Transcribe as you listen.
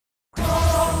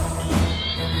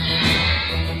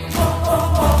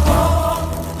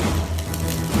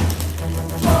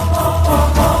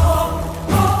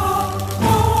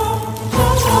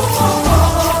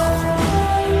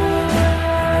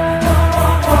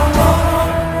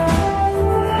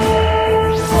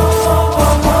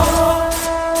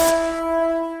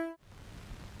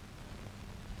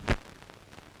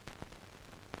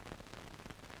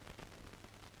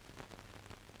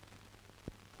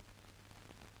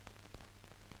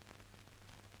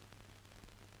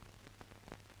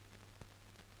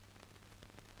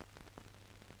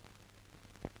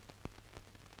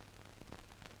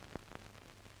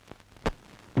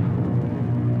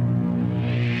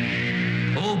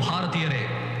ಭಾರತೀಯರೇ,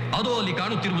 ಅದೋ ಅಲ್ಲಿ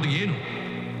ಕಾಣುತ್ತಿರುವುದು ಏನು?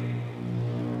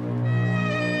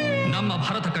 ನಮ್ಮ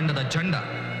ಭಾರತ ಖಂಡದ ಜಂಡ,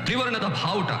 ತ್ರಿವರ್ಣದ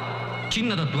ಬಾವುಟ,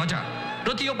 ಚಿನ್ನದ ಧ್ವಜ.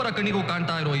 ಪ್ರತಿಯೊಬ್ಬರ ಕಣ್ಣಿಗೂ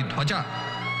ಕಾಣ್ತಾ ಇರೋ ಈ ಧ್ವಜ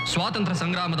ಸ್ವಾತಂತ್ರ್ಯ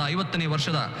ಸಂಗ್ರಾಮದ 50ನೇ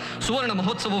ವರ್ಷದ ಸುವರ್ಣ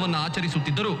ಮಹೋತ್ಸವವನ್ನು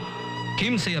ಆಚರಿಸುತ್ತಿದ್ದರೂ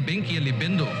ಹಿಂಸೆಯ ಬೆಂಕಿಯಲ್ಲಿ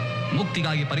ಬೆಂದು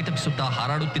ಮುಕ್ತಿಗಾಗಿ ಪರಿತಪಿಸುತ್ತಾ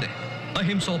ಹಾರಾಡುತ್ತಿದೆ.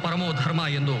 ಅಹಿಂಸೋ ಪರಮೋ ಧರ್ಮ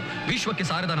ಎಂದು ವಿಶ್ವಕ್ಕೆ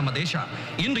ಸಾರಿದ ನಮ್ಮ ದೇಶ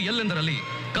ಇಂದು ಎಲ್ಲೆಂದರಲ್ಲಿ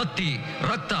ಕತ್ತಿ,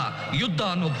 ರಕ್ತ, ಯುದ್ಧ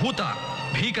ಅನ್ನೋ ಭೂತ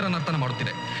ಭೀಕರ ನರ್ತನ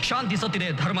ಮಾಡುತ್ತಿದೆ. ಶಾಂತಿ ಸತ್ತಿದೆ,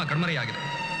 ಧರ್ಮ ಕಣ್ಮರೆಯಾಗಿದೆ.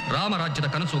 ರಾಮರಾಜ್ಯದ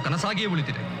ಕನಸು ಕನಸಾಗಿಯೇ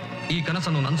ಉಳಿದಿದೆ. ಈ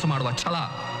ಕನಸನ್ನು ನನಸು ಮಾಡುವ ಛಲ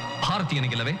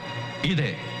ಭಾರತೀಯನಿಗಿಲ್ಲವೇ?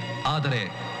 ಇದೆ. ಆದರೆ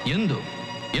ಎಂದು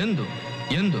ಎಂದು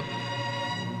ಎಂದು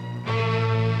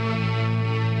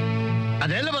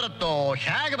ಅದೆಲ್ಲ ಬರುತ್ತೋ,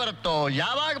 ಹೇಗೆ ಬರುತ್ತೋ,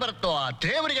 ಯಾವಾಗ ಬರುತ್ತೋ ಆ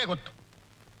ದೇವರಿಗೆ ಗೊತ್ತು.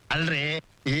 ಅಲ್ರಿ,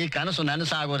 ಈ ಕನಸು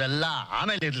ನನಸಾಗೋದೆಲ್ಲ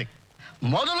ಆಮೇಲೆ ಇರ್ಲಿ.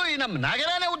 ಮೊದಲು ಈ ನಮ್ಮ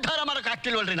ನಗರನೇ ಉದ್ಧಾರ ಮಾಡಕ್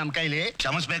ಆಗ್ತಿಲ್ವಲ್ರಿ ನಮ್ಮ ಕೈಲಿ.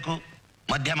 ಕ್ಷಮಿಸ್ಬೇಕು,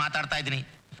 ಮಧ್ಯ ಮಾತಾಡ್ತಾ ಇದ್ದೀನಿ.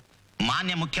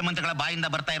 ಮಾನ್ಯ ಮುಖ್ಯಮಂತ್ರಿಗಳ ಬಾಯಿಂದ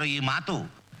ಬರ್ತಾ ಇರೋ ಈ ಮಾತು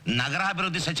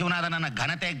ನಗರಾಭಿವೃದ್ಧಿ ಸಚಿವನಾದ ನನ್ನ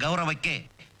ಘನತೆ ಗೌರವಕ್ಕೆ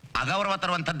ಅಗೌರವ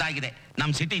ತರುವಂತದ್ದಾಗಿದೆ.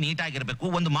 ನಮ್ಮ ಸಿಟಿ ನೀಟಾಗಿರ್ಬೇಕು,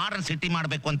 ಒಂದು ಮಾಡರ್ನ್ ಸಿಟಿ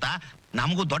ಮಾಡಬೇಕು ಅಂತ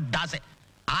ನಮಗೂ ದೊಡ್ಡ ಆಸೆ.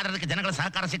 ಆದ್ರೆ ಅದಕ್ಕೆ ಜನಗಳ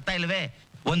ಸಹಕಾರ ಸಿಗ್ತಾ ಇಲ್ವೇ?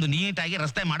 ಒಂದು ನೀಟಾಗಿ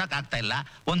ರಸ್ತೆ ಮಾಡಕ್ ಆಗ್ತಾ ಇಲ್ಲ,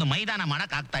 ಒಂದು ಮೈದಾನ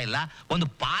ಮಾಡಕ್ ಆಗ್ತಾ ಇಲ್ಲ, ಒಂದು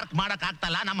ಪಾರ್ಕ್ ಮಾಡಕ್ ಆಗ್ತಾ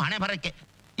ಇಲ್ಲ. ನಮ್ಮ ಹಣೆ ಬರಕ್ಕೆ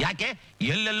ಯಾಕೆ?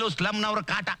 ಎಲ್ಲೆಲ್ಲೂ ಸ್ಲಮ್ನವ್ರ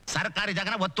ಕಾಟ, ಸರ್ಕಾರಿ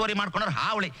ಜಾಗನ ಒತ್ತುವರಿ ಮಾಡ್ಕೊಂಡ್ರೆ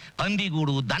ಹಾವಳಿ,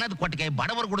 ಹಂದಿಗೂಡು, ದನದ ಕೊಟ್ಟಿಗೆ,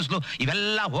 ಬಡವರ ಗುಡಿಸ್ಲು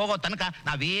ಇವೆಲ್ಲ ಹೋಗೋ ತನಕ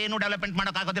ನಾವೇನು ಡೆವಲಪ್ಮೆಂಟ್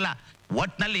ಮಾಡಕ್ ಆಗೋದಿಲ್ಲ.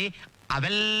 ಒಟ್ನಲ್ಲಿ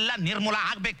ಅವೆಲ್ಲ ನಿರ್ಮೂಲ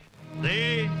ಆಗ್ಬೇಕು.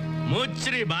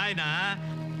 ಮುಚ್ಚ್ರಿ ಬಾಯ್ನ.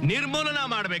 ನಿರ್ಮೂಲನ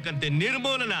ಮಾಡ್ಬೇಕಂತೆ,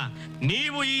 ನಿರ್ಮೂಲನ.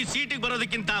 ನೀವು ಈ ಸೀಟಿಗೆ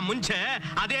ಬರೋದಕ್ಕಿಂತ ಮುಂಚೆ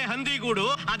ಅದೇ ಹಂದಿಗೂಡು,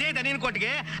 ಅದೇ ದನಿನ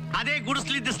ಕೊಟ್ಟಿಗೆ, ಅದೇ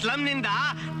ಗುಡಿಸ್ಲಿದ್ದ ಸ್ಲಮ್ ನಿಂದ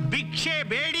ಭಿಕ್ಷೆ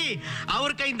ಬೇಡಿ ಅವ್ರ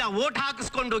ಕೈಯಿಂದ ಓಟ್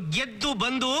ಹಾಕಿಸ್ಕೊಂಡು ಗೆದ್ದು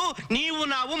ಬಂದು ನೀವು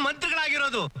ನಾವು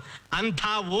ಮಂತ್ರಿಗಳಾಗಿರೋದು. ಅಂತ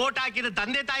ಓಟ್ ಹಾಕಿದ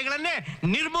ತಂದೆ ತಾಯಿಗಳನ್ನೇ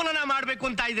ನಿರ್ಮೂಲನ ಮಾಡ್ಬೇಕು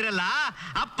ಅಂತ ಇದಿರಲ್ಲ,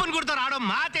 ಅಪ್ಪನ ಗುರ್ತವ್ರು ಆಡೋ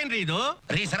ಮಾತೇನ್ರಿ ಇದು?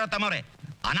 ರೀ ಸರತಮ್ಮವ್ರೆ,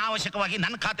 ಅನಾವಶ್ಯಕವಾಗಿ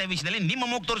ನನ್ನ ಖಾತೆ ವಿಷಯದಲ್ಲಿ ನಿಮ್ಮ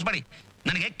ಮೂಗು ತೋರಿಸ್ಬೇಡಿ.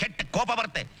 ನನಗೆ ಕೆಟ್ಟ ಕೋಪ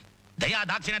ಬರುತ್ತೆ. ದಯಾ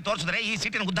ದಾಕ್ಷಿಣ್ಯ ತೋರಿಸಿದ್ರೆ ಈ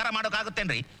ಸಿಟಿನ ಉದ್ಧಾರ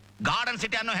ಮಾಡೋಕ್ಕಾಗುತ್ತೇನ್ರಿ? ಗಾರ್ಡನ್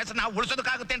ಸಿಟಿ ಅನ್ನೋ ಹೆಸರು ನಾವು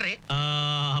ಉಳಿಸೋದಕ್ಕಾಗುತ್ತೇನ್ರಿ?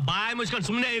 ಬಾಯ್ ಮುಚ್ಕೊಂಡು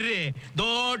ಸುಮ್ಮನೆ ಇರ್ರಿ.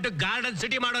 ದೊಡ್ಡ ಗಾರ್ಡನ್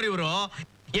ಸಿಟಿ ಮಾಡೋರು ಇವರು.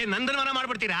 ಏನ್ ನಂದನವನ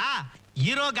ಮಾಡ್ಬಿಡ್ತೀರಾ?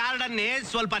 ಇರೋ ಗಾರ್ಡನ್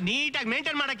ಸ್ವಲ್ಪ ನೀಟಾಗಿ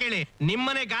ಮೇಂಟೈನ್ ಮಾಡಕ್ ಹೇಳಿ.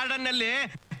 ನಿಮ್ಮನೆ ಗಾರ್ಡನ್ ನಲ್ಲಿ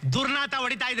ದುರ್ನಾತ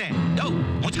ಹೊಡಿತಾ ಇದೆ.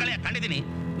 ಮುಚ್ಕಳೆ ಕಂಡಿದ್ದೀನಿ.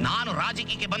 ನಾನು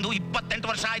ರಾಜಕೀಯಕ್ಕೆ ಬಂದು 28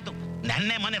 ವರ್ಷ ಆಯ್ತು.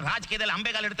 ನೆನ್ನೆ ಮನೆ ರಾಜಕೀಯದಲ್ಲಿ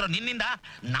ಅಂಬೆಗಾಲ್ ಇಡ್ತಿರೋ ನಿನ್ನಿಂದ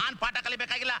ನಾನ್ ಪಾಠ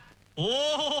ಕಲಿಬೇಕಾಗಿಲ್ಲ.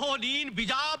 ಓಹೋ, ನೀನ್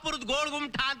ಬಿಜಾಪುರದ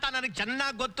ಗೋಳ್ಗುಮ್ಟ ಅಂತ ನನಗೆ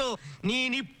ಚೆನ್ನಾಗಿ ಗೊತ್ತು.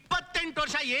 ನೀನ್ 28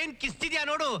 ವರ್ಷ ಏನ್ ಕಿಸ್ತಿದ್ಯಾ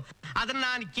ನೋಡು, ಅದನ್ನ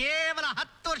ನಾನು ಕೇವಲ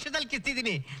 10 ವರ್ಷದಲ್ಲಿ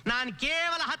ಕಿಸ್ತಿದ್ದೀನಿ. ನಾನು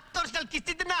ಕೇವಲ 10 ವರ್ಷದಲ್ಲಿ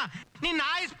ಕಿಸ್ತಿದ್ದನ್ನ ನಿನ್ನ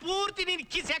ಆಯುಸ್ ಪೂರ್ತಿ ನೀನ್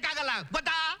ಕಿಸಕ್ಕಾಗಲ್ಲ,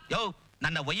 ಗೊತ್ತಾ? ಯೋ,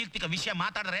 ನನ್ನ ವೈಯಕ್ತಿಕ ವಿಷಯ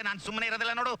ಮಾತಾಡಿದ್ರೆ ನಾನು ಸುಮ್ಮನೆ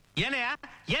ಇರೋದಿಲ್ಲ ನೋಡು. ಏನೇ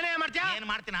ಮಾಡ್ತೀಯ? ಏನ್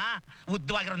ಮಾಡ್ತೀನ?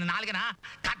 ಉದ್ದವಾಗಿರೋ ನಾಲ್ಗೆನ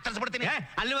ಕತ್ತರಿಸ್ಬಿಡ್ತೀನಿ.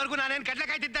 ಅಲ್ಲಿವರೆಗೂ ನಾನೇನ್ ಕಡ್ಲೆ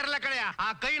ಕಾಯ್ತಿದ್ದಾರಲ್ಲ ಕಡೆಯ ಆ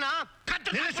ಕೈನ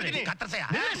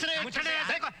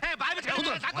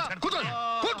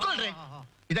ಕೂತ್ಕೊಳ್ರಿ.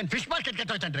 ಇದನ್ ಫಿಶ್ ಮಾರ್ಕೆಟ್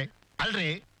ಕೆಟ್ಟೋಯ್ತನ್ರಿ. ಅಲ್ರಿ,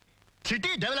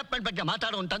 ಸಿಟಿ ಡೆವಲಪ್ಮೆಂಟ್ ಬಗ್ಗೆ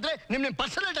ಮಾತಾಡು ಅಂತಂದ್ರೆ ನಿಮ್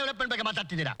ಪರ್ಸನಲ್ ಡೆವಲಪ್ಮೆಂಟ್ ಬಗ್ಗೆ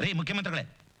ಮಾತಾಡ್ತಿದ್ದೀರಾ. ರೀ ಮುಖ್ಯಮಂತ್ರಿಗಳೇ,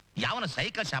 ಯಾವನ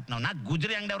ಸೈಕಲ್ ಶಾಪ್ನವ್ನ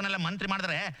ಗುಜರಿ ಅಂಗಡಿಯವ್ರನ್ನೆಲ್ಲ ಮಂತ್ರಿ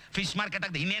ಮಾಡಿದ್ರೆ ಫಿಶ್ ಮಾರ್ಕೆಟ್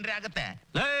ಆಗದೆ ಇನ್ನೇನ್ರಿ ಆಗತ್ತೆ?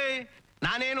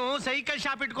 ನಾನೇನು ಸೈಕಲ್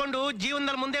ಶಾಪ್ ಇಟ್ಕೊಂಡು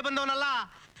ಜೀವನದಲ್ಲಿ ಮುಂದೆ ಬಂದವನಲ್ಲ.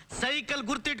 ಸೈಕಲ್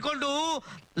ಗುರ್ತಿಟ್ಕೊಂಡು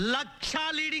ಲಕ್ಷ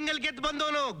ಲೀಡಿಂಗ್ ಅಲ್ಲಿ ಗೆದ್ದು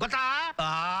ಬಂದವನು, ಗೊತ್ತಾ?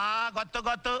 ಗೊತ್ತು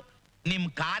ಗೊತ್ತು. ನಿಮ್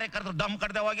ಕಾರ್ಯಕರ್ತರು ದಮ್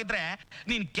ಕಡ್ದೆ ಹೋಗಿದ್ರೆ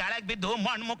ನೀನ್ ಕೆಳಗ್ ಬಿದ್ದು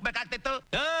ಮಣ್ಣು ಮುಕ್ಬೇಕಾಗ್ತಿತ್ತು.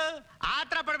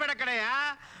 ಆತರ ಪಡ್ಬೇಡ ಕಡೆಯ.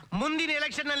 ಮುಂದಿನ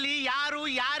ಎಲೆಕ್ಷನ್ ನಲ್ಲಿ ಯಾರು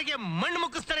ಯಾರಿಗೆ ಮಣ್ಣು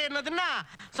ಮುಕ್ಕಿಸ್ತಾರೆ ಅನ್ನೋದನ್ನ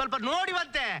ಸ್ವಲ್ಪ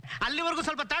ನೋಡಿವಂತೆ. ಅಲ್ಲಿವರೆಗೂ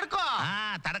ಸ್ವಲ್ಪ ತಡ್ಕೋ.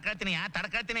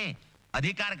 ತಡ್ಕೊಳ್ತೀನಿ.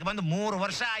 ಅಧಿಕಾರಕ್ಕೆ ಬಂದು 3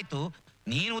 ವರ್ಷ ಆಯ್ತು.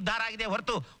 ನೀನ್ ಉದ್ಧಾರ ಆಗಿದೆ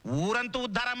ಹೊರತು ಊರಂತೂ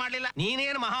ಉದ್ಧಾರ ಮಾಡ್ಲಿಲ್ಲ.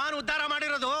 ನೀನೇನು ಮಹಾನ್ ಉದ್ಧಾರ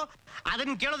ಮಾಡಿರೋದು?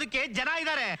 ಅದನ್ನ ಕೇಳೋದಕ್ಕೆ ಜನ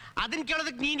ಇದ್ದಾರೆ. ಅದನ್ನ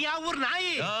ಕೇಳೋದಕ್ಕೆ ನೀನ್ ಯಾವ ಊರ್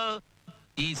ನಾಯಿ?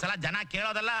 ಈ ಸಲ ಜನ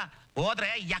ಕೇಳೋದಲ್ಲ, ಹೋದ್ರೆ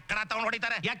ಎಕ್ಕಡ ತಗೊಂಡ್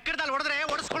ಹೊಡಿತಾರೆ. ಎಕ್ಕಡದಲ್ಲಿ ಹೊಡೆದ್ರೆ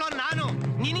ಹೊಡೆಸ್ಕೊಳ್ಳೋ ನಾನು.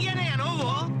 ನಿನಗೇನೆ ನೋವು?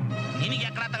 ನಿನಗೆ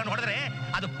ಎಕ್ಕಡ ತಗೊಂಡ್ ಹೊಡೆದ್ರೆ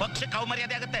ಅದು ಪಕ್ಷಕ್ಕೆ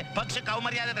ಅವಮರ್ಯಾದೆ ಆಗುತ್ತೆ. ಪಕ್ಷಕ್ಕೆ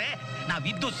ಅವಮರ್ಯಾದೆ ಆದ್ರೆ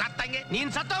ನಾವಿದ್ದು ಸತ್ತಂಗೆ.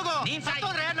 ನೀನ್ ಸತ್ತೋಗೋ. ನೀನ್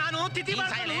ಸತ್ತೋದ್ರೆ ನಾನು ತಿಥಿ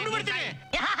ಮಾಡ್ಕೊಂಡು ಉಂಡ್ಬಿಡ್ತೀನಿ.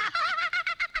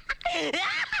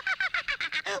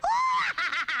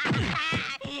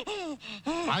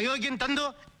 ಅಯೋಗ್ಯನ್ ತಂದು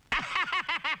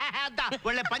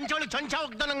ಒಳ್ಳೆ ಪಂಚೋಳಿ ಚೊಂಚ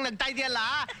ಹೋಗ್ದಂಗ್ ನಗ್ತಾ ಇದೆಯಲ್ಲ,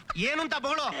 ಏನು ಅಂತ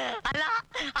ಬಗಳು? ಅಲ್ಲ,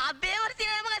 ಆ ಬೇವರ್ಸಿ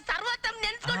ನನ್ನ ಮಗ ಸರ್ವೋತ್ತಮ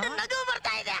ನೆನ್ಸ್ಕೊಂಡು ನಗು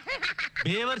ಬರ್ತಾ ಇದೆ.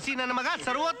 ಬೇವರ್ಸಿ ನನ್ನ ಮಗ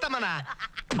ಸರ್ವೋತ್ತಮನ?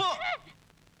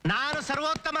 ನಾನು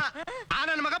ಸರ್ವೋತ್ತಮ, ಆ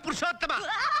ನನ್ನ ಮಗ ಪುರುಷೋತ್ತಮ.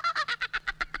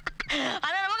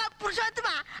 ನನ್ನ ಮಗ ಪುರುಷೋತ್ತಮ,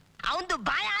 ಅವಂದು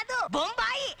ಬಾಯ ಅದು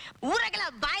ಬೊಂಬಾಯಿ. ಊರಾಗೆಲ್ಲ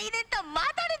ಬಾಯಿ ಇದೆ ಅಂತ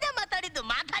ಮಾತಾಡಿದ್ದು.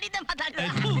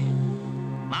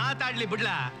 ಮಾತಾಡ್ಲಿ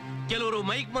ಬಿಡ್ಲಾ. ಕೆಲವರು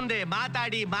ಮೈಕ್ ಮುಂದೆ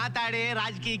ಮಾತಾಡೇ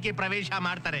ರಾಜಕೀಯಕ್ಕೆ ಪ್ರವೇಶ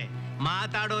ಮಾಡ್ತಾರೆ.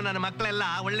 ಮಾತಾಡೋ ನನ್ನ ಮಕ್ಕಳೆಲ್ಲ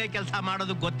ಒಳ್ಳೆ ಕೆಲಸ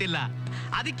ಮಾಡೋದು ಗೊತ್ತಿಲ್ಲ.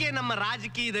 ಅದಕ್ಕೆ ನಮ್ಮ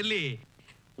ರಾಜಕೀಯದಲ್ಲಿ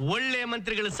ಒಳ್ಳೆ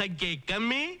ಮಂತ್ರಿಗಳ ಸಂಖ್ಯೆ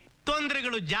ಕಮ್ಮಿ,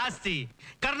 ತೊಂದರೆಗಳು ಜಾಸ್ತಿ.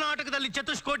 ಕರ್ನಾಟಕದಲ್ಲಿ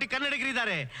 4 ಕೋಟಿ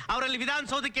ಕನ್ನಡಿಗರಿದ್ದಾರೆ. ಅವರಲ್ಲಿ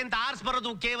ವಿಧಾನಸೌಧಕ್ಕೆ ಅಂತ ಆರ್ಸ್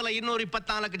ಬರೋದು ಕೇವಲ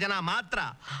 224 ಜನ ಮಾತ್ರ.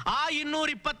 ಆ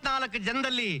 224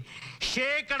 ಜನದಲ್ಲಿ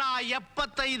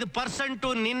 75%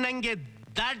 ನಿನ್ನಂಗೆ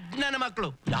ದಡ್ ನನ್ನ ಮಕ್ಕಳು.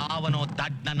 ಯಾವನೋ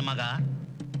ದಡ್ ನನ್ನ ಮಗ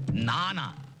ನಾನ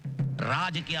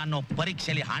ರಾಜಕೀಯ ಅನ್ನೋ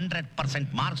ಪರೀಕ್ಷೆಯಲ್ಲಿ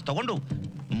 100% ಮಾರ್ಕ್ಸ್ ತಗೊಂಡು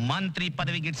ಮಂತ್ರಿ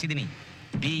ಪದವಿಗಿಡ್ಸಿದೀನಿ.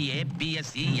 BA,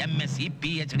 BSc, MSc,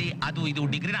 PhD ಅದು ಇದು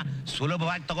ಡಿಗ್ರಿನ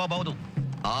ಸುಲಭವಾಗಿ ತಗೋಬಹುದು.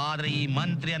 ಆದ್ರೆ ಈ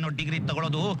ಮಂತ್ರಿ ಅನ್ನೋ ಡಿಗ್ರಿ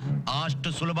ತಗೊಳ್ಳೋದು ಅಷ್ಟು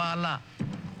ಸುಲಭ ಅಲ್ಲ.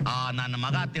 ಆ ನನ್ನ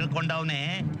ಮಗ ತಿಳ್ಕೊಂಡವನೇ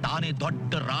ತಾನೇ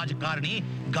ದೊಡ್ಡ ರಾಜಕಾರಣಿ,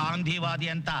 ಗಾಂಧಿವಾದಿ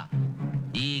ಅಂತ.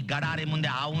 ಈ ಗಡಾರಿ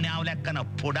ಮುಂದೆ ಅವನ್ಯಾವ ಲೆಕ್ಕನ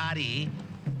ಪುಡಾರಿ.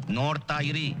 ನೋಡ್ತಾ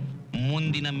ಇರಿ,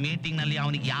 ಮುಂದಿನ ಮೀಟಿಂಗ್ ನಲ್ಲಿ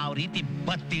ಅವನಿಗೆ ಯಾವ ರೀತಿ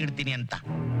ಬತ್ತಿ ಇಡ್ತೀನಿ ಅಂತ.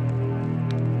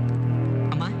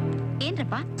 ಅಮ್ಮ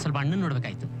ಏನ್ರಪ್ಪ? ಸ್ವಲ್ಪ ಅಣ್ಣನ್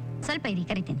ನೋಡ್ಬೇಕಾಯ್ತು. ಸ್ವಲ್ಪ ಇರಿ,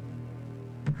 ಕರಿತೀನಿ.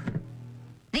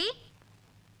 ರೀ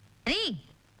ರೀ,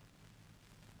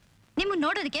 ನಿಮ್ಮ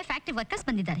ನೋಡೋದಕ್ಕೆ ಫ್ಯಾಕ್ಟ್ರಿ ವರ್ಕರ್ಸ್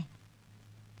ಬಂದಿದ್ದಾರೆ.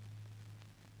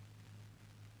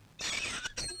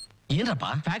 ಏನ್ರಪ್ಪ?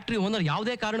 ಫ್ಯಾಕ್ಟ್ರಿ ಓನರ್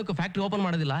ಯಾವುದೇ ಕಾರಣಕ್ಕೂ ಫ್ಯಾಕ್ಟ್ರಿ ಓಪನ್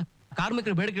ಮಾಡೋದಿಲ್ಲ,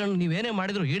 ಕಾರ್ಮಿಕರ ಬೇಡಿಕೆಗಳನ್ನು ನೀವೇನೇ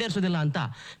ಮಾಡಿದ್ರು ಈಡೇರಿಸೋದಿಲ್ಲ ಅಂತ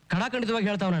ಖಡಾಖಂಡಿತವಾಗಿ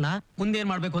ಹೇಳ್ತಾವಣ್ಣ. ಮುಂದೇನ್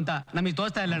ಮಾಡ್ಬೇಕು ಅಂತ ನಮಗೆ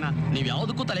ತೋರಿಸ್ತಾ ಇಲ್ಲಣ್ಣ. ನೀವ್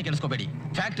ಯಾವುದಕ್ಕೂ ತಲೆ ಕೆಡಿಸ್ಕೋಬೇಡಿ.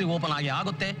 ಫ್ಯಾಕ್ಟ್ರಿ ಓಪನ್ ಆಗಿ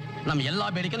ಆಗುತ್ತೆ, ನಮ್ ಎಲ್ಲಾ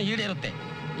ಬೇಡಿಕೆನೂ ಈಡೇರುತ್ತೆ.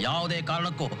 ಯಾವುದೇ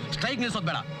ಕಾರಣಕ್ಕೂ ಸ್ಟ್ರೈಕ್ ನಿಲ್ಸೋದ್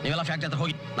ಬೇಡ. ನೀವೆಲ್ಲ ಫ್ಯಾಕ್ಟ್ರಿ ಹತ್ರ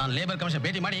ಹೋಗಿ, ನಾನು ಲೇಬರ್ ಕಮಿಷನ್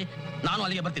ಭೇಟಿ ಮಾಡಿ ನಾನು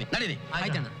ಅಲ್ಲಿಗೆ ಬರ್ತೀನಿ. ನಡೀರಿ.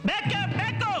 ಆಯ್ತಣ್ಣ.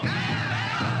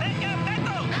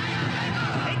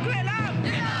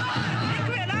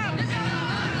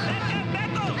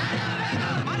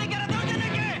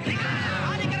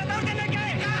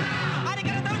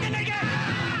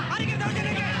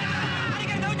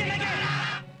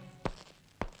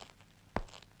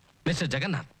 ಮಿಸ್ಟರ್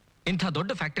ಜಗನ್ನಾಥ್, ಇಂಥ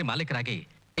ದೊಡ್ಡ ಫ್ಯಾಕ್ಟ್ರಿ ಮಾಲೀಕರಾಗಿ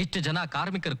ಇಷ್ಟು ಜನ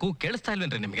ಕಾರ್ಮಿಕರಿಗೂ ಕೇಳಿಸ್ತಾ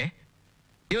ಇಲ್ವೇನ್ರಿ ನಿಮ್ಗೆ?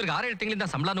 ಇವ್ರಿಗೆ 6-7 ತಿಂಗಳಿಂದ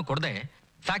ಸಂಬಳನೂ ಕೊಡದೆ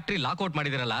ಫ್ಯಾಕ್ಟ್ರಿ ಲಾಕ್ಔಟ್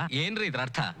ಮಾಡಿದಿರಲ್ಲ, ಏನ್ರಿ ಇದ್ರ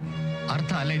ಅರ್ಥ?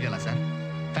 ಅರ್ಥ ಅಲ್ಲೇ ಇದೆಯಲ್ಲ ಸರ್.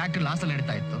 ಫ್ಯಾಕ್ಟ್ರಿ ಲಾಸ್ ಅಲ್ಲಿ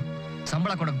ನಡೀತಾ ಇತ್ತು,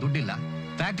 ಸಂಬಳ ಕೊಡಕ್ ದುಡ್ಡಿಲ್ಲ,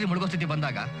 ಫ್ಯಾಕ್ಟ್ರಿ ಮುಳುಗೋ ಸ್ಥಿತಿ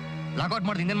ಬಂದಾಗ ಲಾಕ್ಔಟ್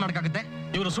ಮಾಡಿ ಇನ್ನೇನ್ ಮಾಡಕ್ಕಾಗುತ್ತೆ?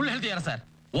 ಇವರು ಸುಳ್ಳು ಹೇಳ್ತಿದಾರ ಸರ್.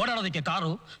 ಓಡಾಡೋದಕ್ಕೆ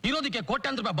ಕಾರು, ಇರೋದಕ್ಕೆ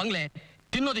ಕೋಟ್ಯಾಂತರ ರೂಪಾಯಿ ಬಂಗ್ಲೆ,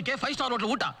 ತಿನ್ನೋದಕ್ಕೆ 5 ಸ್ಟಾರ್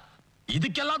ಹೋಟ್ಲ್ ಊಟ,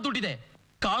 ಇದಕ್ಕೆಲ್ಲ ದುಡ್ಡಿದೆ.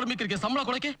 ಕಾರ್ಮಿಕರಿಗೆ ಸಂಬಳ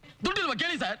ಕೊಡಕ್ಕೆ ದುಡ್ಡಿಲ್ವಾ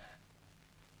ಕೇಳಿ ಸರ್.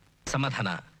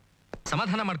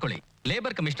 ಸಮಾಧಾನ ಮಾಡ್ಕೊಳ್ಳಿ.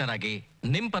 ಲೇಬರ್ ಕಮಿಷನರ್ ಆಗಿ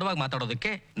ನಿಮ್ ಪರವಾಗಿ ಮಾತಾಡೋದಕ್ಕೆ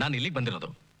ನಾನು ಇಲ್ಲಿಗೆ ಬಂದಿರೋದು.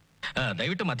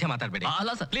 ದಯವಿಟ್ಟು ಮಧ್ಯ ಮಾತಾಡಬೇಡಿ.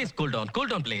 ಅಲ್ಲ sir. Please cool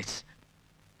down please.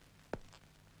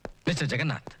 Mister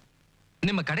Jagannath,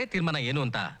 ನಿಮ್ಮ ಕಡೆ ತೀರ್ಮಾನ ಏನು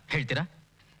ಅಂತ ಹೇಳ್ತೀರಾ?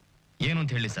 ಏನು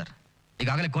ಅಂತ ಹೇಳಿ ಸರ್?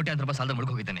 ಈಗಾಗಲೇ ಕೋಟ್ಯಾಂತರ ರೂಪಾಯಿ ಸಾಲದ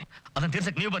ಮುಳುಗಿ ಹೋಗಿದ್ದೇನೆ. ಅದನ್ನ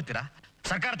ತೀರ್ಸಕ್ ನೀವು ಬರ್ತೀರಾ?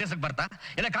 ಸರ್ಕಾರ ತೀರ್ಸಕ್ ಬರ್ತಾ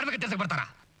ಇಲ್ಲ ಕಾರ್ಮಿಕ ತೀರ್ಸಕ್ ಬರ್ತಾರಾ?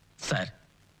 ಸರ್,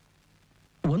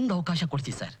 ಒಂದು ಅವಕಾಶ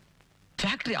ಕೊಡ್ಸಿ ಸರ್.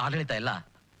 ಫ್ಯಾಕ್ಟ್ರಿ ಆಡಳಿತ ಎಲ್ಲ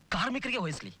ಕಾರ್ಮಿಕರಿಗೆ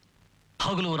ವಹಿಸ್ಲಿ.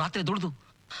 ಹಗಲು ರಾತ್ರಿ ದುಡಿದು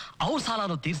ಅವ್ರ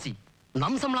ಸಾಲನು ತೀರಿಸಿ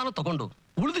ನಮ್ ಸಂಬಳನೂ ತಗೊಂಡು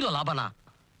ಉಳಿದಿರೋ ಲಾಭನ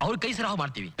ಅವ್ರ ಕೈ ಸರಾಹ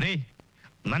ಮಾಡ್ತೀವಿ. ರೀ,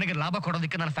 ನನಗೆ ಲಾಭ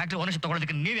ಕೊಡೋದಕ್ಕೆ ನನ್ನ ಫ್ಯಾಕ್ಟ್ರಿ ಓನರ್ಶಿಪ್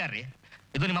ತಗೊಳ್ಳೋದಕ್ಕೆ ನೀವ್ ಯಾರ್ರಿ?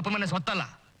 ಇದು ನಿಮ್ಮ ಅಪ್ಪ ಮನೆ ಸ್ವತ್ತಲ್ಲ.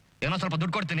 ಏನೋ ಸ್ವಲ್ಪ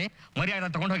ದುಡ್ಡು ಕೊಡ್ತೀನಿ, ಮರ್ಯಾದೆ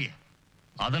ತಗೊಂಡೋಗಿ.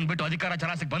 ಅದನ್ನ ಬಿಟ್ಟು ಅಧಿಕಾರ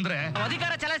ಚಲಾಯಿಸಕ್ ಬಂದ್ರೆ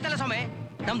ಅಧಿಕಾರ ಚಲಾಯಿಸ್ತಲ್ಲ ಸ್ವಾಮಿ.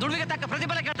 ನಮ್ ದುಡ್ಡಿಗೆ ತಕ್ಕ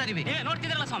ಪ್ರತಿಫಲ ಕೇಳ್ತಾ ಇದೀವಿ. ನೀವೇ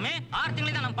ನೋಡ್ತಿದ್ರಲ್ಲ ಸ್ವಾಮಿ, 6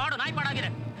 ತಿಂಗಳಿಂದ ನಮ್ ಪಾಡು ನಾಯಿ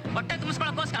ಪಾಡಾಗಿದೆ. ಹೊಟ್ಟೆ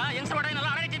ತುಂಬಿಸ್ಕೊಳ್ಳೋಕೋಸ್ಕರ ಹೆಂಗಸರ ಒಡೆಯನ್ನೆಲ್ಲ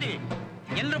ಆಡಾಡ್ತಿದೀವಿ.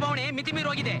 ಎಲ್ಲರ ಭಾವನೆ ಮಿತಿ ಮೀರಿ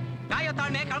ಹೋಗಿದೆ. ಕಾಯೋ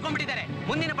ತಾಳ್ಮೆ ಕಳ್ಕೊಂಡ್ಬಿಟ್ಟಿದ್ದಾರೆ.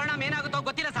 ಮುಂದಿನ ಪರಿಣಾಮ ಏನಾಗುತ್ತೋ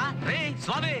ಗೊತ್ತಿಲ್ಲ ಸಾ. ರೀ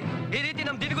ಸ್ವಾಮಿ, ಈ ರೀತಿ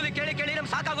ನಮ್ ದಿನಗುಲಿ ಕೇಳಿ ಕೇಳಿ ನಮ್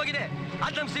ಸಾಕಾಗೋಗಿದೆ.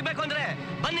 ಅದ್ ನಮ್ ಸಿಗ್ಬೇಕು ಅಂದ್ರೆ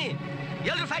ಬನ್ನಿ,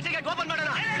 ಎಲ್ರು ಫ್ಯಾಕ್ಟ್ರಿ ಗೇಟ್ ಓಪನ್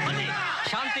ಮಾಡೋಣ. ಬನ್ನಿ.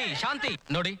 ಶಾಂತಿ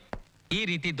ನೋಡಿ, ಈ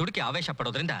ರೀತಿ ದುಡುಕಿ ಆವೇಶ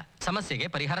ಪಡೋದ್ರಿಂದ ಸಮಸ್ಯೆಗೆ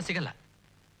ಪರಿಹಾರ ಸಿಗಲ್ಲ.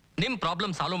 ನಿಮ್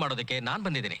ಪ್ರಾಬ್ಲಮ್ ಸಾಲ್ವ್ ಮಾಡೋದಕ್ಕೆ ನಾನ್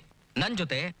ಬಂದಿದ್ದೀನಿ. ನನ್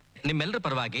ಜೊತೆ ನಿಮ್ಮೆಲ್ಲರ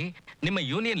ಪರವಾಗಿ ನಿಮ್ಮ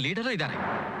ಯೂನಿಯನ್ ಲೀಡರು ಇದ್ದಾರೆ.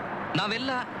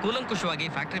 ನಾವೆಲ್ಲ ಕೂಲಂಕುಷವಾಗಿ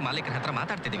ಫ್ಯಾಕ್ಟ್ರಿ ಮಾಲೀಕರ ಹತ್ರ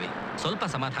ಮಾತಾಡ್ತಿದ್ದೀವಿ. ಸ್ವಲ್ಪ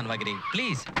ಸಮಾಧಾನವಾಗಿರಿ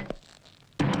ಪ್ಲೀಸ್.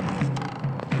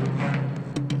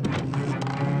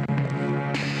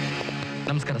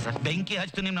 ನಮಸ್ಕಾರ ಸರ್. ಬೆಂಕಿ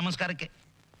ಹಚ್ತು ನಿಮ್ ನಮಸ್ಕಾರಕ್ಕೆ.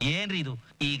 ಏನ್ರಿ ಇದು?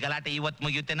 ಈ ಗಲಾಟೆ ಇವತ್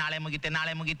ಮುಗಿಯುತ್ತೆ, ನಾಳೆ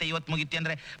ಮುಗಿಯುತ್ತೆ, ಇವತ್ ಮುಗಿಯುತ್ತೆ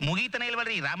ಅಂದ್ರೆ ಮುಗೀತಾನೆ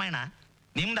ಇಲ್ವಲ್ರಿ ಈ ರಾಮಾಯಣ?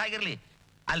 ನಿಮ್ದಾಗಿರ್ಲಿ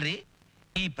ಅಲ್ರಿ.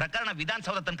 ಈ ಪ್ರಕರಣ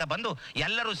ವಿಧಾನಸೌಧ ತನಕ ಬಂದು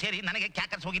ಎಲ್ಲರೂ ಸೇರಿ ನನಗೆ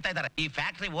ಕ್ಯಾಕರ್ಸ್ ಹೋಗಿತಾ ಇದ್ದಾರೆ. ಈ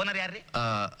ಫ್ಯಾಕ್ಟ್ರಿ ಓನರ್ ಯಾರ್ರಿ?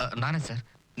 ನಾನೇ ಸರ್.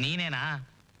 ನೀನೇನಾ?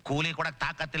 ಕೂಲಿ ಕೊಡಕ್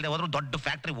ತಾಕತ್ತಿಲ್ಲದೆ ಹೋದ್ರು ದೊಡ್ಡ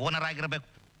ಫ್ಯಾಕ್ಟ್ರಿ ಓನರ್ ಆಗಿರ್ಬೇಕು.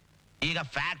 ಈಗ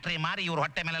ಫ್ಯಾಕ್ಟ್ರಿ ಮಾರಿ ಇವ್ರ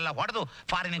ಹೊಟ್ಟೆ ಮೇಲೆಲ್ಲ ಹೊಡೆದು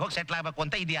ಫಾರಿನಿಗೆ ಹೋಗಿ ಸೆಟ್ಲ್ ಆಗ್ಬೇಕು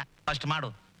ಅಂತ ಇದೆಯಾ? ಅಷ್ಟು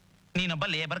ಮಾಡು. ನೀನೊಬ್ಬ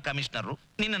ಲೇಬರ್ ಕಮಿಷನರು,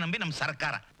 ನಿನ್ನ ನಂಬಿ ನಮ್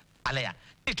ಸರ್ಕಾರ ಅಲ್ಲಯ್ಯ.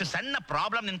 ಇಷ್ಟು ಸಣ್ಣ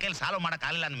ಪ್ರಾಬ್ಲಮ್ ನಿನ್ ಕೈಲಿ ಸಾಲ್ವ್ ಮಾಡಕ್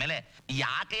ಆಗಲಿಲ್ಲ ಅಂದ್ಮೇಲೆ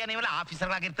ಯಾಕೆ ನೀವೆಲ್ಲ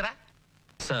ಆಫೀಸರ್ ಆಗಿರ್ತೀರ?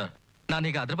 ಸರ್,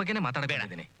 ನಾನೀಗ ಅದ್ರ ಬಗ್ಗೆನೇ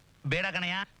ಮಾತಾಡಬೇಕಿದ್ದೀನಿ. ಬೇಡ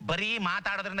ಗಣಯ್ಯ, ಬರೀ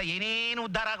ಮಾತಾಡೋದ್ರಿಂದ ಏನೇನು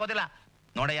ಉದ್ಧಾರ ಆಗೋದಿಲ್ಲ.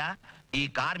 ನೋಡಯ್ಯ, ಈ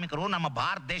ಕಾರ್ಮಿಕರು ನಮ್ಮ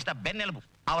ಭಾರತ ದೇಶದ ಬೆನ್ನೆಲುಬು.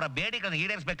 ಅವರ ಬೇಡಿಕೆಗಳನ್ನು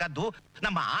ಈಡೇರಿಸಬೇಕಾದ್ದು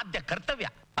ನಮ್ಮ ಆದ್ಯ ಕರ್ತವ್ಯ.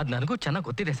 ಅದ್ ನನಗೂ ಚೆನ್ನಾಗಿ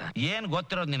ಗೊತ್ತಿದೆ ಸರ್. ಏನ್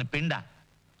ಗೊತ್ತಿರೋದು ನಿನ್ನ ಪಿಂಡ?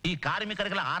 ಈ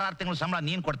ಕಾರ್ಮಿಕರಿಗೆಲ್ಲ 6 ತಿಂಗಳು ಸಂಬಳ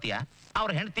ನೀನ್ ಕೊಡ್ತೀಯ,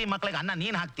 ಅವ್ರ ಹೆಂಡತಿ ಮಕ್ಕಳಿಗೆ ಅನ್ನ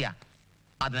ನೀನ್ ಹಾಕ್ತೀಯ.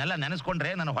 ಅದನ್ನೆಲ್ಲ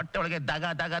ನೆನೆಸ್ಕೊಂಡ್ರೆ ನನ್ನ ಹೊಟ್ಟೆ ಒಳಗೆ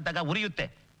ದಗ ಉರಿಯುತ್ತೆ.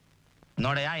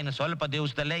 ನೋಡಯ್ಯ, ಇನ್ನು ಸ್ವಲ್ಪ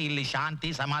ದಿವಸದಲ್ಲೇ ಇಲ್ಲಿ ಶಾಂತಿ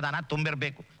ಸಮಾಧಾನ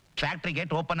ತುಂಬಿರ್ಬೇಕು. ಫ್ಯಾಕ್ಟ್ರಿ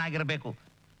ಗೇಟ್ ಓಪನ್ ಆಗಿರ್ಬೇಕು.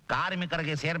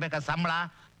 ಕಾರ್ಮಿಕರಿಗೆ ಸೇರ್ಬೇಕಾದ ಸಂಬಳ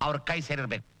ಅವ್ರ ಕೈ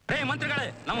ಸೇರಿರ್ಬೇಕು. ರೇ ಮಂತ್ರಿಗಳೇ,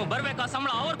 ನಮಗ್ ಬರ್ಬೇಕಾ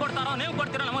ಸಂಬಳ ಅವ್ರು ಕೊಡ್ತಾರೋ ನೀವು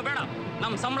ಕೊಡ್ತೀರೋ ನಮಗ್ ಬೇಡ.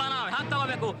 ನಮ್ ಸಂಬಳನ ಹ್ಯಾಕ್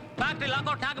ತಗೋಬೇಕು, ಫ್ಯಾಕ್ಟ್ರಿ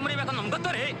ಲಾಕೌಟ್ ಹ್ಯಾಕ್ ಮುರಿಬೇಕು ನಮ್ಗೆ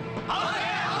ಗೊತ್ತು ರೀ.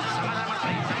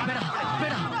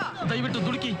 ಬೇಡ, ದಯವಿಟ್ಟು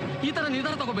ದುಡುಕಿ ಈ ತರ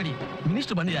ನಿರ್ಧಾರ ತಗೋಬೇಡಿ.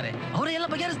 ಮಿನಿಸ್ಟರ್ ಬಂದಿದ್ದಾರೆ, ಅವರೇ ಎಲ್ಲ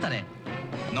ಬಗೆಹರಿಸ್ತಾರೆ.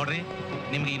 ನೋಡ್ರಿ,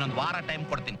 ನಿಮ್ಗೆ ಇನ್ನೊಂದು ವಾರ ಟೈಮ್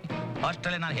ಕೊಡ್ತೀನಿ.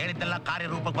 ಅಷ್ಟರಲ್ಲೇ ನಾನು ಹೇಳಿದ್ದೆಲ್ಲ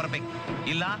ಕಾರ್ಯರೂಪಕ್ಕೆ ಬರ್ಬೇಕು.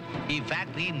 ಇಲ್ಲ ಈ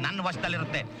ಫ್ಯಾಕ್ಟ್ರಿ ನನ್ನ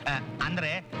ವಶದಲ್ಲಿರುತ್ತೆ,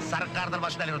 ಅಂದ್ರೆ ಸರ್ಕಾರದ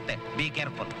ವಶದಲ್ಲಿರುತ್ತೆ. Be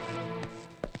careful.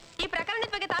 ಈ ಪ್ರಕರಣದ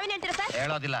ಬಗ್ಗೆ ತಾವೇನ್ ಹೇಳ್ತೀರಾ ಸರ್?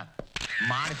 ಹೇಳೋದಿಲ್ಲ.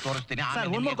 ಮಾಡಿ ತೋರಿಸ್ತೀನಿ.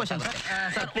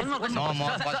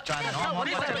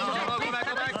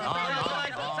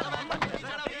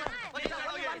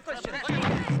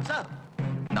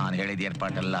 ನಾನು ಹೇಳಿದ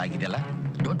ಏರ್ಪಾಟೆಲ್ಲ ಆಗಿದೆಯಲ್ಲ?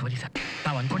 ಡೋಂಟ್ ವರಿ ಸರ್,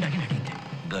 ನಾವು ಅನ್ಕೊಂಡಾಗೆ ನಡೆಯುತ್ತೆ.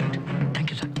 Good,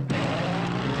 thank you sir.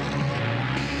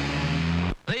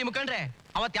 Rai ಮುಖಂಡ್ರೆ,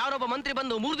 ಅವತ್ ಯಾರೊಬ್ಬ ಮಂತ್ರಿ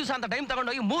ಬಂದು 3 ದಿವಸ ಅಂತ ಟೈಮ್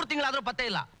ತಗೊಂಡೋಗಿ 3 ತಿಂಗಳಾದ್ರೂ ಪತ್ತೆ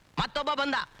ಇಲ್ಲ. ಮತ್ತೊಬ್ಬ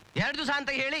ಬಂದ 2 ದಿವಸ ಅಂತ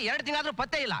ಹೇಳಿ 2 ತಿಂಗಳಾದ್ರೂ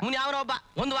ಪತ್ತೆ ಇಲ್ಲ. ಯಾವನೋ ಒಬ್ಬ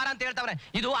 1 ವಾರ ಅಂತ ಹೇಳ್ತಾವ್ರೆ.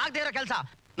 ಇದು ಆಗದೆ ಇರೋ ಕೆಲಸ.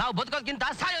 ನಾವು ಬದುಕೋದ್ಕಿಂತ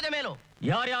ಸಾಯೋದೇ ಮೇಲು.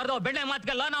 ಯಾರ್ಯಾರ್ದೋ ಬೆಣ್ಣೆ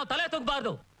ಮಾತುಗೆಲ್ಲ ನಾವು ತಲೆ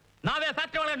ತೂಗಬಾರ್ದು. ನಾವೇ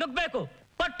ಫ್ಯಾಕ್ಟ್ರಿ ಒಳಗೆ ನುಗ್ಬೇಕು.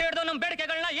 ಪಟ್ಟು ಹಿಡಿದು ನಮ್ಮ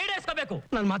ಬೇಡಿಕೆಗಳನ್ನ ಈಡೇರಿಸಬೇಕು.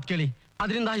 ನನ್ ಮಾತು ಕೇಳಿ,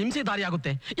 ಅದರಿಂದ ಹಿಂಸೆ ದಾರಿ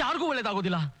ಆಗುತ್ತೆ, ಯಾರಿಗೂ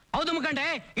ಒಳ್ಳೇದಾಗೋದಿಲ್ಲ. ಹೌದು ಮುಖಂಡೆ,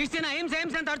 ಇಷ್ಟ ದಿನ ಹಿಂಸೆ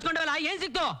ಅಂತ ಅರ್ಚ್ಕೊಂಡವಲ್ಲ, ಏನ್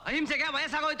ಸಿಕ್ತು? ಅಹಿಂಸೆಗೆ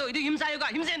ವಯಸ್ಸಾಗೋಯ್ತು. ಇದು ಹಿಂಸಾಯುಗ.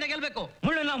 ಹಿಂಸೆಯಿಂದ ಗೆಲ್ಬೇಕು.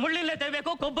 ಮುಳ್ಳನ್ನ ಮುಳ್ಳಿಲ್ಲೇ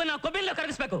ತೆಗಿಬೇಕು, ಕೊಬ್ಬನ್ನ ಕೊಬ್ಬಿಲ್ಲೇ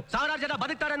ಕರಗಿಸ್ಬೇಕು. 1000 ಜನ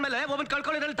ಬದುಕ್ತಾರೆ ಅಂದ್ಮೇಲೆ ಒಬ್ಬನ್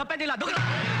ಕಳ್ಕೊಳ್ಳೋದ್ರಲ್ಲಿ ತಪ್ಪೇನಿಲ್ಲ.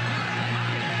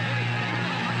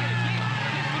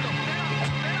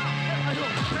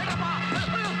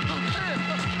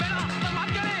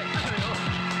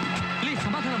 ಪ್ಲೀಸ್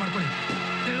ಸಮಾಧಾನ ಮಾಡ್ಕೊಳ್ಳಿ.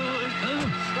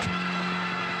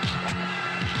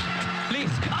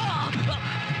 ಪ್ಲೀಸ್.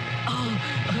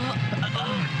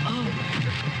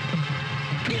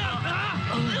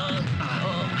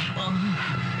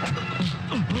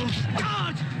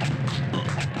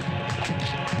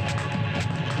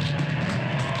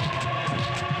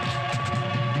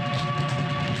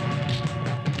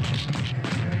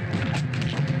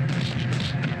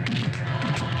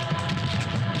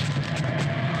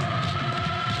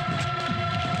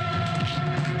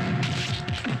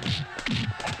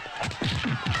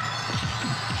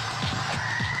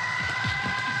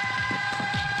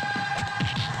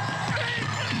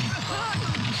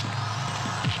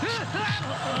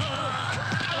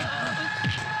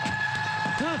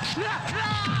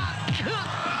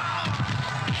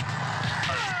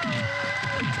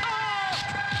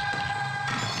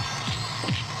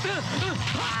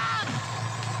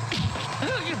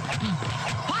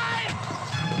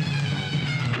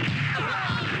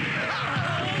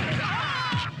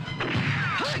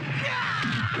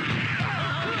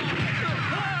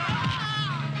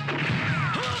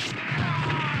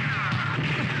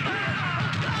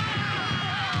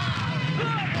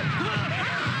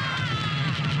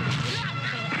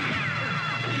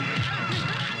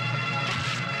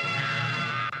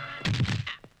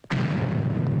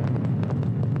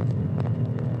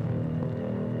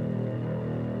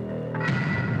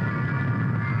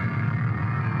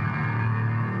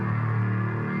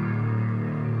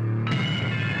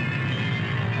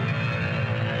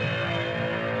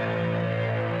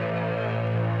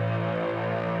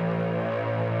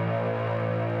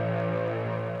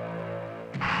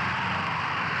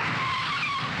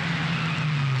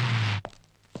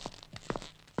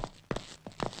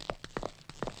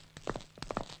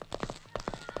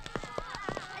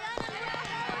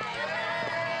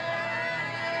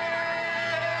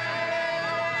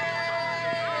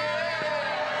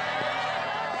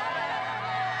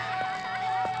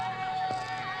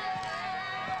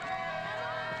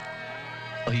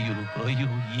 ಅಯ್ಯೋ ಅಯ್ಯೋ,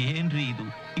 ಏನ್ರಿ ಇದು?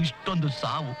 ಇಷ್ಟೊಂದು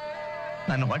ಸಾವು.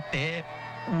 ನನ್ನ ಹೊಟ್ಟೆ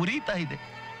ಉರಿತಾ ಇದೆ.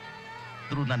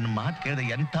 ನನ್ನ ಮಾತು ಕೇಳಿದ್ರೆ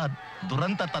ಎಂಥ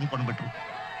ದುರಂತ ತಂದ್ಕೊಂಡ್ಬಿಟ್ರು.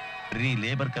 ರೀ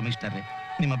ಲೇಬರ್ ಕಮಿಷನರೇ,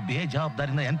 ನಿಮ್ಮ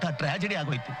ಬೇಜವಾಬ್ದಾರಿಯಿಂದ ಎಂಥ ಟ್ರಾಜಿಡಿ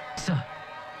ಆಗೋಯ್ತು. ಸರ್,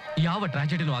 ಯಾವ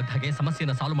ಟ್ರಾಜಿಡಿನೂ ಆದ ಹಾಗೆ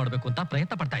ಸಮಸ್ಯೆನ ಸಾಲ್ವ್ ಮಾಡಬೇಕು ಅಂತ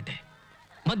ಪ್ರಯತ್ನ ಪಡ್ತಾ ಇದ್ದೆ.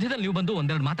 ಮಧ್ಯದಲ್ಲಿ ನೀವು ಬಂದು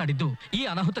ಒಂದೆರಡು ಮಾತಾಡಿದ್ದು ಈ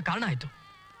ಅನಾಹುತ ಕಾರಣ ಆಯ್ತು.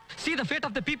 C the fate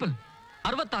of the people.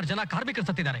 66 ಜನ ಕಾರ್ಮಿಕರು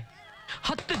ಸತ್ತಿದ್ದಾರೆ,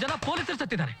 10 ಜನ ಪೊಲೀಸರು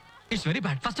ಸತ್ತಿದ್ದಾರೆ. It's very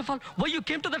bad. First of all, why you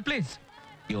came to that place?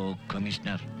 Yo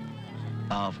commissioner,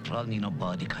 after all ನೀನೊಬ್ಬ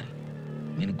ಅಧಿಕಾರಿ.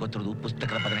 ನಿನಗೆ ಗೊತ್ತಿರೋದು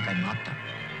ಪುಸ್ತಕದ ಬದನೆಕಾಯಿ ಮಾತ್ರ.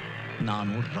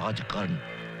 ನಾನು ರಾಜಕಾರಣಿ.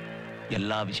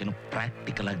 ಎಲ್ಲಾ ವಿಷಯನೂ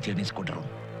ಪ್ರಾಕ್ಟಿಕಲ್ ಆಗಿ ಜೀರ್ಣಿಸ್ಕೊಟ್ರು.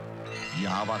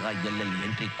 ಯಾವಾಗ ಎಲ್ಲೆಲ್ಲಿ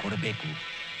ಎಂಟ್ರಿ ಕೊಡಬೇಕು,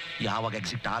 ಯಾವಾಗ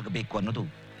ಎಕ್ಸಿಟ್ ಆಗಬೇಕು ಅನ್ನೋದು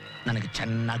ನನಗೆ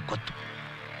ಚೆನ್ನಾಗಿ ಗೊತ್ತು.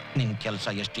 ನಿನ್ ಕೆಲಸ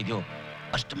ಎಷ್ಟಿದೆಯೋ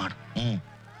ಅಷ್ಟು ಮಾಡು.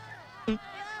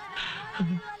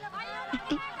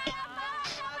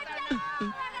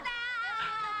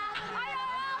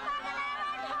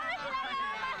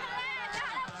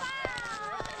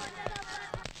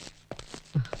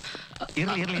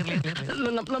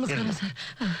 ನಮಸ್ಕಾರ ಸರ್.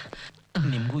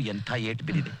 ನಿಮ್ಗೂ ಎಂಥ ಏಟ್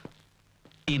ಬಿದ್ದಿದೆ.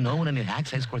 ಈ ನೋವನ್ನು ನೀವು ಹ್ಯಾಕ್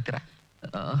ಸಹಿಸ್ಕೊಳ್ತೀರಾ?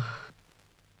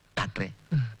 ಡಾಕ್ಟ್ರೆ,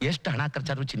 ಎಷ್ಟು ಹಣ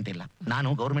ಖರ್ಚಾದ್ರೂ ಚಿಂತೆ ಇಲ್ಲ. ನಾನು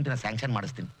ಗೌರ್ಮೆಂಟಿನ ಸ್ಯಾಂಕ್ಷನ್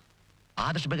ಮಾಡಿಸ್ತೀನಿ.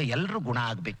 ಆದಷ್ಟು ಬೇಗ ಎಲ್ಲರೂ ಗುಣ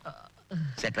ಆಗ್ಬೇಕು.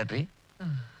 ಸೆಕ್ರೆಟರಿ,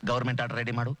 ಗೌರ್ಮೆಂಟ್ ಆರ್ಡರ್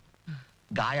ರೆಡಿ ಮಾಡು.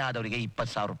 ಗಾಯ ಆದವರಿಗೆ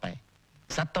 20,000 ರೂಪಾಯಿ,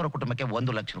 ಸತ್ತವರ ಕುಟುಂಬಕ್ಕೆ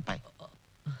 1 ಲಕ್ಷ ರೂಪಾಯಿ.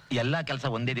 ಎಲ್ಲ ಕೆಲಸ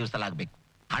ಒಂದೇ ದಿವಸದಲ್ಲಿ ಆಗ್ಬೇಕು.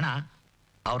 ಹಣ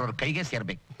ಅವ್ರವ್ರ ಕೈಗೆ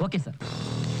ಸೇರ್ಬೇಕು. Okay sir.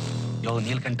 ಯೋ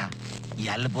ನೀಲ್ಕಂಠ,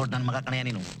 ಎಲ್ ಬೋರ್ಡ್ ನನ್ನ ಮಗ ಕಣಯ್ಯ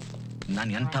ನೀನು.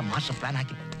 ನಾನು ಎಂಥ ಮಾಸ್ಟರ್ ಪ್ಲಾನ್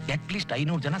ಹಾಕಿದ್ದೆ. ಅಟ್ಲೀಸ್ಟ್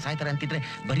 500 ಜನ ಸಾಯ್ತಾರೆ ಅಂತಿದ್ರೆ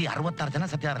ಬರೀ 66 ಜನ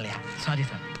ಸತ್ಯಾರಲ್ಲ. ಸಾರಿ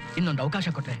ಸರ್, ಇನ್ನೊಂದು ಅವಕಾಶ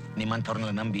ಕೊಟ್ರೆ.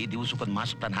 ನಿಮ್ಮಂಥವ್ರನ್ನೆಲ್ಲ ನಂಬಿ ದಿವಸಕ್ಕೊಂದು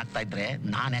ಮಾಸ್ಟರ್ ಪ್ಲಾನ್ ಹಾಕ್ತಾ ಇದ್ರೆ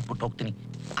ನಾನು ಯಾಕೆ ಬಿಟ್ಟು ಹೋಗ್ತೀನಿ?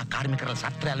 ಆ ಕಾರ್ಮಿಕರಲ್ಲಿ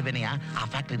ಸತ್ರೆ ಅಲ್ವೇನೆಯ ಆ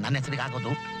ಫ್ಯಾಕ್ಟ್ರಿ ನನ್ನ ಹೆಸರಿಗೆ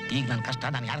ಆಗೋದು. ಈಗ ನನ್ನ ಕಷ್ಟ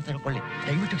ನಾನು ಯಾರ ತಿಳ್ಕೊಳ್ಳಿ.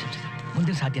 ದಯವಿಟ್ಟು ಕ್ಷಮಿಸಿ ಸರ್,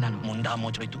 ಮುಂದಿನ ಸಾಧ್ಯ ನಾನು ಮುಂಡಾ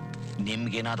ಮೋಚೋಯ್ತು.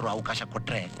 ನಿಮ್ಗೇನಾದ್ರೂ ಅವಕಾಶ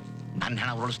ಕೊಟ್ರೆ ನನ್ನ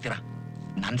ಹೆಣ ಉರುಳಿಸ್ತೀರಾ?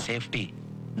 ನನ್ನ ಸೇಫ್ಟಿ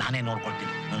ನಾನೇ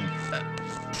ನೋಡ್ಕೊಳ್ತೀನಿ.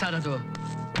 ಸರ್ ಅದು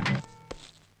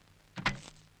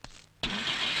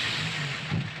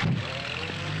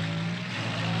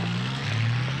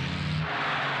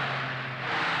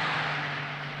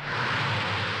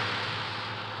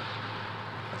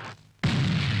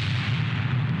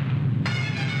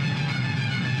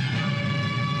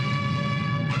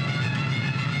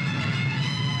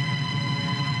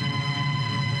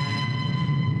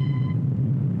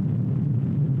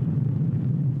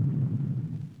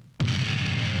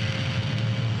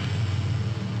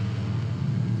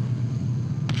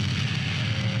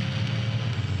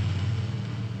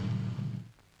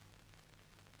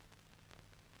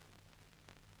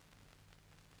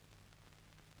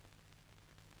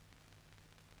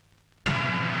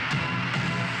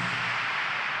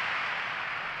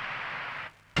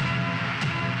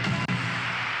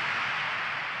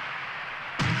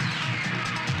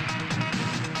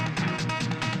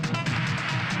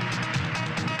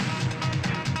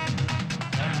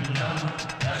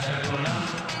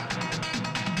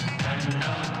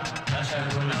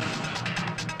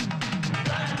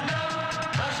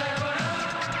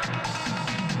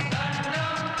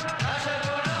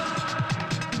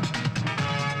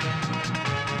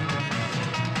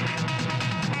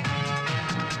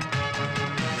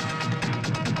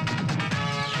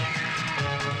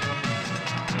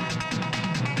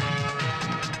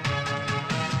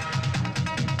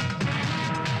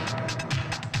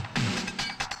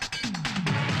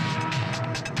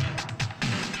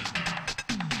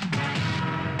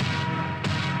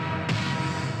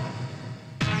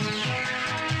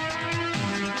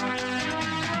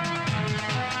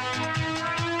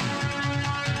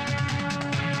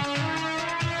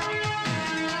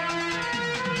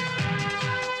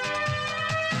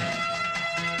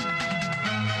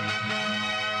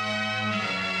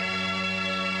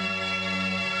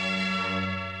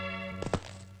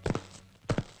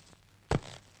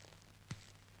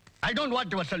ಐ ಡೋಂಟ್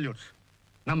ವಾಂಟ್ ಯುವರ್ ಸಲ್ಯೂಟ್ಸ್.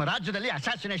 ನಮ್ಮ ರಾಜ್ಯದಲ್ಲಿ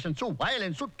ಅಸಾಸಿನೇಷನ್ಸು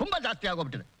ವಯಲೆನ್ಸು ತುಂಬಾ ಜಾಸ್ತಿ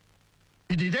ಆಗೋಗ್ಬಿಟ್ಟಿದೆ.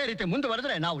 ಇದು ಇದೇ ರೀತಿ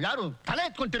ಮುಂದುವರೆದ್ರೆ ನಾವು ಯಾರು ತಲೆ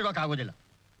ಎತ್ಕೊಂತಿರ್ಬೇಕಾಗೋದಿಲ್ಲ.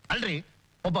 ಅಲ್ರಿ,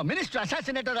 ಒಬ್ಬ ಮಿನಿಸ್ಟರ್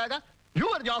ಅಸಾಸಿನೇಟರ್ ಆಗ you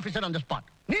are the officer on the spot.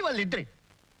 ನೀವಲ್ಲಿದ್ರಿ.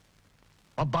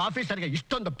 ಒಬ್ಬ ಆಫೀಸರ್ಗೆ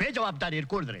ಇಷ್ಟೊಂದು ಬೇಜವಾಬ್ದಾರಿ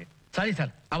ಇರ್ಕೂಡಿದ್ರಿ. ಸಾರಿ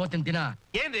ಸರ್, ಅವತ್ತಿನ ದಿನ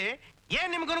ಏನ್ರಿ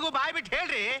ಏನ್ ನಿಮ್ಗನಿಗೂ ಬಾಯ್ ಬಿಟ್ಟು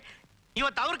ಹೇಳ್ರಿ.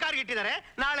 ಇವತ್ತು ಅವ್ರ ಕಾರ್ಗೆ ಇಟ್ಟಿದ್ದಾರೆ,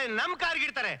 ನಾಳೆ ನಮ್ ಕಾರ್ಗೆ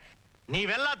ಇಡ್ತಾರೆ.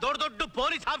 ನೀವೆಲ್ಲ ದೊಡ್ಡ ದೊಡ್ಡ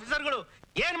ಪೊಲೀಸ್ ಆಫೀಸರ್ಗಳು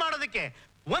ಏನ್ ಮಾಡೋದಕ್ಕೆ?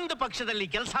 ಒಂದು ಪಕ್ಷದಲ್ಲಿ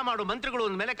ಕೆಲಸ ಮಾಡೋ ಮಂತ್ರಿಗಳು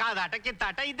ಮೇಲೆ ಕಾದಾಟ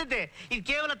ಕಿತ್ತಾಟ ಇದ್ದಿದ್ದೆ. ಇದು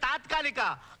ಕೇವಲ ತಾತ್ಕಾಲಿಕ.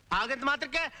 ಹಾಗಂತ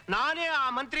ಮಾತ್ರಕ್ಕೆ ನಾನೇ ಆ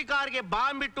ಮಂತ್ರಿ ಕಾರ್ಗೆ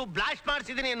ಬಾಂಬ್ ಬಿಟ್ಟು ಬ್ಲಾಸ್ಟ್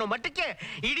ಮಾಡಿಸಿದೀನಿ ಅನ್ನೋ ಮಟ್ಟಕ್ಕೆ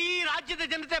ಇಡೀ ರಾಜ್ಯದ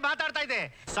ಜನತೆ ಮಾತಾಡ್ತಾ ಇದೆ.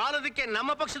 ಸಾಲದಕ್ಕೆ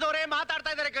ನಮ್ಮ ಪಕ್ಷದವರೇ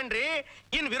ಮಾತಾಡ್ತಾ ಇದಾರೆ ಕಣ್ರಿ.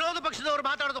 ಇನ್ ವಿರೋಧ ಪಕ್ಷದವ್ರು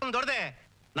ಮಾತಾಡೋದು ದೊಡ್ಡದೆ.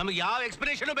 ನಮ್ಗೆ ಯಾವ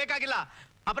ಎಕ್ಸ್ಪ್ಲನೇಷನ್ ಬೇಕಾಗಿಲ್ಲ.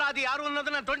 ಅಪರಾಧಿ ಯಾರು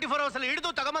ಅನ್ನೋದನ್ನ 24 hours ಅಲ್ಲಿ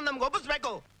ಹಿಡಿದು ತಗೊಂಬಂದ್ ನಮ್ಗೆ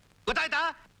ಒಪ್ಪಿಸ್ಬೇಕು. ಗೊತ್ತಾಯ್ತಾ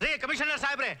ರೇ ಕಮಿಷನರ್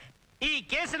ಸಾಹೇಬ್ರೆ? ಈ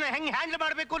ಕೇಸನ್ನ ಹೆಂಗ್ ಹ್ಯಾಂಡಲ್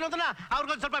ಮಾಡ್ಬೇಕು ಅನ್ನೋದನ್ನ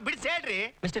ಅವ್ರಿಗೊಂದು ಸ್ವಲ್ಪ ಬಿಡಿಸಿ ಹೇಳ್ರಿ.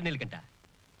 ಮಿಸ್ಟರ್ ನೀಲ್ಕಂಠ,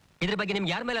 ಇದ್ರ ಬಗ್ಗೆ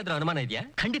ನಿಮ್ಗೆ ಯಾರ ಮೇಲಾದ್ರೂ ಅನುಮಾನ ಇದೆಯಾ?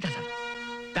 ಖಂಡಿತ ಸರ್.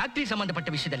 ಫ್ಯಾಕ್ಟರಿ ಸಂಬಂಧಪಟ್ಟ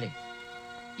ವಿಷಯದಲ್ಲಿ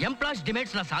ಎಂಪ್ಲಾಯ್ಸ್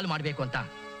ಡಿಮ್ಯಾಂಡ್ಸ್ ನ ಸಾಲ್ವ್ ಮಾಡಬೇಕು ಅಂತ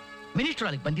ಮಿನಿಸ್ಟರ್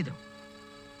ಅಲ್ಲಿಗೆ ಬಂದಿದ್ರು.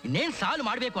 ಇನ್ನೇನ್ ಸಾಲ್ವ್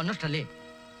ಮಾಡಬೇಕು ಅನ್ನೋಷ್ಟರಲ್ಲಿ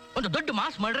ಒಂದು ದೊಡ್ಡ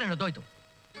ಮಾಸ್ ಮರ್ಡರ್ ನಡೆದೋಯ್ತು.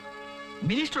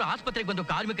 ಮಿನಿಸ್ಟರ್ ಆಸ್ಪತ್ರೆಗೆ ಬಂದು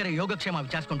ಕಾರ್ಮಿಕರ ಯೋಗಕ್ಷೇಮ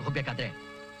ವಿಚಾರಿಸ್ಕೊಂಡು ಹೋಗ್ಬೇಕಾದ್ರೆ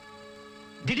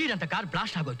ದಿಢೀರ್ ಅಂತ ಕಾರ್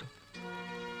ಬ್ಲಾಸ್ಟ್ ಆಗೋಯ್ತು.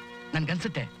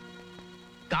 ನನ್ಗನ್ಸುತ್ತೆ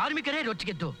ಕಾರ್ಮಿಕರೇ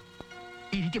ರೊಚ್ಚಿಗೆದ್ದು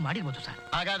ಈ ರೀತಿ ಮಾಡಿರ್ಬೋದು ಸರ್.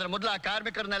 ಹಾಗಾದ್ರೆ ಮೊದಲು ಆ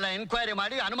ಕಾರ್ಮಿಕರನ್ನೆಲ್ಲ ಎನ್ಕ್ವೈರಿ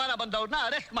ಮಾಡಿ ಅನುಮಾನ ಬಂದವ್ರನ್ನ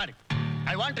ಅರೆಸ್ಟ್ ಮಾಡಿ.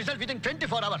 I want result within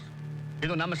 24 hours.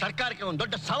 ಇದು ನಮ್ಮ ಸರ್ಕಾರಕ್ಕೆ ಒಂದು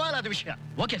ದೊಡ್ಡ ಸವಾಲಾದ ವಿಷಯ.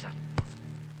 Okay sir.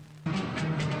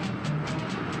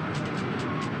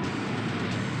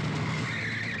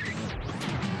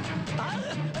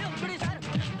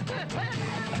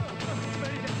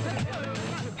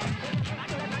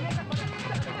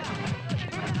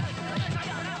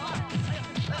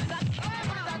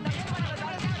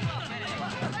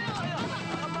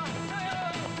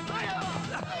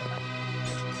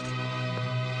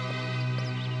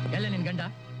 ಎಲ್ಲ ನಿನ್ ಗಂಡ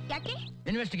ಯಾಕೆ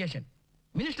ಇನ್ವೆಸ್ಟಿಗೇಷನ್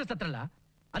ಮಿನಿಸ್ಟರ್ ಹತ್ರಲ್ಲ,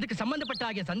 ಅದಕ್ಕೆ ಸಂಬಂಧಪಟ್ಟ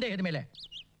ಹಾಗೆ ಸಂದೇಹದ ಮೇಲೆ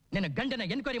ನಿನ್ನ ಗಂಡನ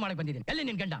ಎನ್ಕ್ವೈರಿ ಮಾಡಕ್ ಬಂದಿದ್ದೀನಿ. ಎಲ್ಲಿ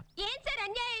ನಿನ್ ಗಂಡ? ಏನ್ ಸರ್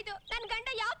ಅನ್ಯಾಯ ಇದು? ನನ್ ಗಂಡ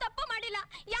ಯಾವ ತಪ್ಪು ಮಾಡಿಲ್ಲ.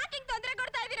 ಯಾಕೆ ಹಿಂಗ್ ತೊಂದ್ರೆ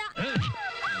ಕೊಡ್ತಾ ಇದೀರಾ?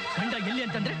 ಗಂಡ ಎಲ್ಲಿ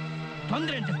ಅಂತಂದ್ರೆ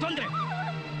ತೊಂದ್ರೆ ಅಂತ ತೊಂದ್ರೆ.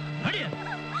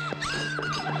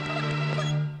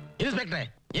 ಇನ್ಸ್ಪೆಕ್ಟ್ರೆ,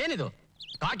 ಏನಿದು?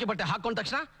 ಕಾಕಿ ಬಟ್ಟೆ ಹಾಕೊಂಡ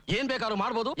ತಕ್ಷಣ ಏನ್ ಬೇಕಾದ್ರೂ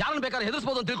ಮಾಡ್ಬೋದು, ಯಾರನ್ನ ಬೇಕಾದ್ರೂ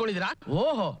ಹೆದರ್ಸ್ಬೋದು ಅಂತ ತಿಳ್ಕೊಂಡಿದ್ದೀರಾ?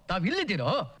 ಓಹೋ, ತಾವ್ ಇಲ್ಲಿದ್ದೀರೋ?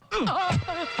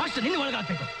 ಫಸ್ಟ್ ನಿನ್ನ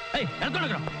ಒಳಗಾಗ್ಬೇಕು.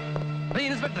 ರೀ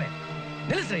ಇನ್ಸ್ಪೆಕ್ಟ್ರೆ,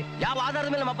 ನಿಲ್ಲಿಸ್ರಿ. ಯಾವ ಆಧಾರದ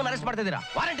ಮೇಲೆ ನಮ್ಮಪ್ಪನ ಅರೆಸ್ಟ್ ಮಾಡ್ತಾ ಇದ್ದೀರಾ?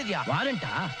 ವಾರೆಂಟ್ ಇದೆಯಾ?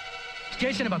 ವಾರೆಂಟಾ?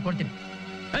 ಸ್ಟೇಷನ್ ಬಾ ಕೊಡ್ತೀನಿ.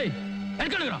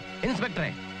 ಇನ್ಸ್ಪೆಕ್ಟ್ರೆ,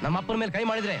 ನಮ್ಮ ಅಪ್ಪನ ಮೇಲೆ ಕೈ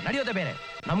ಮಾಡಿದ್ರೆ ನಡೆಯೋದೇ ಬೇರೆ.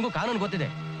 ನಮಗೂ ಕಾನೂನು ಗೊತ್ತಿದೆ.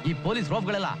 ಈ ಪೊಲೀಸ್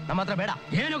ರೋಪ್ಗಳೆಲ್ಲ ನಮ್ಮ ಹತ್ರ ಬೇಡ.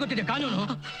 ಏನೋ ಗೊತ್ತಿದೆ ಕಾನೂನು.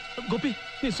 ಗೋಪಿ,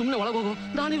 ನೀನ್ ಸುಮ್ನೆ ಒಳಗೋಗು,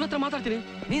 ನಾನು ಇವ್ರ ಹತ್ರ ಮಾತಾಡ್ತೀನಿ.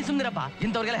 ನೀನ್ ಸುಮ್ನಿರಪ್ಪ,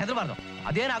 ಇಂಥವ್ರಿಗೆಲ್ಲ ಹೆದರಬಾರ್ದು.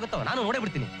 ಅದೇನಾಗುತ್ತೋ ನಾನು ನೋಡೇ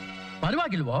ಬಿಡ್ತೀನಿ.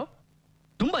 ಪರವಾಗಿಲ್ವೋ?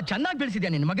 ತುಂಬಾ ಚೆನ್ನಾಗಿ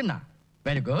ಬೆಳೆಸಿದ್ಯಾ ನಿನ್ನ ಮಗನ್ನ.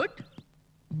 Very good.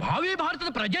 ಭಾವಿ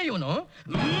ಭಾರತದ ಪ್ರಜೆ ಇವನು.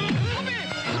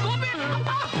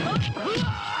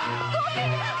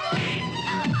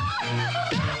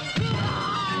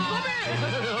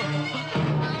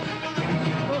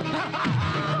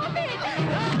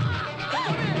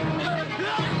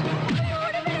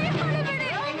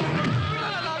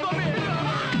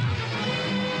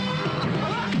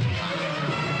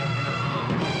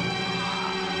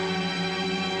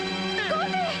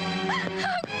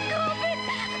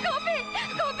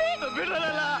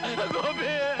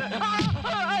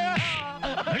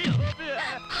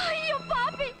 ಅಯ್ಯೋ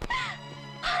ಪಾಪಿ,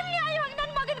 ಅನ್ಯಾಯವಾಗಿ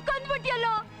ನನ್ ಮಗನ್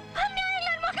ಕೊಂದ್ಬಿಟ್ಟಿಯಲ್ಲೋ, ಅನ್ಯಾಯವಾಗಿ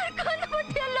ನನ್ ಮಗನ್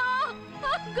ಕೊಂದ್ಬಿಟ್ಟಿಯಲ್ಲೋ.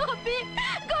 ಗೋಪಿ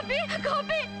ಗೋಪಿ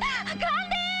ಗೋಪಿ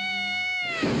ಕ್ರಾಂತಿ.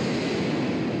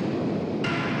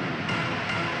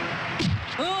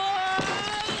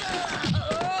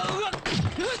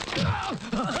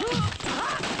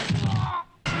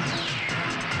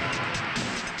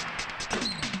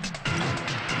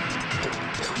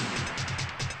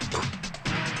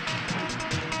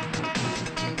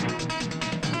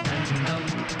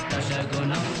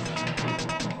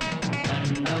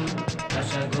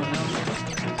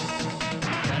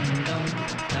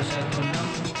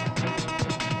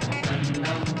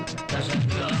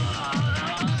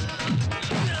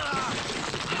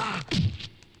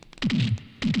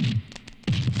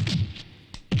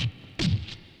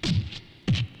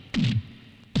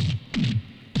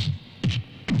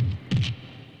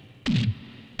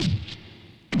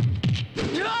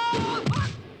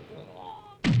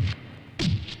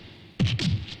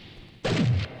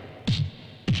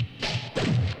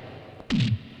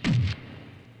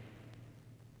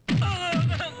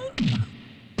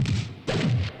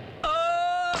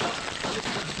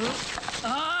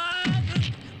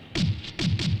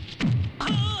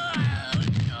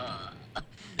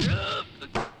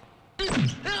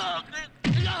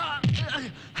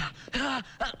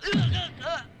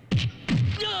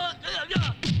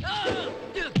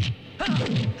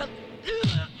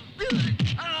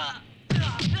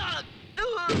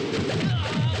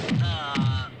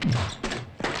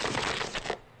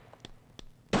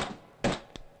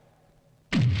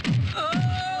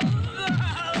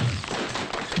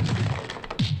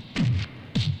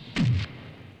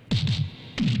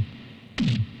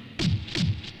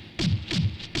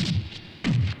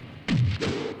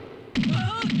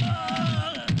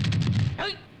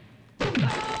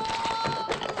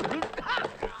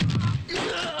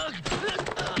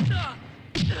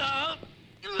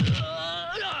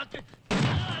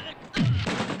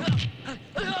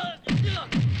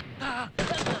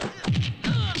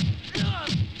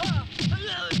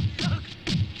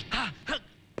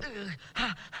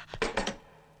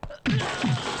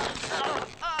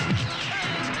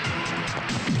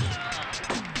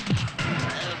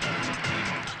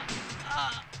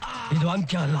 ಇದು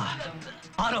ಅಂತ್ಯ ಅಲ್ಲ,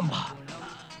 ಆರಂಭ.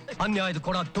 ಅನ್ಯಾಯದ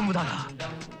ಕೊಡ ತುಂಬುದಾಗ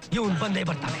ಇವನ್ ಬಂದೇ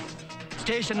ಬರ್ತಾನೆ.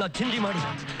 ಸ್ಟೇಷನ್ ಚಿಂದಿ ಮಾಡಿ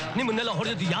ನಿಮ್ಮನ್ನೆಲ್ಲ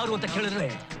ಹೊಡೆದು ಯಾರು ಅಂತ ಕೇಳಿದ್ರೆ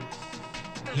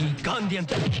ಈ ಗಾಂಧಿ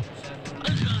ಅಂತ.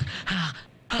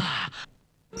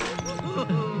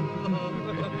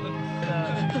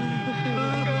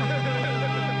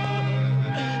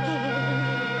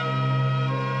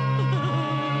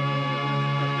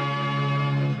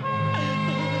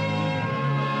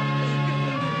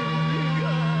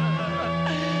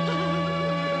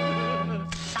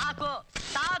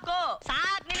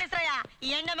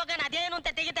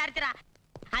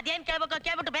 ಅದೇನ್ ಕೇಳ್ಬೇಕು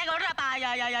ಕೇಳ್ಬಿಟ್ಟು ಬೇಗ ಹೊಡ್ರಪ್ಪ.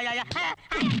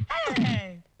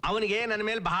 ಅವನಿಗೆ ನನ್ನ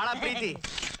ಮೇಲೆ ಬಹಳ ಪ್ರೀತಿ,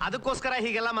 ಅದಕ್ಕೋಸ್ಕರ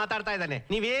ಹೀಗೆಲ್ಲ ಮಾತಾಡ್ತಾ ಇದ್ದಾನೆ.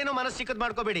 ನೀವೇನು ಮನಸ್ಸು ಚಿಕ್ಕದ್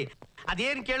ಮಾಡ್ಕೋಬೇಡಿ.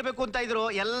 ಅದೇನ್ ಕೇಳ್ಬೇಕು ಅಂತ ಇದ್ರು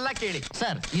ಎಲ್ಲ ಕೇಳಿ.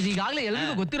 ಸರ್, ಇದು ಈಗಾಗಲೇ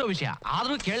ಎಲ್ಲರಿಗೂ ಗೊತ್ತಿರೋ ವಿಷಯ,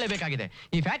 ಆದ್ರೂ ಕೇಳಲೇಬೇಕಾಗಿದೆ.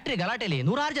 ಈ ಫ್ಯಾಕ್ಟರಿ ಗಲಾಟೆಯಲ್ಲಿ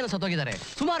 106 ಜನ ಸತ್ತೋಗಿದ್ದಾರೆ,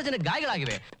 ಸುಮಾರು ಜನ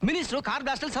ಗಾಯಗಳಾಗಿವೆ. ಮಿನಿಸ್ಟ್ರು ಕಾರ್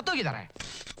ಬ್ಲಾಸ್ಟ್ ಅಲ್ಲಿ ಸತ್ತೋಗಿದ್ದಾರೆ.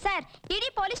 ಸರ್, ಇಡೀ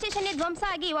ಪೊಲೀಸ್ ಸ್ಟೇಷನ್ ಧ್ವಂಸ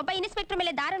ಆಗಿ ಒಬ್ಬ ಇನ್ಸ್ಪೆಕ್ಟರ್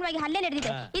ಮೇಲೆ ದಾರುಣವಾಗಿ ಹಲ್ಲೆ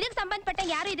ನಡೆದಿದೆ. ಇದಕ್ಕೆ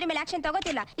ಸಂಬಂಧಪಟ್ಟಂಗೆ ಯಾರು ಇದ್ರ ಮೇಲೆ ಆಕ್ಷನ್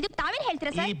ತಗೋತಿಲ್ಲ. ಇದಕ್ಕೆ ತಾವೇನ್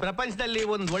ಹೇಳ್ತೀರಾ ಸರ್? ಈ ಪ್ರಪಂಚದಲ್ಲಿ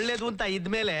ಒಂದ್ ಒಳ್ಳೇದು ಅಂತ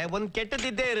ಇದ್ಮೇಲೆ ಒಂದ್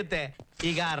ಕೆಟ್ಟದಿದ್ದೇ ಇರುತ್ತೆ.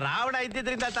 ಈಗ ರಾವಣ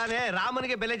ಇದ್ದಿದ್ರಿಂದ ತಾನೇ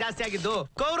ರಾಮನಿಗೆ ಬೆಲೆ ಜಾಸ್ತಿ ಆಗಿದ್ದು,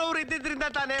 ಕೌರವರು ಇದ್ದಿದ್ರಿಂದ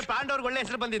ತಾನೇ ಪಾಂಡವ್ರಿಗೆ ಒಳ್ಳೆ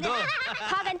ಹೆಸರು ಬಂದಿದ್ದು.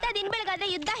 ಹಾಗಂತ ದಿನ ಬೆಳಗಾದ್ರೆ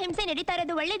ಯುದ್ಧ ಹಿಂಸೆ ನಡೀತಾ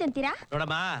ಇರೋದು ಒಳ್ಳೇದಂತೀರಾ?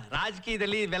 ನೋಡಮ್ಮ,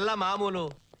 ರಾಜಕೀಯದಲ್ಲಿ ಇವೆಲ್ಲ ಮಾಮೂಲು.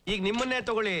 ಈಗ ನಿಮ್ಮನ್ನೇ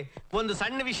ತಗೊಳ್ಳಿ, ಒಂದು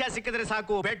ಸಣ್ಣ ವಿಷಯ ಸಿಕ್ಕಿದ್ರೆ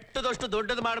ಸಾಕು ಬೆಟ್ಟದಷ್ಟು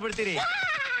ದೊಡ್ಡದು ಮಾಡ್ಬಿಡ್ತೀರಿ.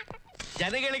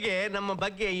 ಜನಗಳಿಗೆ ನಮ್ಮ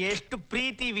ಬಗ್ಗೆ ಎಷ್ಟು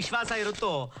ಪ್ರೀತಿ ವಿಶ್ವಾಸ ಇರುತ್ತೋ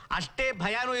ಅಷ್ಟೇ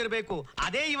ಭಯಾನೂ ಇರಬೇಕು.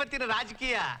 ಅದೇ ಇವತ್ತಿನ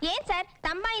ರಾಜಕೀಯ. ಏನ್ ಸರ್,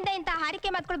 ತಮ್ಮಾಯಿಂದ ಇಂತ ಹಾರಿಕೆ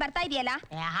ಮಾತುಗಳು ಬರ್ತಾ ಇದೆಯಲ್ಲ?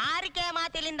 ಹಾರಿಕೆ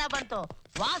ಮಾತಿಲಿಂದ ಬಂತು,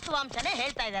 ವಾಸ್ತವಾಂಶನೇ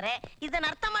ಹೇಳ್ತಾ ಇದ್ದಾರೆ.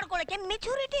 ಇದನ್ನ ಅರ್ಥ ಮಾಡ್ಕೊಳ್ಳಕ್ಕೆ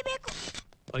ಮೆಚೂರಿಟಿ ಬೇಕು.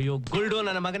 ಅಯ್ಯೋ ಗುಲ್ಡು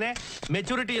ನನ್ನ ಮಗನೇ,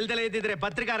 ಮೆಚುರಿಟಿ ಇಲ್ದಲೇ ಇದ್ದಿದ್ರೆ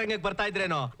ಪತ್ರಿಕಾ ರಂಗಕ್ಕೆ ಬರ್ತಾ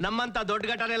ಇದ್ರೇನೋ, ನಮ್ಮಂತ ದೊಡ್ಡ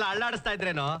ಘಟನೆಲ್ಲ ಅಳ್ಳಾಡಿಸ್ತಾ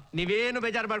ಇದ್ರೇನೋ. ನೀವೇನು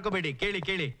ಬೇಜಾರು ಮಾಡ್ಕೋಬೇಡಿ, ಕೇಳಿ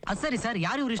ಕೇಳಿ. ಸರಿ ಸರ್,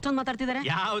 ಯಾರು ಇವ್ರು ಇಷ್ಟೊಂದು ಮಾತಾಡ್ತಿದ್ದಾರೆ?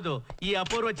 ಯಾವುದು ಈ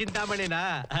ಅಪೂರ್ವ ಚಿಂತಾಮಣಿನ?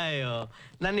 ಅಯ್ಯೋ,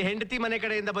 ನನ್ನ ಹೆಂಡತಿ ಮನೆ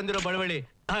ಕಡೆಯಿಂದ ಬಂದಿರೋ ಬಡವಳಿ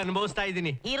ಅನುಭವಿಸ್ತಾ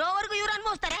ಇದ್ದೀನಿ. ಇರೋವರೆಗೂ ಇವ್ರು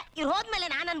ಅನುಭವಿಸ್ತಾರೆ, ಇವ್ರು ಹೋದ್ಮೇಲೆ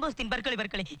ನಾನು ಅನುಭವಿಸ್ತೀನಿ.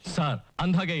 ಬರ್ಕೊಳ್ಳಿ. ಸರ್,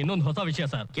 ಅಂದಾಗೆ ಇನ್ನೊಂದು ಹೊಸ ವಿಷಯ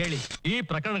ಸರ್. ಕೇಳಿ. ಈ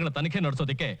ಪ್ರಕರಣಗಳ ತನಿಖೆ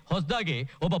ನಡೆಸೋದಕ್ಕೆ ಹೊಸದಾಗಿ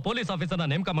ಒಬ್ಬ ಪೊಲೀಸ್ ಆಫೀಸರ್ನ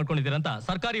ನೇಮಕ ಮಾಡ್ಕೊಂಡಿದ್ದೀರಂತ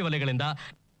ಸರ್ಕಾರಿ ವಲಯಗಳಿಂದ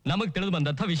ನಮಗ್ ತಿಳಿದು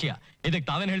ಬಂದಂತ ವಿಷಯ. ಇದಕ್ಕೆ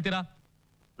ತಾವೇನ್ ಹೇಳ್ತೀರಾ?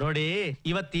 ನೋಡಿ,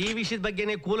 ಇವತ್ತು ಈ ವಿಷಯದ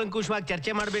ಬಗ್ಗೆನೇ ಕೂಲಂಕುಷವಾಗಿ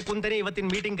ಚರ್ಚೆ ಮಾಡಬೇಕು ಅಂತಾನೆ ಇವತ್ತಿನ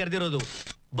ಮೀಟಿಂಗ್ ಕರೆದಿರೋದು.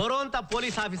 ಬರುವಂತ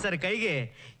ಪೊಲೀಸ್ ಆಫೀಸರ್ ಕೈಗೆ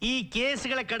ಈ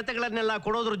ಕೇಸ್ಗಳ ಕಡತಗಳನ್ನೆಲ್ಲ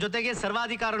ಕೊಡೋದ್ರ ಜೊತೆಗೆ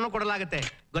ಸರ್ವಾಧಿಕಾರನೂ ಕೊಡಲಾಗುತ್ತೆ.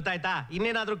 ಗೊತ್ತಾಯ್ತಾ?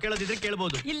 ಇನ್ನೇನಾದ್ರೂ ಕೇಳೋದಿದ್ರೆ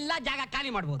ಕೇಳ್ಬೋದು, ಇಲ್ಲ ಜಾಗ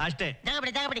ಖಾಲಿ ಮಾಡ್ಬೋದು ಅಷ್ಟೇ. ಜಾಗ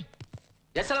ಬಿಡಿ.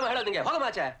 ಎಷ್ಟೆಲ್ಲ ಹೇಳೋದು ನಿಂಗೆ? ಹೋಗ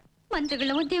ಮಾಚೆ.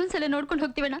 ಮಂತ್ರಿಗಳನ್ನ ಒಂದೇ ಒಂದ್ಸಲ ನೋಡ್ಕೊಂಡು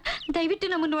ಹೋಗ್ತೀವಣ್ಣ, ದಯವಿಟ್ಟು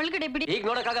ನಮ್ಮನ್ನ ಒಳಗಡೆ ಬಿಡಿ. ಈಗ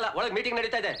ನೋಡಕ್ಕಾಗಲ್ಲ, ಒಳಗೆ ಮೀಟಿಂಗ್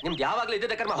ನಡೀತಾ ಇದೆ. ನಿಮ್ದು ಯಾವಾಗ್ಲೂ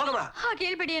ಇದ್ದಿದ್ದ ಕರ್ಮ. ಹೋಗಮ್ಮ. ಹಾಗೆ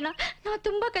ಹೇಳ್ಬಿಡಿ ಅಣ್ಣ, ನಾವು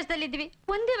ತುಂಬಾ ಕಷ್ಟದಲ್ಲಿದ್ವಿ.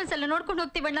 ಒಂದೇ ಒಂದ್ಸಲ ನೋಡ್ಕೊಂಡು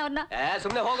ಹೋಗ್ತೀವಣ್ಣ ಅವ್ರನ್ನ.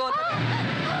 ಸುಮ್ನೆ ಹೋಗೋ.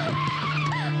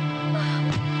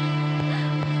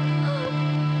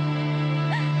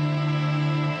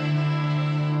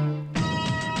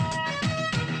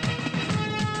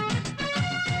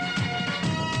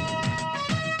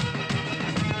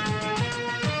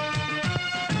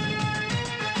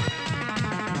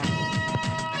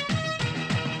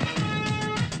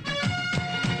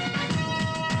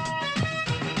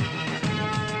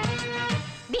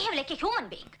 Human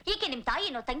being. ಈಕೆ ನಿಮ್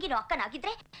ತಾಯಿನೋ ತಂಗಿನೋ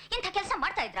ಅಕ್ಕನಾಗಿದ್ರೆ ಇಂಥ ಕೆಲಸ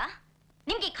ಮಾಡ್ತಾ ಇದ್ರಾ?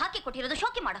 ನಿಮ್ಗೆ ಖಾಕಿ ಕೊಟ್ಟಿರೋದು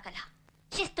ಶೋಕಿ ಮಾಡೋಕಲ್ಲ,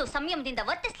 ಶಿಸ್ತು ಸಂಯಮದಿಂದ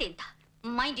ವರ್ತಿಸ್ಲಿ ಅಂತ.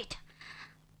 Mind it.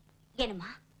 ಏನಮ್ಮ,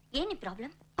 ಏನಿ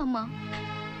ಪ್ರಾಬ್ಲಮ್? ಅಮ್ಮ,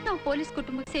 ನಾವು ಪೊಲೀಸ್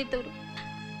ಕುಟುಂಬಕ್ಕೆ ಸೇರಿದವರು.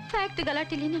 ಫ್ಯಾಕ್ಟ್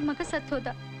ಗಲಾಟೆಲಿ ನನ್ನ ಮಗ ಸತ್ತು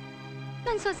ಹೋದ.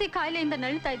 ನನ್ನ ಸೊಸೆ ಕಾಯಿಲೆಯಿಂದ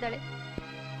ನಳ್ತಾ ಇದ್ದಾಳೆ.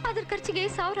 ಅದ್ರ ಖರ್ಚಿಗೆ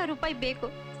 1000 ರೂಪಾಯಿ ಬೇಕು.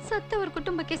 ಸತ್ತವರ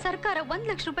ಕುಟುಂಬಕ್ಕೆ ಸರ್ಕಾರ 1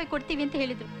 ಲಕ್ಷ ರೂಪಾಯಿ ಕೊಡ್ತೀವಿ ಅಂತ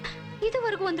ಹೇಳಿದ್ರು.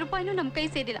 ಇದುವರೆಗೂ 1 ರೂಪಾಯಿನೂ ನಮ್ ಕೈ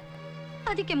ಸೇರಿಲ್ಲ.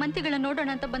 ಅದಕ್ಕೆ ಮಂತ್ರಿಗಳನ್ನ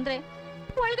ನೋಡೋಣ ಅಂತ ಬಂದ್ರೆ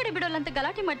ಒಳಗಡೆ ಬಿಡೋಲ್ಲ ಅಂತ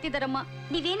ಗಲಾಟೆ ಮಾಡ್ತಿದಾರಮ್ಮ.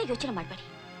 ನೀವೇನು ಯೋಚನೆ ಮಾಡಬೇಡಿ,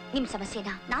 ನಿಮ್ ಸಮಸ್ಯೆನ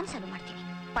ನಾನ್ ಸಾಲ್ವ್ ಮಾಡ್ತೀನಿ.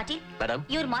 ಪಾಟೀಲ್,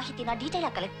 ಇವ್ರ ಮಾಹಿತಿನ ಡೀಟೇಲ್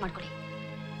ಆಗಿ ಕಲೆಕ್ಟ್ ಮಾಡ್ಕೊಳ್ಳಿ.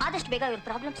 ಆದಷ್ಟು ಬೇಗ ಇವ್ರ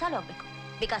ಪ್ರಾಬ್ಲಮ್ ಸಾಲ್ವ್ ಆಗ್ಬೇಕು.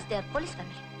 Because they are police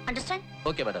family. Understand?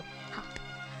 Okay madam.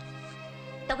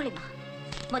 ತಗೊಳ್ಳಿಮ್ಮ,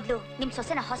 ಮೊದಲು ನಿಮ್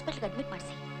ಸೊಸೆನ ಹಾಸ್ಪಿಟಲ್ಗೆ ಅಡ್ಮಿಟ್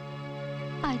ಮಾಡಿಸಿ.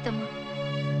 ಆಯ್ತಮ್ಮ.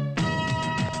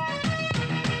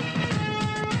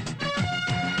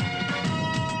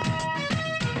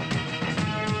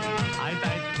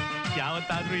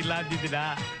 ಯಾವತ್ತಾದ್ರೂ ಇಲ್ಲ ಅಂದಿದ್ದೀರಾ?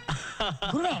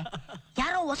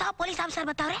 ಯಾರೋ ಹೊಸ ಪೊಲೀಸ್ ಆಫೀಸರ್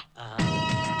ಬರ್ತಾವ್ರೆ.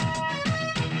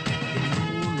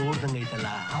 ನೋಡ್ದಂಗೈತಲ್ಲ.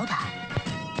 ಹೌದಾ?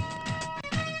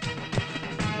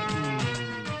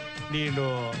 ನೀನು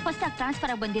ಹೊಸದಾಗಿ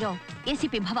ಟ್ರಾನ್ಸ್ಫರ್ ಆಗಿ ಬಂದಿರೋ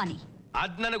ACP ಭವಾನಿ.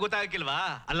 ಅದ್ ನನಗೆ ಗೊತ್ತಾಗಿಲ್ವಾ?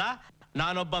 ಅಲ್ಲ,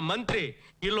 ನಾನೊಬ್ಬ ಮಂತ್ರಿ,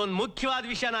 ಇಲ್ಲೊಂದು ಮುಖ್ಯವಾದ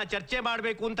ವಿಷಯನ ಚರ್ಚೆ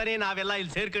ಮಾಡ್ಬೇಕು ಅಂತಾನೆ ನಾವೆಲ್ಲ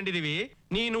ಇಲ್ಲಿ ಸೇರ್ಕೊಂಡಿದೀವಿ.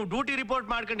 ನೀನು ಡ್ಯೂಟಿ ರಿಪೋರ್ಟ್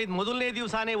ಮಾಡ್ಕೊಂಡಿದ್ ಮೊದಲನೇ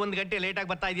ದಿವಸನೇ 1 ಗಂಟೆ ಲೇಟ್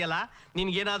ಆಗಿ ಬರ್ತಾ ಇದೆಯಲ್ಲ,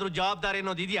 ನಿನ್ಗೇನಾದ್ರೂ ಜವಾಬ್ದಾರಿ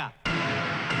ಅನ್ನೋದು ಇದೆಯಾ?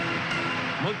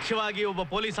 ಮುಖ್ಯವಾಗಿ ಒಬ್ಬ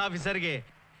ಪೊಲೀಸ್ ಆಫೀಸರ್ಗೆ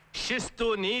ಶಿಸ್ತು,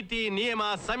 ನೀತಿ, ನಿಯಮ,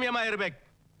 ಸಂಯಮ ಇರ್ಬೇಕು.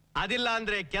 ಅದಿಲ್ಲ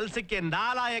ಅಂದ್ರೆ ಕೆಲ್ಸಕ್ಕೆ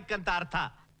ನಾಲಾಯಕ್ ಅಂತ ಅರ್ಥ.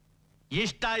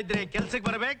 ಇಷ್ಟ ಇದ್ರೆ ಕೆಲ್ಸಕ್ಕೆ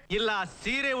ಬರ್ಬೇಕು, ಇಲ್ಲ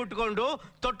ಸೀರೆ ಉಟ್ಕೊಂಡು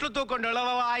ತೊಟ್ಲು ತೂಕೊಂಡು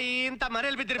ಅಳವಾಯಿ ಅಂತ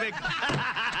ಮನೇಲಿ ಬಿದ್ದಿರ್ಬೇಕು.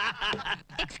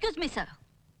 ಎಕ್ಸ್ಕ್ಯೂಸ್ ಮೀ ಸರ್,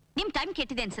 ನಿಮ್ ಟೈಮ್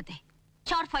ಕೆಟ್ಟಿದೆ ಅನ್ಸುತ್ತೆ.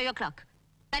 ಶಾರ್ಪ್ 5 o'clock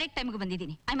ಕರೆಕ್ಟ್ ಟೈಮ್ಗೆ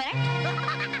ಬಂದಿದ್ದೀನಿ. I am right?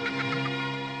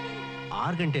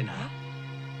 6 ಗಂಟೆನಾ?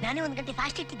 ನಾನೇ 1 ಗಂಟೆ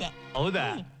ಫಾಸ್ಟ್ ಇಟ್ಟಿದ್ದೆ. ಹೌದಾ?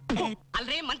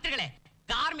 ಅಲ್ರಿ ಮಂತ್ರಿಗಳೇ,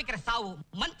 ಕಾರ್ಮಿಕರ ಸಾವು,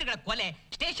 ಮಂತ್ರಿಗಳ ಕೊಲೆ,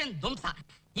 ಸ್ಟೇಷನ್ ಧ್ವಂಸ,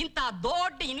 ಇಂತ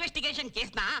ದೊಡ್ಡ ಇನ್ವೆಸ್ಟಿಗೇಷನ್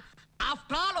ಕೇಸ್ನ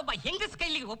ಆಫ್ಟರ್ ಆಲ್ ಒಬ್ಬ ಹೆಂಗಸ್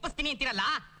ಕೈಲಿಗೆ ಒಪ್ಪಿಸ್ತೀನಿ ಅಂತೀರಲ್ಲ,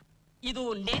 ಇದು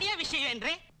ನಡೆಯೋ ವಿಷಯ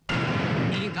ಏನ್ರಿ?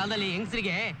 ಈಗಿನ ಕಾಲದಲ್ಲಿ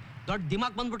ಹೆಂಗಸರಿಗೆ ದೊಡ್ಡ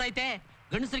ದಿಮಾಕ್ ಬಂದ್ಬಿಟ್ಟೈತೆ.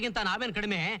 ಗಂಡಸರಿಗಿಂತ ನಾವೇನ್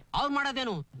ಕಡಿಮೆ, ಅವ್ರು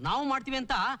ಮಾಡೋದೇನು ನಾವು ಮಾಡ್ತೀವಿ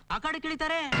ಅಂತ ಅಕಾಡೆ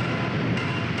ಕೇಳಿತಾರೆ.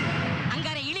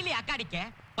 ಹಂಗಾರೆ ಇಳಿಲಿ ಅಕಾಡಿಕೆ.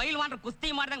 ಪೈಲ್ವಾನ್ರು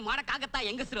ಕುಸ್ತಿ ಮಾಡ್ದಂಗ್ ಮಾಡಕ್ ಆಗತ್ತಾ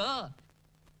ಹೆಂಗಸರು?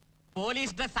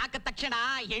 ಪೊಲೀಸ್ ಡ್ರೆಸ್ ಹಾಕಿದ ತಕ್ಷಣ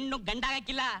ಹೆಣ್ಣು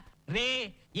ಗಂಡಾಗಕ್ಕಿಲ್ಲ ರೇ.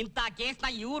 ಇಂತ ಕೇಸ್ನ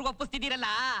ಇವ್ರಿಗೆ ಒಪ್ಪಿಸ್ತಿದ್ದೀರಲ್ಲ,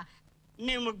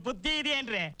 ನಿಮ್ಗ್ ಬುದ್ಧಿ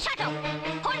ಇದೆಯೇನ್ರಿ?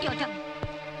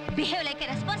 Behave like A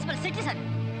responsible citizen.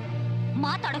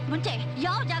 ಮಾತಾಡೋಕ್ ಮುಂಚೆ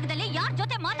ಯಾವ ಜಾಗದಲ್ಲಿ ಯಾರ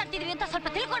ಜೊತೆ ಮಾತಾಡ್ತಿದೀವಿ ಅಂತ ಸ್ವಲ್ಪ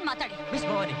ತಿಳ್ಕೊಂಡು ಮಾತಾಡಿ. Miss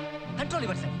Bhavani, control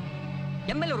your self.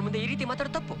 MLA ಅವ್ರ ಮುಂದೆ ಈ ರೀತಿ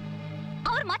ಮಾತಾಡೋದು ತಪ್ಪು.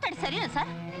 ಅವ್ರು ಮಾತಾಡಿ ಸರಿನಾ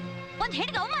ಸರ್? ಒಂದ್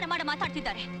ಹೆಣ್ಣಿಗೆ ಅವಮಾನ ಮಾಡಿ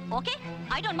ಮಾತಾಡ್ತಿದ್ದಾರೆ. Okay,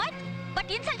 I don't mind,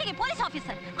 but insulting police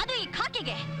officer, ಅದು ಈ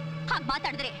ಖಾಕಿಗೆ ಹಾಗೆ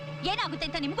ಮಾತಾಡಿದ್ರೆ ಏನಾಗುತ್ತೆ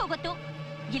ಅಂತ ನಿಮ್ಗೂ ಗೊತ್ತು,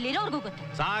 ಇಲ್ಲಿರೋರ್ಗೂ ಗೊತ್ತು.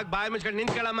 ಸಾಕ್ ಬಾಯಿ ಮುಚ್ಕೊಂಡು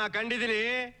ನಿಂತ್ಕೊಳ್ಳಮ್ಮ. ಕಂಡಿದ್ದೀನಿ,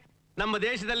 ನಮ್ಮ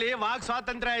ದೇಶದಲ್ಲಿ ವಾಕ್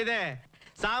ಸ್ವಾತಂತ್ರ್ಯ ಇದೆ.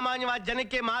 ಸಾಮಾನ್ಯವಾದ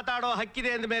ಜನಕ್ಕೆ ಮಾತಾಡೋ ಹಕ್ಕಿದೆ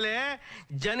ಅಂದ್ಮೇಲೆ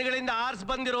ಜನಗಳಿಂದ ಆರ್ಸ್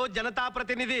ಬಂದಿರೋ ಜನತಾ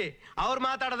ಪ್ರತಿನಿಧಿ ಅವ್ರು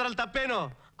ಮಾತಾಡೋದ್ರಲ್ಲಿ ತಪ್ಪೇನು?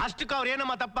 ಅಷ್ಟಕ್ಕೆ ಅವ್ರು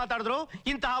ಏನಮ್ಮ ತಪ್ಪು ಮಾತಾಡಿದ್ರು?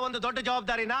 ಇಂತಹ ಒಂದು ದೊಡ್ಡ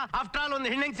ಜವಾಬ್ದಾರಿನ ಆಫ್ಟರ್ ಆಲ್ ಒಂದು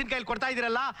ಹೆಣ್ಣೆಂಗ್ಸಿನ ಕೈಲಿ ಕೊಡ್ತಾ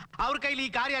ಇದೀರಲ್ಲ, ಅವ್ರ ಕೈಲಿ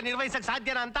ಈ ಕಾರ್ಯ ನಿರ್ವಹಿಸಕ್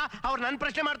ಸಾಧ್ಯನಾ ಅಂತ ಅವ್ರು ನನ್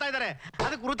ಪ್ರಶ್ನೆ ಮಾಡ್ತಾ ಇದಾರೆ.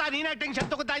 ಅದಕ್ಕೆ ವೃಥಾ ನೀನೇ ಟೆನ್ಷನ್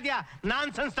ತಗೋತಾ ಇದೀಯಾ?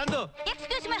 ನಾನ್ ಸೆನ್ಸ್ ತಂದು.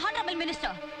 ಎಕ್ಸ್ಕ್ಯೂಸ್ ಮೈ ಹಾನರಬಲ್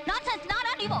ಮಿನಿಸ್ಟರ್, ನಾನ್ ಸೆನ್ಸ್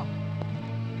ನಾನಾ ನೀವು?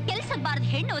 ಕೆಲಸದ ಬಾರದ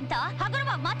ಹೆಣ್ಣು ಅಂತ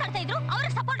ಹಗುರವಾಗಿ ಮಾತಾಡ್ತಾ ಇದ್ರು,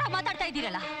 ಅವ್ರಿಗೆ ಸಪೋರ್ಟ್ ಆಗಿ ಮಾತಾಡ್ತಾ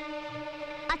ಇದ್ದೀರಲ್ಲ.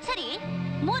 ಅದ್ ಸರಿ,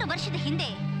 3 ವರ್ಷದ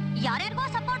ಹಿಂದೆ ಯಾರ್ಯಾರಿಗೋ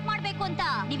ಸಪೋರ್ಟ್ ಮಾಡ್ಬೇಕು ಅಂತ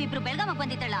ನೀವಿಬ್ರು ಬೆಳಗಾವಿಗೆ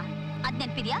ಬಂದಿದ್ದಲ್ಲ, ಅದ್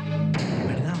ನೆನ್ಪಿದ್ಯಾ?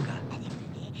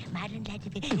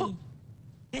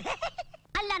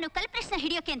 ಅಲ್ಲಿ ನಾನು ಕಲ್ಪ್ರೆಸ್ನ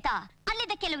ಹಿಡಿಯೋಕೆ ಅಂತ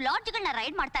ಅಲ್ಲಿದ್ದ ಕೆಲವು ಲಾಡ್ಜ್ಗಳನ್ನ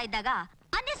ರೈಡ್ ಮಾಡ್ತಾ ಇದ್ದಾಗ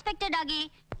ಅನ್ಎಕ್ಸ್ಪೆಕ್ಟೆಡ್ ಆಗಿ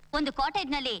ಒಂದು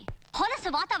ಕಾಟೇಜ್ ನಲ್ಲಿ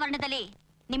ಹೊಲಸು ವಾತಾವರಣದಲ್ಲಿ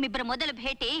ನಿಮ್ಮಿಬ್ಬರ ಮೊದಲ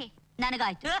ಭೇಟಿ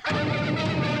ನನಗಾಯ್ತು.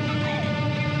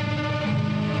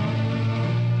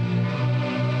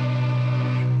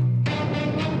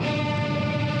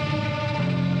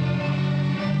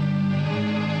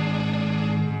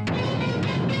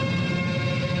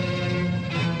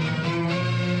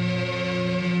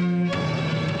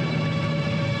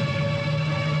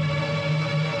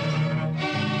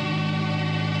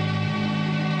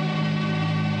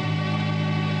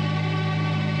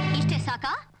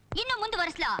 ಇನ್ನು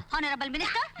ಮುಂದುವರಿಸಲಾ honourable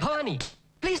minister? Bhavani,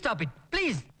 please stop it,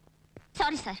 please.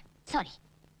 Sorry sir, sorry.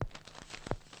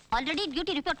 Already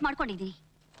duty report ಮಾಡ್ಕೊಂಡಿದ್ದೀನಿ.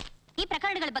 ಈ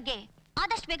ಪ್ರಕರಣಗಳ ಬಗ್ಗೆ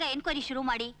ಆದಷ್ಟು ಬೇಗ ಎನ್ಕ್ವೈರಿ ಶುರು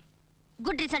ಮಾಡಿ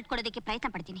ಗುಡ್ ರಿಸಲ್ಟ್ ಕೊಡೋದಕ್ಕೆ ಪ್ರಯತ್ನ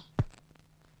ಪಡ್ತೀನಿ.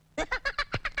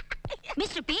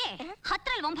 ಮಿಸ್ಟರ್ ಪಿ,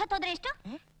 10ರಲ್ಲಿ 9 ಹೋದ್ರೆ ಎಷ್ಟು?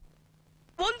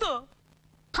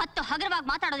 10 ಹಗರವಾಗಿ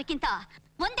ಮಾತಾಡೋದಕ್ಕಿಂತ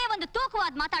ಒಂದೇ ಒಂದು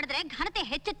ತೂಕವಾದ ಮಾತಾಡಿದ್ರೆ ಘನತೆ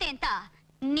ಹೆಚ್ಚುತ್ತೆ ಅಂತ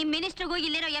ನಿಮ್ ಮಿನಿಸ್ಟರ್ಗೂ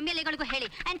ಇಲ್ಲಿರೋ MLAಗಳಿಗೂ ಹೇಳಿ.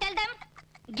 And tell them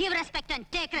give respect and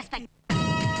take respect.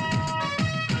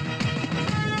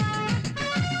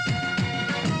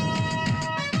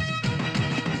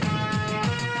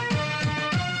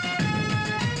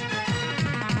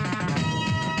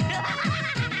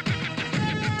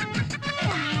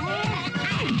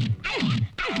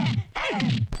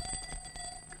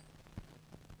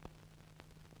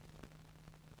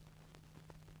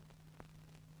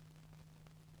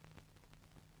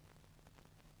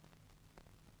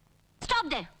 Stop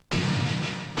there.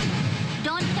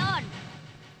 Don't turn.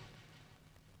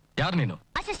 ಯಾರು ನೀನು?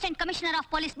 Assistant commissioner of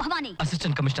police Bhavani.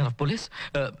 Assistant commissioner of police?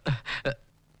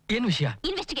 ಏನ್ ವಿಷಯ?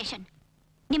 ಇನ್ವೆಸ್ಟಿಗೇಷನ್.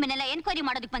 ನಿಮ್ಮನ್ನೆಲ್ಲ ಎನ್ಕ್ವೈರಿ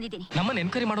ಮಾಡೋದಕ್ಕೆ ಬಂದಿದ್ದೀನಿ. ನಮ್ಮನ್ನ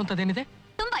ಎನ್ಕ್ವೈರಿ ಮಾಡುವಂತದೇನಿದೆ?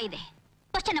 ತುಂಬಾ ಇದೆ.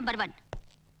 ಕ್ವಶ್ಚನ್ ನಂಬರ್ 1,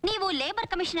 ನೀವು ಲೇಬರ್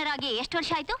ಕಮಿಷನರ್ ಆಗಿ ಎಷ್ಟು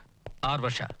ವರ್ಷ ಆಯ್ತು? 6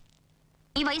 ವರ್ಷ.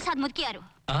 ಈ ವಯಸ್ಸಾದ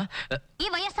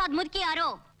ಮುದುಕಿ ಯಾರು?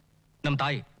 ನಮ್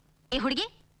ತಾಯಿ. ಈ ಹುಡುಗಿ?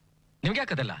 ನಿಮ್ಗೆ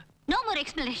ಯಾಕದಲ್ಲ? No more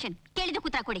explanation. ಕೇಳಿದ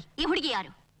ಕೂತ್ರ ಕೊಡಿ. ಈ ಹುಡುಗಿ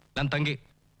ಯಾರು? ನನ್ ತಂಗಿ.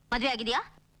 ಮದ್ವೆ ಆಗಿದ್ಯಾ?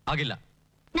 ಆಗಿಲ್ಲ.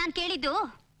 ನಾನ್ ಕೇಳಿದ್ದು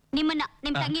ನಿಮ್ಮನ್ನ,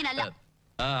 ನಿಮ್ ತಂಗಿನಲ್ಲ.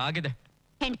 ಆಗಿದೆ.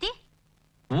 ಹೆಂಡತಿ?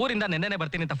 ಊರಿಂದ ನೆನ್ನೆನೆ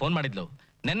ಬರ್ತೀನಿ ಅಂತ ಫೋನ್ ಮಾಡಿದ್ಲು.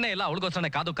 ನೆನ್ನೆ ಎಲ್ಲ ಅವಳಿಗೋಸ್ಕರ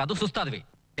ಕಾದು ಸುಸ್ತಾದ್ವಿ.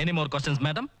 Any more questions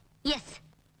madam? S.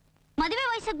 ಮದುವೆ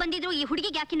ವಯಸ್ಸಿಗೆ ಬಂದಿದ್ರು ಈ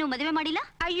ಹುಡುಗಿಗೆ ಯಾಕೆ ನೀವು ಮದುವೆ ಮಾಡಿಲ್ಲ?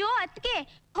 ಅಯ್ಯೋ ಅದಕ್ಕೆ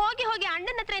ಹೋಗಿ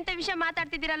ಅಣ್ಣನ ಹತ್ರ ಇಂತ ವಿಷಯ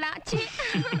ಮಾತಾಡ್ತಿದ್ದೀರಲ್ಲ.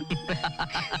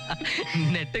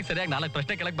 ನೆಟ್ಟಿಗೆ ಸರಿಯಾಗಿ 4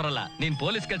 ಪ್ರಶ್ನೆ ಕೇಳಕ್ ಬರಲ್ಲ. ನೀನ್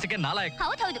ಪೊಲೀಸ್ ಕೆಲ್ಸಕ್ಕೆ ನಾಲಾಯಕ್.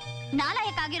 ಹೌದು,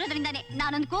 ನಾಲಾಯಕ್ ಆಗಿರೋದ್ರಿಂದಾನೆ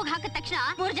ನಾನೊಂದು ಕೂಗ್ ಹಾಕಿದ ತಕ್ಷಣ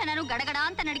 3 ಜನರು ಗಡಗಡ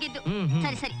ಅಂತ ನಡಗಿದ್ದು.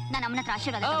 ಸರಿ, ನಾನು ಅಮ್ಮನ ಹತ್ರ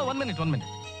ಆಶೀರ್ವಾದ. 1 ಮಿನಿಟ್.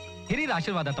 ಹಿರಿಯರ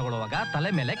ಆಶೀರ್ವಾದ ತಗೊಳ್ಳುವಾಗ ತಲೆ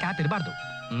ಮೇಲೆ ಕ್ಯಾಪ್ ಇರಬಾರ್ದು.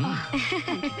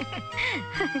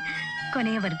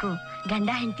 ಕೊನೆಯವರೆಗೂ ಗಂಡ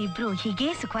ಹೆಂಡತಿ ಇಬ್ರು ಹೀಗೆ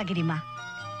ಸುಖವಾಗಿರಿಮ್ಮ.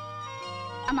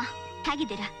 ಅಮ್ಮ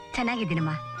ಹೇಗಿದ್ದೀರಾ?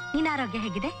 ಚೆನ್ನಾಗಿದ್ದೀನಮ್ಮ. ನಿನ್ನ ಆರೋಗ್ಯ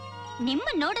ಹೇಗಿದೆ? ನಿಮ್ಮ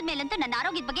ನೋಡಿದ ಮೇಲಂತೂ ನನ್ನ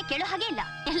ಆರೋಗ್ಯದ ಬಗ್ಗೆ ಕೇಳೋ ಹಾಗೆ ಇಲ್ಲ.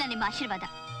 ಎಲ್ಲ ನಿಮ್ಮ ಆಶೀರ್ವಾದ.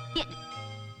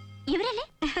 ಇವರಲ್ಲಿ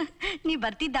ನೀ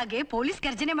ಬರ್ತಿದ್ದಾಗೆ ಪೊಲೀಸ್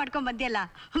ಗರ್ಜನೆ ಮಾಡ್ಕೊಂಡ್ ಬಂದಿಯಲ್ಲ,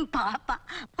 ಪಾಪ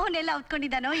ಅವನೆಲ್ಲ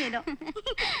ಹೊತ್ಕೊಂಡಿದ್ದಾನೋ ಏನೋ.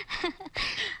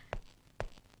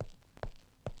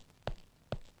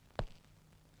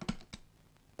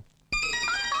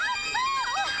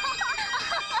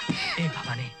 ಏ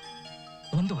ಭವಾನಿ,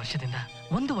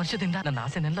 ಒಂದು ವರ್ಷದಿಂದ ನನ್ನ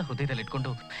ಆಸೆನೆಲ್ಲ ಹೃದಯದಲ್ಲಿ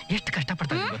ಇಟ್ಕೊಂಡು ಎಷ್ಟು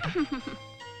ಕಷ್ಟಪಡ್ತಾ ಇದ್ದೀನಿ ಗೊತ್ತಾ?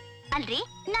 ಅಲ್ರಿ,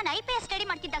 ನಾನು IPS ಸ್ಟಡಿ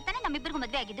ಮಾಡ್ತಿದ್ದಾಗ ತಾನೆ ನಮ್ಮಿಬ್ಬರಿಗೂ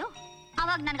ಮದ್ವೆ ಆಗಿದ್ದು.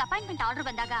 ಅವಾಗ ನನ್ಗೆ ಅಪಾಯಿಂಟ್ಮೆಂಟ್ ಆರ್ಡರ್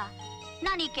ಬಂದಾಗ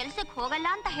ನಾನು ಈ ಕೆಲ್ಸಕ್ಕೆ ಹೋಗಲ್ಲ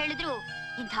ಅಂತ ಹೇಳಿದ್ರು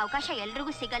ಇಂಥ ಅವಕಾಶ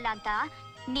ಎಲ್ರಿಗೂ ಸಿಗಲ್ಲ ಅಂತ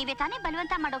ನೀವೇ ತಾನೇ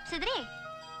ಬಲವಂತ ಮಾಡಿ ಒಪ್ಸಿದ್ರಿ.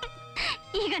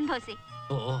 ಈಗ ಅನ್ಭವಿಸಿ.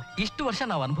 ಇಷ್ಟು ವರ್ಷ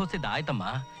ನಾವು ಅನುಭವಿಸಿದ್ದ ಆಯ್ತಮ್ಮ.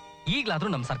 ಈಗ್ಲಾದ್ರೂ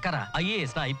ನಮ್ ಸರ್ಕಾರ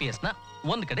IAS ನ IPS ನ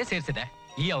ಒಂದ್ ಕಡೆ ಸೇರ್ಸಿದೆ.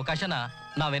 ಈ ಅವಕಾಶನ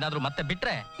ನಾವೇನಾದ್ರೂ ಮತ್ತೆ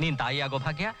ಬಿಟ್ರೆ ನೀನ್ ತಾಯಿ ಆಗೋ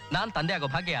ಭಾಗ್ಯ, ನಾನ್ ತಂದೆ ಆಗೋ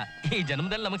ಭಾಗ್ಯ ಈ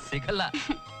ಜನ್ಮದಲ್ಲಿ ನಮಗ್ ಸಿಗಲ್ಲ.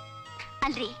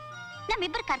 ಅಲ್ರಿ,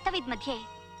 ನಮ್ಮಿಬ್ಬರ ಕರ್ತವ್ಯದ ಮಧ್ಯೆ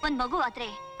ಒಂದ್ ಮಗು ಆದ್ರೆ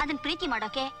ಅದನ್ನ ಪ್ರೀತಿ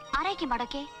ಮಾಡೋಕೆ, ಆರೈಕೆ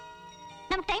ಮಾಡೋಕೆ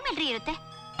ನಮ್ಗ್ ಟೈಮ್ ಎಲ್ರಿ ಇರುತ್ತೆ?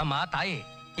 ಅಮ್ಮ ತಾಯಿ,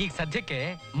 ಈಗ ಸದ್ಯಕ್ಕೆ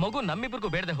ಮಗು ನಮ್ಮಿಬ್ರಿಗೂ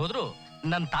ಬೇಡದೆ ಹೋದ್ರು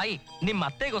ನನ್ ತಾಯಿ ನಿಮ್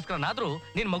ಅತ್ತೆಗೋಸ್ಕರನಾದ್ರೂ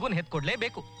ನಿನ್ ಮಗುನ್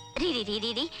ಹೆತ್ಕೊಡ್ಲೇಬೇಕು. ರೀ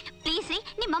ಪ್ಲೀಸ್ ರೀ,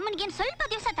 ನಿಮ್ಮ ಅಮ್ಮನಿಗೇನ್ ಸ್ವಲ್ಪ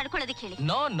ದಿವಸ ತಡ್ಕೊಳ್ಳೋದಕ್ಕೆ ಹೇಳಿ.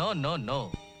 No no no no.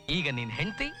 ಈಗ ನೀನ್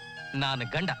ಹೆಂಡತಿ, ನಾನು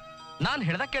ಗಂಡ. ನಾನ್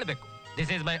ಹೇಳ್ದ ಕೇಳ್ಬೇಕು.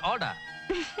 This is my order.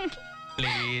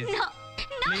 Please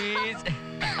please.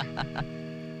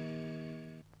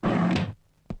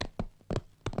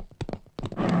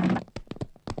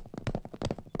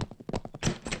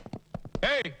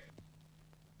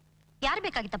 ಯಾರು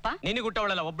ಬೇಕಾಗಿತ್ತಪ್ಪ? ನಿನಗೆ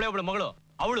ಹುಟ್ಟವಳಲ್ಲ, ಒಬ್ಳೆ ಮಗಳು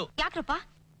ಅವಳು. ಯಾಕ್ರಪ್ಪ,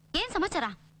 ಏನ್ ಸಮಾಚಾರ?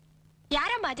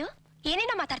 ಯಾರಮ್ಮ ಅದು?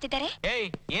 ಏನೇನೋ ಮಾತಾಡ್ತಿದ್ದಾರೆ. ಏಯ್,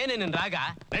 ಏನೇ ನಿನ್ ರಾಗ?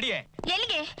 ನಡಿಯೇ.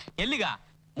 ಎಲ್ಲಿಗ?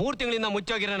 3 ತಿಂಗಳಿಂದ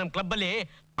ಮುಚ್ಚೋಗಿರೋ ನಮ್ ಕ್ಲಬ್ ಅಲ್ಲಿ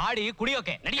ಆಡಿ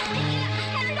ಕುಡಿಯೋಕೆ. ನಡಿಯ.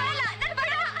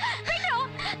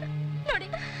 ನೋಡಿ,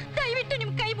 ದಯವಿಟ್ಟು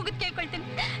ನಿಮ್ ಕೈ ಮುಗಿದ್ ಕೇಳ್ಕೊಳ್ತೀನಿ.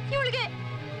 ಇವಳಿಗೆ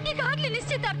ಈಗಾಗ್ಲೇ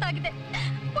ನಿಶ್ಚಿತಾರ್ಥ ಆಗಿದೆ.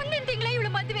 ಮುಂದಿನ ತಿಂಗಳ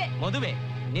ಇವಳು ಮದುವೆ.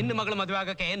 ನಿನ್ನ ಮಗಳ ಮದುವೆ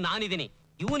ಆಗಕ್ಕೆ ನಾನಿದ್ದೀನಿ.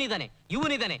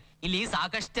 ಇವನಿದ್ದಾನೆ. ಇಲ್ಲಿ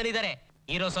ಸಾಕಷ್ಟು ಜನ ಇದ್ದಾರೆ.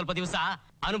 ಇರೋ ಸ್ವಲ್ಪ ದಿವಸ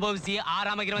ಅನುಭವಿಸಿ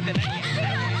ಆರಾಮಾಗಿರುವಂತೆ.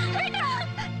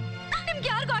 ನಿಮ್ಗೆ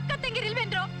ಯಾರಿಗೂ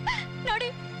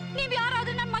ನೀವ್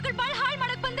ಯಾರಾದ್ರೂ ನನ್ನ ಮಗಳ ಬಾಳ್ ಹಾಳು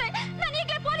ಮಾಡಕ್ ಬಂದ್ರೆ ನಾನು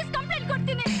ಈಗಲೇ ಪೊಲೀಸ್ ಕಂಪ್ಲೇಂಟ್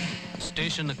ಕೊಡ್ತೀನಿ.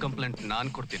 ಸ್ಟೇಷನ್ ಕಂಪ್ಲೇಂಟ್ ನಾನ್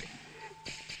ಕೊಡ್ತೀನಿ.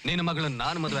 ನಿನ್ನ ಮಗಳನ್ನ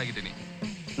ನಾನು ಮದುವೆ ಆಗಿದ್ದೀನಿ.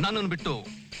 ನನ್ನನ್ನು ಬಿಟ್ಟು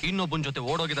ಇನ್ನೊಬ್ಬನ ಜೊತೆ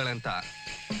ಓಡೋಗಿದ್ದಾಳೆ ಅಂತ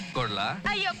ಕೊಡ್ಲಾ?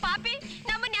 ಅಯ್ಯೋ ಪಾಪಿ,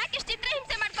 ನಮ್ಮನ್ನ ಯಾಕೆ ಇಷ್ಟ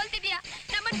ಹಿಂಸೆ ಮಾಡ್ಕೊಳ್ತಿದ್ಯಾ?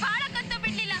 ನಮ್ಮನ್ನ ಬಾಳಕ್ಕಂತೂ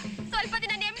ಬಿಡ್ಲಿಲ್ಲ. ಸ್ವಲ್ಪ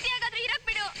ದಿನ ನೆಮ್ಮದಿಯಾಗಾದ್ರೂ ಇರಕ್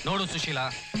ಬಿಡು. ನೋಡು ಸುಶೀಲಾ,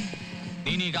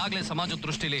 ನೀನೀಗಾಗ್ಲೇ ಸಮಾಜದ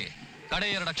ದೃಷ್ಟಿಲಿ ಕಡೆ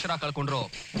 2 ಅಕ್ಷರ ಕಳ್ಕೊಂಡ್ರು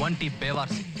ಒಂಟಿ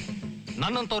ಬೇವಾರ್ಸಿ.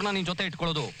 ನನ್ನಂತವ್ರನ್ನ ನಿನ್ ಜೊತೆ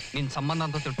ಇಟ್ಕೊಳ್ಳೋದು ನಿನ್ ಸಂಬಂಧ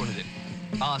ಅಂತ ತಿಳ್ಕೊಂಡಿದ್ದೀನಿ.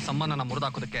 ಆ ಸಂಬಂಧನ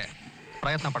ಮುರಿದಾಕೋದಕ್ಕೆ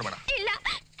ಪ್ರಯತ್ನ ಪಡಬೇಡ. ಇಲ್ಲ,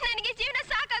 ನನಗೆ ಜೀವನ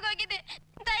ಸಾಕಾಗೋಗಿದೆ.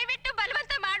 ದಯವಿಟ್ಟು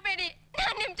ಬಲವಂತ ಮಾಡಬೇಡಿ.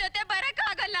 ನಾನು ನಿಮ್ ಜೊತೆ ಬರಕ್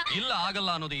ಆಗಲ್ಲ. ಇಲ್ಲ, ಆಗಲ್ಲ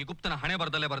ಅನ್ನೋದು ಈ ಗುಪ್ತನ ಹಣೆ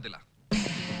ಬರದಲ್ಲೇ ಬರ್ದಿಲ್ಲ.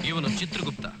 ಇವನು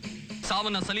ಚಿತ್ರಗುಪ್ತ,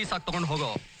 ಸಾವನ್ನ ಸಲೀಸಾಗಿ ತಗೊಂಡು ಹೋಗೋ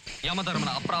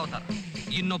ಯಮಧರ್ಮನ ಅಪ್ರಾವತಾರ.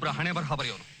 ಇನ್ನೊಬ್ರ ಹಣೆ ಬರಹ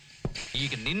ಬರೆಯೋನು.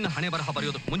 ಈಗ ನಿನ್ನ ಹಣೆ ಬರಹ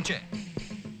ಬರೆಯೋದಕ್ಕೆ ಮುಂಚೆ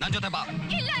ನನ್ ಜೊತೆ ಬಾ.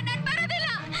 ಇಲ್ಲ, ನಾನು ಬರೋದಿಲ್ಲ.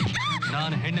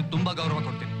 ನಾನು ಹೆಣ್ಣಿಗೆ ತುಂಬಾ ಗೌರವ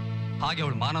ಕೊಡ್ತೀನಿ, ಹಾಗೆ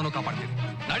ಅವಳು ಮಾನನೂ ಕಾಪಾಡ್ತೀನಿ.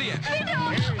 ನಡಿಯೇ.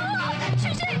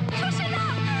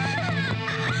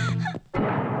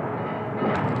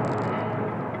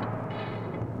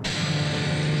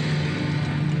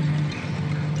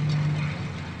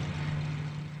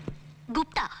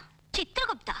 ಗುಪ್ತ,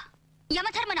 ಚಿತ್ರಗುಪ್ತ,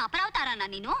 ಯಮಧರ್ಮನ ಅಪರಾವತಾರನ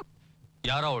ನೀನು?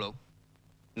 ಯಾರೋ ಅವಳು?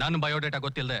 ನನ್ನ ಬಯೋಡೇಟಾ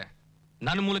ಗೊತ್ತಿಲ್ಲದೆ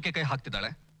ನನ್ನ ಮೂಲಕ್ಕೆ ಕೈ ಹಾಕ್ತಿದ್ದಾಳೆ.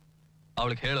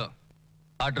 ಅವಳಿಗೆ ಹೇಳು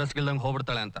ಅಡ್ರೆಸ್ ಗಿಲ್ದಂಗೆ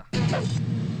ಹೋಗ್ಬಿಡ್ತಾಳೆ ಅಂತ.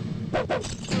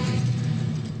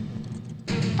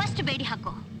 ಫಸ್ಟ್ ಬೇಡಿ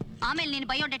ಹಾಕೋ, ಆಮೇಲೆ ನಿನ್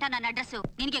ಬಯೋಡೇಟಾ, ನನ್ನ ಅಡ್ರೆಸ್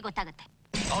ನಿನಗೆ ಗೊತ್ತಾಗುತ್ತೆ.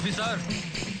 ಆಫೀಸರ್,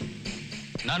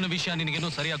 ನನ್ನ ವಿಷಯ ನಿನಗೇನು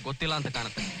ಸರಿಯಾಗಿ ಗೊತ್ತಿಲ್ಲ ಅಂತ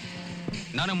ಕಾಣುತ್ತೆ.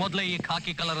 ನಾನು ಮೊದಲೇ ಈ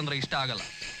ಖಾಕಿ ಕಲರ್ ಅಂದ್ರೆ ಇಷ್ಟ ಆಗಲ್ಲ.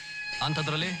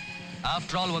 ಅಂಥದ್ರಲ್ಲಿ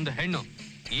ಆಫ್ಟರ್ ಆಲ್ ಒಂದು ಹೆಣ್ಣು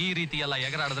ಈ ರೀತಿ ಎಲ್ಲ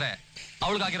ಎಗರಾಡಿದ್ರೆ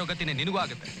ಅವಳಿಗಾಗಿರೋ ಗತಿನೇ ನಿನಗೂ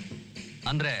ಆಗುತ್ತೆ.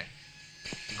 ಅಂದ್ರೆ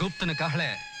ಗುಪ್ತನ ಕಹಳೆ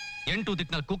 8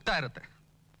 ದಿಕ್ಕಿನಲ್ಲಿ ಕುಗ್ತಾ ಇರುತ್ತೆ.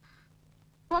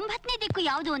 9ನೇ ದಿಕ್ಕು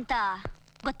ಯಾವುದು ಅಂತ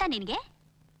ಗೊತ್ತಾ ನಿನ್ಗೆ?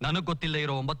 ನನಗ್ ಗೊತ್ತಿಲ್ಲದೆ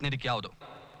ಇರೋ 9ನೇ ದಿಕ್ಕು ಯಾವುದು?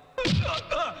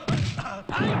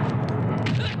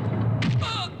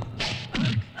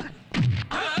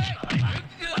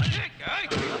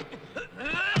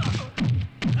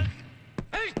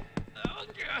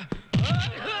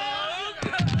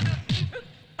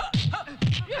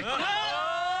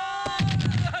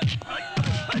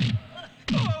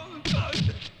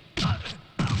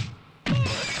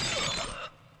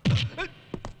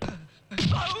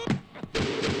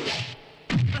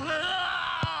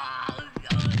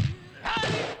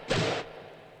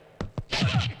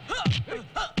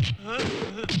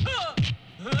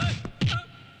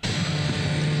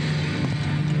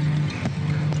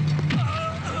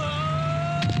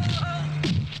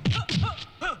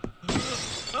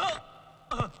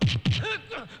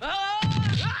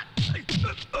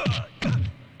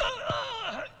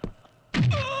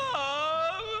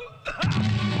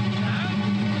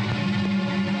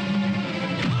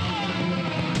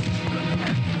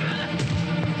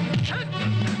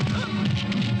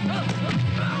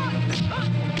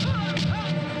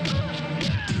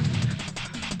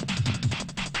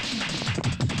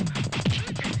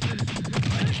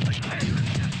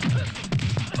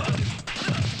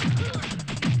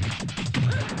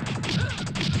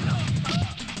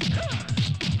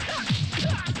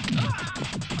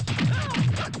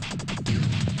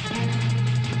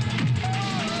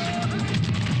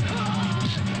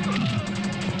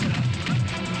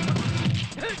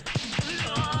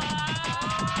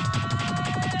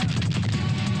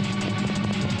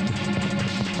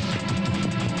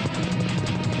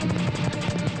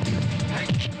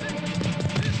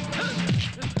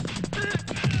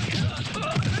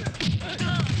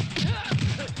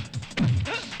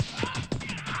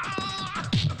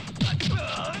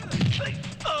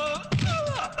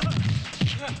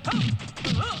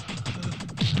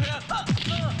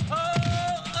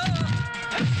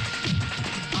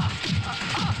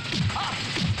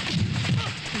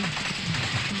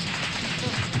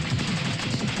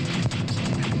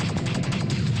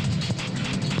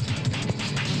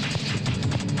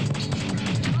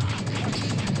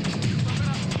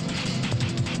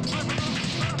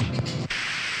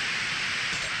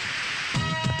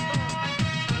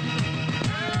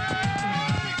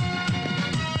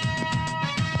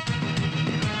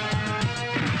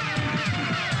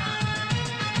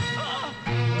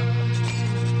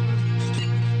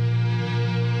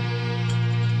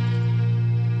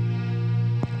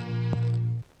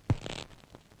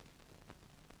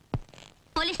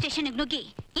 ಸ್ಟೇಷನ್ಗೆ ನುಗ್ಗಿ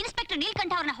ಇನ್ಸ್ಪೆಕ್ಟರ್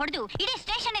ನೀಲ್ಕಂಠ ಅವರನ್ನ ಹೊಡೆದು ಇಡೀ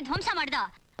ಸ್ಟೇಷನ್ ಧ್ವಂಸ ಮಾಡಿದ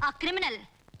ಆ ಕ್ರಿಮಿನಲ್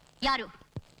ಯಾರು?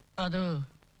 ಅದು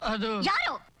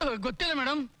ಯಾರು? ಗೊತ್ತಿಲ್ಲ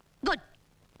ಮೇಡಮ್. Good,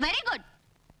 very good.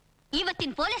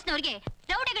 ಇವತ್ತಿನ ಪೊಲೀಸ್ನವ್ರಿಗೆ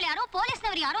ರೌಡಿಗಳು ಯಾರೋ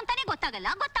ಪೊಲೀಸ್ನವ್ರು ಯಾರು ಅಂತಾನೆ ಗೊತ್ತಾಗಲ್ಲ.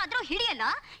 ಗೊತ್ತಾದ್ರೂ ಹಿಡಿಯಲ್ಲ,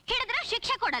 ಹಿಡಿದ್ರೆ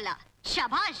ಶಿಕ್ಷೆ ಕೊಡಲ್ಲ.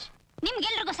 ಶಭಾಷ್,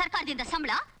 ನಿಮ್ಗೆಲ್ರಿಗೂ ಸರ್ಕಾರದಿಂದ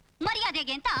ಸಂಬಳ,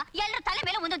 ಮರ್ಯಾದೆಗೆ ಅಂತ ಎಲ್ಲರ ತಲೆ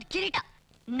ಮೇಲೆ ಒಂದೊಂದು ಕಿರೀಟ.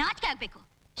 ನಾಚಿಕೆ ಆಗ್ಬೇಕು.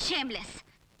 Shameless.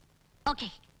 Okay,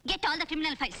 get all the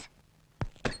criminal files.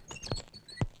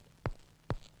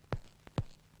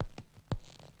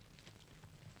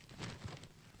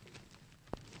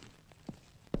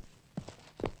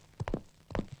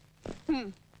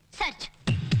 Search.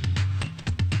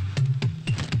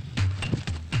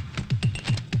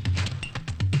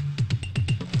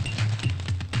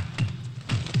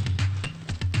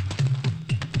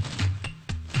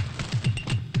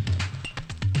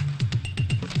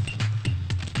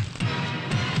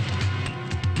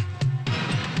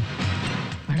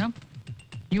 Madam,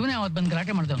 ಇವನೇ ಅವತ್ತು ಬಂದು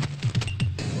ಗಲಾಟೆ ಮಾಡ್ದವನು.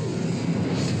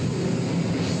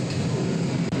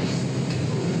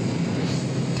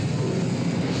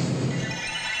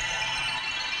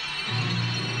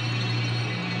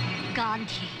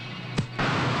 ಗಾಂಧಿ.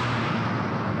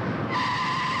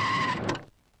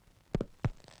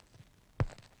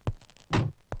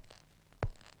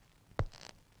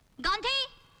 ಗಾಂಧಿ,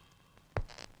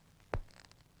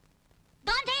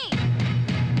 ಗಾಂಧಿ.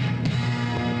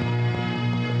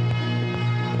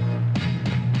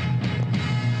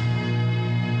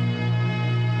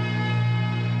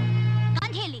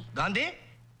 ಗಾಂಧಿಯಲ್ಲಿ ಗಾಂಧಿ?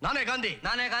 ನಾನೇ ಗಾಂಧಿ.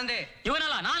 ನಾನೇ ಗಾಂಧಿ.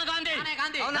 ಇವನಲ್ಲ, ನಾನು ಗಾಂಧಿ.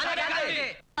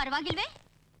 ಪರವಾಗಿಲ್ವೇ?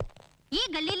 ಈ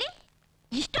ಗಲ್ಲಿಲಿ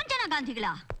ಇಷ್ಟೊಂದು ಜನ ಗಾಂಧಿಗಳ?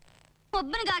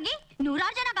 ಒಬ್ಬನಿಗಾಗಿ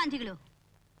 100 ಜನ ಗಾಂಧಿಗಳು.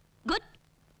 Good,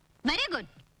 very good.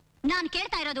 ನಾನು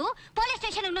ಕೇಳ್ತಾ ಇರೋದು ಪೊಲೀಸ್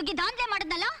ಸ್ಟೇಷನ್ ನುಗ್ಗಿ ದಾಂಧಲೆ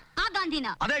ಮಾಡಿದ್ನಲ್ಲ, ಆ ಗಾಂಧಿನ.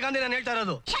 ಅದೇ ಗಾಂಧಿ ನಾನು ಹೇಳ್ತಾ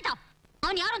ಇರೋದು. Shut up.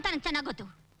 ಅವ್ನು ಯಾರು ಅಂತ ನನಗೆ ಚೆನ್ನಾಗಿ ಗೊತ್ತು.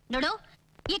 ನೋಡು,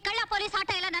 ಈ ಕಳ್ಳ ಪೊಲೀಸ್ ಆಟ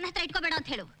ಎಲ್ಲ ನನ್ನ ಹತ್ರ ಇಟ್ಕೋಬೇಡ ಅಂತ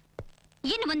ಹೇಳು.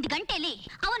 ಇನ್ನು 1 ಗಂಟೆಯಲ್ಲಿ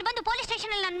ಅವನು ಬಂದು ಪೊಲೀಸ್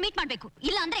ಸ್ಟೇಷನ್ ಅಲ್ಲಿ ನಾನು ಮೀಟ್ ಮಾಡ್ಬೇಕು.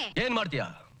 ಇಲ್ಲ ಅಂದ್ರೆ ಏನ್ ಮಾಡ್ತೀಯಾ?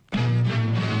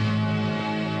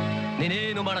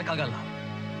 ನೀನೇನು ಮಾಡಕ್ಕಾಗಲ್ಲ.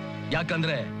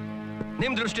 ಯಾಕಂದ್ರೆ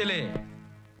ನಿಮ್ ದೃಷ್ಟಿಯಲ್ಲಿ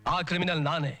ಆ ಕ್ರಿಮಿನಲ್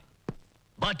ನಾನೇ.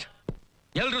 ಬಟ್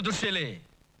ಎಲ್ರ ದೃಷ್ಟಿಯಲ್ಲಿ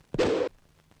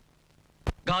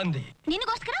ಗಾಂಧಿ.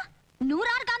 ನಿನಗೋಸ್ಕರ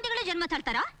 100 ಗಾಂಧಿಗಳು ಜನ್ಮ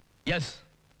ತಾಳ್ತಾರ? ಎಸ್.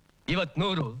 ಇವತ್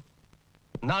 100,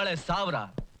 ನಾಳೆ 1000,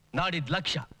 ನಾಡಿದ್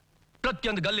 1,00,000.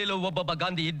 ಪ್ರತಿಯೊಂದು ಗಲ್ಲಿಲೂ ಒಬ್ಬೊಬ್ಬ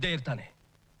ಗಾಂಧಿ ಇದ್ದೇ ಇರ್ತಾನೆ.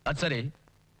 ಅದ್ ಸರಿ,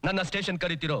 ನನ್ನ ಸ್ಟೇಷನ್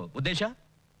ಕರೀತಿರೋ ಉದ್ದೇಶ?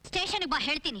 ಸ್ಟೇಷನ್ ಬಾ,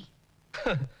 ಹೇಳ್ತೀನಿ.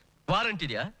 ವಾರಂಟ್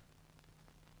ಇದೆಯಾ?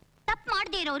 ತಪ್ಪು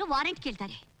ಮಾಡದೇ ಇರೋರು ವಾರೆಂಟ್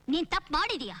ಕೇಳ್ತಾರೆ. ನೀನ್ ತಪ್ಪು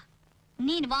ಮಾಡಿದೀಯಾ?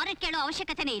 ನೀನ್ ವಾರೆಂಟ್ ಕೇಳೋ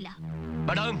ಅವಶ್ಯಕತೆನೇ ಇಲ್ಲ.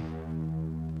 ಮೇಡಮ್,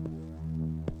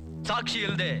 ಸಾಕ್ಷಿ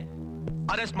ಇಲ್ಲದೆ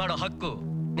ಅರೆಸ್ಟ್ ಮಾಡೋ ಹಕ್ಕು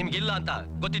ನಿಮ್ಗಿಲ್ಲ ಅಂತ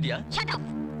ಗೊತ್ತಿದ್ಯಾ? Shut up.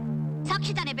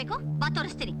 ಸಾಕ್ಷಿ ತಾನೇ ಬೇಕು, ಬಾ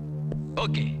ತೋರಿಸ್ತೀನಿ.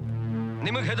 ಓಕೆ,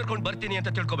 ನಿಮಗ್ ಹೆದರ್ಕೊಂಡು ಬರ್ತೀನಿ ಅಂತ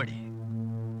ತಿಳ್ಕೊಬೇಡಿ.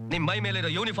 ನಿಮ್ ಮೈ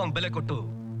ಮೇಲಿರೋ ಯೂನಿಫಾರ್ಮ್ ಬೆಲೆ ಕೊಟ್ಟು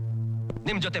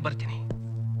ನಿಮ್ ಜೊತೆ ಬರ್ತೀನಿ.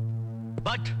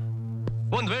 ಬಟ್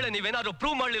ಒಂದ್ ವೇಳೆ ನೀವೇನಾದ್ರೂ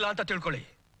ಪ್ರೂವ್ ಮಾಡ್ಲಿಲ್ಲ ಅಂತ ತಿಳ್ಕೊಳ್ಳಿ,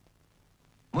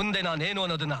 ಮುಂದೆ ನಾನೇನು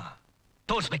ಅನ್ನೋದನ್ನ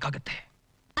ತೋರಿಸ್ಬೇಕಾಗತ್ತೆ.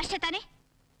 ಅಷ್ಟೇ ತಾನೇ?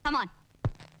 ಕಮಾನ್.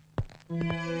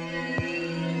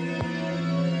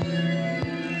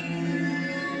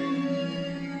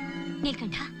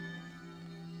 ನೀಲ್ಕಂಠ,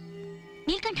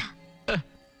 ನೀಲ್ಕಂಠ,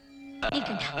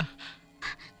 ನೀಲ್ಕಂಠ.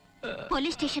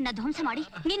 ಪೊಲೀಸ್ ಸ್ಟೇಷನ್ ನ ಧ್ವಂಸ ಮಾಡಿ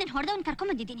ನೀನನ್ನ ಹೊಡೆದವನ್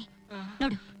ಕರ್ಕೊಂಡ್ ಬಂದಿದ್ದೀನಿ.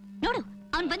 ನೋಡು ನೋಡು,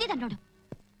 ಅವನ್ ಬಂದಿದ್ದ ನೋಡು.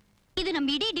 ಇದು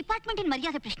ನಮ್ಮ ಇಡೀ ಡಿಪಾರ್ಟ್ಮೆಂಟಿನ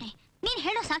ಮರ್ಯಾದೆ ಪ್ರಶ್ನೆ. ನೀನ್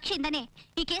ಹೇಳೋ ಸಾಕ್ಷಿಯಿಂದಾನೇ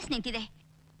ಈ ಕೇಸ್ ನಿಂತಿದೆ.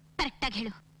 ಕರೆಕ್ಟ್ ಆಗಿ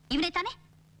ಹೇಳು, ಇವನೇ ತಾನೆ?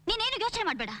 ನೀನೇನು ಯೋಚನೆ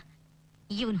ಮಾಡ್ಬೇಡ.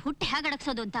 ಇವನ್ ಹುಟ್ಟು ಹೇಗೆ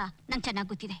ಅಡಗ್ಸೋದು ಅಂತ ನಂಗೆ ಚೆನ್ನಾಗಿ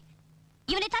ಗೊತ್ತಿದೆ.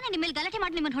 ಇವನೇ ತಾನೇ ನಿಮ್ಮಲ್ಲಿ ಗಲಾಟೆ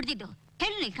ಮಾಡಿ ನಿಮ್ಮನ್ನು ಹೊಡೆದಿದ್ದು?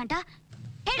 ಹೇಳು ನೀಲ್ಕಂಠ,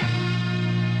 ಹೇಳು.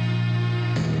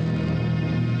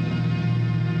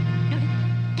 ನೋಡು,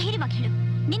 ಧೈರ್ಯವಾಗಿ ಹೇಳು.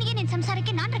 ನಿನಗೆ ನಿನ್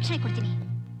ಸಂಸಾರಕ್ಕೆ ನಾನ್ ರಕ್ಷಣೆ ಕೊಡ್ತೀನಿ.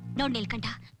 ನೋಡ್ ನೀಲ್ಕಂಠ,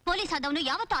 ಪೊಲೀಸ್ ಆದವನು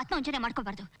ಯಾವತ್ತೂ ಆತ್ಮವಂಚನೆ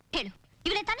ಮಾಡ್ಕೋಬಾರ್ದು. ಹೇಳು,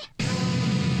 ಇವನೇ ತಾನೇ?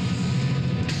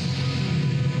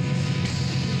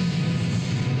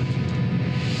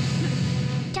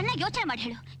 ಚೆನ್ನಾಗಿ ಯೋಚನೆ ಮಾಡಿ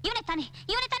ಹೇಳು. ಇವನೇ ತಾನೇ?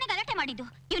 ಇವನೇ ತಾನೇ ಗಲಾಟೆ ಮಾಡಿದ್ದು?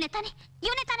 ಇವನೇ ತಾನೇ?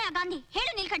 ಇವನೇ ತಾನೇ ಆ ಗಾಂಧಿ?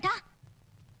 ಹೇಳು ನೀಲ್ಕಂಠ.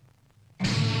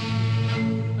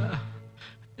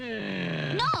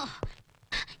 ನೋ,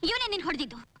 ಇವನೇ ನೀನ್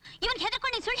ಹೊಡೆದಿದ್ದು. ಇವನ್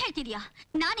ಹೆದರ್ಕೊಂಡು ನೀನ್ ಸುಳ್ಳು ಹೇಳ್ತಿದ್ಯಾ?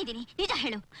 ನಾನಿದ್ದೀನಿ, ನಿಜ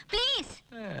ಹೇಳು ಪ್ಲೀಸ್.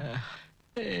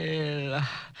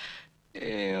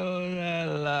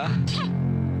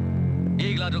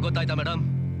 ಈಗ್ಲಾದ್ರೂ ಗೊತ್ತಾಯ್ತಾ ಮೇಡಮ್,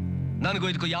 ನನಗೂ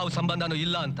ಇದಕ್ಕೂ ಯಾವ ಸಂಬಂಧನೂ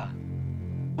ಇಲ್ಲ ಅಂತ?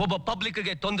 ಒಬ್ಬ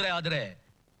ಪಬ್ಲಿಕ್ಗೆ ತೊಂದರೆ ಆದ್ರೆ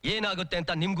ಏನಾಗುತ್ತೆ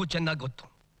ಅಂತ ನಿಮ್ಗೂ ಚೆನ್ನಾಗಿ ಗೊತ್ತು.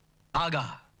 ಆಗ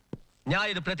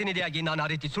ನ್ಯಾಯದ ಪ್ರತಿನಿಧಿಯಾಗಿ ನಾನು ಆ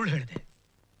ರೀತಿ ಸುಳ್ಳು ಹೇಳಿದೆ.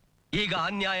 ಈಗ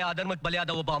ಅನ್ಯಾಯ ಅಧರ್ಮಕ್ಕೆ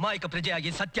ಬಲಿಯಾದ ಒಬ್ಬ ಅಮಾಯಕ ಪ್ರಜೆಯಾಗಿ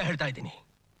ಸತ್ಯ ಹೇಳ್ತಾ ಇದ್ದೀನಿ.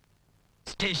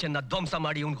 ಸ್ಟೇಷನ್ ನ ಧ್ವಂಸ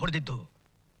ಮಾಡಿ ಇವನ್ ಹೊಡೆದಿದ್ದು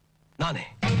ನಾನೇ.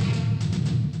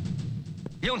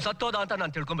 ಇವನ್ ಸತ್ತೋದ ಅಂತ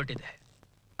ನಾನು ತಿಳ್ಕೊಂಡ್ಬಿಟ್ಟಿದ್ದೆ.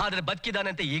 ಆದ್ರೆ ಬದುಕಿದಾನೆ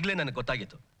ಅಂತ ಈಗಲೇ ನನಗೆ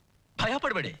ಗೊತ್ತಾಗಿತ್ತು. ಭಯ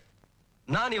ಪಡ್ಬೇಡಿ,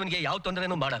 ನಾನು ಇವನಿಗೆ ಯಾವ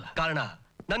ತೊಂದರೆನೂ ಮಾಡಲ್ಲ. ಕಾರಣ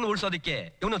ನನ್ನ ಉಳಿಸೋದಿಕ್ಕೆ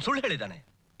ಇವನು ಸುಳ್ಳು ಹೇಳಿದ್ದಾನೆ.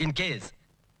 ಇನ್ ಕೇಸ್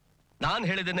ನಾನು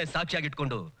ಹೇಳಿದನ್ನೇ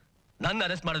ಸಾಕ್ಷಿಯಾಗಿಟ್ಕೊಂಡು ನನ್ನ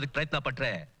ಅರೆಸ್ಟ್ ಮಾಡೋದಕ್ಕೆ ಪ್ರಯತ್ನ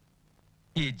ಪಟ್ರೆ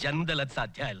ಈ ಜನ್ಮದಲ್ಲಿ ಅದು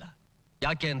ಸಾಧ್ಯ ಇಲ್ಲ.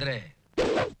 ಯಾಕೆ ಅಂದ್ರೆ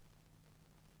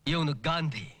ಇವನು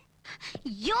ಗಾಂಧಿ.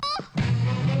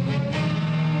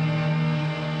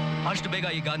 ಅಷ್ಟು ಬೇಗ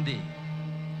ಈ ಗಾಂಧಿ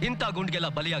ಇಂಥ ಗುಂಡ್ಗೆಲ್ಲ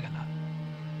ಬಲಿಯಾಗಲ್ಲ.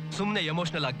 ಸುಮ್ಮನೆ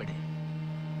ಎಮೋಷನಲ್ ಆಗ್ಬೇಡಿ.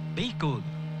 B cool,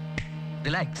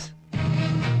 relax.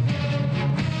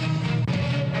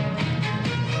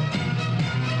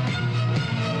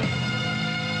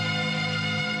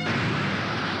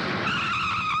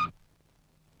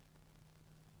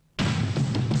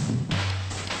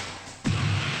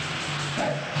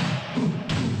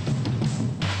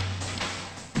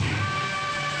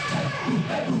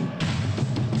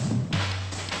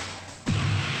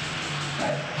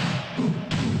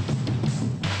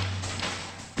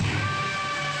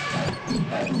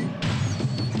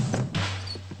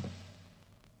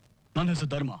 ನನ್ನ ಹೆಸರು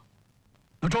ಧರ್ಮ,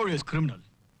 ನೊಟೋರಿಯಸ್ ಕ್ರಿಮಿನಲ್.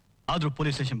 ಆದ್ರೂ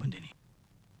ಪೊಲೀಸ್ ಸ್ಟೇಷನ್ ಬಂದೀನಿ.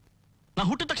 ನಾ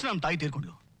ಹುಟ್ಟಿದ ತಕ್ಷಣ ನಮ್ಮ ತಾಯಿ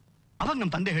ತೀರ್ಕೊಂಡ್ಲು. ಅವಾಗ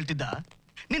ನಮ್ಮ ತಂದೆ ಹೇಳ್ತಿದ್ದ,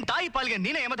 ನಿನ್ ತಾಯಿ ಪಾಲಿಗೆ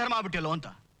ನೀನೇ ಯಮಧರ್ಮ ಆಗ್ಬಿಟ್ಟಿಯಲ್ಲೋ ಅಂತ.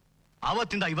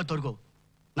 ಆವತ್ತಿಂದ ಇವತ್ತವರೆಗೂ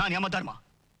ನಾನು ಯಮಧರ್ಮ.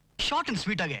 ಶಾರ್ಟ್ ಅಂಡ್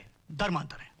ಸ್ವೀಟ್ ಆಗಿ ಧರ್ಮ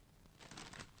ಅಂತಾರೆ.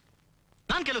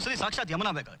 ನಾನು ಕೆಲವು ಸರಿ ಸಾಕ್ಷಾತ್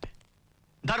ಯಮನ ಬೇಕಾಗತ್ತೆ.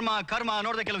 ಧರ್ಮ ಕರ್ಮ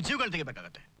ನೋಡದೆ ಕೆಲವು ಜೀವಗಳು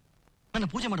ತೆಗಿಬೇಕಾಗತ್ತೆ. ನನ್ನ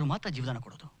ಪೂಜೆ ಮಾಡೋರು ಮಾತ್ರ ಜೀವದಾನ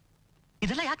ಕೊಡೋದು.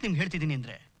 ಇದೆಲ್ಲ ಯಾಕೆ ನಿಮ್ಗೆ ಹೇಳ್ತಿದ್ದೀನಿ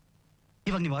ಅಂದ್ರೆ,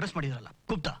 ಇವಾಗ ನೀವು ಅರೆಸ್ಟ್ ಮಾಡಿದ್ರಲ್ಲ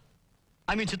ಗುಪ್ತಾ,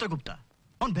 ಐ ಮೀನ್ ಚಿತ್ರಗುಪ್ತ,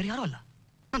 ಅವ್ನು ಬೇರೆ ಯಾರು ಅಲ್ಲ,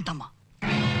 ನನ್ನ ತಮ್ಮ.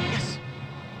 ಎಸ್,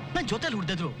 ನನ್ನ ಜೊತೆಲಿ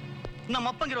ಹುಟ್ಟಿದ್ರು ನಮ್ಮ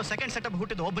ಅಪ್ಪಂಗಿರೋ ಸೆಕೆಂಡ್ ಸೆಟಪ್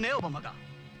ಹುಟ್ಟಿದ ಒಬ್ಬನೇ ಒಬ್ಬ ಮಗ.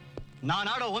 ನಾನು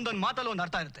ಆಡೋ ಒಂದೊಂದು ಮಾತಲ್ಲೂ ಒಂದು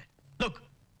ಅರ್ಥ ಇರುತ್ತೆ. ಲುಕ್,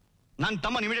 ನನ್ನ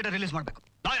ತಮ್ಮ ಇಮಿಡಿಯೇಟ್ ರಿಲೀಸ್ ಮಾಡಬೇಕು.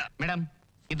 ಮೇಡಮ್,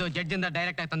 ಇದು ಜಡ್ಜ್ ಇಂದ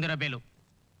ಡೈರೆಕ್ಟ್ ಆಗಿ ತಂದಿರೋ ಬೇಲು.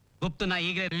 ಗುಪ್ತನ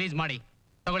ಈಗಲೇ ರಿಲೀಸ್ ಮಾಡಿ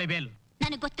ತಗೊಳ್ಳಿ ಬೇಲು.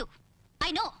 ನನಗೆ ಗೊತ್ತು,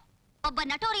 ಐ ನೋ. ಒಬ್ಬ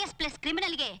ನಟೋರಿಯಸ್ ಪ್ಲಸ್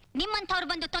ಕ್ರಿಮಿನಲ್ಗೆ ನಿಮ್ಮಂಥವ್ರು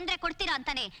ಬಂದು ತೊಂದರೆ ಕೊಡ್ತೀರಾ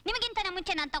ಅಂತಾನೆ ನಿಮಗಿಂತ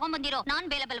ಮುಂಚೆ ನಾನು ತಗೊಂಡ್ಬಂದಿರೋ ನಾನ್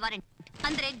ಬೇಲಬಲ್ ವಾರೆಂಟ್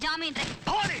ಅಂದ್ರೆ ಜಾಮೀನ್.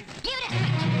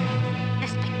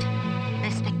 ರೆಸ್ಪೆಕ್ಟ್.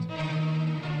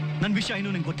 ನನ್ನ ವಿಷಯ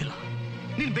ಇನ್ನೂ ನಿಂಗೆ ಗೊತ್ತಿಲ್ಲ.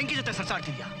 ನೀನ್ ಬೆಂಕಿ ಜೊತೆ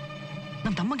ಸರ್ಸಾಡ್ತಿದ್ಯಾ.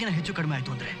 ನಮ್ಮ ತಮ್ಮಗೇನ ಹೆಚ್ಚು ಕಡಿಮೆ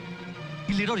ಆಯ್ತು ಅಂದ್ರೆ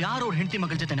ಇಲ್ಲಿರೋರು ಯಾರೋ ಅವ್ರ ಹೆಂಡತಿ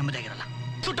ಮಗಳ ಜೊತೆ ನೆಮ್ಮದಿಯಾಗಿರಲ್ಲ.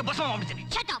 ಸುಟ್ಟು ಭಸ್ಮ ಮಾಡ್ಬಿಡ್ತೀನಿ.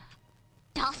 Shut up.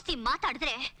 ಜಾಸ್ತಿ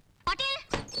ಮಾತಾಡಿದ್ರೆ ಪಾಟೀಲ್.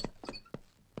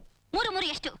 3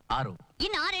 ಎಷ್ಟು? 6.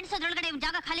 ಇನ್ನು 6 ಎಣಿಸೋದ್ರೊಳಗಡೆ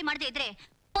ಜಾಗ ಖಾಲಿ ಮಾಡದೇ ಇದ್ರೆ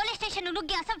ಪೊಲೀಸ್ ಸ್ಟೇಷನ್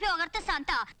ನುಗ್ಗಿ ಅಸಭ್ಯವಾಗಿ ಅರ್ಥಸ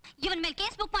ಅಂತ ಇವನ್ ಮೇಲೆ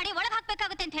ಕೇಸ್ ಬುಕ್ ಮಾಡಿ ಒಳಗೆ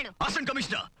ಹಾಕ್ಬೇಕಾಗುತ್ತೆ ಅಂತ ಹೇಳು. ಅಸಿಸ್ಟೆಂಟ್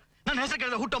ಕಮಿಷನರ್, ನನ್ನ ಹೆಸರು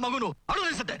ಕೇಳಿದ್ರೆ ಹುಟ್ಟೋ ಮಗುನು ಅಳು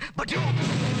ಅನ್ಸುತ್ತೆ. ಬಟ್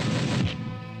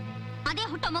ಅದೇ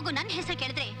ಹುಟ್ಟೋ ಮಗು ನನ್ನ ಹೆಸರು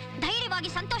ಕೇಳಿದ್ರೆ ಧೈರ್ಯವಾಗಿ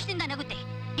ಸಂತೋಷದಿಂದ ನಗುತ್ತೆ.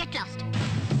 Get lost.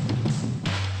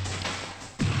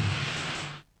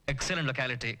 Excellent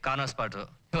locality, corner spot.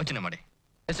 ಯೋಚನೆ ಮಾಡಿ.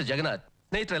 ಎಷ್ಟು ಜಗನ್ನಾಥ್,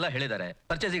 ಸ್ನೇಹಿತರೆಲ್ಲ ಹೇಳಿದ್ದಾರೆ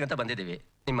ಪರ್ಚೇಸಿಂಗ್ ಅಂತ ಬಂದಿದ್ದೀವಿ.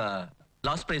 ನಿಮ್ಮ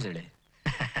ಲಾಸ್ಟ್ ಪ್ರೈಸ್ ಹೇಳಿ.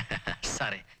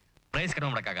 ಸಾರಿ, ಪ್ರೈಸ್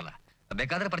ಕಡಿಮೆ ಮಾಡೋಕ್ಕಾಗಲ್ಲ.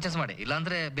 ಬೇಕಾದ್ರೆ ಪರ್ಚೇಸ್ ಮಾಡಿ,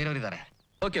 ಇಲ್ಲಾಂದ್ರೆ ಬೇರೆಯವರಿದ್ದಾರೆ.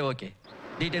 ಓಕೆ.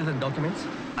 ಡೀಟೇಲ್ಸ್ ಅಂಡ್ ಡಾಕ್ಯುಮೆಂಟ್ಸ್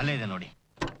ಅಲ್ಲೇ ಇದೆ ನೋಡಿ.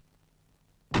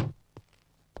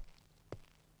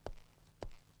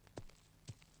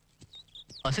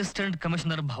 Assistant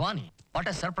commissioner Bhavani, what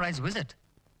A surprise visit.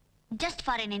 Just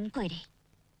for N enquiry.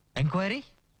 Enquiry?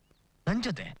 ನನ್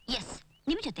ಜೊತೆ? ಎಸ್,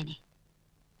 ನಿಮ್ ಜೊತೆನೆ.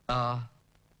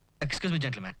 Excuse me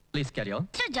gentleman, please carry on.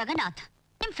 Mister Jagannath,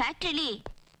 ನಿಮ್ ಫ್ಯಾಕ್ಟ್ರಿಲಿ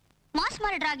ಮಾಸ್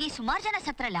ಮರ್ಡರ್ ಆಗಿ ಸುಮಾರು ಜನ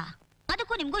ಸತ್ರಲ್ಲ,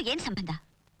 ಅದಕ್ಕೂ ನಿಮ್ಗೂ ಏನ್ ಸಂಬಂಧ?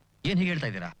 ಏನ್ ಹೀಗೆ ಹೇಳ್ತಾ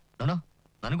ಇದ್ದೀರಾ?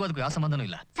 ನನಗೂ ಅದಕ್ಕೂ ಯಾವ ಸಂಬಂಧನೂ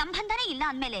ಇಲ್ಲ. ಸಂಬಂಧನೇ ಇಲ್ಲ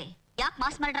ಅಂದ್ಮೇಲೆ ಯಾಕೆ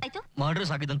ಮಾಸ್ ಮರ್ಡರ್ ಆಯ್ತು?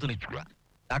 ಮರ್ಡರ್ಸ್ ಆಗಿದ್ದಂತೂ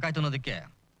ಯಾಕಾಯ್ತು ಅನ್ನೋದಕ್ಕೆ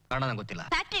ಕಾರಣ ನಂಗೆ ಗೊತ್ತಿಲ್ಲ.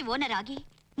 ಫ್ಯಾಕ್ಟ್ರಿ ಓನರ್ ಆಗಿ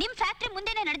ನಿಮ್ ಫ್ಯಾಕ್ಟ್ರಿ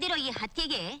ಮುಂದೆನೆ ನಡೆದಿರೋ ಈ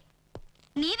ಹತ್ಯೆಗೆ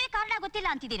ನೀವೇ ಕಾರಣ ಗೊತ್ತಿಲ್ಲ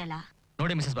ಅಂತಿದ್ದೀರಲ್ಲ.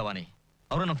 ನೋಡಿ ಮಿಸಸ್ ಭವಾನಿ,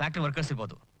 ಅವರು ನಮ್ಮ ಫ್ಯಾಕ್ಟ್ರಿ ವರ್ಕರ್ಸ್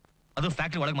ಇರ್ಬೋದು, ಅದು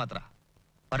ಫ್ಯಾಕ್ಟ್ರಿ ಒಳಗೆ ಮಾತ್ರ.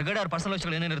 ಹೊರಗಡೆ ಅವ್ರ ಪರ್ಸನಲ್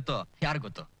ವಿಷಯಗಳು ಏನೇನಿರುತ್ತೋ ಯಾರು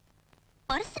ಗೊತ್ತು.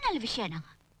 ಪರ್ಸನಲ್ ವಿಷಯನ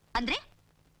ಅಂದ್ರೆ?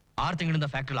 6 ತಿಂಗಳಿಂದ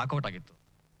ಫ್ಯಾಕ್ಟ್ರಿ ಲಾಕೌಟ್ ಆಗಿತ್ತು.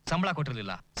 ಸಂಬಳ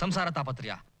ಕೊಟ್ಟಿರ್ಲಿಲ್ಲ, ಸಂಸಾರ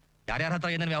ತಾಪತ್ರ್ಯ, ಯಾರ್ಯಾರ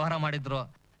ಹತ್ರ ಏನೇನು ವ್ಯವಹಾರ ಮಾಡಿದ್ರು,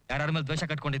 ಯಾರ್ಯಾರ ಮೇಲೆ ದ್ವೇಷ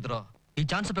ಕಟ್ಕೊಂಡಿದ್ರು. ಈ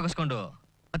ಚಾನ್ಸ್ ಉಪಯೋಗಿಸ್ಕೊಂಡು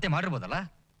ಮತ್ತೆ ಮಾಡಿರ್ಬೋದಲ್ಲ.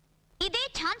 ಇದೇ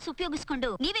ಚಾನ್ಸ್ ಉಪಯೋಗಿಸ್ಕೊಂಡು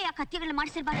ನೀವೇ ಯಾಕೆ ಹತ್ಯೆಗಳನ್ನ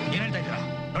ಮಾಡಿಸಿರ್ಬಾರ್ದು? ಏನ್ ಹೇಳ್ತಾ ಇದ್ದೀರಾ?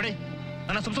 ನೋಡಿ,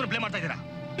 ನನ್ನ ಸುಮ್ಮನೆ ಪ್ಲೇ ಮಾಡ್ತಾ ಇದ್ದೀರಾ.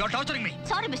 You are torturing me.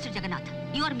 Sorry mister Jagannath,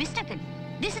 you are mistaken.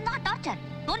 This is not torture,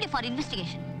 only for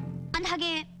investigation.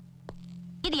 ಅಂದಹಾಗೆ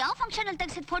ಇದು ಯಾವ ಫಂಕ್ಷನ್ ಅಲ್ಲಿ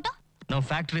ತೆಗೆಸಿದ ಫೋಟೋ? ನಾವು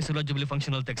ಫ್ಯಾಕ್ಟ್ರಿ ಸಿಲ್ವರ್ ಜುಬ್ಲಿ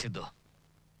ಫಂಕ್ಷನ್ ಅಲ್ಲಿ ತೆಗೆಸಿದ್ದು.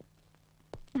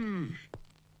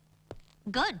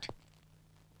 ಗುಡ್.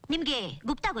 ನಿಮ್ಗೆ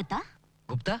ಗುಪ್ತಾ ಗೊತ್ತಾ?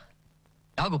 ಗುಪ್ತಾ?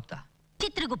 ಯಾವ ಗುಪ್ತಾ?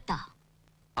 ಚಿತ್ರಗುಪ್ತ.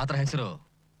 ಆತರ ಹೆಸರು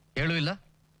ಹೇಳೂ ಇಲ್ಲ,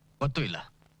 ಗೊತ್ತೂ ಇಲ್ಲ.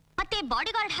 ಮತ್ತೆ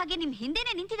ಬಾಡಿಗಾರ್ಡ್ ಹಾಗೆ ನಿಮ್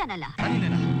ಹಿಂದೆನೆ ನಿಂತಿದಾನಲ್ಲ.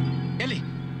 ಎಲ್ಲಿ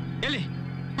ಎಲ್ಲಿ?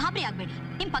 ಗಾಬರಿ ಆಗ್ಬೇಡಿ,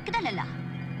 ನಿಮ್ ಪಕ್ಕದಲ್ಲ.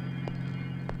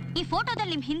 ಈ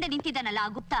ಫೋಟೋದಲ್ಲಿ ನಿಮ್ ಹಿಂದೆ ನಿಂತಿದ್ದಾನಲ್ಲ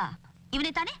ಆ ಗುಪ್ತಾ,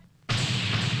 ಇವನೇ ತಾನೆ?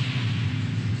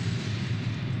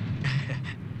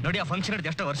 ನೋಡಿ, ಆ ಫಂಕ್ಷನ್ ನಡೆದು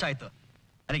ಎಷ್ಟೋ ವರ್ಷ ಆಯ್ತು.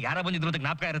 ಅದಕ್ಕೆ ಯಾರ ಬಂದಿದ್ರು ಅಂತ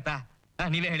ಜ್ಞಾಪಕ ಇರುತ್ತಾ?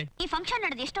 ನೀವೇ ಹೇಳಿ. ಈ ಫಂಕ್ಷನ್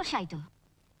ನಡೆದು ಎಷ್ಟು ವರ್ಷ ಆಯ್ತು?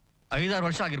 5-6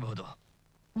 ವರ್ಷ ಆಗಿರಬಹುದು.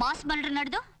 ಮಾಸ್ ಮರ್ಡರ್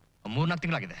ನಡೆದು 3-4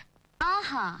 ತಿಂಗಳಾಗಿದೆ.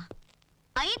 ಆಹಾ,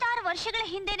 5-6 ವರ್ಷಗಳ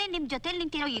ಹಿಂದೆನೆ ನಿಮ್ ಜೊತೆಲಿ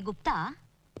ನಿಂತಿರೋ ಈ ಗುಪ್ತಾ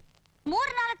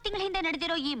 3-4 ತಿಂಗಳ ಹಿಂದೆ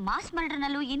ನಡೆದಿರೋ ಈ ಮಾಸ್ ಮರ್ಡರ್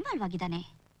ನಲ್ಲೂ ಇನ್ವಾಲ್ವ್ ಆಗಿದ್ದಾನೆ.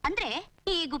 ಅಂದ್ರೆ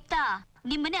ಈ ಗುಪ್ತಾ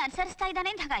ನಿಮ್ಮನ್ನೇ ಅನುಸರಿಸ್ತಾ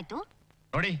ಇದ್ದಾನೆ ಅಂತ ಹಾಗಾಯ್ತು.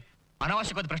 ನೋಡಿ,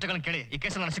 ಅನಾವಶ್ಯಕವಾದ ಪ್ರಶ್ನೆಗಳನ್ನ ಕೇಳಿ ಈ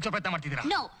ಕೇಸಲ್ಲಿ ನಾನು ಶಿಕ್ಷೆ ಪ್ರಯತ್ನ ಮಾಡ್ತಿದ್ದೀರಾ?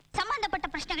 ನೋ, ಸಂಬಂಧಪಟ್ಟ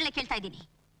ಪ್ರಶ್ನೆಗಳೇ ಕೇಳ್ತಾ ಇದ್ದೀನಿ.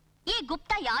 ಈ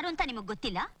ಗುಪ್ತಾ ಯಾರು ಅಂತ ನಿಮಗ್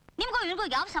ಗೊತ್ತಿಲ್ಲ, ನಿಮ್ಗೂ ಇವ್ರಿಗೂ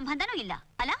ಯಾವ ಸಂಬಂಧನೂ ಇಲ್ಲ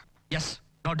ಅಲ್ಲ? S,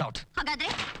 no doubt. ಹಾಗಾದ್ರೆ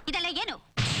ಇದೆಲ್ಲ ಏನು?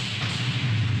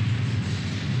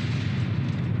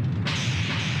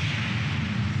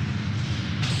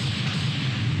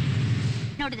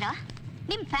 ನೋಡಿದ್ರಾ,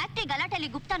 ನಿಮ್ ಫ್ಯಾಕ್ಟ್ರಿ ಗಲಾಟೆಯಲ್ಲಿ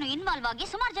ಗುಪ್ತಾನು ಇನ್ವಾಲ್ವ್ ಆಗಿ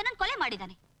ಸುಮಾರು ಜನ ಕೊಲೆ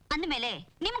ಮಾಡಿದಾನೆ. ಅಂದ್ಮೇಲೆ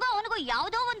ನಿಮ್ಗೂ ಅವನಿಗೂ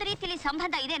ಯಾವುದೋ ಒಂದು ರೀತಿಯಲ್ಲಿ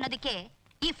ಸಂಬಂಧ ಇದೆ ಅನ್ನೋದಕ್ಕೆ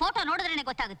ಈ ಫೋಟೋ ನೋಡಿದ್ರೇನೆ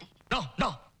ಗೊತ್ತಾಗುತ್ತೆ. ನೋ ನೋ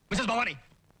ಮಿಸಸ್ ಭವಾನಿ,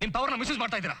 ನಿಮ್ ಪವರ್ನ ಮಿಸ್ಯೂಸ್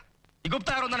ಮಾಡ್ತಾ ಇದ್ದೀರಾ. ಈ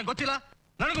ಗುಪ್ತಾ ಯಾರು ನನಗೆ ಗೊತ್ತಿಲ್ಲ,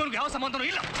 ನನಗೂ ಅವ್ನಿಗೆ ಯಾವ ಸಂಬಂಧನೂ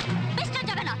ಇಲ್ಲ. ಮಿಸ್ಟರ್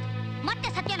ಜಗನ್ನಾಥ್, ಮತ್ತೆ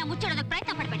ಸತ್ಯನ ಮುಚ್ಚಿಡೋದಕ್ಕೆ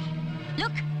ಪ್ರಯತ್ನ ಪಡಬೇಡಿ.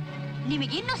 ಲುಕ್,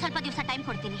 ನಿಮಗೆ ಇನ್ನೂ ಸ್ವಲ್ಪ ದಿವಸ ಟೈಮ್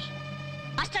ಕೊಡ್ತೀನಿ.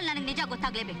 ಅಷ್ಟರಲ್ಲಿ ನನಗೆ ನಿಜ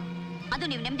ಗೊತ್ತಾಗ್ಲೇಬೇಕು. ಅದು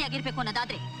ನೀವು ನೆಮ್ಮದಿಯಾಗಿರ್ಬೇಕು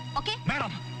ಅನ್ನೋದಾದ್ರೆ ಓಕೆ?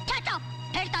 ಮೇಡಮ್,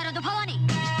 ಹೇಳ್ತಾ ಇರೋದು Bhavani.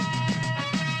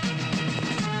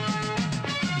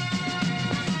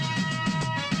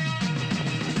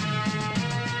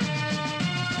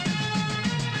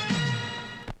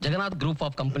 Jagannath group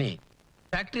of company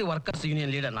factory workers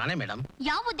union leader ನಾನೇ ಮೇಡಮ್.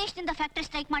 ಯಾವ ಉದ್ದೇಶದಿಂದ ಫ್ಯಾಕ್ಟರಿ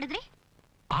ಸ್ಟ್ರೈಕ್ ಮಾಡಿದ್ರಿ?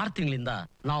 6 ತಿಂಗಳಿಂದ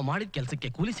ನಾವು ಮಾಡಿದ ಕೆಲಸಕ್ಕೆ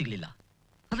ಕೂಲಿ ಸಿಗ್ಲಿಲ್ಲ.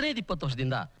 15-20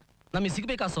 ವರ್ಷದಿಂದ ನಮಗೆ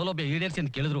ಸಿಗ್ಬೇಕಾದ ಸೌಲಭ್ಯ ಈಡೇರಿಸಿ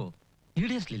ಅಂತ ಕೇಳಿದ್ರು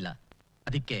ಈಡೇರಿಸಲಿಲ್ಲ.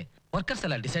 ಅದಕ್ಕೆ ವರ್ಕರ್ಸ್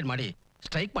ಎಲ್ಲ ಡಿಸೈಡ್ ಮಾಡಿ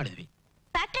ಸ್ಟ್ರೈಕ್ ಮಾಡಿದ್ವಿ.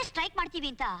 ಫ್ಯಾಕ್ಟರಿ ಸ್ಟ್ರೈಕ್ ಮಾಡ್ತೀವಿ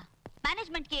ಅಂತ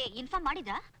ಮ್ಯಾನೇಜ್ಮೆಂಟ್ಗೆ ಇನ್ಫಾರ್ಮ್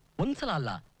ಮಾಡಿದ್ರಾ? ಒಂದ್ಸಲ ಅಲ್ಲ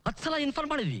 10 ಸಲ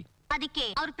ಇನ್ಫಾರ್ಮ್ ಮಾಡಿದ್ವಿ. ಅದಕ್ಕೆ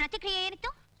ಅವ್ರ ಪ್ರತಿಕ್ರಿಯೆ ಏನಿತ್ತು?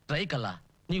 ಸ್ಟ್ರೈಕ್ ಅಲ್ಲ,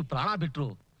 ನೀವು ಪ್ರಾಣ ಬಿಟ್ರು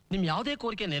ನಿಮ್ ಯಾವುದೇ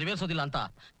ಕೋರಿಕೆ ನೆರವೇರಿಸೋದಿಲ್ಲ ಅಂತ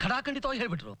ಖಡಾಖಂಡಿತವಾಗಿ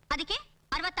ಹೇಳ್ಬಿಟ್ರು. ಅದಕ್ಕೆ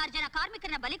 66 ಜನ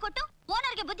ಕಾರ್ಮಿಕರನ್ನ ಬಲಿ ಕೊಟ್ಟು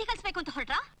ಓನರ್ಗೆ ಬುದ್ಧಿ ಕಲಿಸಬೇಕು ಅಂತ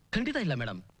ಹೊರಟ್ರಾ? ಖಂಡಿತ ಇಲ್ಲ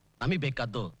ಮೇಡಮ್. ನಮಗೆ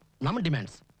ಬೇಕಾದ್ದು ನಮ್ಮ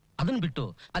ಡಿಮ್ಯಾಂಡ್ಸ್. ಅದನ್ನ ಬಿಟ್ಟು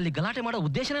ಅಲ್ಲಿ ಗಲಾಟೆ ಮಾಡೋ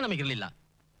ಉದ್ದೇಶನೇ ನಮಗಿರ್ಲಿಲ್ಲ.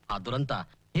 ಆ ದುರಂತ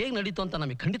ಹೇಗ್ ನಡೀತು ಅಂತ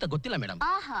ನಮಗೆ ಖಂಡಿತ ಗೊತ್ತಿಲ್ಲ ಮೇಡಮ್.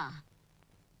 ಆಹಾ,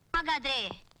 ಹಾಗಾದ್ರೆ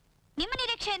ನಿಮ್ಮ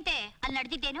ನಿರೀಕ್ಷೆಯಂತೆ ಅಲ್ಲಿ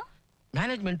ನಡೆದಿದ್ದೇನು?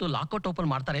 ಮ್ಯಾನೇಜ್ಮೆಂಟ್ ಲಾಕೌಟ್ ಓಪನ್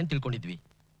ಮಾಡ್ತಾರೆ ಅಂತ ತಿಳ್ಕೊಂಡಿದ್ವಿ.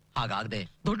 ಹಾಗಾಗದೆ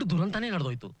ದೊಡ್ಡ ದುರಂತನೇ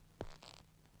ನಡೆದೋಯ್ತು.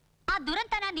 ಆ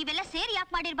ದುರಂತನ ನೀವೆಲ್ಲ ಸೇರಿ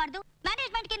ಯಾಕೆ ಮಾಡಿರಬಾರ್ದು?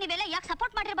 ಮ್ಯಾನೇಜ್ಮೆಂಟ್ಗೆ ನೀವೆಲ್ಲ ಯಾಕೆ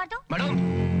ಸಪೋರ್ಟ್ ಮಾಡಿರಬಾರ್ದು? ಮೇಡಮ್,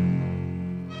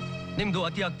 ನಿಮ್ದು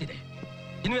ಅತಿ ಆಗ್ತಿದೆ.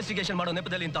 ಇನ್ವೆಸ್ಟಿಗೇಷನ್ ಮಾಡೋ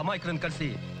ನೆಪದಲ್ಲಿ ಇಂಥ ಅಮಾಯಕರನ್ನು ಕರೆಸಿ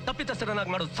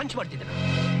ತಪ್ಪಿತಸ್ಥರನ್ನಾಗಿ ಮಾಡೋ ಸಂಚು ಮಾಡ್ತಿದ್ದೀರಾ.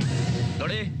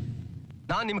 ನೋಡಿ,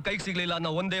 ನಾನ್ ನಿಮ್ ಕೈಗೆ ಸಿಗ್ಲಿಲ್ಲ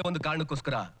ಅನ್ನೋ ಒಂದೇ ಒಂದು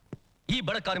ಕಾರಣಕ್ಕೋಸ್ಕರ ಈ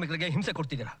ಬಡ ಕಾರ್ಮಿಕರಿಗೆ ಹಿಂಸೆ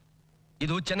ಕೊಡ್ತಿದ್ದೀರಾ.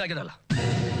 ಇದು ಚೆನ್ನಾಗಿರಲ್ಲ.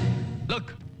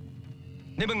 ಲುಕ್,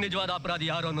 ನಿಮಗ್ ನಿಜವಾದ ಅಪರಾಧಿ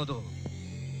ಯಾರು ಅನ್ನೋದು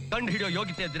ಕಂಡು ಹಿಡಿಯೋ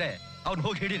ಯೋಗ್ಯತೆ ಇದ್ರೆ ಅವ್ರನ್ನ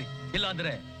ಹೋಗಿ ಹಿಡೀರಿ. ಇಲ್ಲ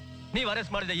ಅಂದ್ರೆ ನೀವು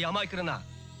ಅರೆಸ್ಟ್ ಮಾಡಿದ ಈ ಅಮಾಯಕರನ್ನ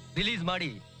ರಿಲೀಸ್ ಮಾಡಿ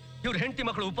ಇವ್ರ ಹೆಂಡತಿ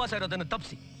ಮಕ್ಕಳು ಉಪವಾಸ ಇರೋದನ್ನು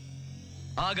ತಪ್ಪಿಸಿ.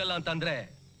 ಆಗಲ್ಲ ಅಂತಂದ್ರೆ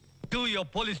do your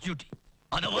police duty.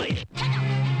 Otherwise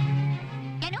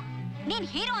ಏನು ನೀನ್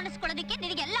ಹೀರೋ ಅನಿಸ್ಕೊಳ್ಳೋದಕ್ಕೆ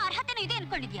ನಿನಗೆ ಎಲ್ಲ ಅರ್ಹತೆನೂ ಇದೆ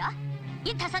ಅನ್ಕೊಂಡಿದ್ಯಾ?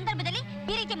 ಇಂಥ ಸಂದರ್ಭದಲ್ಲಿ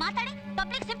ಈ ರೀತಿ ಮಾತಾಡಿ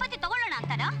ಪಬ್ಲಿಕ್ ಸಿಂಪತಿ ತಗೊಳ್ಳೋಣ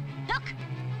ಅಂತಾರ? ಲುಕ್,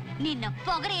 ನಿನ್ನ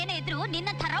ಪೊಗರು ಏನೇ ಇದ್ರು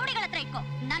ನಿನ್ನಂಥ ರೌಡಿಗಳ ಹತ್ರ ಇಟ್ಕೋ,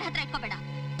 ನನ್ನ ಹತ್ರ ಇಟ್ಕೋಬೇಡ.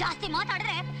 ಜಾಸ್ತಿ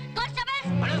ಮಾತಾಡಿದ್ರೆ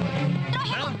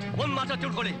ಒಂದ್ ಮಾತ್ರ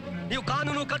ತಿಳ್ಕೊಳ್ಳಿ, ನೀವು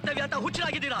ಕಾನೂನು ಕರ್ತವ್ಯ ಅಂತ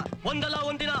ಹುಚ್ಚರಾಗಿದ್ದೀರಾ. ಒಂದಲ್ಲ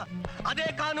ಒಂದಿನ ಅದೇ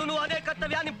ಕಾನೂನು ಅದೇ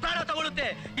ಕರ್ತವ್ಯ ನಿಮ್ ಪ್ರಾಣ ತಗೊಳುತ್ತೆ,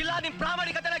 ಇಲ್ಲ ನಿಮ್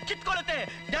ಪ್ರಾಮಾಣಿಕತೆ ಕಿತ್ಕೊಳ್ಳುತ್ತೆ.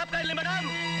 ಜ್ಞಾಪಕ ಇರ್ಲಿ ಮೇಡಮ್,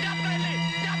 ಜ್ಞಾಪಕ ಇರ್ಲಿ,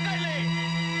 ಜ್ಞಾಪಕ ಇರ್ಲಿ.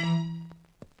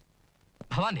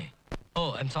 ಭವಾನಿ, ಓ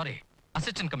I am sorry,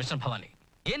 assistant commissioner Bhavani,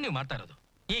 ಏನ್ ನೀವು ಮಾಡ್ತಾ ಇರೋದು?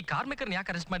 ಈ ಕಾರ್ಮಿಕರನ್ನ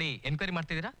ಯಾಕೆ ಅರೆಸ್ಟ್ ಮಾಡಿ ಎನ್ಕ್ವೈರಿ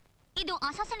ಮಾಡ್ತಿದ್ದೀರಾ? ಇದು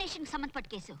ಅಸಾಸಿನೇಷನ್ ಸಂಬಂಧಪಟ್ಟ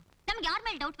ಕೇಸು. ನಮ್ಗೆ ಯಾರ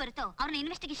ಮೇಲೆ ಡೌಟ್ ಬರುತ್ತೋ ಅವ್ರನ್ನ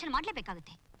investigation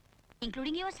ಮಾಡ್ಲೇಬೇಕಾಗುತ್ತೆ,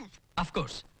 including your self. Of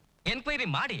course enquiry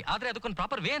ಮಾಡಿ, ಆದ್ರೆ ಅದಕ್ಕೊಂದು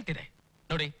ಪ್ರಾಪರ್ ವೇ ಅಂತಿದೆ.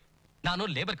 ನೋಡಿ, ನಾನು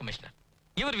ಲೇಬರ್ ಕಮಿಷನರ್.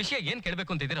 ಇವ್ರ ವಿಷಯ ಏನ್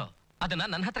ಕೇಳಬೇಕು ಅಂತಿದ್ದೀರೋ ಅದನ್ನ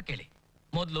ನನ್ನ ಹತ್ರ ಕೇಳಿ.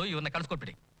 ಮೊದಲು ಇವ್ರನ್ನ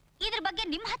ಕಳ್ಸ್ಕೊಟ್ಬಿಡಿ. ಇದ್ರ ಬಗ್ಗೆ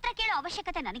ನಿಮ್ಮ ಹತ್ರ ಕೇಳೋ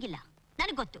ಅವಶ್ಯಕತೆ ನನಗಿಲ್ಲ.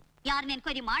 ನನಗೆ ಗೊತ್ತು ಯಾರನ್ನ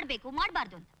ಎನ್ಕ್ವೈರಿ ಮಾಡಬೇಕು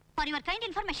ಮಾಡಬಾರ್ದು ಅಂತ. For your kind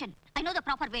information, I know the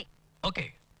proper way. Okay,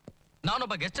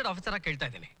 ನಾನೊಬ್ಬ ಗೆಸ್ಟೆಡ್ ಆಫೀಸರ್ ಆಗಿ ಕೇಳ್ತಾ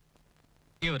ಇದ್ದೀನಿ.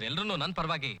 ಇವರೆಲ್ಲರೂ ನನ್ನ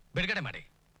ಪರವಾಗಿ ಬಿಡುಗಡೆ ಮಾಡಿ,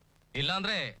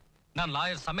 ಇಲ್ಲಾಂದ್ರೆ ನಾನು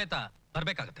ಲಾಯರ್ ಸಮೇತ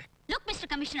ಬರ್ಬೇಕಾಗತ್ತೆ. ಲುಕ್ ಮಿಸ್ಟರ್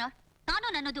ಕಮಿಷನರ್,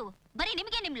 ಕಾನೂನು ಅನ್ನೋದು ಬರೀ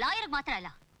ನಿಮಗೆ ನಿಮ್ ಲಾಯರ್ ಮಾತ್ರ ಅಲ್ಲ,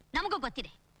 ನಮಗೂ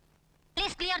ಗೊತ್ತಿದೆ.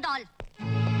 Please clear the all.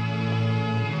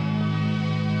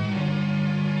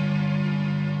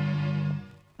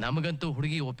 ನಮಗಂತೂ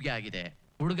ಹುಡುಗಿ ಒಪ್ಪಿಗೆ ಆಗಿದೆ,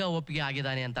 ಹುಡುಗ ಒಪ್ಪಿಗೆ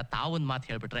ಆಗಿದ್ದಾನೆ ಅಂತ ತಾವೊಂದ್ ಮಾತು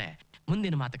ಹೇಳ್ಬಿಟ್ರೆ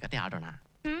ಮುಂದಿನ ಮಾತುಕತೆ ಆಡೋಣ.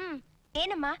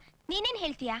 ಏನಮ್ಮ ನೀನೇನ್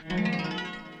ಹೇಳ್ತೀಯಾ?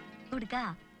 ಹುಡುಗ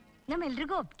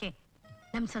ನಮ್ಮೆಲ್ರಿಗೂ ಒಪ್ಪಿಗೆ,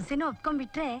 ನಮ್ ಸೊಸೆನೂ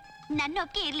ಒಪ್ಕೊಂಡ್ಬಿಟ್ರೆ ನನ್ನ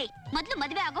ಒಪ್ಪಿಗೆ ಇರ್ಲಿ. ಮೊದ್ಲು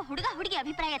ಮದ್ವೆ ಆಗೋ ಹುಡುಗ ಹುಡುಗಿ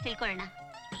ಅಭಿಪ್ರಾಯ ತಿಳ್ಕೊಳ್ಳೋಣ.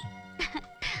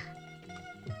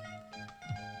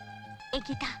 ಏ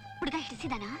ಗೀತಾ, ಹುಡುಗ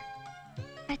ಹಿಡಿಸಿದಾನ?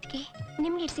 ಅದಕ್ಕೆ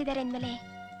ನಿಮ್ಗೆ ಹಿಡಿಸಿದಾರೆ ಅಂದ್ಮೇಲೆ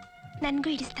ನನ್ಗೂ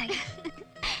ಹಿಡಿಸ್ತಾರೆ.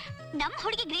 ನಮ್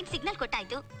ಹುಡುಗಿ ಗ್ರೀನ್ ಸಿಗ್ನಲ್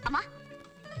ಕೊಟ್ಟಾಯ್ತು. ಅಮ್ಮ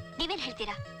ನೀವೇನ್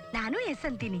ಹೇಳ್ತೀರಾ? ನಾನು ಎಸ್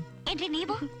ಅಂತೀನಿ. ಏನ್ರಿ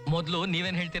ನೀವು? ಮೊದಲು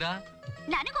ನೀವೇನ್ ಹೇಳ್ತೀರಾ?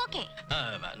 ನನಗೂ ಓಕೆ.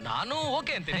 ನಾನು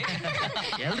ಓಕೆ ಅಂತೀನಿ.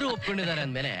 ಎಲ್ರು ಒಪ್ಕೊಂಡಿದ್ದಾರೆ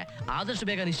ಅಂದ್ಮೇಲೆ ಆದಷ್ಟು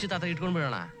ಬೇಗ ನಿಶ್ಚಿತಾರ್ಥ ಇಟ್ಕೊಂಡ್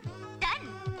ಬಿಡೋಣ.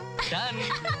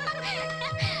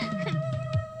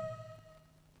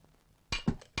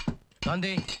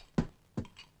 ಗಾಂಧಿ,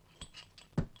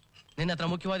 ನಿನ್ನ ಹತ್ರ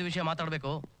ಮುಖ್ಯವಾದ ವಿಷಯ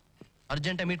ಮಾತಾಡ್ಬೇಕು,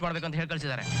 ಅರ್ಜೆಂಟ್ ಮೀಟ್ ಮಾಡ್ಬೇಕು ಅಂತ ಹೇಳಿ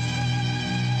ಕಳ್ಸಿದ್ದಾರೆ.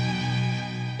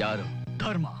 ಯಾರು?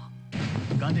 ಧರ್ಮ.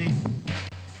 ಗಾಂಧಿ,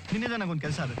 ನಿನ್ನಿಂದ ನಂಗೊಂದು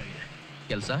ಕೆಲಸ ಆಗಬೇಕಾಗಿದೆ.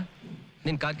 ಕೆಲಸ?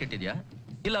 ನಿನ್ ಕಾರ್ ಕೆಟ್ಟಿದ್ಯಾ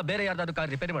ಇಲ್ಲ ಬೇರೆ ಯಾರ್ದಾದ್ರು ಕಾರ್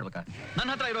ರಿಪೇರಿ ಮಾಡ್ಬೇಕಾ? ನನ್ನ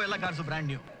ಹತ್ರ ಇರೋ ಎಲ್ಲ cars brand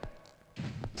new.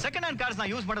 Second hand cars ನ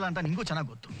ಯೂಸ್ ಮಾಡಲ್ಲ ಅಂತ ನಿಂಗೂ ಚೆನ್ನಾಗಿ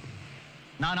ಗೊತ್ತು.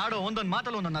 ನಾನು ಆಡೋ ಒಂದೊಂದು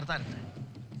ಮಾತಲ್ಲೂ ಒಂದೊಂದು ಅರ್ಥ ಇರುತ್ತೆ.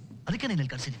 ಅದಕ್ಕೆ ನೀನು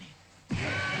ಇಲ್ಲಿ ಕರ್ಸಿದ್ದೀನಿ.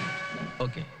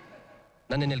 ಓಕೆ,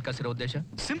 ನನ್ನ ಇಲ್ಲಿ ಕರ್ಸಿರೋ ಉದ್ದೇಶ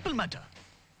ಸಿಂಪಲ್ ಮ್ಯಾಟರ್.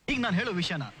 ಈಗ ನಾನು ಹೇಳೋ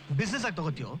ವಿಷಯನ ಬಿಸ್ನೆಸ್ ಆಗಿ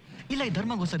ತಗೋತೀಯೋ ಇಲ್ಲ ಈ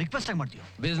ಧರ್ಮಗೋಸ್ಕರ ರಿಕ್ವೆಸ್ಟ್ ಆಗಿ ಮಾಡ್ತೀಯೋ?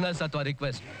 ಬಿಸ್ನೆಸ್ ಅಥವಾ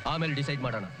ರಿಕ್ವೆಸ್ಟ್ ಆಮೇಲೆ ಡಿಸೈಡ್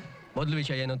ಮಾಡೋಣ. ಮೊದಲು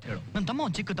ವಿಷಯ ಏನು ಅಂತ ಹೇಳು. ನನ್ನ ತಮ್ಮ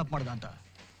ಒಂದು ಚಿಕ್ಕ ತಪ್ಪು ಮಾಡ್ದ ಅಂತ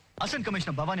ಅಸಿಸ್ಟೆಂಟ್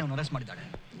ಕಮಿಷನರ್ ಭವಾನಿ ಅವನು ಅರೆಸ್ಟ್ ಮಾಡಿದ್ದಾಳೆ.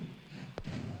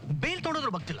 ಬೇಲ್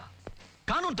ತೊಡೋದ್ರು ಭಕ್ತಿಲ್ಲ,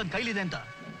 ಕಾನೂನು ತನ್ನ ಕೈಲಿದೆ ಅಂತ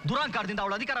ದುರಾಂಕಾರದಿಂದ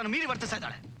ಅವಳ ಅಧಿಕಾರನ ಮೀರಿ ವರ್ತಿಸ್ತಾ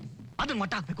ಇದ್ದಾಳೆ. ಅದನ್ನ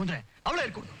ಮಟ್ಟ ಹಾಕ್ಬೇಕು ಅಂದ್ರೆ ಅವಳೇ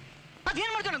ಇರ್ಕೊಂಡು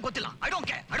ಅದೇನ್ ಮಾಡ್ತೀವಿ ನಂಗೆ ಗೊತ್ತಿಲ್ಲ. I don't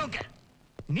care.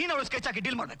 ನೀನ್ ಅವಳು ಸ್ಕೆಚ್ ಹಾಕಿ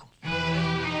ಡೀಲ್ ಮಾಡ್ಬೇಕು.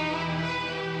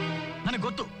 ನನಗೆ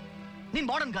ಗೊತ್ತು ನೀನ್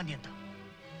ಮಾಡರ್ನ್ ಗಾಂಧಿ ಅಂತ.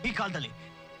 ಈ ಕಾಲದಲ್ಲಿ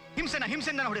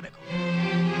ಹಿಂಸೆಯಿಂದ ಹೊಡಿಬೇಕು.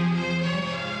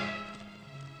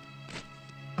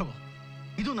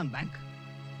 ಇದು ನನ್ನ ಬ್ಯಾಂಕ್,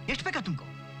 ಎಷ್ಟು ಬೇಕಾ ತುಂಬ್ಕೋ.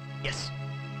 ಎಸ್,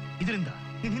 ಇದರಿಂದ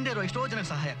ನಿನ್ ಹಿಂದೆ ಇರೋ ಎಷ್ಟೋ ಜನಕ್ಕೆ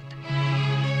ಸಹಾಯ ಆಗುತ್ತೆ.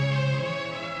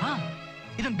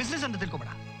 ಇದನ್ನ ಬಿಸ್ನೆಸ್ ಅಂತ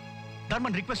ತಿಳ್ಕೊಬೇಡ,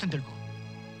 ಧರ್ಮನ್ ರಿಕ್ವೆಸ್ಟ್ ಅಂತ ತಿಳ್ಕೊ.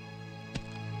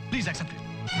 Please accept it.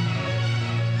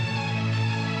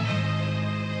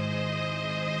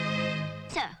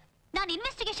 ಸರ್, ನಾನು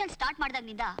ಇನ್ವೆಸ್ಟಿಗೇಷನ್ ಸ್ಟಾರ್ಟ್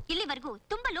ಮಾಡಿದಾಗಿನಿಂದ ಇಲ್ಲಿವರೆಗೂ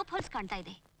ತುಂಬಾ ಲೂಪ್ ಹೋಲ್ಸ್ ಕಾಣ್ತಾ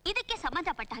ಇದೆ. ಇದಕ್ಕೆ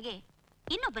ಸಂಬಂಧಪಟ್ಟ ಹಾಗೆ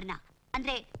ಇನ್ನೊಬ್ಬರನ್ನ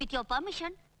ಅಂದ್ರೆ with your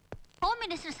permission home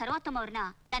minister ಸರ್ವೋತ್ತಮ್ ಅವ್ರನ್ನ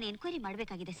ನಾನು ಎನ್ಕ್ವೈರಿ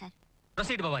ಮಾಡಬೇಕಾಗಿದೆ ಸರ್.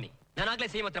 ಪ್ರೊಸೀಡ್ ಭವಾನಿ. ನಾನಾಗ್ಲೇ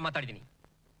ಸಿಎಂ ಹತ್ರ ಮಾತಾಡಿದ್ದೀನಿ.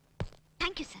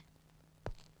 Thank you sir.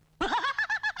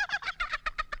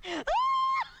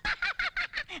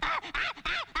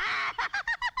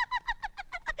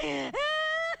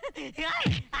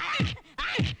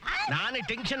 ನಾನು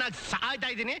ಟೆನ್ಷನ್ ಆಗಿ ಸಾಯ್ತಾ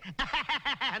ಇದ್ದೀನಿ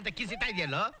ಅಂತ ಕಿಸಿತಾ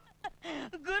ಇದೆಯಲ್ಲೋ.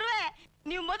 ಗುರುವೆ,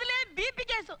 ನೀವು ಮೊದಲೇ ಬಿಪಿ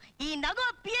ಕೇಸು. ಈ ನಗೋ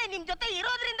ಪಿಯೆ ನಿಮ್ ಜೊತೆ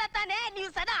ಇರೋದ್ರಿಂದ ತಾನೇ ನೀವು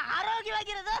ಸದಾ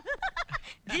ಆರೋಗ್ಯವಾಗಿರೋದು.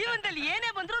 ಜೀವನದಲ್ಲಿ ಏನೇ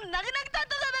ಬಂದ್ರು ನಗನಗ್ತಾ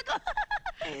ತಗೋಬೇಕು.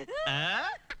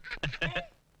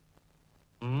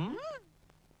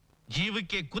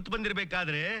 ಜೀವಕ್ಕೆ ಕುತ್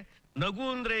ಬಂದಿರ್ಬೇಕಾದ್ರೆ ನಗು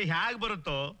ಅಂದ್ರೆ ಹ್ಯಾಗ್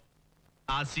ಬರುತ್ತೋ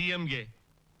ಆ ಸಿಎಂಗೆ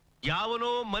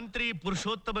ಯಾವನೋ ಮಂತ್ರಿ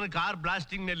ಪುರುಷೋತ್ತಮನ ಕಾರ್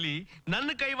ಬ್ಲಾಸ್ಟಿಂಗ್ ನಲ್ಲಿ ನನ್ನ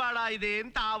ಕೈವಾಡ ಇದೆ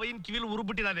ಅಂತ ಆವಯ್ಯನ ಕಿವಿಲ್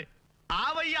ಉರುಬಿಟ್ಟಿದ್ದಾನೆ.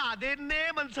 ಆವಯ್ಯ ಅದನ್ನೇ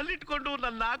ಮನ್ಸಲ್ಲಿ ಇಟ್ಕೊಂಡು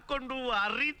ನನ್ನ ಹಾಕೊಂಡು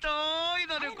ಅರಿತೋ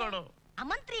ಇದಾನೆ ಕೊಡು. ಆ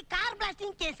ಮಂತ್ರಿ ಕಾರ್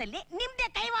ಬ್ಲಾಸ್ಟಿಂಗ್ ಕೇಸಲ್ಲಿ ನಿಮ್ದೇ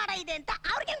ಕೈವಾಡ ಇದೆ ಅಂತ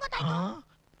ಅವ್ರಿಗೆ ಗೊತ್ತಾಯ್ತು.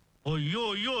 ಅಯ್ಯೋ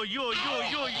ಅಯ್ಯೋ ಅಯ್ಯೋ ಅಯ್ಯೋ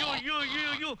ಅಯ್ಯೋ ಅಯ್ಯೋ ಅಯ್ಯೋ ಅಯ್ಯೋ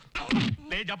ಅಯ್ಯೋ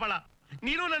ಲೇ ಜಪಳ,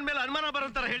 ನೀನು ನನ್ನ ಮೇಲೆ ಅನುಮಾನ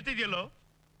ಬರೋತರ ಹೇಳ್ತಿದ್ಯಲ್ಲೋ.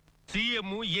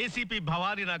 ಸಿಎಂ ACP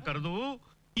ಭವಾನಿನ ಕರೆದು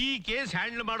ಈ ಕೇಸ್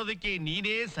ಹ್ಯಾಂಡಲ್ ಮಾಡೋದಕ್ಕೆ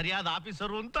ನೀನೇ ಸರಿಯಾದ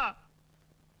ಆಫೀಸರು ಅಂತ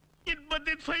ಇದ್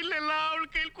ಬಂದಿದ್ ಫೈಲ್ ಎಲ್ಲ ಅವಳ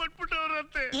ಕೈಲಿ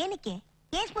ಕೊಟ್ಬಿಟ್ಟವ್ರಂತೆ. ಏನಕ್ಕೆ?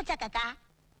 ಕೇಸ್ ಮುಚ್ಚಕ್ಕ?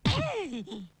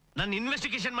 ನನ್ನ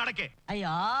ಇನ್ವೆಸ್ಟಿಗೇಷನ್ ಮಾಡಕ್ಕೆ.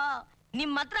 ಅಯ್ಯೋ,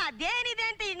 ನಿಮ್ ಹತ್ರ ಅದೇನಿದೆ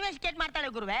ಅಂತ ಇನ್ವೆಸ್ಟಿಗೇಟ್ ಮಾಡ್ತಾಳೆ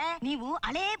ಗುರುವೆ. ನೀವು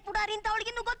ಹಳೇ ಪುಡಾರಿ ಅಂತ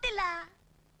ಅವಳಿಗಿನ್ನೂ ಗೊತ್ತಿಲ್ಲ.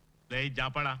 ಲೈ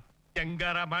ಜಾಪಳ,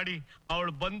 ಹೆಂಗಾರ ಮಾಡಿ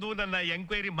ಅವಳು ಬಂದು ನನ್ನ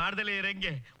ಎಂಕ್ವೈರಿ ಮಾಡ್ದಲೇ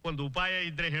ಇರಂಗೆ ಒಂದು ಉಪಾಯ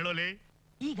ಇದ್ರೆ ಹೇಳೋಲೆ.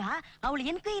 ಈಗ ಅವಳು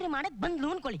ಎನ್ಕ್ವೈರಿ ಮಾಡಕ್ ಬಂದ್ಲು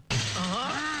ಅನ್ಕೊಳ್ಳಿ.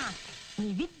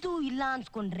 ನೀವಿದ್ದು ಇಲ್ಲ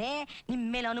ಅನ್ಸ್ಕೊಂಡ್ರೆ ನಿಮ್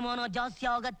ಮೇಲೆ ಅನುಮಾನ ಜಾಸ್ತಿ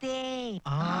ಆಗತ್ತೆ.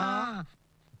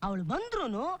 ಅವಳು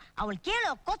ಬಂದ್ರುನು ಅವಳು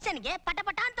ಕೇಳೋ ಕ್ವಶನ್ಗೆ ಪಟ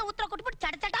ಪಟ ಅಂತ ಉತ್ತರ ಕೊಟ್ಬಿಟ್ಟು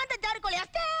ಚಟ ಚಟ ಅಂತ ಜಾರಿಕೊಳ್ಳಿ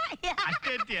ಅಷ್ಟೇ.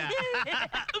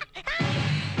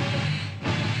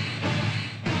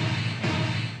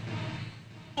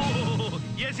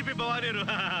 ACP ಭವಾನಿಯರು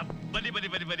ಬನ್ನಿ ಬನ್ನಿ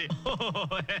ಬನ್ನಿ ಬನ್ನಿ.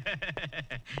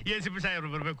 ACP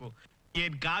ಸಾಹೇಬ್ರು ಬರ್ಬೇಕು.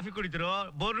 ಏನ್ ಕಾಫಿ ಕುಡಿತಿರೋ,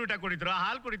 ಬೋರ್ನೂಟ ಕುಡಿತಿರೋ,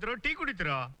 ಹಾಲು ಕುಡಿತಿರೋ, ಟೀ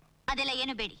ಕುಡಿತಿರೋ? ಅದೆಲ್ಲ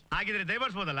ಏನು ಬೇಡಿ. ಹಾಗಿದ್ರೆ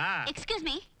ದಯಮಾಡಿಸಬಹುದಲ್ಲ? ಎಕ್ಸ್ಕ್ಯೂಸ್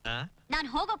ಮೀ, ನಾನು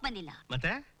ಹೋಗೋಕ್ ಬಂದಿಲ್ಲ.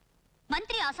 ಮತ್ತೆ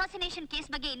ಮಂತ್ರಿ ಅಸಾಸಿನೇಷನ್ ಕೇಸ್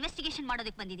ಬಗ್ಗೆ ಇನ್ವೆಸ್ಟಿಗೇಷನ್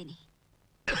ಮಾಡೋದಕ್ಕೆ ಬಂದಿದ್ದೀನಿ.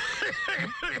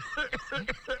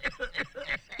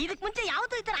 ಇದಕ್ ಮುಂಚೆ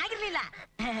ಯಾವತ್ತೂ ಈ ತರ ಆಗಿರ್ಲಿಲ್ಲ.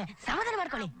 ಸಮಾಧಾನ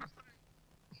ಮಾಡ್ಕೊಳ್ಳಿ.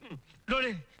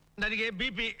 ನೋಡಿ, ನನಗೆ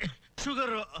BP,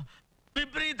 ಶುಗರ್,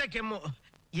 ವಿಪರೀತ ಕೆಮ್ಮು.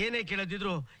 ಏನೇ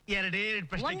ಕೇಳದಿದ್ರು ಎರಡೇ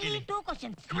ಪ್ರಶ್ನೆ ಕೇಳಿ. Only 2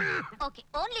 questions. Okay,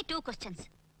 only 2 questions.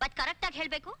 But correct ಆಗಿ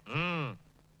ಹೇಳ್ಬೇಕು.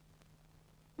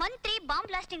 ಮಂತ್ರಿ ಬಾಂಬ್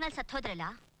ಬ್ಲಾಸ್ಟಿಂಗ್ ನಲ್ಲಿ ಸತ್ತೋದ್ರಲ್ಲ,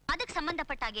 ಅದಕ್ಕೆ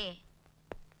ಸಂಬಂಧಪಟ್ಟಾಗೆ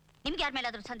ನಿಮ್ಗೆ ಯಾರ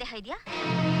ಮೇಲಾದ್ರೂ ಸಂದೇಹ ಇದೆಯಾ?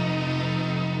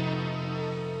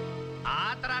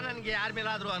 ಆತರ ನನ್ಗೆ ಯಾರ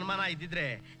ಮೇಲಾದ್ರೂ ಅನುಮಾನ ಇದ್ದಿದ್ರೆ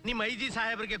ನಿಮ್ಮ IG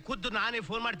ಸಾಹೇಬ್ರಿಗೆ ಖುದ್ದು ನಾನೇ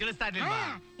ಫೋನ್ ಮಾಡಿ ತಿಳಿಸ್ತಾ ಇರ್ಲಿಲ್ವಾ?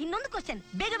 ಇನ್ನೊಂದು ಕ್ವಶನ್,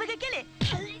 ಬೇಗ ಬೇಗ ಕೇಳಿ.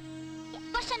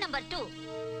 Question number 2.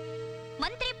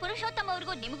 ಮಂತ್ರಿ ಪುರುಷೋತ್ತಮ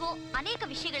ಅವ್ರಿಗೂ ನಿಮಗೂ ಅನೇಕ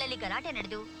ವಿಷಯಗಳಲ್ಲಿ ಗಲಾಟೆ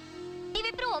ನಡೆದು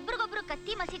ನೀವಿಬ್ರು ಒಬ್ರಿಗೊಬ್ರು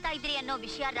ಕತ್ತಿ ಮಸೀತಾ ಇದ್ರಿ ಅನ್ನೋ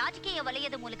ವಿಷಯ ರಾಜಕೀಯ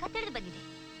ವಲಯದ ಮೂಲಕ ತಿಳಿದು ಬಂದಿದೆ.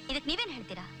 ಇದಕ್ಕೆ ನೀವೇನ್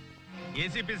ಹೇಳ್ತೀರಾ?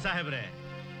 ACP ಸಾಹೇಬ್ರೆ,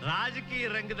 ರಾಜಕೀಯ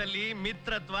ರಂಗದಲ್ಲಿ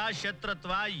ಮಿತ್ರತ್ವ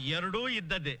ಶತ್ರುತ್ವ ಎರಡೂ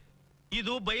ಇದ್ದದ್ದೇ.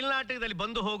 ಇದು ಬಯಲ್ನಾಟಕದಲ್ಲಿ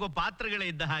ಬಂದು ಹೋಗೋ ಪಾತ್ರಗಳೇ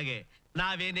ಇದ್ದ ಹಾಗೆ.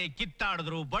 ನಾವೇನೇ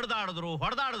ಕಿತ್ತಾಡಿದ್ರು, ಬಡ್ದಾಡಿದ್ರು,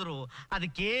 ಹೊಡೆದಾಡಿದ್ರು ಅದು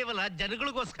ಕೇವಲ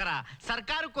ಜನಗಳಿಗೋಸ್ಕರ,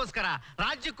 ಸರ್ಕಾರಕ್ಕೋಸ್ಕರ,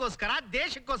 ರಾಜ್ಯಕ್ಕೋಸ್ಕರ,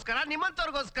 ದೇಶಕ್ಕೋಸ್ಕರ,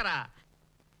 ನಿಮ್ಮಂತವ್ರಿಗೋಸ್ಕರ.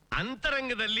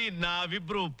 ಅಂತರಂಗದಲ್ಲಿ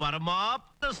ನಾವಿಬ್ರು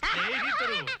ಪರಮಾಪ್ತ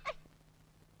ಸ್ನೇಹಿತರು.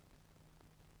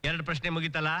 2 ಪ್ರಶ್ನೆ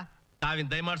ಮುಗಿತಲ್ಲ, ತಾವಿನ್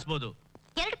ದಯಮಾಡಿಸಬಹುದು.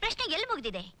 2 ಪ್ರಶ್ನೆ ಎಲ್ಲಿ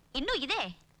ಮುಗಿದಿದೆ? ಇನ್ನೂ ಇದೆ.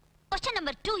 Question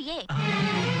number 2A.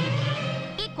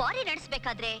 ಈ ಕ್ವಾರಿ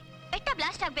ನಡೆಸಬೇಕಾದ್ರೆ, ಬೆಟ್ಟ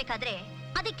ಬ್ಲಾಸ್ಟ್ ಆಗ್ಬೇಕಾದ್ರೆ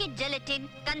ಅದಕ್ಕೆ ಜೆಲೆಟಿನ್,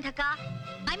 ಗಂಧಕ,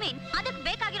 ಅದಕ್ಕೆ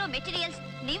ಬೇಕಾಗಿರೋ ಮೆಟೀರಿಯಲ್ಸ್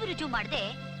ನೀವು ರುಜು ಮಾಡದೆ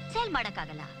ಸೇಲ್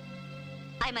ಮಾಡಕ್ಕಾಗಲ್ಲ.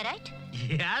 I am right?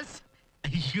 Yes,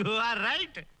 you are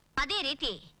right. ಅದೇ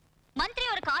ರೀತಿ ಮಂತ್ರಿ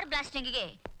ಅವರ ಕಾರ್ ಬ್ಲಾಸ್ಟಿಂಗ್ಗೆ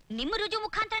ನಿಮ್ಮ ರುಜು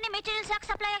ಮುಖಾಂತರನೇ ಮೆಟೀರಿಯಲ್ಸ್ ಯಾಕೆ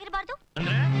ಸಪ್ಲೈ ಆಗಿರಬಾರ್ದು?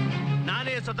 ಅಂದ್ರೆ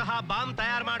ನಾನೇ ಸ್ವತಃ ಬಾಂಬ್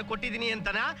ತಯಾರು ಮಾಡಿ ಕೊಟ್ಟಿದ್ದೀನಿ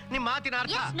ಅಂತನಾ ನಿಮ್ಮ ಮಾತಿನ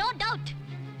ಅರ್ಥ? Yes, no doubt.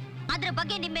 ಅದರ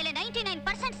ಬಗ್ಗೆ ನಿಮ್ಮ ಮೇಲೆ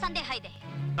 99% ಸಂದೇಹ ಇದೆ.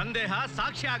 ಸಂದೇಹ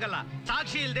ಸಾಕ್ಷಿ ಆಗಲ್ಲ,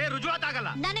 ಸಾಕ್ಷಿ ಇಲ್ಲದೆ ರುಜುವಾತಾಗಲ್ಲ.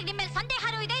 ನನಗೆ ನಿಮ್ಮ ಮೇಲೆ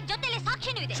ಸಂದೇಹನೂ ಇದೆ, ಜೊತೆಲಿ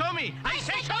ಸಾಕ್ಷಿನೂ ಇದೆ. Show me, I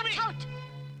say show me.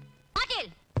 Patil,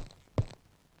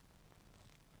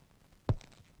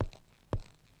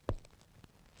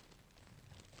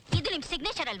 ಇದು ನಿಮ್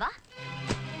ಸಿಗ್ನೇಚರ್ ಅಲ್ವಾ?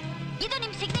 ಇದು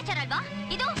ನಿಮ್ ಸಿಗ್ನೇಚರ್ ಅಲ್ವಾ?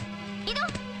 ಇದು ಇದು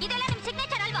ಇದೆಲ್ಲ ನಿಮ್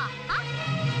ಸಿಗ್ನೇಚರ್ ಅಲ್ವಾ?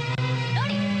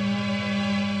 ನೋಡಿ,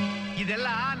 ಇದೆಲ್ಲ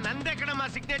ನಂದೇ ಕಣಮ್ಮ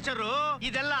ಸಿಗ್ನೇಚರು.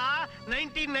 ಇದೆಲ್ಲ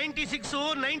 1996,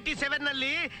 97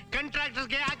 ನಲ್ಲಿ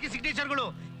ಕಾಂಟ್ರಾಕ್ಟರ್ಸ್ಗೆ ಹಾಕಿ ಸಿಗ್ನೇಚರ್ಗಳು.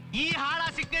 ಈ ಹಾಳ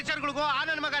ಸಿಗ್ನೇಚರ್ಗಳಿಗೂ ಆ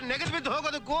ನನ್ನ ಮಗ ನೆಗೆದು ಬಿದ್ದು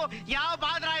ಹೋಗೋದಕ್ಕೂ ಯಾವ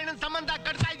ಬಾದ್ರಾಯಣನ ಸಂಬಂಧ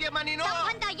ಕಟ್ತಾ ಇದೆಯಮ್ಮ ನೀನು?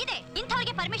 ಸಂಬಂಧ ಇದೆ.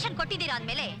 ಇಂಥವ್ರಿಗೆ ಪರ್ಮಿಷನ್ ಕೊಟ್ಟಿದ್ದೀರಾ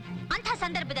ಅಂದ್ಮೇಲೆ ಅಂಥ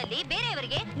ಸಂದರ್ಭದಲ್ಲಿ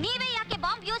ಬೇರೆಯವರಿಗೆ ನೀವೇ ಯಾಕೆ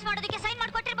ಬಾಂಬ್ ಯೂಸ್ ಮಾಡೋದಕ್ಕೆ ಸೈನ್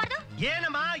ಮಾಡ್ಕೊಟ್ಟಿರಬಾರ್ದು?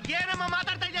 ಏನಮ್ಮ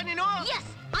ಮಾತಾಡ್ತಾ ಇದೆಯಾ ನೀನು? ಎಸ್,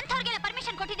 ಅಂಥವ್ರಿಗೆಲ್ಲ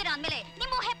ಪರ್ಮಿಷನ್ ಕೊಟ್ಟಿದ್ದೀರಾ ಅಂದ್ಮೇಲೆ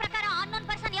ನಿಮ್ಮ ಊಹೆ ಪ್ರಕಾರ ಅನ್ನೋನ್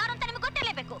ಪರ್ಸನ್ ಯಾರು ಅಂತ ನಿಮಗೆ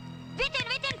ಗೊತ್ತಿರಲೇಬೇಕು. ವಿತ್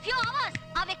ಇನ್ ಫ್ಯೂ ಅವರ್ಸ್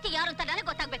ಆ ವ್ಯಕ್ತಿ ಯಾರು ಅಂತ ನನಗೆ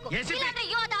ಗೊತ್ತಾಗಬೇಕು. ಇಲ್ಲಾಂದ್ರೆ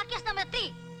you are the accused number 3.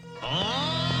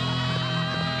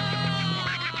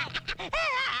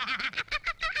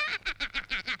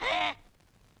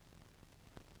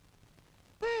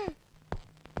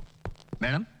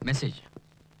 Madam message.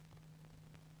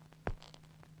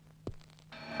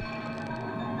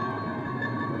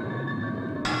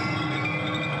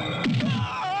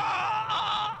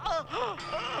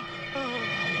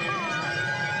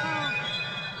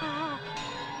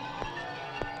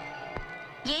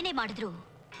 ಏನೇ ಮಾಡಿದ್ರು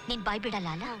ನೀನ್ ಬಾಯ್ ಬಿಡಲ್ಲ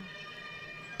ಅಲ್ಲ?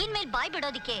 ಇನ್ಮೇಲೆ ಬಾಯ್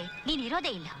ಬಿಡೋದಿಕ್ಕೆ ನೀನ್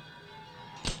ಇರೋದೇ ಇಲ್ಲ.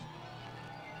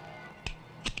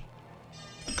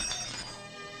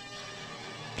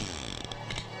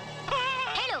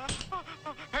 ಹೇಳು.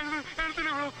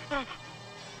 ಹೇಳ್ತೀನಿ.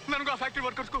 ನನಗೂ ಆ ಫ್ಯಾಕ್ಟ್ರಿ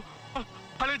ವರ್ಕರ್ಸ್ಗೂ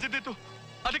ಹಳೆ ಜಿದ್ದಿತ್ತು.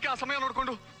 ಅದಕ್ಕೆ ಆ ಸಮಯ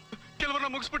ನೋಡ್ಕೊಂಡು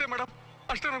ಕೆಲವರನ್ನ ಮುಗಿಸ್ಬಿಟ್ಟೆ ಮೇಡಮ್.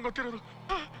 ಅಷ್ಟೇ ನಂಗೆ ಗೊತ್ತಿರೋದು.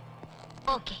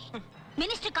 ಓಕೆ,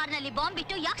 ಮಿನಿಸ್ಟರ್ ಕಾರ್ನಲ್ಲಿ ಬಾಂಬ್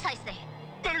ಬಿಟ್ಟು ಯಾಕೆ ಸಾಯಿಸ್ದೆ?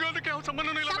 ನನಗೂ ಅದಕ್ಕೆ ಯಾವ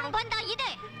ಸಂಬಂಧನೂ ಇಲ್ಲ. ಸಂಬಂಧ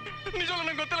ಇದೆ. ನಿಜವಲ್ಲ,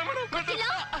 ನಂಗೆ ಗೊತ್ತಿಲ್ಲ ಮೇಡಮ್. ಗೊತ್ತಿಲ್ಲ?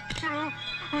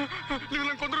 ನೀವು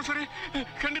ನಂಗೆ ಕೊಂದ್ರು ಸರಿ,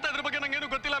 ಖಂಡಿತ ಅದ್ರ ಬಗ್ಗೆ ನಂಗೇನು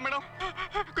ಗೊತ್ತಿಲ್ಲ ಮೇಡಮ್.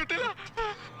 ಗೊತ್ತಿಲ್ಲ.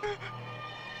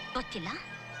 ಗೊತ್ತಿಲ್ಲ?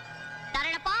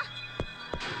 ನಾರಾಯಣಪ್ಪ,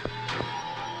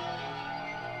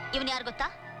 ಇವನ್ ಯಾರು ಗೊತ್ತಾ?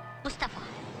 ಮುಸ್ತಫಾ.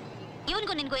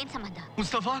 ಇವನ್ಗೂ ನಿನ್ಗೂ ಏನ್ ಸಂಬಂಧ?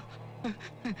 ಮುಸ್ತಫಾ?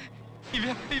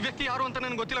 ಈ ವ್ಯಕ್ತಿ ಯಾರು ಅಂತ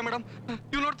ನನ್ಗೆ ಗೊತ್ತಿಲ್ಲ ಮೇಡಮ್.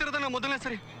 ಇವ್ ನೋಡ್ತಿರೋದ ನಾ ಮೊದಲನೇ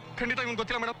ಸರಿ. ಖಂಡಿತ ಇವ್ನು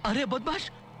ಗೊತ್ತಿಲ್ಲ ಮೇಡಮ್. ಅರೆ ಬದ್ಮಾಶ್,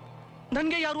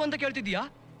 ನನ್ಗೆ ಯಾರು ಅಂತ ಕೇಳ್ತಿದ್ಯಾ?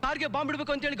 ಕಾರ್ಗೆ ಬಾಂಬ್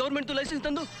ಬಿಡ್ಬೇಕು ಅಂತ ಹೇಳಿ ಗೌರ್ಮೆಂಟ್ ಲೈಸೆನ್ಸ್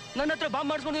ತಂದು ನನ್ನ ಹತ್ರ ಬಾಂಬ್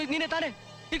ಮಾಡಿಸ್ಕೊಂಡು ನೀನೇ ತಾನೆ?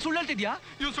 ಈಗ ಸುಳ್ಳು ಹೇಳ್ತಿದ್ಯಾ?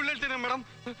 ಇವ್ ಸುಳ್ಳು ಹೇಳ್ತೀನಿ ಮೇಡಮ್.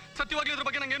 ಸತ್ಯವಾಗಿ ಇದ್ರ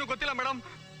ಬಗ್ಗೆ ನಂಗೇನು ಗೊತ್ತಿಲ್ಲ ಮೇಡಮ್.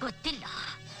 ಗೊತ್ತಿಲ್ಲ?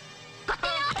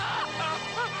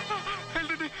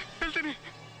 ಹೇಳ್ತೀನಿ.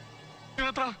 ಇವನ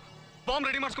ಹತ್ರ ಬಾಂಬ್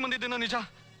ರೆಡಿ ಮಾಡ್ಸ್ಕೊಂಡ್ ಬಂದಿದ್ದೇನೋ ನಿಜ.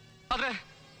 ಆದ್ರೆ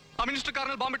ಆ ಮಿನಿಸ್ಟರ್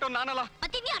ಕಾರ್ನಲ್ಲಿ ಬಾಂಬ್ ಇಟ್ಟವ್ ನಾನಲ್ಲ.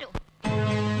 ಮತ್ತಿನ್ಯಾರು?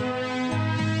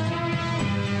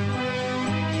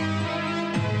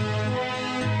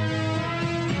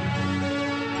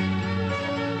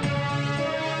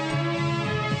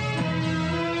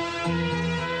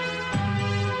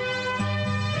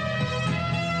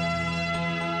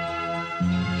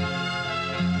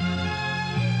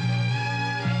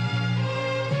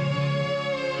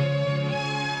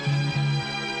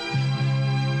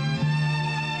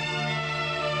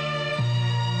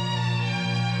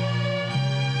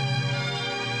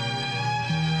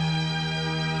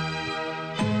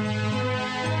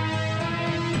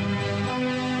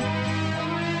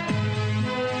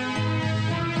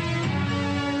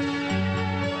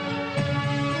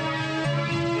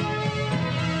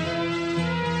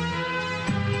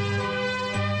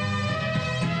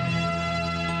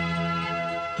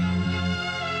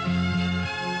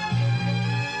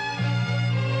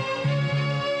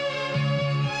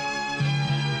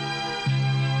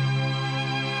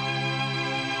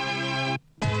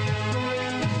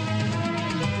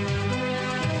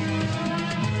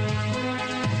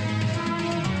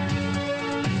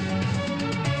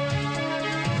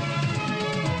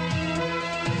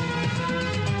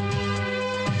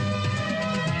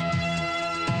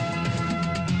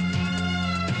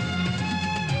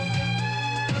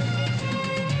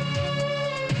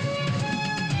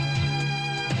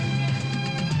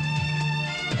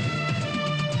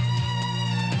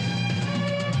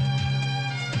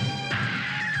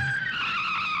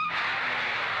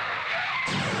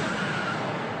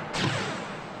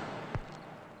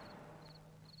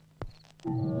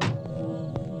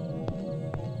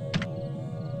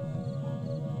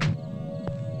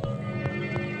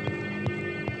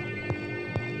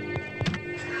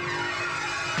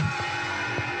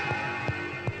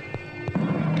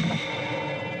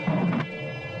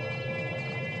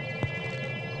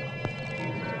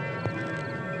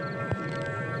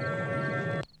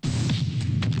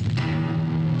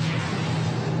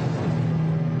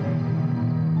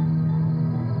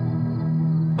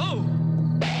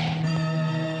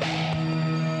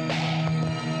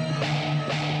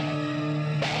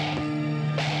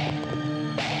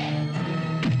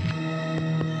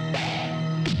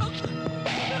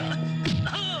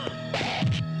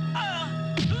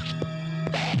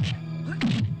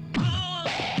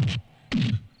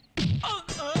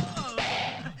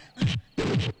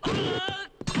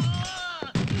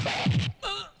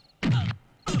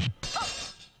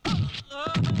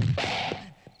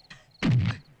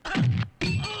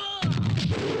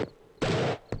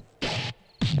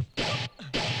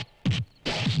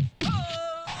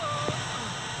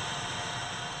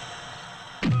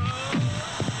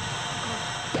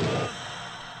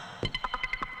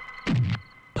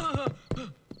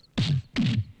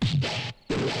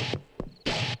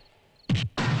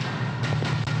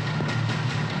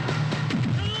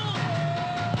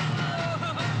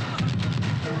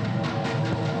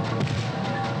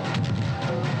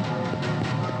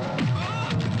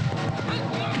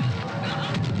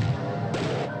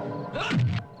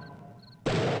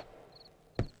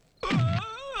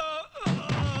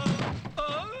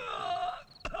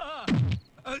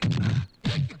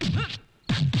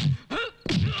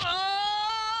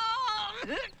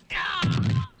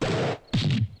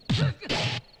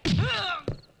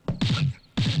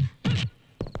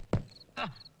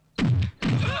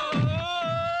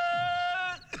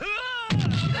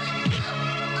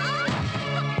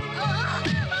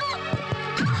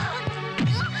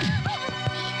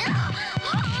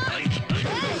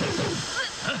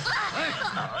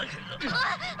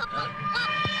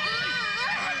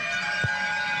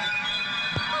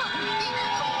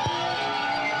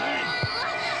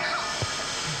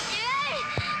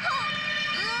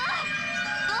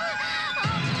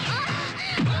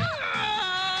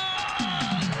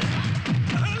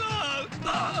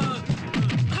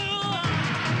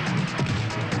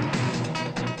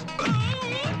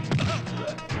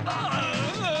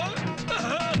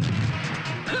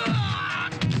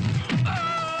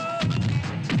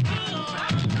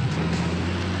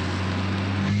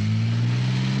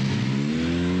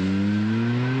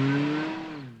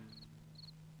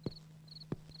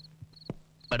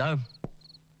 ಮೇಡಮ್,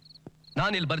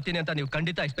 ನಾನು ಇಲ್ಲಿ ಬರ್ತೀನಿ ಅಂತ ನೀವು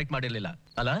ಖಂಡಿತ ಎಕ್ಸ್ಪೆಕ್ಟ್ ಮಾಡಿರ್ಲಿಲ್ಲ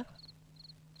ಅಲ್ಲ?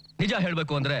 ನಿಜ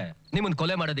ಹೇಳ್ಬೇಕು ಅಂದ್ರೆ ನಿಮ್ಮನ್ನ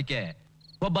ಕೊಲೆ ಮಾಡೋದಿಕ್ಕೆ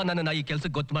ಒಬ್ಬ ನನ್ನನ್ನ ಈ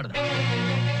ಕೆಲ್ಸಕ್ಕೆ ಗೊತ್ತು ಮಾಡ್ದ.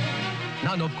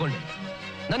 ನಾನು ಒಪ್ಕೊಂಡೆ.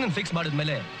 ನನ್ನನ್ನು ಫಿಕ್ಸ್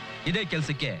ಮಾಡಿದ್ಮೇಲೆ ಇದೇ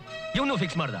ಕೆಲ್ಸಕ್ಕೆ ಇವನು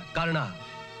ಫಿಕ್ಸ್ ಮಾಡ್ದ. ಕಾರಣ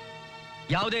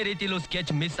ಯಾವುದೇ ರೀತಿಲೂ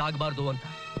ಸ್ಕೆಚ್ ಮಿಸ್ ಆಗಬಾರ್ದು ಅಂತ.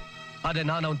 ಆದ್ರೆ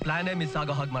ನಾನು ಅವನ ಪ್ಲಾನೇ ಮಿಸ್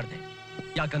ಆಗೋ ಹಾಗೆ ಮಾಡಿದೆ.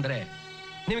 ಯಾಕಂದ್ರೆ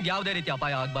ನಿಮ್ಗೆ ಯಾವುದೇ ರೀತಿ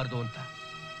ಅಪಾಯ ಆಗಬಾರ್ದು ಅಂತ.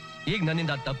 ಈಗ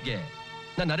ನನ್ನಿಂದ ತಪ್ಪಿಗೆ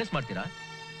ನನ್ನ ಅರೆಸ್ಟ್ ಮಾಡ್ತೀರಾ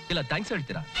ಇಲ್ಲ ಥ್ಯಾಂಕ್ಸ್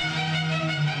ಹೇಳ್ತೀರಾ?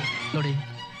 ನೋಡಿ,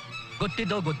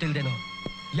 ಗೊತ್ತಿದ್ದೋ ಗೊತ್ತಿಲ್ದೇನೋ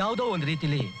ಯಾವುದೋ ಒಂದು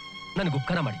ರೀತಿಲಿ ನನಗೆ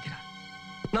ಉಪಕಾರ ಮಾಡಿದ್ದೀರಾ.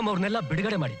 ನಮ್ಮವ್ರನ್ನೆಲ್ಲ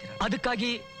ಬಿಡುಗಡೆ ಮಾಡಿದ್ದೀರಾ.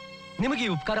 ಅದಕ್ಕಾಗಿ ನಿಮಗೆ ಈ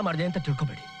ಉಪಕಾರ ಮಾಡಿದೆ ಅಂತ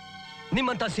ತಿಳ್ಕೊಬೇಡಿ.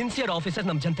 ನಿಮ್ಮಂತ ಸಿನ್ಸಿಯರ್ ಆಫೀಸರ್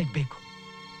ನಮ್ಮ ಜನತೆಗೆ ಬೇಕು.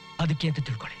 ಅದಕ್ಕೆ ಅಂತ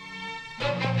ತಿಳ್ಕೊಳ್ಳಿ.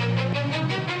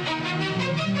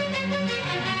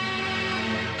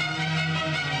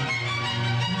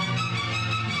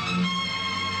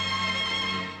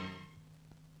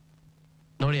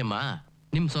 ನೋಡಿ ಅಮ್ಮ,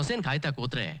 ನಿಮ್ ಸೊಸೆನ್ ಕಾಯ್ತಾ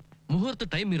ಕೂತ್ರೆ ಮುಹೂರ್ತ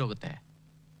ಟೈಮ್ ಇರೋಗುತ್ತೆ.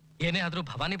 ಏನೇ ಆದ್ರೂ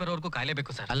ಭವಾನಿ ಬರೋರ್ಗೂ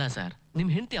ಕಾಯ್ಲೇಬೇಕು ಸರ್. ಅಲ್ಲ ಸರ್, ನಿಮ್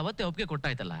ಹೆಂಡತಿ ಅವತ್ತೇ ಒಪ್ಪಿಗೆ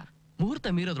ಕೊಟ್ಟಾಯ್ತಲ್ಲ. ಮುಹೂರ್ತ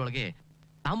ಮೀರೋದ್ರೊಳಗೆ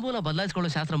ತಾಂಬೂಲ ಬದಲಾಯಿಸ್ಕೊಳ್ಳೋ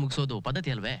ಶಾಸ್ತ್ರ ಮುಗಿಸೋದು ಪದ್ಧತಿ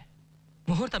ಅಲ್ವೇ?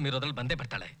 ಮುಹೂರ್ತ ಮೀರೋದ್ರಲ್ಲಿ ಬಂದೇ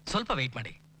ಬರ್ತಾಳೆ, ಸ್ವಲ್ಪ ವೆಯ್ಟ್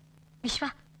ಮಾಡಿ. ವಿಶ್ವ,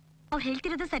 ಅವ್ರು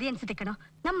ಹೇಳ್ತಿರೋದು ಸರಿ ಅನ್ಸುತ್ತೆ ಕಣೋ.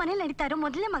 ನಮ್ಮ ಮನೇಲಿ ನಡೀತಾ ಇರೋ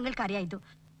ಮೊದಲನೇ ಮಂಗಳ ಕಾರ್ಯ ಇದು.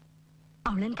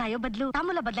 ಅವಳನ್ನ ಕಾಯೋ ಬದಲು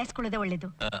ತಾಂಬೂಲ ಬದಲಾಯಿಸ್ಕೊಳ್ಳೋದೇ ಒಳ್ಳೇದು.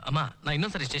 ಅಮ್ಮ, ನಾ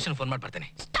ಇನ್ನೊಂದ್ಸರಿ ಸ್ಟೇಷನ್ ಫೋನ್ ಮಾಡಿ ಬರ್ತೇನೆ.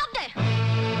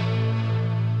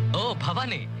 ಓ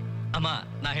ಭವಾನಿ, ಅಮ್ಮ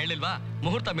ನಾ ಹೇಳಿಲ್ವಾ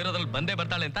ಮುಹೂರ್ತ ಮೀರೋದ್ರಲ್ಲಿ ಬಂದೇ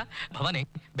ಬರ್ತಾಳೆ ಅಂತ? ಭವಾನಿ,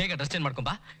 ಬೇಗ dress change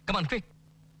ಮಾಡ್ಕೊಂಬಾ. Come on quick.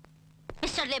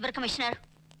 Mister labour commissioner,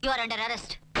 you are under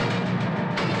arrest.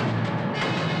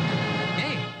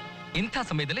 ಇಂಥ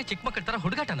ಸಮಯದಲ್ಲಿ ಚಿಕ್ಕ ಮಕ್ಕಳ ತರ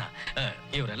ಹುಡುಗಾಟನ?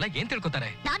 ಇವರೆಲ್ಲ ಏನ್ ತಿಳ್ಕೊತಾರೆ?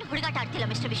 ನಾನು ಹುಡುಗಾಟ ಆಡ್ತಿಲ್ಲ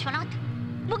ಮಿಸ್ಟರ್ ವಿಶ್ವನಾಥ್.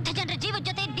 ಮುಗ್ಧ ಜನರ ಜೀವದ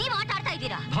ಜೊತೆ ನೀವು ಆಟ ಆಡ್ತಾ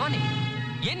ಇದ್ದೀರಾ. ಭವಾನಿ,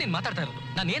 ಏನ್ ನೀನ್ ಮಾತಾಡ್ತಾ ಇರೋದು?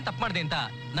 ನಾನು ಏನ್ ತಪ್ಪು ಮಾಡಿದೆ ಅಂತ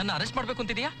ನನ್ನ ಅರೆಸ್ಟ್ ಮಾಡ್ಬೇಕು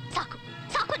ಅಂತಿದೀಯಾ? ಸಾಕು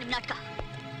ಸಾಕು ನಿಮ್ ನಾಟಕ.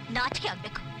 ನಾಚಿಕೆ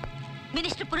ಆಗ್ಬೇಕು.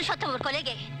 ಮಿನಿಸ್ಟರ್ ಪುರುಷೋತ್ತಮ ಅವರ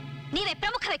ಕೊಲೆಗೆ ನೀವೇ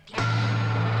ಪ್ರಮುಖ ವ್ಯಕ್ತಿ.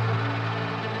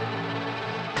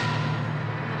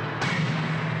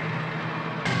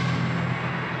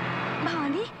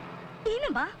 ಭವಾನಿ, ಏನು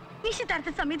ಬಾ ನಿಶ್ಚಿತಾರ್ಥ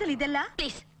ಸಮಯದಲ್ಲಿ ಇದೆಲ್ಲ?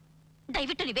 ಪ್ಲೀಸ್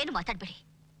ದಯವಿಟ್ಟು ನೀವೇನು ಮಾತಾಡ್ಬೇಡಿ.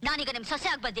 ನಾನೀಗ ನಿಮ್ ಸೊಸೆ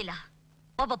ಆಗಿ ಬಂದಿಲ್ಲ,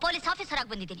 ಒಬ್ಬ ಪೊಲೀಸ್ ಆಫೀಸರ್ ಆಗಿ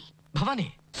ಬಂದಿದ್ದೀನಿ. ಭವಾನಿ,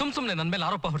 ಸುಮ್ನೆ ನನ್ ಮೇಲೆ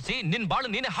ಆರೋಪ ಹೊರಿಸಿ ನಿನ್ ಬಾಳು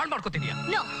ನೀನೇ ಹಾಳು ಮಾಡ್ಕೋತಿದ್ಯಾ?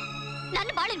 ನೋ, ನನ್ನ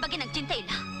ಬಾಳಿನ ಬಗ್ಗೆ ನಂಗೆ ಚಿಂತೆ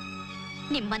ಇಲ್ಲ.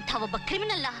 ನಿಮ್ಮಂಥ ಒಬ್ಬ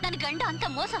ಕ್ರಿಮಿನಲ್ ನನ್ನ ಗಂಡ ಅಂತ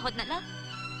ಮೋಸ ಹೋದ್ನಲ್ಲ,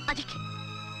 ಅದಕ್ಕೆ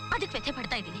ವ್ಯಥೆ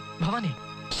ಪಡ್ತಾ ಇದ್ದೀನಿ. Bhavani,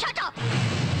 shut up.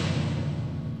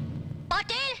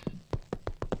 ಪಾಟೀಲ್,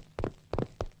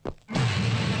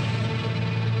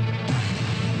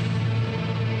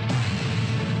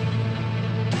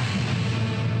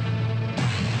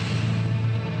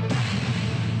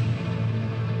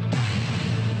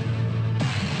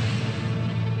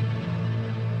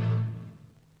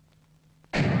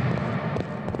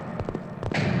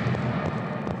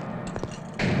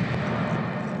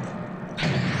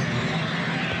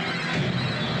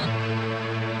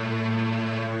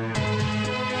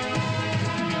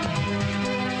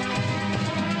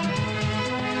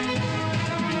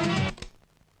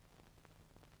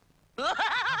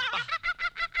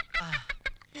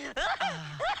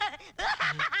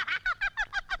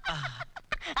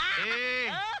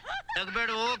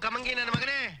 ನಗ್ಬೇಡು ಕಮಂಗಿ ನನ್ನ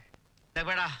ಮಗನೇ,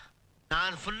 ನಗ್ಬೇಡ.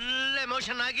 ನಾನ್ ಫುಲ್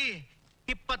ಎಮೋಷನ್ ಆಗಿ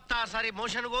 26 ಸಾರಿ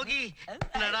ಮೋಷನ್ಗೆ ಹೋಗಿ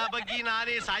ನಡ ಬಗ್ಗೆ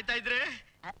ನಾನೇ ಸಾಯ್ತಾ ಇದ್ರೆ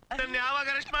ನನ್ನ ಯಾವಾಗ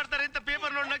ಅರೆಸ್ಟ್ ಮಾಡ್ತಾರೆ ಅಂತ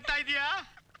ಪೇಪರ್ ನೋಡಿ ನಗ್ತಾ ಇದೀಯಾ?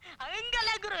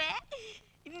 ಹಂಗಲ್ಲ ಗುರುವೆ,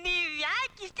 ನೀವ್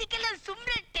ಯಾಕೆ ಇಷ್ಟಕ್ಕೆಲ್ಲ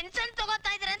ಸುಮ್ನೆ ಟೆನ್ಷನ್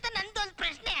ತಗೋತಾ ಇದ್ರ ಅಂತ ನಂದೊಂದು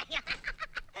ಪ್ರಶ್ನೆ.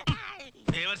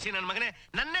 ದೇವರ್ಸಿ ನನ್ ಮಗನೇ,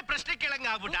 ನನ್ನೇ ಪ್ರಶ್ನೆ ಕೇಳಂಗ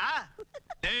ಆಗ್ಬಿಟ್ಟ.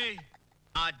 ಏಯ್,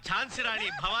 ಆ ಝಾನ್ಸಿ ರಾಣಿ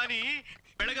ಭವಾನಿ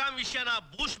ಬೆಳಗಾಂ ವಿಷಯನ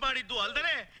ಬೂಸ್ಟ್ ಮಾಡಿದ್ದು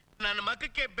ಅಲ್ದರೆ ನನ್ನ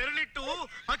ಮಗಕ್ಕೆ ಬೆರಳಿಟ್ಟು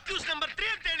ಅಕ್ಯೂಸ್ ನಂಬರ್ 3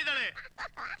 ಅಂತ ಹೇಳಿದಾಳೆ.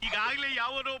 ಈಗಾಗ್ಲೇ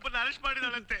ಯಾವನೋ ಒಬ್ಬನ ಅರೆಸ್ಟ್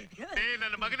ಮಾಡಿದಾಳಂತೆ.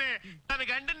 ನನ್ನ ಮಗನೇ, ನನ್ನ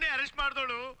ಗಂಡನ್ನೇ ಅರೆಸ್ಟ್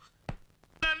ಮಾಡಿದೋಳು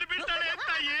ನನ್ನ ಬಿಡ್ತಾಳೆ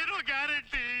ಅಂತ ಏನೋ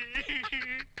ಗ್ಯಾರಂಟಿ?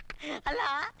 ಅಲ್ಲ,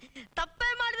 ತಪ್ಪೇ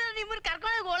ಮಾಡಿದ್ರೆ ನಿಮ್ಮನ್ನ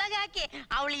ಕರ್ಕೊಂಡೋಗಿ ಒಳಗೆ ಹಾಕಿ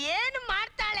ಅವಳು ಏನು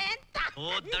ಮಾಡ್ತಾಳೆ ಅಂತ. ಓ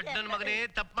ದೊಡ್ಡನ ಮಗನೇ,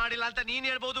 ತಪ್ಪು ಮಾಡಿಲ್ಲ ಅಂತ ನೀನ್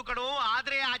ಹೇಳ್ಬೋದು ಕಣೋ,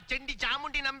 ಆದ್ರೆ ಆ ಚಂಡಿ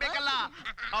ಚಾಮುಂಡಿ ನಂಬೇಕಲ್ಲ.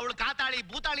 ಅವಳು ಕಾತಾಳಿ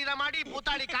ಭೂತಾಳಿನ ಮಾಡಿ,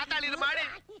 ಭೂತಾಳಿ ಕಾತಾಳಿನ ಮಾಡಿ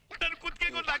ನನ್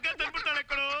ಕುತ್ತಿಗೆ ಒಂದು ಹಗ್ಗ ತಂದ್ಬಿಡ್ತಾಳೆ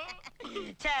ಕಣೋ.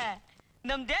 ಛೇ,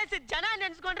 ನಮ್ ದೇಶದ ಜನ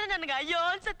ನೆನ್ಸ್ಕೊಂಡ್ರೆ ನನ್ಗೆ ಅಯ್ಯೋ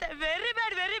ಅನ್ಸುತ್ತೆ. Very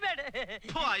bad, very bad.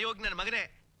 ಅಯೋಗ್ ನನ್ ಮಗನೇ,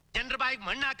 ಜನರ ಬಾಯಿಗೆ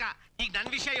ಮಣ್ಣಾಕ. ಈಗ ನನ್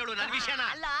ವಿಷಯ ಹೇಳು, ನನ್ ವಿಷಯನ.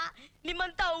 ಅಲ್ಲ,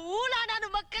 ನಿಮ್ಮಂತ ಊಳ ನಾನು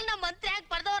ಮಕ್ಕಳನ್ನ ಮಂತ್ರಿ ಆಗಿ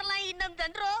ಪಡೆದವ್ರಲ್ಲ ಈ ನಮ್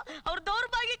ಜನರು. ಅವ್ರ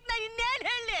ದೌರ್ಭಾಗ್ಯಕ್ಕೆ ನಾ ಇನ್ನೇನ್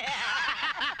ಹೇಳಿ?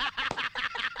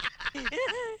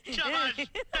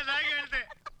 ಚೆನ್ನಾಗಿ ಹೇಳ್ದೆ,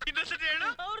 ಇನ್ನೊಂದ್ಸತಿ ಹೇಳು.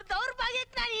 ಅವ್ರ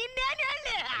ದೌರ್ಭಾಗ್ಯಕ್ಕೆ ನಾ ಇನ್ನೇನ್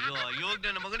ಹೇಳಿ? ಅಯ್ಯೋ ಅಯೋಗ್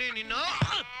ನನ್ನ ಮಗನೇ, ನಿನ್ನ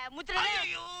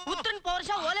ಉತ್ತರನ್ ಪೌರುಷ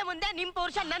ಓಲೆ ಮುಂದೆ, ನಿಮ್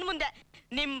ಪೌರುಷ ನನ್ ಮುಂದೆ.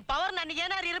 ನಿಮ್ ಪವರ್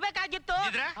ನನಗೇನಾರು ಇರ್ಬೇಕಾಗಿತ್ತು,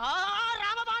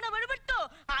 ರಾಮಬಾಣ ಬಿಡ್ಬಿಟ್ಟು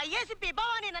ಆ ACP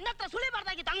ಭವಾನಿ ನನ್ನ ಹತ್ರ ಸುಳಿ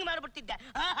ಮಾಡ್ದಾಗಿತ್ತು, ಹಂಗ್ ಮಾಡ್ಬಿಡ್ತಿದ್ದೆ.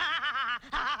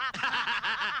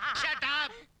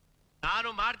 ನಾನು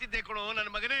ಮಾಡ್ತಿದ್ದೆ ಕೊಡು ನನ್ನ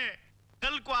ಮಗನೇ.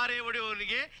 ಕಲ್ಕ್ವಾರೆ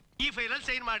ಹೊಡೆಯೋರಿಗೆ ಈ ಫೈಲಲ್ಲಿ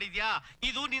ಸೈನ್ ಮಾಡಿದ್ಯಾ,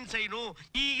 ಇದು ನಿನ್ ಸೈನು,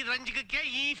 ಈ ರಂಜಕಕ್ಕೆ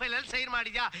ಈ ಫೈಲಲ್ಲಿ ಸೈನ್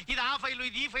ಮಾಡಿದ್ಯಾ, ಇದು ಆ ಫೈಲು,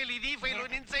 ಇದು ಈ ಫೈಲು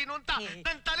ನಿನ್ ಸೈನು ಅಂತ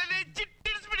ನನ್ ತಲೆನೇ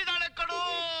ಚಿಟ್ಟಿಡಿಸ್ಬಿಟ್ಟಿದ್ದಾಳೆ ಕಣೋ.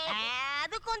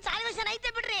 ಅದಕ್ಕೊಂದ್ ಸಾಲ್ವೇಷನ್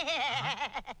ಐತೆ ಬಿಡ್ರಿ.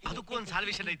 ಅದಕ್ಕೊಂದ್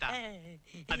ಸಾಲ್ವೇಷನ್ ಐತಾ?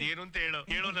 ಅದೇನು ಅಂತ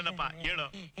ಹೇಳೋ ನನ್ನಪ್ಪ, ಹೇಳೋ.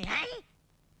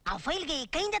 ಆ ಫೈಲ್ಗೆ ಈ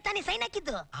ಕೈಯಿಂದ ತಾನೇ ಸೈನ್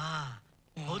ಹಾಕಿದ್ದು.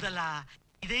 ಹೌದಲ್ಲ,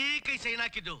 ಇದೇ ಕೈ ಸೈನ್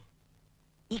ಹಾಕಿದ್ದು.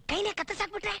 ಈ ಕೈನೇ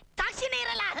ಕತ್ತರಿಸಾಕ್ಬಿಟ್ರೆ ಸಾಕ್ಷಿನೇ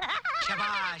ಇರಲ್ಲ.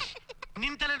 ಶಬಾಷ್,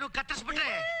 ನಿನ್ ತಲೆನು ಕತ್ತರಿಸ್ಬಿಟ್ರೆ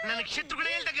ನನಗೆ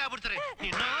ಶತ್ರುಗಳೇ ಇಲ್ದಂಗೆ ಆಗ್ಬಿಡ್ತಾರೆ.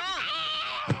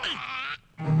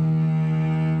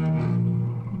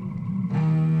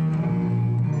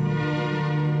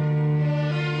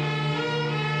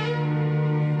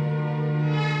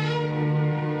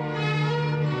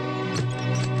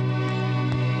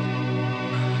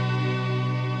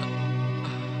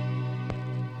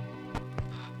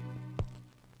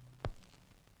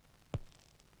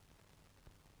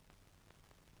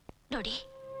 ನೋಡಿ,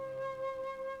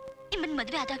 ನಿಮ್ಮನ್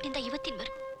ಮದ್ವೆ ಆದಾಗ್ನಿಂದ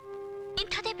ಇವತ್ತಿನವರೆಗೂ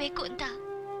ಇಂಥದೇ ಬೇಕು ಅಂತ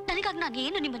ನನಗಾಗಿ ನಾನು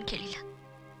ಏನು ನಿಮ್ಮನ್ನು ಕೇಳಿಲ್ಲ.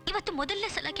 ಇವತ್ತು ಮೊದಲನೇ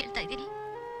ಸಲ ಕೇಳ್ತಾ ಇದ್ದೀನಿ.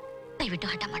 ದಯವಿಟ್ಟು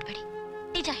ಹಠ ಮಾಡಬೇಡಿ,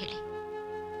 ನಿಜ ಹೇಳಿ,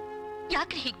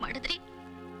 ಯಾಕ್ರಿ ಹೀಗೆ ಮಾಡಿದ್ರಿ?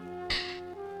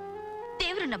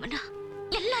 ದೇವರು ನಮ್ಮನ್ನ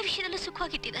ಎಲ್ಲಾ ವಿಷಯದಲ್ಲೂ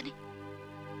ಸುಖವಾಗಿಟ್ಟಿದ್ದಾನೆ.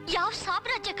 ಯಾವ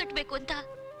ಸಾಮ್ರಾಜ್ಯ ಕಟ್ಟಬೇಕು ಅಂತ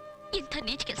ಇಂಥ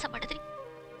ನೀಚ ಕೆಲಸ ಮಾಡಿದ್ರಿ?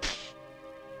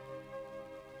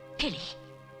 ಹೇಳಿ,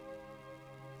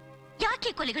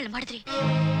 ಯಾಕೆ ಕೊಲೆಗಳು ಮಾಡಿದ್ರಿ?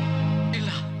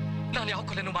 ಇಲ್ಲ, ನಾನು ಯಾವ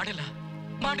ಕೊಲೆನೂ ಮಾಡಿಲ್ಲ.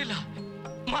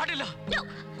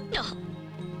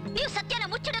 ನೀವು ಸತ್ಯನ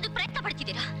ಮುಚ್ಚಿಡೋದಕ್ಕೆ ಪ್ರಯತ್ನ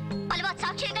ಪಡ್ತಿದ್ದೀರಾ. ಫಲವಾದ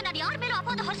ಸಾಕ್ಷಿಯಿಂದ ನಾನು ಯಾರ ಮೇಲೂ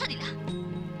ಅಪವಾದ ಹೊರಿಸೋದಿಲ್ಲ.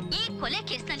 ಈ ಕೊಲೆ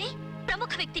ಕೇಸ್ನಲ್ಲಿ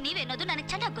ಪ್ರಮುಖ ವ್ಯಕ್ತಿ ನೀವೇ ಅನ್ನೋದು ನನಗೆ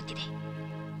ಚೆನ್ನಾಗಿ ಗೊತ್ತಿದೆ.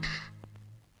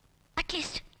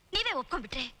 ಅಟ್ಲೀಸ್ಟ್ ನೀವೇ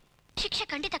ಒಪ್ಕೊಂಡ್ಬಿಟ್ರೆ ಶಿಕ್ಷೆ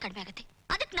ಖಂಡಿತ ಕಡಿಮೆ ಆಗುತ್ತೆ.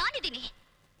 ಅದಕ್ಕೆ ನಾನಿದ್ದೀನಿ.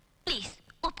 ಪ್ಲೀಸ್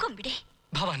ಒಪ್ಕೊಂಡ್ಬಿಡಿ.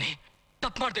 ಭವಾನಿ,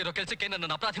 ತಪ್ಪು ಮಾಡದೇ ಇರೋ ಕೆಲಸಕ್ಕೆ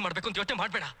ನನ್ನನ್ನು ಅಪರಾಧಿ ಮಾಡ್ಬೇಕು ಅಂತ ಯೋಚನೆ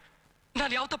ಮಾಡಬೇಡ.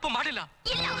 ನಾನು ಯಾವ ತಪ್ಪು ಮಾಡಿಲ್ಲ.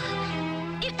 ಇಲ್ಲ,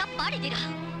 ನೀವು ತಪ್ಪು ಮಾಡಿದ್ದೀರಾ.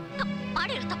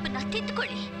 ಮಾಡಿರೋ ತಪ್ಪನ್ನ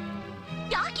ತಿದ್ದುಕೊಳ್ಳಿ.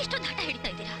 ಯಾಕೆ ಇಷ್ಟೊಂದು ಹಠ ಹಿಡಿತಾ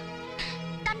ಇದ್ದೀರಾ?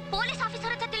 ನಾನು ಪೊಲೀಸ್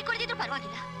ಆಫೀಸರ್ ಅಂತ ತಿಳ್ಕೊಳ್ಳಿದ್ರು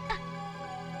ಪರವಾಗಿಲ್ಲ.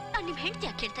 ನಾನು ನಿಮ್ ಹೆಂಡತಿ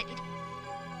ಯಾಕೆ ಕೇಳ್ತಾ ಇದ್ದೀನಿ?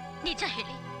 ನಿಜ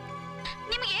ಹೇಳಿ,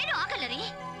 ನಿಮ್ಗೆ ಏನು ಆಗಲ್ಲ ರೀ?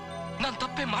 ನಾನು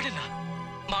ತಪ್ಪೇ ಮಾಡಿಲ್ಲ.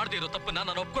 ಮಾಡದೇ ಇರೋ ತಪ್ಪನ್ನ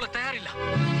ನಾನು ಒಪ್ಕೊಳ್ಳೋಕೆ ತಯಾರಿಲ್ಲ.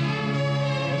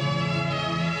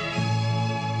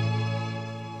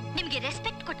 ನಿಮ್ಗೆ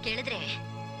ರೆಸ್ಪೆಕ್ಟ್ ಕೊಟ್ಟು ಕೇಳಿದ್ರೆ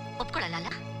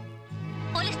ಒಪ್ಕೊಳ್ಳಲ್ಲ.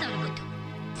 ಪೊಲೀಸ್ನವ್ರಿಗೆ ಗೊತ್ತು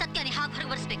ಸತ್ಯನೇ ಹಾಗೆ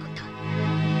ಹೊರವರಿಸ್ಬೇಕು ಅಂತ.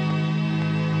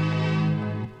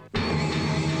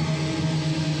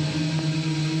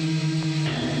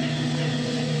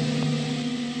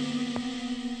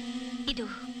 ಇದು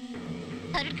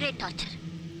 3rd grade torture.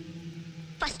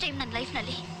 First time ನನ್ನ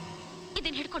ಲೈಫ್ನಲ್ಲಿ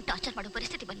ಇದನ್ನ ಹಿಡ್ಕೊಂಡು ಟಾರ್ಚರ್ ಮಾಡೋ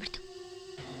ಪರಿಸ್ಥಿತಿ ಬಂದ್ಬಿಡ್ತು.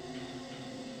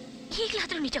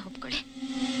 ಈಗಲಾದ್ರೂ ನಿಜ ಒಪ್ಕೊಳ್ಳಿ.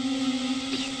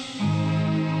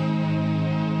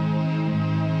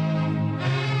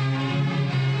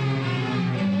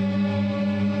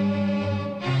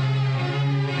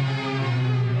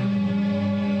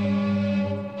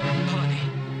 ಭವಾನಿ,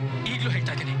 ಈಗಲೂ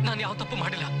ಹೇಳ್ತಾ ಇದ್ದೀನಿ, ನಾನು ಯಾವ ತಪ್ಪು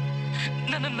ಮಾಡಿಲ್ಲ.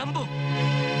 ನನ್ನನ್ನು ನಂಬು.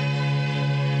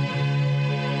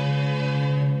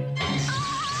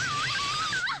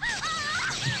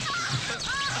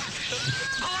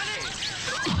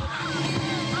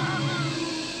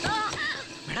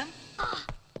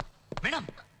 ಮೇಡಮ್,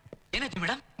 ಏನಾಯ್ತು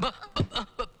ಮೇಡಮ್?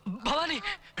 ಭವಾನಿ,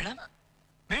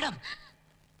 ಮೇಡಮ್,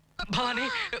 ಭವಾನಿ,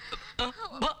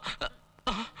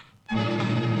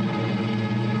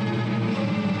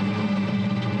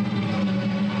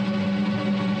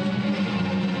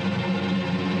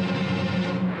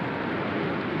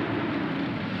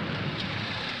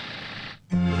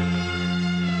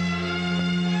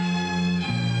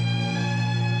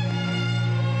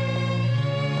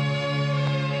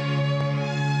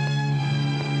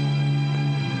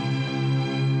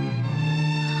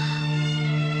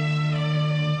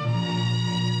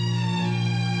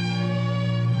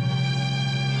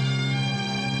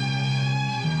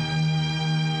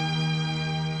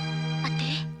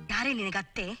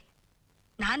 ನಿನಗತ್ತೆ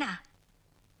ನಾನಾ?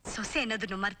 ಸೊಸೆ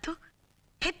ಅನ್ನೋದನ್ನು ಮರ್ತು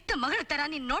ಹೆತ್ತ ಮಗಳ ತರ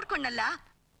ನೀನ್ ನೋಡ್ಕೊಂಡಲ್ಲ,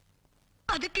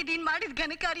 ಅದಕ್ಕೆ ನೀನ್ ಮಾಡಿದ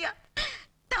ಘನಕಾರ್ಯ.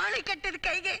 ತಾಳಿ ಕಟ್ಟಿದ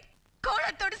ಕೈಗೆ ಕೋಳ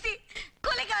ತೊಡಿಸಿ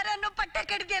ಕೊಲೆಗಾರ ಅನ್ನೋ ಪಟ್ಟ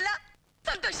ಕಡ್ದಿಯಲ್ಲ.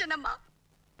 ಸಂತೋಷನಮ್ಮ,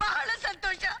 ಬಹಳ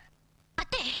ಸಂತೋಷ.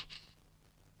 ಅತ್ತೆ,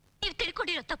 ನೀವು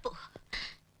ತಿಳ್ಕೊಂಡಿರೋ ತಪ್ಪು.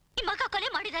 ನಿಮ್ಮ ಮಗ ಕೊಲೆ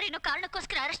ಮಾಡಿದ್ದಾರೆ ಅನ್ನೋ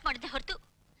ಕಾರಣಕ್ಕೋಸ್ಕರ ಅರೆಸ್ಟ್ ಮಾಡಿದೆ ಹೊರತು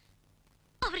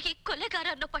ಅವರಿಗೆ ಕೊಲೆಗಾರ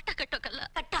ಅನ್ನೋ ಪಟ್ಟ ಕಟ್ಟೋಕಲ್ಲ.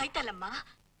 ಕಟ್ಟಾಯ್ತಲ್ಲಮ್ಮ,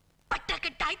 ಪಟ್ಟ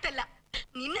ಕಟ್ಟಾಯ್ತಲ್ಲ.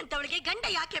 ನಿನ್ನಂತವಳಿಗೆ ಗಂಡ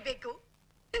ಯಾಕೆ ಬೇಕು?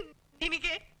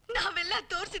 ನಿನಗೆ ನಾವೆಲ್ಲ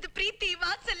ತೋರಿಸಿದ ಪ್ರೀತಿ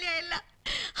ವಾತ್ಸಲ್ಯ ಎಲ್ಲ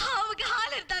ಅವಾಗ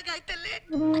ಹಾಲಿರ್ದಾಗಾಯ್ತಲ್ಲೇ.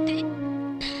 ಮತ್ತೆ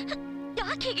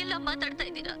ಯಾಕೆ ಹೀಗೆಲ್ಲ ಮಾತಾಡ್ತಾ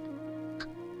ಇದ್ದೀರಾ?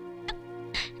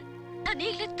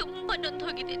 ನಾನೀಗಲೇ ತುಂಬಾ ನೊಂದು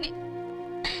ಹೋಗಿದ್ದೀನಿ.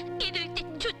 ಈ ರೀತಿ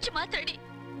ಚುಚ್ಚು ಮಾತಾಡಿ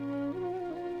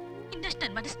ಇನ್ನಷ್ಟು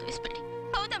ನನ್ನ ಮನಸ್ಸು ತೋರಿಸ್ಬೇಡಿ.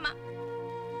 ಹೌದಮ್ಮ,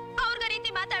 ಅವ್ರಿಗ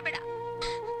ರೀತಿ ಮಾತಾಡ್ಬೇಡ.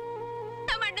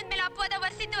 ನಮ್ಮ ಅಣ್ಣನ ಮೇಲೆ ಅಪವಾದ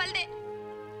ವರ್ಸಿದ್ದು ಅಲ್ಲದೆ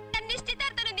ನನ್ನ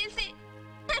ನಿಶ್ಚಿತಾರ್ಥನ ನಿಲ್ಸಿ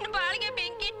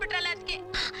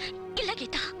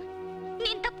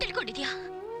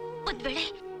ಒಂದ್ ವೇಳೆ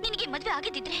ನಿನಗೆ ಮದ್ವೆ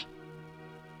ಆಗಿದ್ದಿದ್ರೆ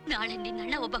ನಾಳೆ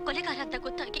ನಿನ್ನಣ್ಣ ಒಬ್ಬ ಕೊಲೆಗಾರ ಅಂತ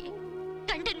ಗೊತ್ತಾಗಿ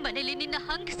ಗಂಡನ ಮನೇಲಿ ನಿನ್ನ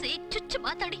ಹಂಗಸಿ ಚುಚ್ಚು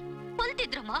ಮಾತಾಡಿ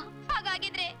ಕೊಲ್ತಿದ್ರಮ್ಮ.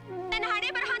 ಹಾಗಾಗಿದ್ರೆ ನನ್ನ ಹಣೆ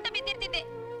ಬರಹ ಅಂತ ಬಿದ್ದಿರ್ತಿದ್ದೆ.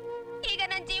 ಈಗ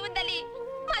ನನ್ನ ಜೀವನದಲ್ಲಿ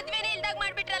ಮದ್ವೆನೇ ಇಲ್ದಾಗ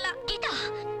ಮಾಡ್ಬಿಟ್ರಲ್ಲ. ಗೀತಾ,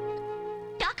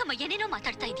 ಯಾಕಮ್ಮ ಏನೇನೋ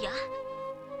ಮಾತಾಡ್ತಾ ಇದೀಯಾ?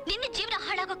 ನಿನ್ನ ಜೀವನ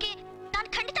ಹಾಳಾಗೋಕೆ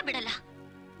ನಾನ್ ಖಂಡಿತ ಬಿಡಲ್ಲ.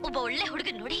 ಒಬ್ಬ ಒಳ್ಳೆ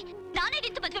ಹುಡುಗನ್ ನೋಡಿ ನಾನೇ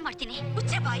ನಿಂತು ಮದ್ವೆ ಮಾಡ್ತೀನಿ.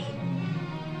 ಹುಚ್ಚೆ ಬಾಯಿ,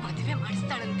 ಮದ್ವೆ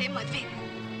ಮಾಡಿಸ್ತಾಳಂತೆ ಮದ್ವೆ.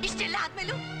 ಇಷ್ಟೆಲ್ಲ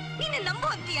ಆದ್ಮೇಲೂ ನೀನು ನಂಬು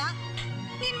ಅಂತೀಯಾ?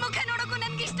 ನಿನ್ ಮುಖ ನೋಡೋಕು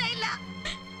ನನ್ಗೆ ಇಷ್ಟ ಇಲ್ಲ.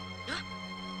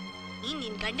 ನೀನ್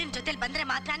ನಿನ್ ಗಂಡನ ಜೊತೆಲಿ ಬಂದ್ರೆ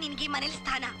ಮಾತ್ರ ನಿನ್ಗೆ ಈ ಮನೇಲಿ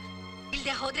ಸ್ಥಾನ.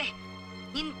 ಇಲ್ದೆ ಹೋದ್ರೆ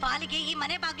ನಿನ್ ಪಾಲಿಗೆ ಈ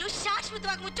ಮನೆ ಬಾಗ್ಲು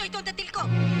ಶಾಶ್ವತವಾಗಿ ಮುಚ್ಚೋಯ್ತು ಅಂತ ತಿಳ್ಕೊ.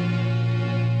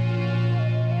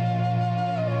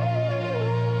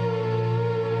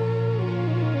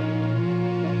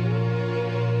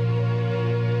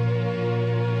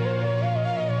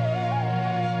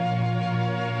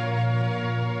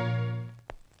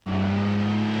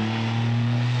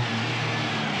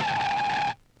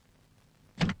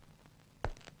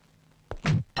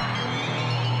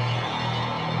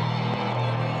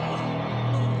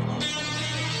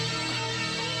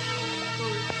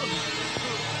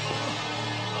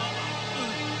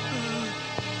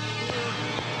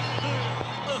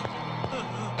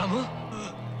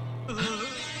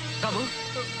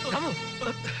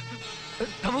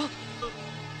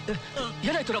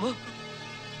 ಏನಾಯ್ತು ರಾಮು?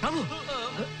 ರಾಮು,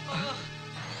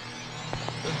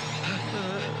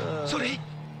 ಸುರಿ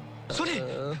ಸುರಿ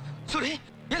ಸುರಿ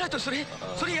ಏನಾಯ್ತು? ಸುರಿ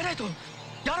ಸುರಿ ಏನಾಯ್ತು?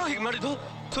 ಯಾರೋ ಹೀಗೆ ಮಾಡಿದ್ದು?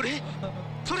 ಸುರಿ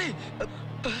ಸುರಿ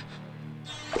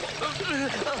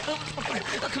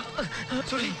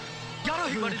ಸುರಿ ಯಾರೋ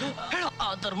ಹೀಗೆ ಮಾಡಿದ್ದು ಹೇಳು. ಆ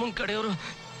ಧರ್ಮನ್ ಕಡೆಯವರು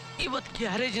ಇವತ್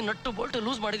ಗ್ಯಾರೇಜ್ ನಟ್ಟು ಬೋಲ್ಟ್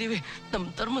ಲೂಸ್ ಮಾಡಿದೀವಿ. ನಮ್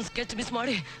ಧರ್ಮನ್ ಸ್ಕೆಚ್ ಮಿಸ್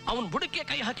ಮಾಡಿ ಅವನ್ ಬುಡಕ್ಕೆ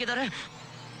ಕೈ ಹಾಕಿದ್ದಾರೆ.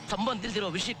 ಸಂಬಂಧ ಇಲ್ದಿರೋ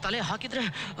ವಿಷಯಕ್ಕೆ ತಲೆ ಹಾಕಿದ್ರೆ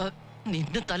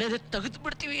ನಿನ್ನ ತಲೆ ತೆಗೆದು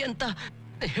ಬಿಡ್ತೀವಿ ಅಂತ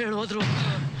ಹೇಳೋದ್ರು.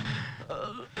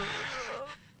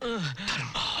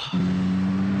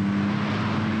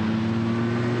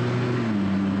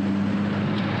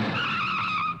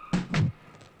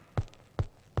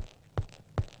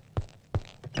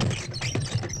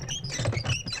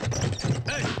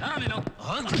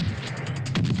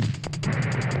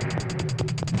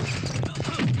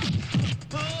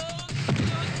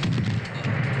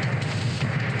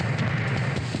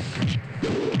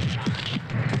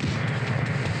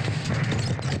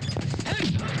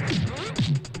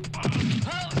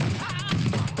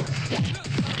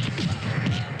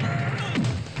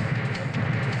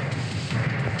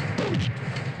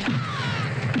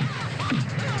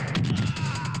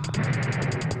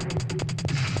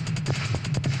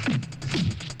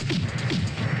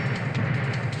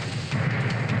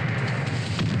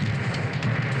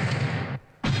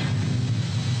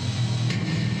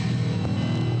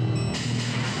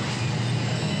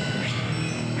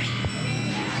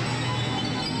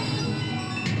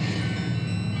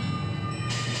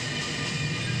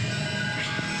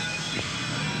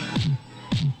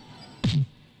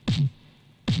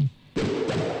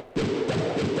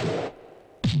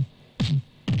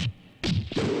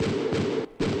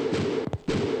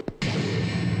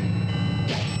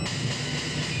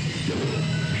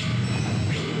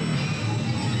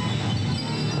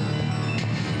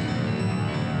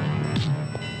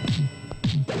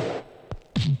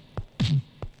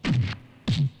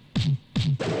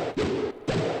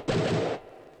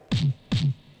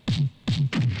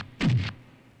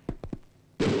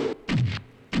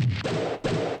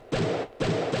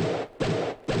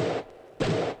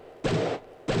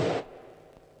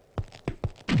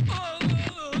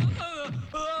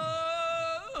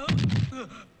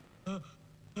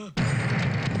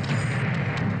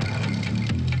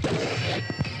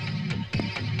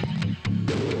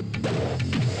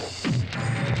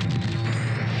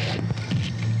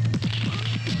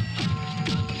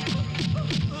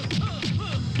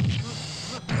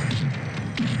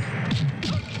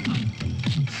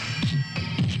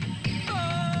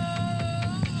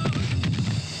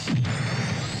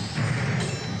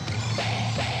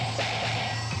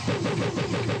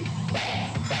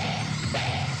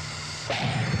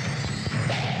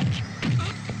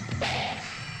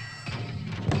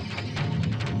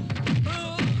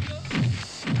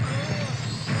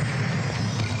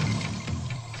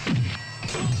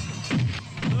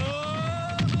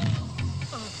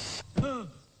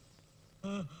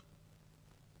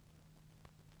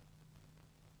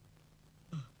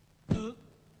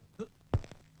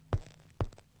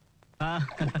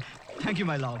 Thank you,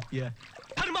 my lord. Yeah.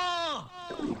 Dharma!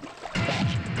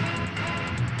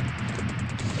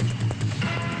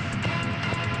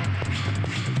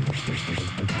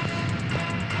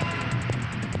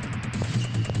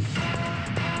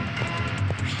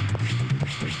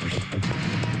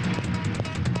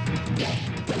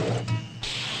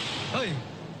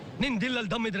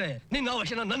 ನಿಲ್ಲಲ್ಲಿ ದಮ್ಮಿದ್ರೆ ನಿನ್ನ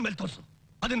ಅವಶ್ಯನ ನನ್ ಮೇಲೆ ತೋರ್ಸು.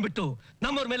 ಅದನ್ ಬಿಟ್ಟು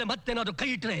ನಮ್ಮವ್ರ ಮೇಲೆ ಮತ್ತೇನಾದ್ರು ಕೈ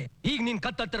ಇಟ್ರೆ ಈಗ ನೀನ್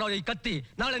ಕತ್ತತ್ತಿರೋ ಈ ಕತ್ತಿ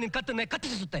ನಾಳೆ ನಿನ್ ಕತ್ತನ್ನೇ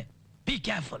ಕತ್ತರಿಸುತ್ತೆ. Be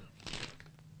careful.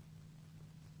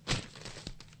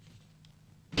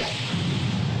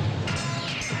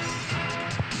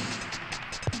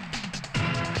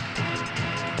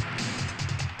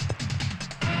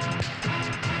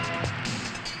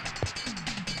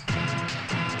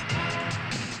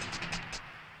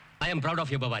 I am proud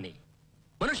of you Bhavani.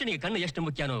 ಮನುಷ್ಯನಿಗೆ ಕಣ್ಣು ಎಷ್ಟು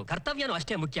ಮುಖ್ಯನೋ ಕರ್ತವ್ಯನೂ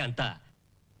ಅಷ್ಟೇ ಮುಖ್ಯ ಅಂತ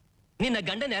ನಿನ್ನ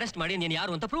ಗಂಡನ ಅರೆಸ್ಟ್ ಮಾಡಿ ನೀನು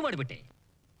ಯಾರು ಅಂತ ಪ್ರೂವ್ ಮಾಡಿಬಿಟ್ಟೆ.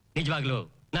 ನಿಜವಾಗ್ಲೂ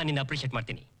ನಾನು ನಿನ್ನ ಅಪ್ರಿಷಿಯೇಟ್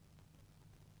ಮಾಡ್ತೀನಿ.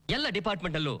 ಎಲ್ಲ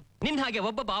ಡಿಪಾರ್ಟ್ಮೆಂಟಲ್ಲೂ ನಿನ್ನ ಹಾಗೆ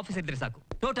ಒಬ್ಬೊಬ್ಬ ಆಫೀಸರ್ ಇದ್ರೆ ಸಾಕು,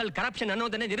 ಟೋಟಲ್ ಕರಪ್ಷನ್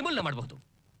ಅನ್ನೋದನ್ನೇ ನಿರ್ಮೂಲನೆ ಮಾಡಬಹುದು.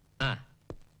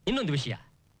 ಇನ್ನೊಂದು ವಿಷಯ,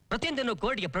 ಪ್ರತಿಯೊಂದನ್ನು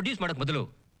ಕೋರ್ಟ್ಗೆ ಪ್ರೊಡ್ಯೂಸ್ ಮಾಡೋಕ್ ಮೊದಲು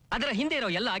ಅದರ ಹಿಂದೆ ಇರೋ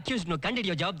ಎಲ್ಲ ಅಕ್ಯೂಸ್ಡ್ನು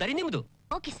ಕಂಡಿಡಿಯೋ ಜವಾಬ್ದಾರಿ ನಿಮ್ಮದು.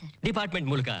 Okay sir. ಡಿಪಾರ್ಟ್ಮೆಂಟ್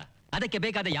ಮೂಲಕ ಅದಕ್ಕೆ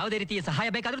ಬೇಕಾದ ಯಾವುದೇ ರೀತಿಯ ಸಹಾಯ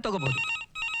ಬೇಕಾದ್ರೂ ತಗೋಬಹುದು.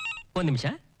 ಒಂದು ನಿಮಿಷ.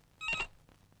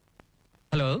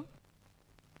 Hello,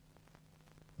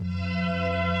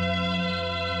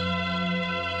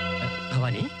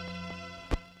 Bhavani,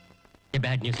 a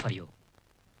bad news for you.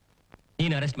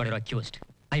 ನೀನು ಅರೆಸ್ಟ್ ಮಾಡಿರೋ accused,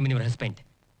 I mean your husband,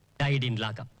 died in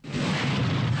lockup.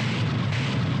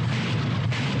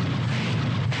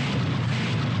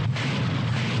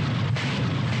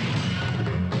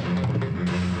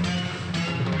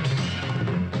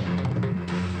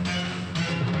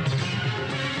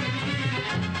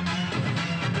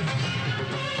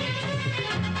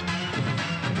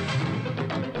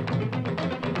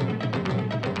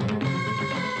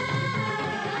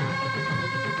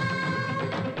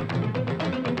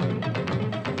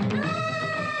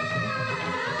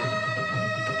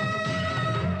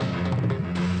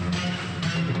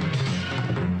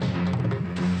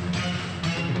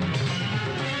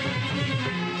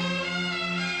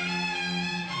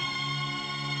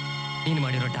 ನೀನು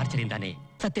ಮಾಡಿರೋ ಟಾರ್ಚರಿಂದಾನೆ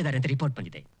ಸತ್ಯದಾರೆ ಅಂತ ರಿಪೋರ್ಟ್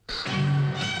ಬಂದಿದೆ.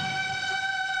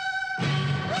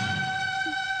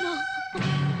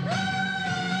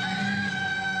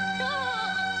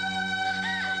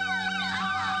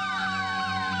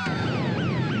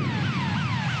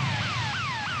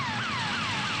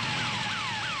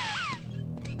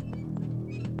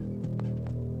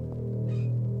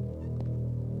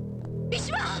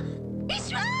 ವಿಶ್ವ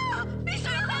ವಿಶ್ವ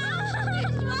ವಿಶ್ವ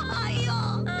ವಿಶ್ವ ಅಯ್ಯೋ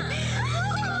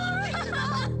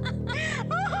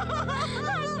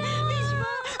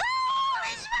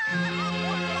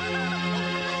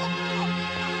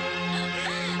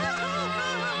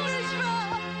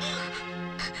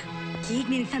ಈಗ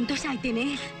ನಿನಗೆ ಸಂತೋಷ ಆಯ್ತೇನೆ?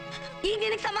 ಈಗ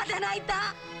ನಿನಗೆ ಸಮಾಧಾನ ಆಯ್ತಾ?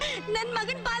 ನನ್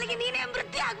ಮಗನ ಪಾಲಿಗೆ ನೀನೇ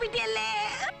ಮೃತ್ಯು ಆಗ್ಬಿಟ್ಟಿಯಲ್ಲೇ.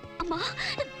 ಅಮ್ಮ,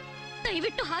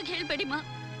 ದಯವಿಟ್ಟು ಹಾಗೆ ಹೇಳ್ಬೇಡಿ ಮಾ.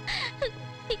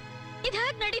 ಇದು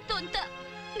ಹೇಗೆ ನಡೀತು ಅಂತ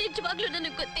ನಿಜವಾಗ್ಲೂ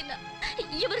ನನಗೆ ಗೊತ್ತಿಲ್ಲ.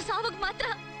 ಇವರ ಸಾವಾಗ ಮಾತ್ರ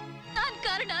ನಾನ್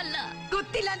ಕಾರಣ ಅಲ್ಲ.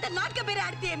 ಗೊತ್ತಿಲ್ಲ ಅಂತ ನಾಟಕ ಬೇರೆ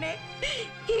ಆಡ್ತೀಯೇನೆ.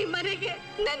 ಈ ಮನೆಗೆ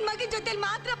ನನ್ ಮಗನ ಜೊತೆ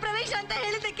ಮಾತ್ರ ಪ್ರವೇಶ ಅಂತ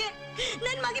ಹೇಳಿದಕ್ಕೆ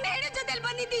ನನ್ ಮಗನ ಹೆಣ ಜೊತೆಲಿ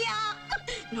ಬಂದಿದ್ದೀಯಾ?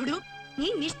 ನೋಡು,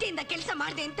 ನೀನ್ ನಿಷ್ಠೆಯಿಂದ ಕೆಲಸ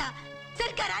ಮಾಡ್ದೆ ಅಂತ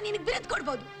ಸರ್ಕಾರ ನಿನಗ್ ಬಿರುದು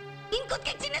ಕೊಡ್ಬೋದು, ನಿನ್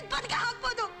ಕುತ್ತಿಗೆ ಚಿನ್ನದ ಪದಕ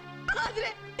ಹಾಕ್ಬೋದು. ಆದ್ರೆ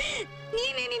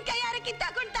ನೀನೇ ನಿನ್ ಕೈಯಾರ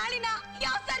ಕಿತ್ತಾಕೊಂಡ್ ತಾಳಿನ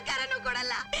ಯಾವ ಸರ್ಕಾರನೂ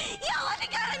ಕೊಡಲ್ಲ, ಯಾವ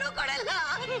ಅಧಿಕಾರನೂ ಕೊಡಲ್ಲ.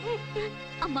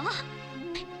 ಅಮ್ಮ,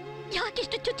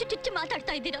 ಯಾಕೆಷ್ಟು ಚುಚ್ಚು ಚುಚ್ಚು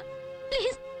ಮಾತಾಡ್ತಾ ಇದ್ದೀರಾ?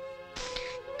 ಪ್ಲೀಸ್,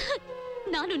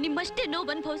 ನಾನು ನಿಮ್ಮಷ್ಟೇ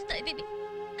ನೋವು ಅನುಭವಿಸ್ತಾ ಇದ್ದೀನಿ.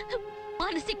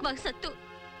 ಮಾನಸಿಕವಾಗಿ ಸತ್ತು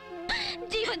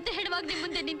ಜೀವಂತ ಹೆಣವಾಗಿ ನಿಮ್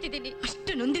ಮುಂದೆ ನಿಂತಿದ್ದೀನಿ.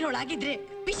 ಅಷ್ಟು ನೊಂದಿರೋಳಾಗಿದ್ರೆ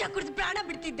ವಿಷ ಕುಡಿದು ಪ್ರಾಣ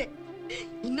ಬಿಡ್ತಿದ್ದೆ.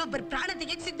 ಇನ್ನೊಬ್ಬರ ಪ್ರಾಣ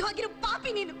ತೆಗೆಯಕ್ ಸಿದ್ಧವಾಗಿರೋ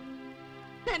ಪಾಪಿ ನೀನು.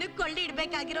 ನನಗ್ ಕೊಳ್ಳಿ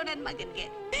ಇಡ್ಬೇಕಾಗಿರೋ ನನ್ ಮಗನ್ಗೆ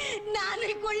ನಾನು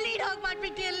ಕೊಳ್ಳಿ ಇಡೋಗ್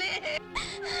ಮಾಡ್ಬಿಟ್ಟಿಯಲ್ಲೇ.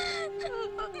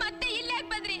 ಮತ್ತೆ ಇಲ್ಲೇ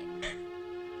ಬಂದ್ರಿ?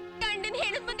 ಗಂಡನ್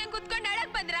ಹೆಣದ ಮುಂದೆ ಕುತ್ಕೊಂಡು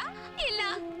ಅಳಕ್ ಬಂದ್ರ? ಇಲ್ಲ,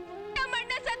 ನಮ್ಮ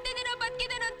ಅಣ್ಣ ಸತ್ತಿದನೋ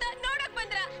ಬದುಕಿದನೋ ಅಂತ ನೋಡಕ್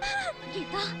ಬಂದ್ರ?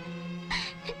 ಗೀತಾ,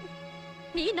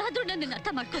 ನೀನಾದ್ರೂ ನನ್ನನ್ನು ಅರ್ಥ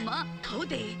ಮಾಡ್ಕೊಮ್ಮ.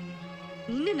 ಹೌದೇ,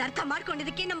 ನಿನ್ನ ಅರ್ಥ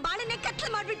ಮಾಡ್ಕೊಂಡಿದ್ದಕ್ಕೆ ನಮ್ ಬಾಳನ್ನೇ ಕತ್ಲ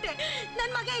ಮಾಡ್ಬಿಟ್ಟೆ.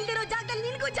 ನನ್ ಮಗ ಇಲ್ದಿರೋ ಜಾಗದಲ್ಲಿ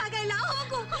ನಿನ್ಗೂ ಜಾಗ ಇಲ್ಲ.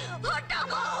 ಹೋಗು,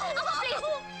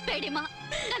 ಬೇಡಿಮ್ಮ,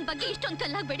 ನನ್ ಬಗ್ಗೆ ಇಷ್ಟೊಂದು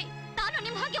ಕಲ್ಲಾಗ್ಬೇಡಿ. ನಾನು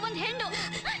ನಿಮ್ ಹಾಗೆ ಒಂದ್ ಹೆಣ್ಣು.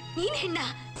 ನೀನ್ ಹೆಣ್ಣ?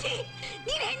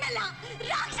 ನೀನ್ ಹೆಣ್ಣಲ್ಲ,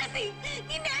 ರಾಕ್ಷಸಿ.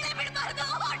 ನಿನ್ನ ಎಳೆ ಬಿಡಬಾರ್ದು.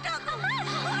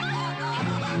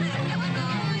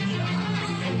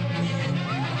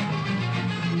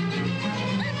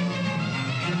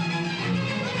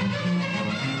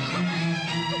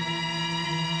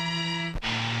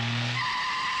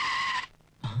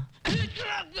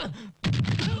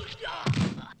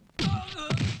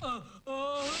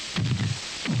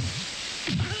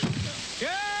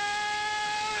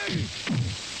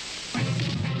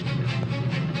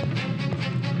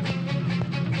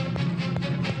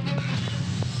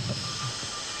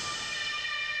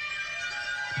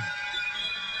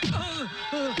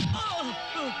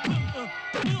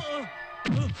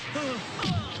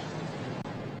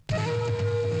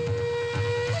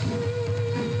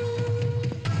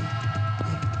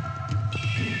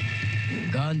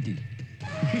 ಗಾಂಧಿ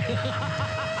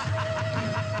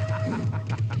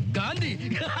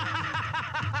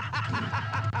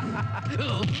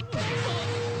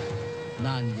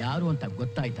ನಾನ್ ಯಾರು ಅಂತ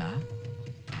ಗೊತ್ತಾಯ್ತಾ?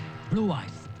 Blue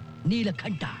eyes,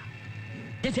 Neelakantha,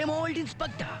 old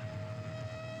inspector.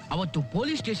 ಅವತ್ತು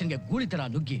ಪೊಲೀಸ್ ಸ್ಟೇಷನ್ಗೆ ಗೂಳಿ ತರ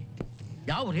ನುಗ್ಗಿ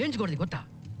ಯಾವ ರೇಂಜ್ ಕೊಡದೆ ಗೊತ್ತಾ?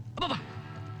 ಅಬ್ಬಾ,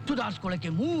 ಸುಧಾರಿಸ್ಕೊಳ್ಳಕ್ಕೆ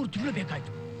 3 ತಿಂಗಳು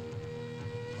ಬೇಕಾಯ್ತು.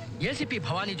 ACP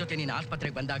ಭವಾನಿ ಜೊತೆ ನೀನು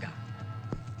ಆಸ್ಪತ್ರೆಗೆ ಬಂದಾಗ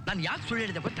ನಾನು ಯಾಕೆ ಸುಳ್ಳು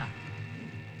ಹೇಳಿದೆ ಗೊತ್ತಾ?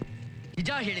 ನಿಜ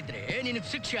ಹೇಳಿದ್ರೆ ನಿನಗೆ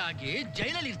ಶಿಕ್ಷೆ ಆಗಿ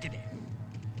ಜೈಲಲ್ಲಿ ಇರ್ತಿದೆ.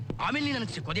 ಆಮೇಲೆ ನೀನು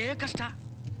ನನಗೆ ಸಿಕ್ಕೋದೇ ಕಷ್ಟ.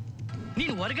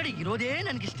 ನೀನು ಹೊರಗಡೆ ಇರೋದೇ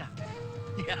ನನಗಿಷ್ಟ.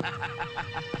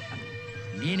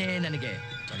 ನೀನೇ ನನಗೆ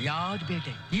ಸರಿಯಾದ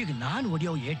ಬೇಟೆ. ಈಗ ನಾನು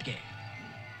ಹೊಡೆಯೋ ಏಟ್ಗೆ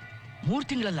 3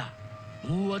 ತಿಂಗಳಲ್ಲ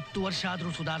 30 ವರ್ಷ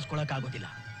ಆದ್ರೂ ಸುಧಾರಿಸ್ಕೊಳಕ್ಕಾಗೋದಿಲ್ಲ.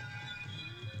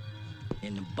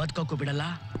 ಇನ್ನು ಬದುಕೋಕ್ಕೂ ಬಿಡಲ್ಲ,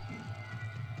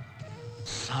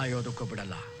 ಸಾಯೋದಕ್ಕೂ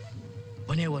ಬಿಡಲ್ಲ.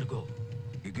 ಕೊನೆವರೆಗೂ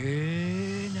ಹೀಗೇ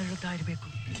ನರಳುತ್ತಾ ಇರಬೇಕು.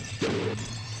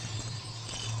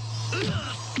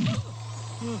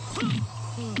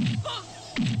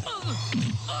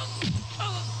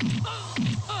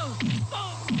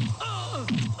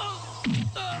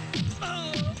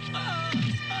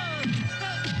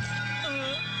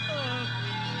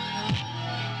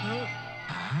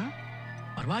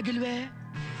 ಪರವಾಗಿಲ್ವೇ?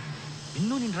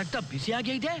 ಇನ್ನೂ ನಿನ್ ರಕ್ತ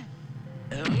ಬಿಸಿಯಾಗೇ ಇದೆ.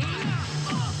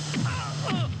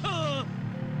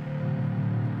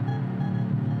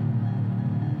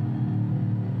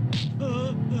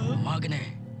 ಮಗನೇ,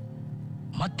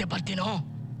 ಮತ್ತೆ ಬರ್ತೀನೋ?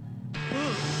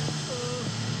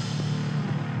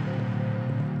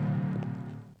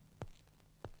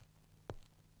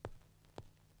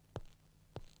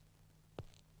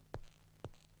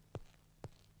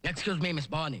 ಎಕ್ಸ್ಕ್ಯೂಸ್ ಮೀ ಮಿಸ್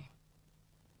ಭವಾನಿ,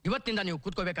 ಇವತ್ತಿಂದ ನೀವು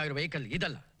ಕೂತ್ಕೋಬೇಕಾಗಿರೋ ವೆಹಿಕಲ್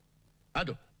ಇದಲ್ಲ,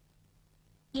 ಅದು.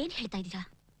 ಏನ್ ಹೇಳ್ತಾ ಇದ್ದೀರಾ?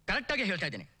 ಕರೆಕ್ಟ್ ಆಗಿ ಹೇಳ್ತಾ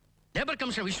ಇದ್ದೀನಿ. ಲೇಬರ್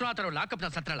ಕಮಿಷನರ್ ವಿಶ್ವನಾಥ್ ಅವರು ಲಾಕಪ್ನ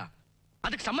ಸತ್ರಳ,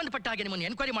 ಅದಕ್ಕೆ ಸಂಬಂಧಪಟ್ಟ ಹಾಗೆ ನಿಮ್ಮನ್ನು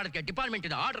ಎನ್ಕ್ವೈರಿ ಮಾಡೋದಕ್ಕೆ ಡಿಪಾರ್ಟ್ಮೆಂಟ್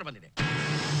ಇಂದ ಆರ್ಡರ್ ಬಂದಿದೆ.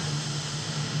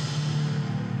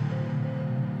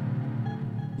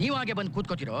 ನೀವು ಹಾಗೆ ಬಂದು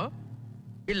ಕೂತ್ಕೋತಿರೋ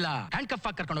ಇಲ್ಲ ಹ್ಯಾಂಡ್ ಕಫ್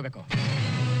ಆಗಿ ಕರ್ಕೊಂಡು ಹೋಗ್ಬೇಕು?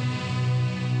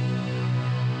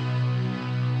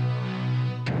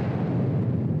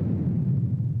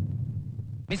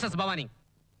 ಮಿಸಸ್ ಭವಾನಿ,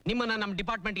 ನಿಮ್ಮನ್ನ ನಮ್ಮ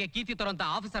ಡಿಪಾರ್ಟ್ಮೆಂಟ್ಗೆ ಕೀರ್ತಿ ತರುವಂತ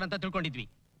ಆಫೀಸರ್ ಅಂತ ತಿಳ್ಕೊಂಡಿದ್ವಿ.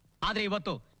 ಆದ್ರೆ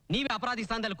ಇವತ್ತು ನೀವೇ ಅಪರಾಧಿ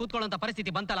ಸ್ಥಾನದಲ್ಲಿ ಕೂತ್ಕೊಳ್ಳುವಂತ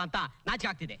ಪರಿಸ್ಥಿತಿ ಬಂತಲ್ಲ ಅಂತ ನಾಚಿಕೆ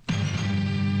ಆಗ್ತಿದೆ.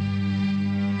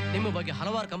 ನಿಮ್ಮ ಬಗ್ಗೆ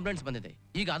ಹಲವಾರು ಕಂಪ್ಲೇಂಟ್ಸ್ ಬಂದಿದೆ.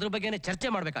 ಈಗ ಅದ್ರ ಬಗ್ಗೆನೇ ಚರ್ಚೆ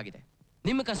ಮಾಡಬೇಕಾಗಿದೆ.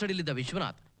 ನಿಮ್ಮ ಕಸ್ಟಡಿಯಲ್ಲಿದ್ದ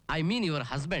Vishwanath, I mean your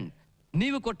husband,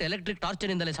 ನೀವು ಕೊಟ್ಟ ಎಲೆಕ್ಟ್ರಿಕ್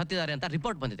ಟಾರ್ಚರ್ ಇಂದಲೇ ಸತ್ತಿದ್ದಾರೆ ಅಂತ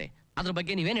ರಿಪೋರ್ಟ್ ಬಂದಿದೆ. ಅದ್ರ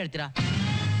ಬಗ್ಗೆ ನೀವೇನ್ ಹೇಳ್ತೀರಾ?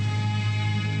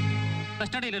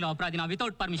 ಕಸ್ಟಡಿಯಲ್ಲಿರೋ ಅಪರಾಧಿನ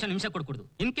ವಿತೌಟ್ ಪರ್ಮಿಷನ್ ಹಿಂಸೆ ಕೊಡ್ಕೂಡ್ದು.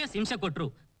 ಇನ್ ಕೇಸ್ ಹಿಂಸೆ ಕೊಟ್ರು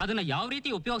ಅದನ್ನ ಯಾವ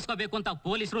ರೀತಿ ಉಪಯೋಗಿಸ್ಕೋಬೇಕು ಅಂತ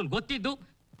ಪೊಲೀಸ್ ರೂಲ್ ಗೊತ್ತಿದ್ದು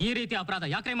ಈ ರೀತಿ ಅಪರಾಧ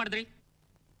ಯಾಕೆ ಮಾಡಿದ್ರಿ?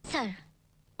 ಸರ್,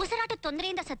 ಉಸಿರಾಟ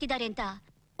ತೊಂದರೆಯಿಂದ ಸತ್ತಿದ್ದಾರೆ ಅಂತ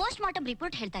ಪೋಸ್ಟ್ ಮಾರ್ಟಮ್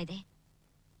ರಿಪೋರ್ಟ್ ಹೇಳ್ತಾ ಇದೆ.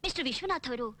 ಮಿಸ್ಟರ್ ವಿಶ್ವನಾಥ್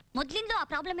ಅವರು ಮೊದಲಿಂದಲೂ ಆ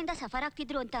ಪ್ರಾಬ್ಲಮ್ ಇಂದ ಸಫರ್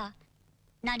ಆಗ್ತಿದ್ರು ಅಂತ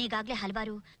ನಾನೀಗಾಗಲೇ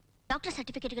ಹಲವಾರು ಡಾಕ್ಟರ್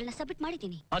ಸರ್ಟಿಫಿಕೇಟ್ಗಳನ್ನ ಸಬ್ಮಿಟ್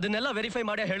ಮಾಡಿದ್ದೀನಿ. ಅದನ್ನೆಲ್ಲ ವೆರಿಫೈ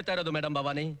ಮಾಡಿ ಹೇಳ್ತಾ ಇರೋದು ಮೇಡಮ್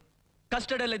ಭವಾನಿ.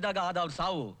 ಕಸ್ಟಡಿಯಲ್ಲಿದ್ದಾಗ ಆದ ಅವ್ರ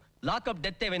ಸಾವು ಲಾಕಪ್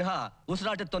ಡೆತ್ತೇ ವಿನಃ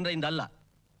ಉಸಿರಾಟದ ತೊಂದರೆಯಿಂದ ಅಲ್ಲ.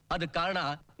 ಅದಕ್ಕೆ ಕಾರಣ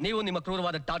ನೀವು ನಿಮ್ಮ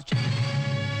ಕ್ರೂರವಾದ ಟಾರ್ಚರ್.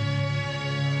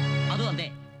 ಅದು ಅಲ್ಲದೆ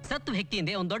ಸತ್ತು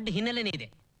ವ್ಯಕ್ತಿಯಿಂದ ಒಂದು ದೊಡ್ಡ ಹಿನ್ನೆಲೆನೇ ಇದೆ.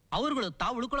 ಅವರುಗಳು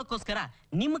ತಾವು ಉಳ್ಕೊಳ್ಳೋಕ್ಕೋಸ್ಕರ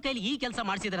ನಿಮ್ಮ ಕೈಲಿ ಈ ಕೆಲಸ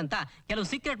ಮಾಡಿಸಿದ್ರಂತ ಕೆಲವು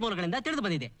ಸೀಕ್ರೆಟ್ ಮೂಲಗಳಿಂದ ತಿಳಿದು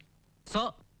ಬಂದಿದೆ. ಸೊ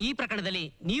ಈ ಪ್ರಕರಣದಲ್ಲಿ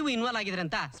ನೀವು ಇನ್ವಾಲ್ವ್ ಆಗಿದ್ರೆ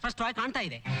ಅಂತ ಸ್ಪಷ್ಟವಾಗಿ ಕಾಣ್ತಾ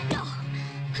ಇದೆ.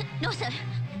 ನೋ ಸರ್,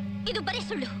 ಇದು ಬರೀ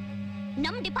ಸುಳ್ಳು.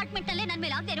 ನಮ್ ಡಿಪಾರ್ಟ್ಮೆಂಟ್ ನಲ್ಲೇ ನನ್ನ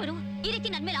ಮೇಲೆ ಆಗದೆ ಇರೋರು ಈ ರೀತಿ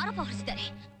ನನ್ನ ಮೇಲೆ ಆರೋಪ ಹೊರಿಸಿದ್ದಾರೆ.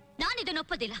 ನಾನು ಇದನ್ನು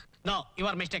ಒಪ್ಪೋದಿಲ್ಲ. No, you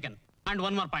are mistaken. And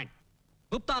one more point,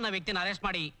 Gupta ಅನ್ನೋ ವ್ಯಕ್ತಿನ ಅರೆಸ್ಟ್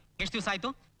ಮಾಡಿ ಎಷ್ಟು ದಿವಸ ಆಯ್ತು?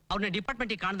 ಅವ್ರನ್ನ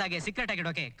ಡಿಪಾರ್ಟ್ಮೆಂಟ್ ಕಾಣದಾಗೆ ಸೀಕ್ರೆಟ್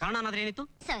ಆಗಿಡೋಕೆ ಕಾರಣ ಅನ್ನೋದ್ರೆ ಏನಿತ್ತು?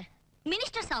 ಸರ್,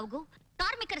 ಮಿನಿಸ್ಟರ್ ಸಾವುಗೂ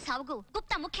ಕಾರ್ಮಿಕರ ಸಾವುಗೂ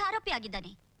ಗುಪ್ತಾ ಮುಖ್ಯ ಆರೋಪಿ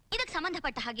ಆಗಿದ್ದಾನೆ. ಇದಕ್ಕೆ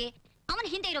ಸಂಬಂಧಪಟ್ಟ ಹಾಗೆ ಅವನ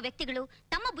ಹಿಂದೆ ಇರೋ ವ್ಯಕ್ತಿಗಳು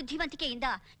ತಮ್ಮ ಬುದ್ಧಿವಂತಿಕೆಯಿಂದ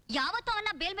ಯಾವತ್ತೂ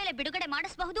ಅವನ್ನ ಬೇಲ್ ಮೇಲೆ ಬಿಡುಗಡೆ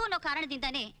ಮಾಡಿಸಬಹುದು ಅನ್ನೋ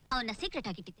ಕಾರಣದಿಂದಾನೇ ಅವನ್ನ ಸೀಕ್ರೆಟ್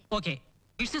ಆಗಿಟ್ಟಿದೆ. ಓಕೆ,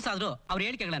 ಇಷ್ಟು ದಿವಸ ಆದ್ರೂ ಅವ್ರ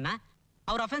ಹೇಳಿಕೆಗಳನ್ನ,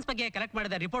 ಅವ್ರ ಅಫೆನ್ಸ್ ಬಗ್ಗೆ ಕಲೆಕ್ಟ್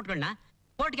ಮಾಡಿದ ರಿಪೋರ್ಟ್ಗಳನ್ನ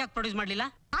ಕೋರ್ಟ್ಗೆ ಯಾಕೆ ಪ್ರೊಡ್ಯೂಸ್ ಮಾಡಲಿಲ್ಲ?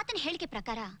 ಆತನ ಹೇಳಿಕೆ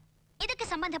ಪ್ರಕಾರ ಇದಕ್ಕೆ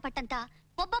ಸಂಬಂಧಪಟ್ಟಂತ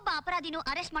ಒಬ್ಬೊಬ್ಬ ಅಪರಾಧಿನೂ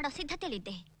ಅರೆಸ್ಟ್ ಮಾಡೋ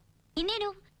ಸಿದ್ಧತೆಯಲ್ಲಿದ್ದೆ. ಇನ್ನೇನು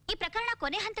ಈ ಪ್ರಕರಣ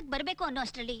ಕೊನೆ ಹಂತಕ್ಕೆ ಬರಬೇಕು ಅನ್ನೋ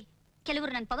ಅಷ್ಟರಲ್ಲಿ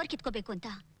ಕೆಲವರು ನನ್ನ ಪವರ್ ಕಿತ್ಕೋಬೇಕು ಅಂತ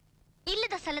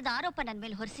ಇಲ್ಲದ ಸಲ್ಲದ ಆರೋಪ ನನ್ನ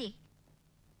ಮೇಲೆ ಹೊರಿಸಿ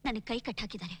ನನಗೆ ಕೈ ಕಟ್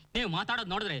ಹಾಕಿದ್ದಾರೆ. ನೀವು ಮಾತಾಡೋದು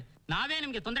ನೋಡಿದ್ರೆ ನಾವೇ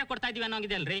ನಿಮ್ಗೆ ತೊಂದರೆ ಕೊಡ್ತಾ ಇದೀವಿ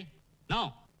ಅನ್ನೋಂಗಿದೆ ಅಲ್ರಿ? ನೋ,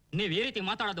 ನೀವ್ ಈ ರೀತಿ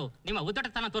ಮಾತಾಡೋದು ನಿಮ್ಮ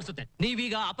ಉದ್ದಟತನ ತೋರಿಸುತ್ತೆ.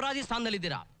 ನೀವೀಗ ಅಪರಾಧಿ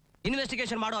ಸ್ಥಾನದಲ್ಲಿದ್ದೀರಾ.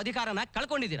 ಇನ್ವೆಸ್ಟಿಗೇಷನ್ ಮಾಡೋ ಅಧಿಕಾರನ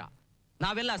ಕಳ್ಕೊಂಡಿದ್ದೀರಾ.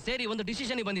 ನಾವೆಲ್ಲ ಸೇರಿ ಒಂದು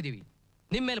ಡಿಸಿಷನ್ ಬಂದಿದ್ದೀವಿ.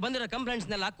 ನಿಮ್ಮ ಮೇಲೆ ಬಂದಿರೋ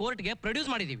ಕಂಪ್ಲೇಂಟ್ಸ್ನೆಲ್ಲ ಕೋರ್ಟ್ಗೆ ಪ್ರೊಡ್ಯೂಸ್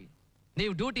ಮಾಡಿದ್ದೀವಿ.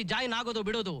 ನೀವು ಡ್ಯೂಟಿ ಜಾಯಿನ್ ಆಗೋದು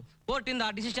ಬಿಡೋದು ಕೋರ್ಟ್ ಇಂದ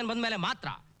ಡಿಸಿಷನ್ ಬಂದ ಮೇಲೆ ಮಾತ್ರ.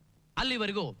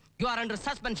 ಅಲ್ಲಿವರೆಗೂ you are under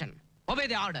suspension. ಒಬೇ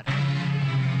the order.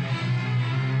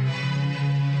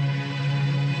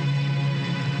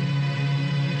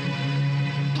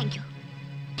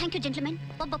 Thank you gentlemen.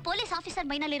 ಒಬ್ಬ ಪೊಲೀಸ್ ಆಫೀಸರ್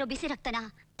ಮೈನಲ್ಲಿರೋ ಬಿಸಿ ರಕ್ತನ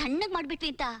ತಣ್ಣಗ್ ಮಾಡ್ಬಿಟ್ವಿ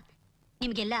ಅಂತ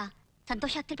ನಿಮ್ಗೆಲ್ಲ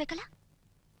ಸಂತೋಷ ಆಗ್ತಿರ್ಬೇಕಲ್ಲ.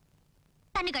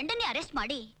 ತನ್ನ ಗಂಡನ್ನೇ ಅರೆಸ್ಟ್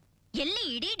ಮಾಡಿ ಎಲ್ಲಿ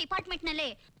ಇಡೀ ಡಿಪಾರ್ಟ್ಮೆಂಟ್ ನಲ್ಲೇ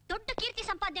ದೊಡ್ಡ ಕೀರ್ತಿ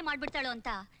ಸಂಪಾದನೆ ಮಾಡ್ಬಿಡ್ತಾಳೋ ಅಂತ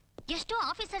ಎಷ್ಟೋ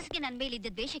ಆಫೀಸರ್ಸ್ಗೆ ನನ್ನ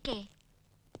ಮೇಲಿದ್ದ ದ್ವೇಷಕ್ಕೆ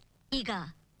ಈಗ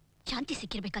ಶಾಂತಿ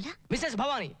ಸಿಕ್ಕಿರ್ಬೇಕಲ್ಲ. ಮಿಸೆಸ್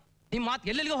ಭವಾನಿ, ನಿಮ್ ಮಾತು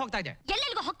ಎಲ್ಲೆಲ್ಲಿಗೂ ಹೋಗ್ತಾ ಇದೆ.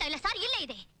 ಎಲ್ಲೆಲ್ಲಿಗೂ ಹೋಗ್ತಾ ಇಲ್ಲ ಸರ್, ಇಲ್ಲೇ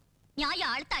ಇದೆ. ನ್ಯಾಯ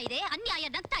ಆಳ್ತಾ ಇದೆ, ಅನ್ಯಾಯ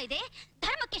ನಗ್ತಾ ಇದೆ,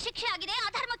 ಧರ್ಮಕ್ಕೆ ಶಿಕ್ಷೆ ಆಗಿದೆ,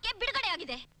 ಅಧರ್ಮಕ್ಕೆ ಬಿಡುಗಡೆ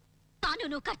ಆಗಿದೆ.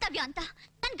 ಕಾನೂನು ಕರ್ತವ್ಯ ಅಂತ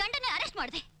ನನ್ನ ಗಂಡನೇ ಅರೆಸ್ಟ್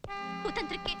ಮಾಡಿದೆ.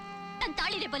 ಕುತಂತ್ರಕ್ಕೆ ನನ್ನ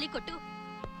ತಾಳಿನೇ ಬಲಿ ಕೊಟ್ಟು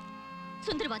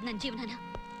ಸುಂದರವಾದ ನನ್ನ ಜೀವನನ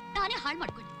ನಾನೇ ಹಾಳು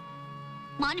ಮಾಡ್ಕೊಂಡೆ.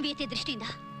 ಮಾನವೀಯತೆ ದೃಷ್ಟಿಯಿಂದ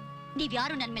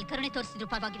ನೀವ್ಯಾರು ನನ್ನ ಮೇಲೆ ಕರುಣೆ ತೋರಿಸಿದ್ರು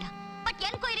ಪರವಾಗಿಲ್ಲ, ಬಟ್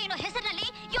ಎನ್ಕ್ವೈರಿ ಅನ್ನೋ ಹೆಸರಿನಲ್ಲಿ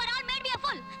you are all made me a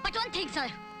fool. But one thing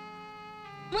sir,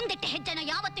 ಮುಂದಿಟ್ಟ ಹೆಜ್ಜೆನ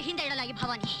ಯಾವತ್ತೂ ಹಿಂದೆ ಇಡಲಾಗಿ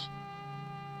ಭವಾನಿ.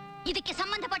 ಇದಕ್ಕೆ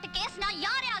ಸಂಬಂಧಪಟ್ಟ ಕೇಸ್ನ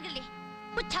ಯಾರೇ ಆಗಿರಲಿ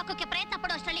ಮುಚ್ಚಾಕೋಕೆ ಪ್ರಯತ್ನ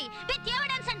ಪಡುವಷ್ಟರಲ್ಲಿ ವಿತ್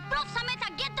ಎವಿಡೆನ್ಸ್ ಅಂಡ್ ಪ್ರೂಫ್ ಸಮೇತ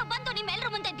ಗೆದ್ದು ಬಂದು ನಿಮ್ಮೆಲ್ಲರ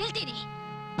ಮುಂದೆ ನಿಲ್ತೀನಿ.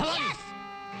 Yes,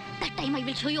 that time I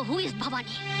will show you who is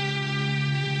Bhavani.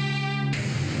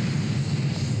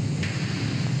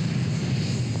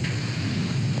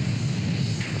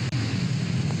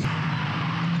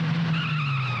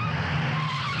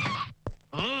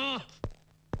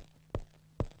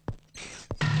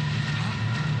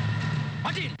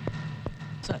 Patil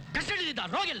sir, ಕಸ್ಟಡಿಲಿದ್ದ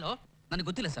ರೋಗೆಲ್ಲೋ? ನನಗೆ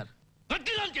ಗೊತ್ತಿಲ್ಲ ಸರ್.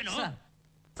 ಗೊತ್ತಿಲ್ಲ ಅಂತೇನು?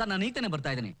 ಸರ್ ನಾನು ಈಗ ತಾನೇ ಬರ್ತಾ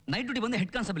ಇದ್ದೀನಿ. ನೈಟ್ ಡ್ಯೂಟಿ ಬಂದು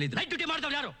ಹೆಡ್ ಕಾನ್ಸ್ಟೇಬಲ್ ಇದ್ರು. ನೈಟ್ ಡ್ಯೂಟಿ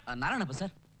ಮಾಡಿದವ್ರು ಯಾರು? ನಾರಾಯಣಪ್ಪ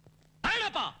ಸರ್.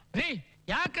 ನಾರಾಯಣಪ್ಪ ರೀ,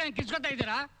 ಯಾಕೆ ಕಿಸ್ಕೊತಾ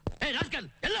ಇದ್ದೀರಾ? ಏ ರಾಸ್ಕಲ್,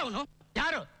 ಎಲ್ಲ ಅವನು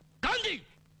ಯಾರು? ಗಾಂಧಿ.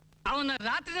 ಅವನ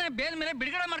ರಾತ್ರಿನೇ ಬೇಲ್ ಮೇಲೆ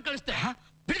ಬಿಡುಗಡೆ ಮಾಡಿ ಕಳಿಸ್ತೆ.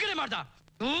 ಬಿಡುಗಡೆ ಮಾಡ್ದ?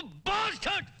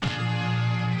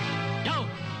 ಯಾವ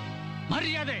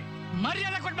ಮರ್ಯಾದೆ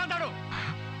ಮರ್ಯಾದೆ ಕೊಟ್ಟು ಮಾತಾಡು.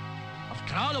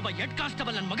 ಆಫ್ಟರ್ ಆಲ್ ಒಬ್ಬ ಹೆಡ್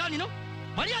ಕಾನ್ಸ್ಟೇಬಲ್ ನನ್ನ ಮಗ, ನೀನು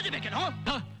ಮರ್ಯಾದೆ ಬೇಕೇನೋ?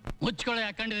 ಮುಚ್ಕೊಳ್ಳೆ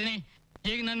ಹಾಕೊಂಡಿದ್ದೀನಿ.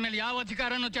 ಈಗ ನನ್ನ ಮೇಲೆ ಯಾವ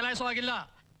ಅಧಿಕಾರನೂ ಚಲಾಯಿಸೋ ಆಗಿಲ್ಲ.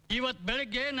 ಇವತ್ತು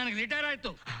ಬೆಳಗ್ಗೆ ನನಗೆ ರಿಟೈರ್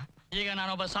ಆಯ್ತು. ಈಗ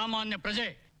ನಾನೊಬ್ಬ ಸಾಮಾನ್ಯ ಪ್ರಜೆ.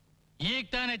 ಈಗ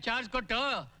ತಾನೇ ಚಾರ್ಜ್ ಕೊಟ್ಟು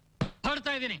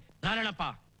ಹೊರಡ್ತಾ ಇದ್ದೀನಿ. ನಾರಾಯಣಪ್ಪ,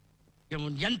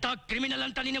 ಎಂತ ಕ್ರಿಮಿನಲ್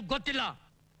ಅಂತ ನಿನಗೆ ಗೊತ್ತಿಲ್ಲ.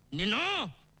 ನೀನು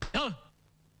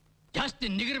ಜಾಸ್ತಿ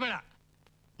ನಿಗಿರ್ಬೇಡ.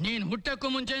 ನೀನ್ ಹುಟ್ಟಕ್ಕೂ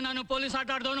ಮುಂಚೆ ನಾನು ಪೊಲೀಸ್ ಆಟ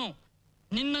ಆಡ್ದವನು.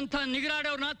 ನಿನ್ನಂಥ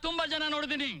ನಿಗರಾಡೋರ್ನ ತುಂಬಾ ಜನ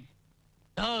ನೋಡಿದೀನಿ.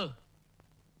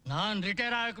 ನಾನ್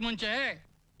ರಿಟೈರ್ ಆಗಕ್ ಮುಂಚೆ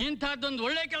ಇಂಥದ್ದೊಂದು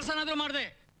ಒಳ್ಳೆ ಕೆಲಸನಾದ್ರೂ ಮಾಡಿದೆ.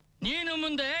 ನೀನು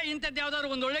ಮುಂದೆ ಇಂಥದ್ದು ಯಾವ್ದಾದ್ರು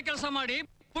ಒಂದು ಒಳ್ಳೆ ಕೆಲಸ ಮಾಡಿ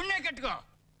ಪುಣ್ಯ ಕಟ್ಕೋ.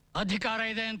 ಅಧಿಕಾರ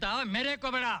ಇದೆ ಅಂತ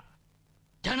ಮೆರೆಕೋಬೇಡ.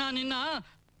 ಜನ ನಿನ್ನ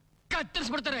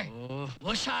ಕತ್ತರಿಸ್ಬಿಡ್ತಾರೆ.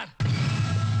 ಹುಷಾರ್.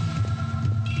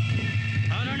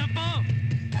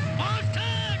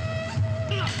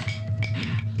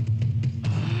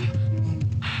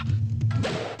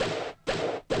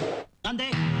 ನಂದೆ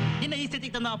ನಿನ್ನ ಈ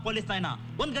ಸ್ಥಿತಿಗೆ ತಂದ ಪೊಲೀಸ್ ನಾಯನ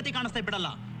ಒಂದ್ ಗತಿ ಕಾಣಿಸ್ತಾ ಬಿಡಲ್ಲ.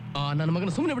 ನನ್ನ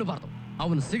ಮಗನ ಸುಮ್ಮನೆ ಬಿಡಬಾರ್ದು.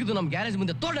 ಅವನು ಸಿಗದು ನಮ್ ಗ್ಯಾರೇಜ್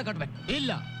ಮುಂದೆ ತೋರಣ ಕಟ್ಬೇಕು.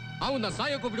 ಇಲ್ಲ, ಅವನ್ನ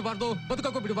ಸಾಯೋಕ್ಕೂ ಬಿಡಬಾರ್ದು,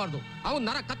 ಬದುಕಕ್ಕೂ ಬಿಡಬಾರ್ದು. ಅವನ್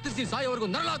ನರ ಕತ್ತಿಸಿ ಸಾಯೋವರೆಗೂ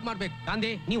ನರಳಾದ್ ಮಾಡ್ಬೇಕು.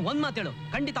 ಗಾಂಧಿ, ನೀವು ಒಂದ್ ಮಾತು ಹೇಳು,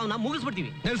 ಖಂಡಿತ ಅವನ್ನ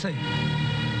ಮುಗಿಸ್ಬಿಡ್ತೀವಿ. ನಿಲ್ಸೈ.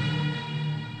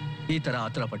 ಈ ತರ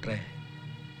ಆತರ ಪಟ್ರೆ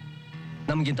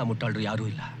ನಮ್ಗಿಂತ ಮುಟ್ಟಾಳ್ರು ಯಾರೂ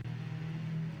ಇಲ್ಲ.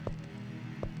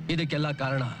 ಇದಕ್ಕೆಲ್ಲ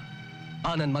ಕಾರಣ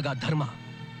ಆ ನನ್ ಮಗ ಧರ್ಮ.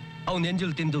 ಅವನ್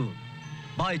ಎಂಜಲ್ ತಿಂದು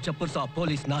ಬಾಯಿ ಚಪ್ಪರ್ಸೋ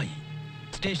ಪೊಲೀಸ್ ನಾಯಿ.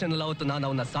 ಸ್ಟೇಷನ್ ಅಲ್ಲಿ ಅವತ್ತು ನಾನು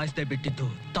ಅವನ್ನ ಸಾಯಿಸದೆ ಬಿಟ್ಟಿದ್ದು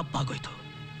ತಪ್ಪಾಗೋಯ್ತು.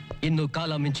 ಇನ್ನು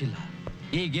ಕಾಲ ಮಿಂಚಿಲ್ಲ.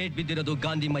 ಈ ಗೇಟ್ ಬಿದ್ದಿರೋದು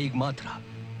ಗಾಂಧಿ ಮೈಗೆ ಮಾತ್ರ.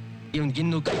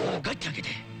 ಇವನ್ಗಿನ್ನೂ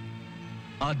ಗಚ್ಚಾಗಿದೆ.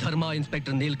 ಆ ಧರ್ಮ,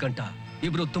 ಇನ್ಸ್ಪೆಕ್ಟರ್ ನೀಲ್ಕಂಠ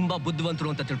ಇಬ್ರು ತುಂಬಾ ಬುದ್ಧಿವಂತರು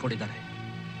ಅಂತ ತಿಳ್ಕೊಂಡಿದ್ದಾರೆ.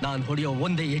 ನಾನು ಹೊಡೆಯೋ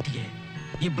ಒಂದೇ ಏಟಿಗೆ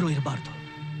ಇಬ್ರು ಇರಬಾರ್ದು.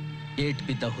 ಏಟ್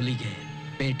ಬಿದ್ದ ಹುಲಿಗೆ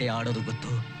ಪೇಟೆ ಆಡೋದು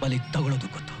ಗೊತ್ತು, ಬಲಿ ತಗೊಳ್ಳೋದು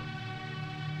ಗೊತ್ತು.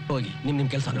 ಹೋಗಿ ನಿಮ್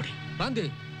ಕೆಲಸ ನೋಡಿ. ಗಾಂಧಿ,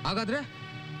 ಹಾಗಾದ್ರೆ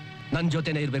ನನ್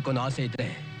ಜೊತೆನೆ ಇರ್ಬೇಕು ಅನ್ನೋ ಆಸೆ ಇದ್ರೆ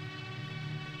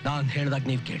ನಾನ್ ಹೇಳ್ದಾಗ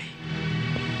ನೀವ್ ಕೇಳಿ.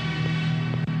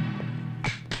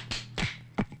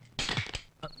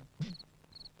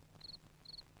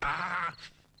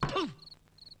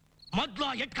 ಮೊದ್ಲು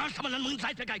ಆ ಹೆಡ್ ಕಾನ್ಸ್ಟೇಬಲ್ ನನ್ನ ಮುಂದೆ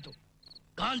ಸಾಯ್ಬೇಕಾಯ್ತು.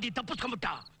 ಗಾಂಧಿ ತಪ್ಪಿಸ್ಕೊಂಡ್ಬಿಟ್ಟ.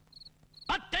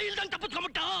 ಮತ್ತೆ ಇಲ್ದಂಗೆ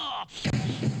ತಪ್ಪಿಸ್ಕೊಂಡ್ಬಿಟ್ಟ.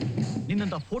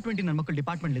 ನಿನ್ನಂತ 420 ನನ್ನ ಮಕ್ಕಳು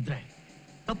ಡಿಪಾರ್ಟ್ಮೆಂಟ್ ಇದ್ರೆ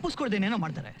ತಪ್ಪಿಸ್ಕೊಳ್ದೇನೇನೋ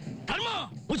ಮಾಡ್ತಾರೆ. ಧರ್ಮ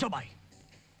ಮುಚ್ಚಬಾಯ್.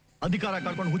 ಅಧಿಕಾರ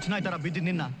ಕಳ್ಕೊಂಡು ಹುಚ್ಚನಾಯ್ ತರ ಬಿದ್ದಿದ್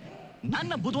ನಿನ್ನ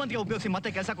ನನ್ನ ಬುದ್ಧಿವಂತಿಗೆ ಉಪಯೋಗಿಸಿ ಮತ್ತೆ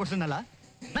ಕೆಲಸ ಕೊಡ್ಸಿದ್ನಲ್ಲ,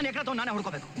 ನಾನು ಎಕರೆ ತಗೊಂಡು ನಾನೇ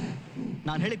ಹೊಡ್ಕೋಬೇಕು.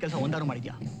 ನಾನು ಹೇಳಿದ ಕೆಲಸ ಒಂದಾರು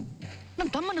ಮಾಡಿದ್ಯಾ? ನನ್ನ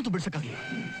ತಮ್ಮನಂತೂ ಬಿಡ್ಸಕ್ಕಾಗ್ಲಿಲ್ಲ.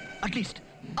 ಅಟ್ಲೀಸ್ಟ್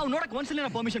ಅವ್ನು ನೋಡಕ್ ಒಂದ್ಸಲ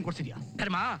ಪರ್ಮಿಷನ್ ಕೊಡ್ಸಿದ್ಯಾ?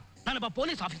 ಧರ್ಮ, ನಾನೊಬ್ಬ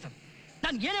ಪೊಲೀಸ್ ಆಫೀಸರ್.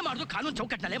 ನಾನು ಏನೇ ಮಾಡಿದ್ರು ಕಾನೂನು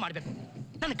ಚೌಕಟ್ಟಿನಲ್ಲೇ ಮಾಡ್ಬೇಕು.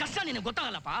 ನನ್ನ ಕಷ್ಟ ನಿನಗೆ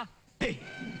ಗೊತ್ತಾಗಲ್ಲಪ್ಪ.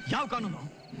 ಯಾವ ಕಾನೂನು?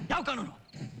 ಯಾವ ಕಾನೂನು?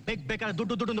 ಬೇಕಾದ್ರೆ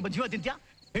ದುಡ್ಡು ಜೀವ ತಿಂತ್ಯಾ?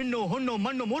 ಹೆಣ್ಣು ಹೊಣ್ಣು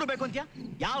ಮಣ್ಣು ಮೂರು ಬೇಕು ಅಂತ್ಯಾ?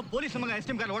 ಯಾವ ಪೊಲೀಸ್ ಮಗ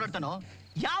ಎಸ್ಟಿಮ್ ಕಾರ್ ಓಡಾಡ್ತಾನೋ?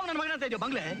 ಯಾವ ನನ್ನ ಮಗನ ಅಂತ ಇದೆಯೋ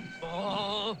ಬಂಗ್ಲೆ?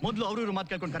 ಮೊದಲು ಅವರು ಮಾತು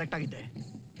ಕೇಳ್ಕೊಂಡು ಕರೆಕ್ಟ್ ಆಗಿದ್ದೆ.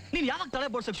 ನೀನ್ ಯಾವಾಗ ತಲೆ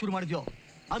ಬೋಡ್ಸಕ್ ಶುರು ಮಾಡಿದ್ಯೋ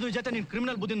ಅದ್ರ ಜೊತೆ ನೀನ್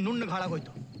ಕ್ರಿಮಿನಲ್ ಬುದ್ಧಿ ನುಣ್ಣಗೆ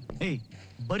ಹಾಳಾಗೋಯ್ತು.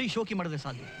 ಬರೀ ಶೋಕಿ ಮಾಡಿದ್ರೆ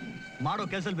ಸಾಲದು, ಮಾಡೋ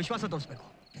ಕೆಲಸದಲ್ಲಿ ವಿಶ್ವಾಸ ತೋರಿಸ್ಬೇಕು.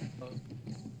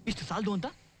 ಇಷ್ಟು ಸಾಲದು ಅಂತ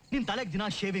ನಿನ್ ತಲೆಗೆ ದಿನ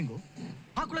ಶೇವಿಂಗು,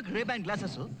 ಹಾಕೊಳಕ್ ರೇಬ್ಯಾನ್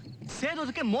ಗ್ಲಾಸಸ್,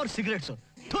 ಸೇದೋದಕ್ಕೆ ಮೋರ್ ಸಿಗರೇಟ್ಸ್.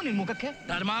 ನಿನ್ ಮುಖಕ್ಕೆ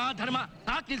ಧರ್ಮ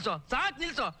ಸಾಕ್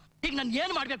ನಿಲ್ಸೋ. ಈಗ ನಾನು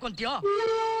ಏನ್ ಮಾಡ್ಬೇಕು ಅಂತೀಯೋ?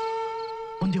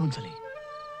 ಒಂದೇ ಒಂದ್ಸಲಿ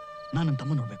ನಾನು ನನ್ನ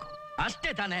ತಮ್ಮ ನೋಡ್ಬೇಕು.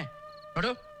 ಅಷ್ಟೇ ತಾನೇ?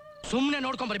 ನೋಡು, ಸುಮ್ನೆ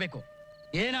ನೋಡ್ಕೊಂಡ್ ಬರ್ಬೇಕು.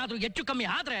 ಏನಾದ್ರೂ ಹೆಚ್ಚು ಕಮ್ಮಿ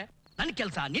ಆದ್ರೆ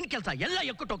ನಿನ್ ಕೆಲ್ಸ ಎಲ್ಲ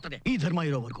ಎಕ್ಕುಟ್ಟು ಹೋಗ್ತದೆ. ಈ ಧರ್ಮ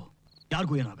ಇರೋವರೆಗೂ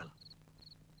ಯಾರಿಗೂ ಏನಾಗಲ್ಲ.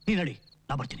 ನೀ ನಡಿ,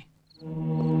 ನಾ ಬರ್ತೀನಿ.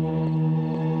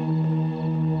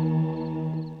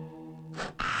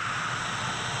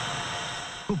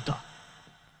 ಗುಪ್ತಾ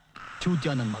ಚೂತ್ಯ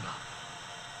ನನ್ ಮಗ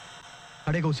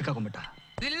ಕಡೆಗೂ ಸಿಕ್ಕಾಕೊಂಡ್ಬಿಟ್ಟ.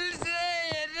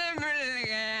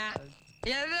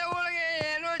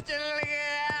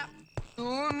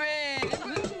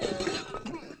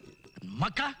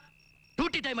 ಮಕ್ಕ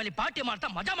ಡ್ಯೂಟಿ ಟೈಮಲ್ಲಿ ಪಾರ್ಟಿ ಮಾಡ್ತಾ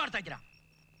ಮಜಾ ಮಾಡ್ತಾ ಇದ್ದೀರಾ?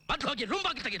 ಮತ್ತೆ ಹೋಗಿ ರೂಮ್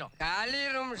ಬಾಗಿ ತೆಗಿರೋ. ಖಾಲಿ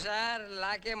ರೂಮ್ ಸರ್,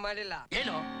 ಲಾಕೆ ಮಾಡಿಲ್ಲ.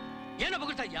 ಏನೋ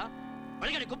ಬಗ್ತಾ ಇದ್ಯಾ?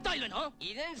 ಒಳಗಡೆ ಗುಪ್ತಾ ಇಲ್ವೇನೋ?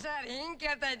 ಇದೇನ್ ಸರ್ ಹಿಂಗ್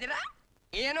ಕೇಳ್ತಾ ಇದ್ದೀರಾ?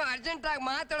 ಏನೋ ಅರ್ಜೆಂಟ್ ಆಗಿ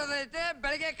ಮಾತಾಡೋದೈತೆ,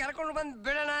 ಬೆಳಗ್ಗೆ ಕರ್ಕೊಂಡು ಬಂದು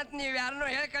ಬಿಡೋಣ ಅಂತ ನೀವ್ ಯಾರನ್ನೋ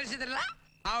ಹೇಳಿ ಕಳ್ಸಿದ್ರಲ್ಲ,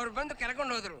 ಅವ್ರು ಬಂದು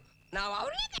ಕರ್ಕೊಂಡು ಹೋದ್ರು. ನಾವು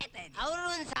ಅವ್ರನ್ನೇ ಕಾಯ್ತಾ ಇದ್ವಿ. ಅವ್ರು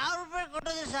 1000 ರೂಪಾಯಿ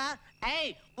ಕೊಟ್ಟೋದು ಸರ್.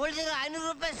 ಉಳಿದಿರೋ 500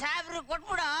 ರೂಪಾಯಿ ಸಾಹೇಬ್ರಿಗೆ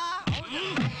ಕೊಟ್ಬಿಡ.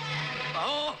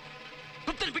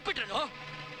 ಗುಪ್ತಲ್ಲಿ ಬಿಟ್ಬಿಟ್ರೇನು?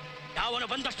 ಯಾವನ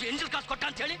ಬಂದಷ್ಟು ಎಂಜಲ್ ಕಾಸು ಕೊಟ್ಟ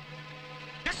ಅಂತ ಹೇಳಿ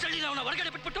ಎಷ್ಟು ಹೇಳಿ ಅವನ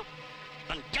ಹೊರಗಡೆ ಬಿಟ್ಬಿಟ್ಟು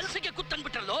ನನ್ನ ಕೆಲಸಕ್ಕೆ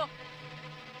ಕೂತನ್ಬಿಟ್ರಲ್ಲೋ.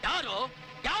 ಯಾರು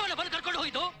ಯಾವನ ಬಂದು ಕರ್ಕೊಂಡು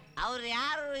ಹೋಯ್ತು? ಅವ್ರು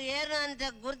ಯಾರು ಏನು ಅಂತ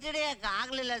ಗುರ್ತಿಡಿಯಕ್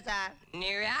ಆಗ್ಲಿಲ್ಲ ಸರ್.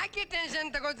 ನೀವ್ ಯಾಕೆ ಟೆನ್ಷನ್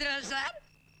ತಗೋತೀರ ಸರ್?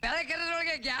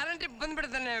 ಬೆಳಕರದೊಳಗೆ ಗ್ಯಾರಂಟಿ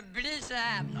ಬಂದ್ಬಿಡ್ತಾನೆ ಬಿಡಿ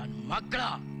ಸರ್. ನನ್ನ ಮಕ್ಕಳ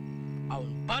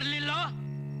ಅವನ್ ಬರ್ಲಿಲ್ಲ,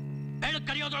 ಬೆಳಕ್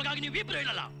ಕರಿಯೋದ್ರೊಳಗಾಗಿ ನೀವಿಬ್ರು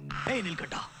ಹೇಳಲ್ಲ.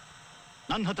 ನಿಲ್ಕಟ್ಟ,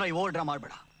 ನನ್ನ ಹತ್ರ ಈ ಓವರ್ ಡ್ರಾ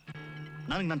ಮಾಡ್ಬೇಡ.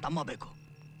 ನನಗೆ ನನ್ನ ತಮ್ಮ ಬೇಕು,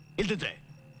 ಇಲ್ದಿದ್ರೆ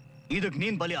ಇದಕ್ಕೆ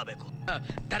ನೀನ್ ಬಲಿ ಆಗ್ಬೇಕು.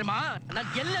 ಧರ್ಮ, ನಾನು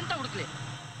ಎಲ್ಲಂತ ಹುಡುಕ್ಲಿ?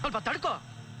 ಸ್ವಲ್ಪ ತಡ್ಕೋ.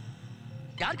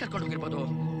 ಯಾರು ಕರ್ಕೊಂಡು ಹೋಗಿರ್ಬೋದು?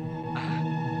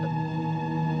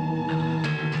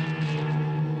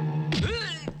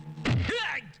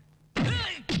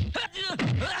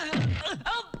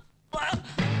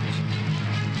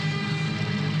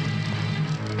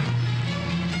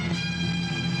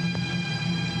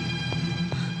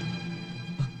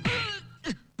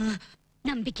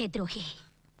 ನಂಬಿಕೆ ದ್ರೋಹಿ,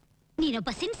 ನೀನೊಬ್ಬ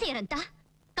ಸಿನ್ಸಿಯರ್ ಅಂತ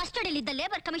ಕಸ್ಟಡಿಯಲ್ಲಿದ್ದ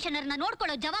ಲೇಬರ್ ಕಮಿಷನರ್ನ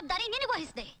ನೋಡ್ಕೊಳ್ಳೋ ಜವಾಬ್ದಾರಿ ನಿನಗೆ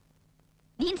ವಹಿಸಿದೆ.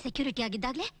 ನೀನ್ ಸೆಕ್ಯೂರಿಟಿ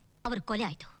ಆಗಿದ್ದಾಗ್ಲೇ ಅವ್ರ ಕೊಲೆ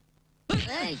ಆಯ್ತು.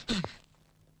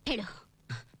 ಹೇಳು,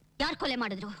 ಯಾರು ಕೊಲೆ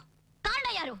ಮಾಡಿದ್ರು? ಕಾರಣ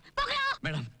ಯಾರು?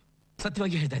 ಮೇಡಮ್,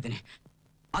 ಸತ್ಯವಾಗಿ ಹೇಳ್ತಾ ಇದ್ದೇನೆ,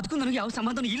 ಅದಕ್ಕೂ ನನಗೆ ಯಾವ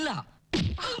ಸಂಬಂಧನೂ ಇಲ್ಲ.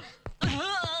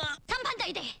 ಸಂಬಂಧ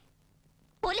ಇದೆ.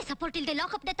 ಪೊಲೀಸ್ ಸಪೋರ್ಟ್ ಇಲ್ಲದೆ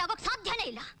ಲಾಕಪ್ ಡೆತ್ ಆಗೋಕ್ ಸಾಧ್ಯನೇ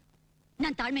ಇಲ್ಲ.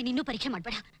 ನನ್ನ ತಾಳ್ಮೆ ಇನ್ನೂ ಪರೀಕ್ಷೆ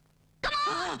ಮಾಡ್ಬೇಡ.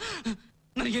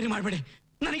 ನನಗೇನು ಮಾಡ್ಬೇಡಿ,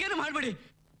 ನನಗೇನು ಮಾಡ್ಬೇಡಿ.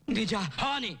 ನಿಜ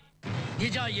ಹಾನಿ,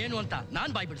 ನಿಜ ಏನು ಅಂತ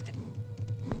ನಾನ್ ಬಾಯ್ ಬಿಡಿಸ್ತೇನೆ.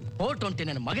 ಕೋರ್ಟ್ ಅಂತೆ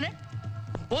ನನ್ನ ಮಗನೇ,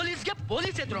 ಪೊಲೀಸ್ಗೆ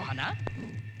ಪೊಲೀಸ್ ದ್ರೋಹನ?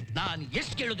 ನಾನು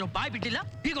ಎಷ್ಟು ಕೇಳಿದ್ರು ಬಾಯ್ ಬಿಟ್ಟಿಲ್ಲ.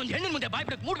 ಈಗ ಒಂದು ಹೆಣ್ಣಿನ ಮುಂದೆ ಬಾಯ್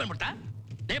ಬಿಡಕ್ ಮೂಡ್ ಬಂದ್ಬಿಡ್ತಾ?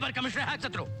 Labour commissioner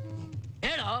ಹಾಕ್ಸತ್ರು.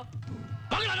 ಹೇಳೋ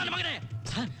ಮಗಳ ನನ್ನ ಮಗನೇ.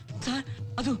 ಸರ್,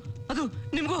 ಅದು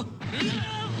ನಿಮ್ಗೂ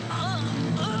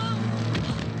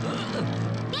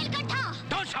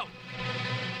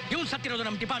ಇವನ್ ಸತ್ತಿರೋದು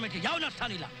ನಮ್ಮ ಡಿಪಾರ್ಟ್ಮೆಂಟ್ ಯಾವ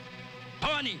ನಷ್ಟಾನ ಇಲ್ಲ.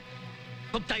 ಭವಾನಿ,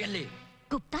 ಗುಪ್ತಾ ಎಲ್ಲಿ?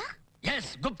 ಗುಪ್ತಾ?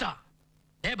 ಎಸ್, ಗುಪ್ತಾ.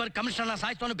 ಲೇಬರ್ ಕಮಿಷನರ್ನ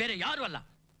ಸಾಯಿಸೋನು ಬೇರೆ ಯಾರು ಅಲ್ಲ,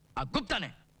 ಆ ಗುಪ್ತಾನೆ.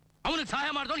 ಅವನಿಗೆ ಸಹಾಯ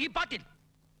ಮಾಡಿದವನು ಈ ಪಾಟೀಲ್.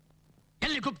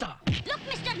 ಎಲ್ಲಿ ಗುಪ್ತಾ? ಲುಕ್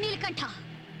ಮಿಸ್ಟರ್ ನೀಲಕಂಠ,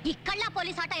 ಈ ಕಳ್ಳ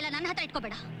ಪೊಲೀಸ್ ಆಟ ಎಲ್ಲ ನನ್ನ ಹತ್ರ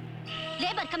ಇಟ್ಕೋಬೇಡ.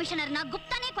 ಲೇಬರ್ ಕಮಿಷನರ್ನ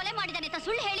ಗುಪ್ತಾನೇ ಕೊಲೆ ಮಾಡಿದಾನೆ ಅಂತ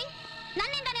ಸುಳ್ಳು ಹೇಳಿ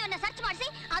ನನ್ನಿಂದಾನೇ ಅವನ್ನ ಸರ್ಚ್ ಮಾಡಿಸಿ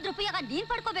ಅದ್ರ ಉಪಯೋಗ ನೀನ್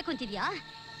ಪಡ್ಕೋಬೇಕು ಅಂತಿದ್ಯಾ?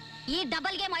 ಈ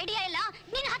ಡಬಲ್ ಗೇಮ್ ಐಡಿಯಾ ಎಲ್ಲ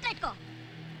ನಿನ್ನ ಹತ್ರ ಇಟ್ಕೋ.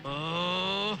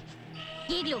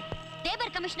 ಈಗ್ಲೂ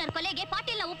ಲೇಬರ್ ಕಮಿಷನರ್ ಕೊಲೆಗೆ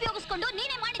ಪಾಟೀಲ್ನ ಉಪಯೋಗಿಸ್ಕೊಂಡು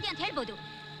ನೀನೇ ಮಾಡಿದ್ಯಾ ಅಂತ ಹೇಳ್ಬೋದು.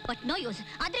 But no use.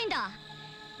 ಅದರಿಂದ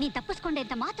ನೀನ್ ತಪ್ಪಿಸ್ಕೊಂಡೆ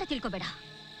ಅಂತ ಮಾತ್ರ ತಿಳ್ಕೊಬೇಡ.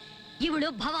 ಇವಳು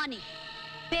ಭವಾನಿ,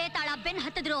 ಬೇತಾಳ ಬೆನ್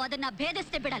ಹತ್ತಿದ್ರು ಅದನ್ನ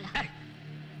ಭೇದಿಸದೆ ಬಿಡಲ್ಲ.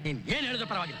 ನೀನ್ ಏನ್ ಹೇಳಿದ್ರು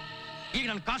ಪರವಾಗಿಲ್ಲ. ಈಗ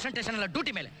ನನ್ನ ಕಾನ್ಸಂಟ್ರೇಷನ್ ಎಲ್ಲ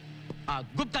ಡ್ಯೂಟಿ ಮೇಲೆ. ಆ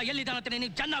ಗುಪ್ತಾ ಎಲ್ಲಿದ್ದಾನಂತ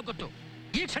ನಿನಗೆ ಚೆನ್ನಾಗಿ ಗೊತ್ತು.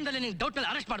 ಈ ಕ್ಷಣದಲ್ಲಿ ನೀನು ಡೌಟ್ ಮೇಲೆ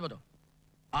ಅರೆಸ್ಟ್ ಮಾಡ್ಬೋದು.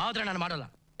 ಆದ್ರೆ ನಾನು ಮಾಡೋಲ್ಲ.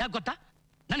 ಯಾಕೆ ಗೊತ್ತಾ?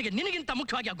 ನನಗೆ ನಿನಗಿಂತ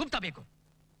ಮುಖ್ಯವಾಗಿ ಆ ಗುಪ್ತಾ ಬೇಕು.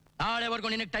 ನಾಳೆವರೆಗೂ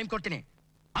ನಿನಗೆ ಟೈಮ್ ಕೊಡ್ತೀನಿ.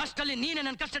 ಅಷ್ಟಲ್ಲಿ ನೀನೇ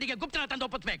ನನ್ನ ಕಸ್ಟಡಿಗೆ ಗುಪ್ತನ ತಂದು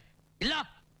ಒಪ್ಪಿಸ್ಬೇಕು. ಇಲ್ಲ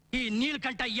ಈ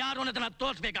ನೀಲ್ಕಂಠ ಯಾರು ಅನ್ನೋದನ್ನ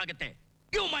ತೋರಿಸ್ಬೇಕಾಗತ್ತೆ.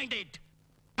 You mind it.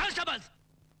 ಕಾನ್ಸ್ಟೇಬಲ್ಸ್,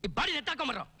 ಈ ಬಾಡಿ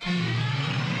ಎತ್ತಾಕೊಂಬರೋ.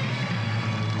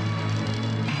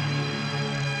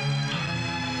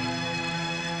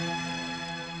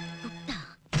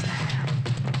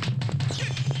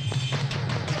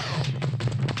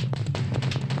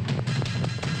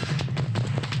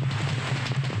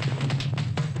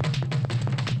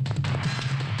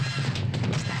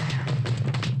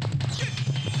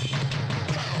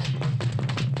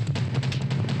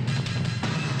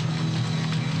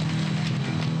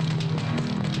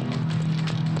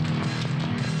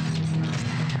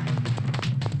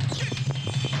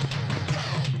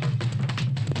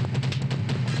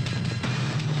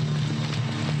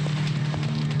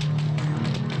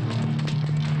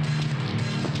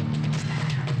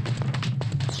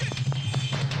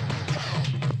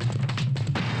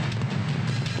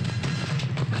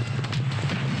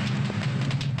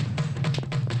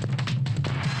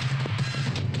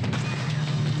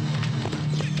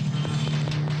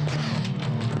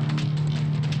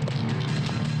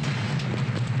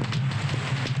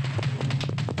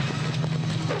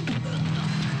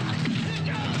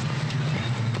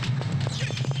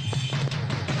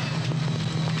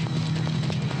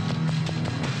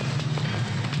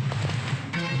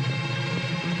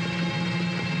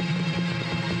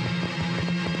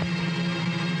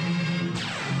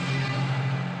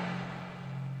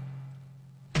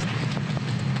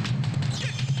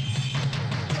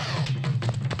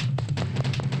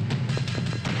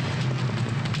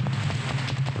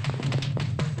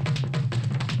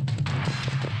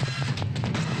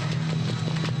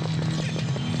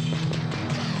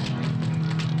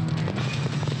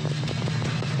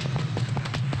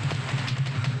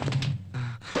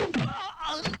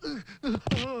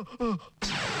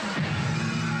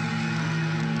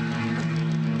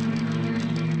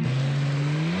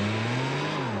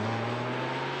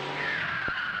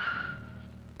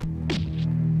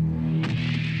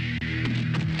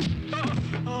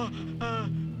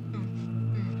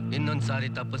 ಇನ್ನೊಂದ್ಸಾರಿ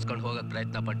ತಪ್ಪಿಸ್ಕೊಂಡು ಹೋಗಕ್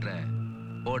ಪ್ರಯತ್ನ ಪಟ್ರೆ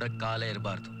ಓಡಕ್ ಕಾಲೇ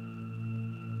ಇರಬಾರ್ದು.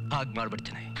 ಹಾಗ್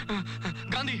ಮಾಡ್ಬಿಡ್ತೀನಿ.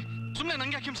 ಗಾಂಧಿ, ಸುಮ್ನೆ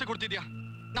ನಂಗೆ ಯಾಕೆ ಹಿಂಸೆ ಕೊಡ್ತಿದ್ಯಾ?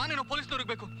 ನಾನೇನೋ ಪೊಲೀಸ್ನವ್ರಿಗೆ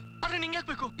ಬೇಕು, ಆದ್ರೆ ನಿಂಗೆ ಯಾಕೆ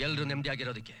ಬೇಕು? ಎಲ್ರು ನೆಮ್ಮದಿ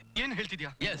ಆಗಿರೋದಕ್ಕೆ. ಏನ್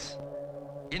ಹೇಳ್ತಿದ್ಯಾ? ಎಸ್,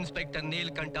 ಇನ್ಸ್ಪೆಕ್ಟರ್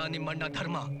ನೀಲ್ಕಂಠ, ನಿಮ್ಮಣ್ಣ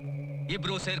ಧರ್ಮ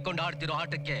ಇಬ್ರು ಸೇರ್ಕೊಂಡು ಆಡ್ತಿರೋ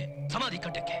ಆಟಕ್ಕೆ ಸಮಾಧಿ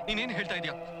ಕಟ್ಟಕ್ಕೆ. ನೀನೇನ್ ಹೇಳ್ತಾ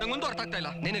ಇದೀಯಾ? ನಂಗೊಂದು ಅರ್ಥ ಆಗ್ತಾ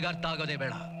ಇಲ್ಲ. ನಿನಗೆ ಅರ್ಥ ಆಗೋದೇ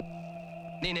ಬೇಡ.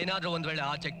 ನೀನೇನಾದ್ರೂ ಒಂದ್ ವೇಳೆ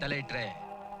ಆಚೆಗೆ ತಲೆ ಇಟ್ರೆ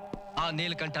ಆ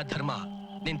ನೀಲ್ಕಂಠ ಧರ್ಮ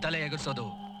ನಿನ್ ತಲೆ ಎಗರ್ಸೋದು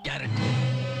ಗ್ಯಾರಂಟಿ.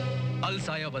 ಅಲ್ಲಿ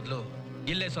ಸಾಯೋ ಬದಲು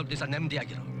ಇಲ್ಲೇ ಸ್ವಲ್ಪ ದಿವಸ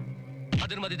ನೆಮ್ಮದಿಯಾಗಿರು.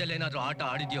 ಅದ್ರ ಮಧ್ಯದಲ್ಲಿ ಏನಾದ್ರೂ ಆಟ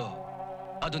ಆಡಿದ್ಯೋ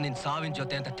ಅದು ನಿನ್ ಸಾವಿನ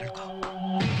ಜೊತೆ ಅಂತ ತಿಳ್ಕೊ.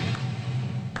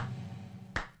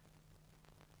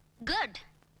 ಗುಡ್.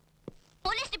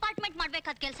 ಪೊಲೀಸ್ ಡಿಪಾರ್ಟ್ಮೆಂಟ್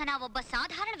ಮಾಡ್ಬೇಕಾದ ಕೆಲಸನ ಒಬ್ಬ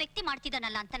ಸಾಧಾರಣ ವ್ಯಕ್ತಿ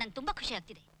ಮಾಡ್ತಿದ್ದಾನಲ್ಲ ಅಂತ ನಂಗೆ ತುಂಬಾ ಖುಷಿ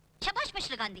ಆಗ್ತಿದೆ. ಶಭಾಷ್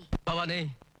ಮಿಸ್ಟರ್ ಗಾಂಧಿ. ಭವಾನಿ,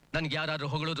 ನನ್ಗೆ ಯಾರು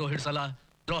ಹೊಗಳಿದ್ರು ಹಿಡ್ಸಲ್ಲ,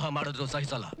 ದ್ರೋಹ ಮಾಡಿದ್ರು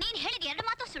ಸಹಿಸಲ್ಲ. ನೀನ್ ಹೇಳಿದ ಎರಡು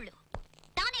ಮಾತು ಸುಳ್ಳು.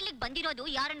 ನಾನು ಇಲ್ಲಿಗೆ ಬಂದಿರೋದು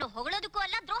ಯಾರನ್ನು ಹೊಗಳೋದಕ್ಕೂ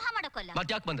ಅಲ್ಲ, ದ್ರೋಹ ಮಾಡೋಕ್ಕೂ ಅಲ್ಲ.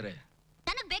 ಮತ್ತ್ಯಾಕ್ ಬಂದ್ರೆ?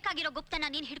 ನನಗ್ ಬೇಕಾಗಿರೋ ಗುಪ್ತನ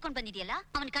ನೀನ್ ಹಿಡ್ಕೊಂಡ್ ಬಂದಿದ್ಯಲ್ಲ,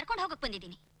 ಅವನ್ ಕರ್ಕೊಂಡು ಹೋಗಕ್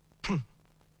ಬಂದಿದ್ದೀನಿ.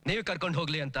 ನೀವು ಕರ್ಕೊಂಡು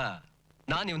ಹೋಗ್ಲಿ ಅಂತ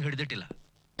ನಾನು ಇವನ್ ಹಿಡಿದಿಟ್ಟಿಲ್ಲ.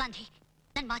 ಗಾಂಧಿ,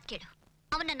 ನನ್ ಮಾತ್ ಕೇಳು.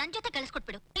 ಅವನ್ನ ನನ್ ಜೊತೆ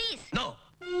ಕಳಿಸ್ಕೊಟ್ಬಿಡು ಪ್ಲೀಸ್. ನೋ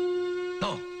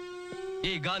ನೋ,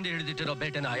 ಈ ಗಾಂಧಿ ಹಿಡಿದಿಟ್ಟಿರೋ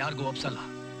ಬೇಟೆನ ಯಾರಿಗೂ ಒಪ್ಸಲ್ಲ.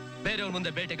 ಬೇರೆಯವ್ರ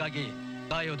ಮುಂದೆ ಬೇಟೆಗಾಗಿ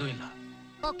ಕಾಯೋದು ಇಲ್ಲ.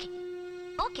 ಓಕೆ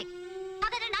ಓಕೆ,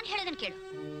 ಹಾಗಾದ್ರೆ ನಾನ್ ಹೇಳೋದನ್ನ ಕೇಳು.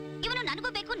 ಇವನು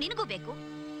ನನಗೂ ಬೇಕು, ನಿನಗೂ ಬೇಕು.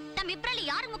 ನಮ್ಮಿಬ್ರಲ್ಲಿ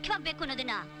ಯಾರು ಮುಖ್ಯವಾಗ್ಬೇಕು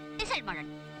ಅನ್ನೋದನ್ನ ಡಿಸೈಡ್ ಮಾಡೋಣ.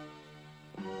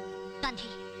 ಗಾಂಧಿ,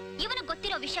 ಇವನು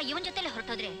ಗೊತ್ತಿರೋ ವಿಷಯ ಇವನ್ ಜೊತೆಲೆ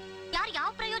ಹೊರಟೋದ್ರೆ ಯಾರು ಯಾವ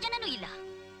ಪ್ರಯೋಜನನೂ ಇಲ್ಲ.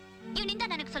 ಇವನಿಂದ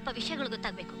ನನಗೆ ಸ್ವಲ್ಪ ವಿಷಯಗಳು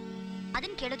ಗೊತ್ತಾಗ್ಬೇಕು.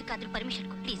 ಅದನ್ನ ಕೇಳೋದಕ್ಕಾದ್ರೂ ಪರ್ಮಿಷನ್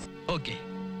ಕೊಡು ಪ್ಲೀಸ್. ಓಕೆ,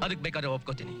 ಅದಕ್ಕೆ ಬೇಕಾದ್ರೆ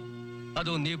ಒಪ್ಕೋತೀನಿ.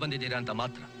 ಅದು ನೀವು ಬಂದಿದ್ದೀರಾ ಅಂತ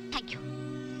ಮಾತ್ರ. Thank you.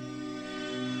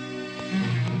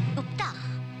 Gupta,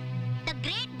 the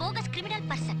great bogus criminal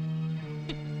person.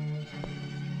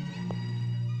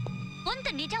 ಒಂದು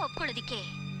ನಿಜ ಒಪ್ಕೊಳ್ಳೋದಿಕ್ಕೆ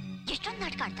ಎಷ್ಟೊಂದು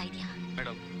ನಾಟಕ ಆಡ್ತಾ ಇದೆಯಾ?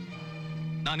 ಮೇಡಮ್,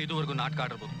 ನಾನು ಇದುವರೆಗೂ ನಾಟಕ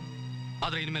ಆಡಿರ್ಬೋದು,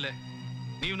 ಆದ್ರೆ ಇನ್ಮೇಲೆ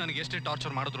ನೀವು ನನಗೆ ಎಷ್ಟೇ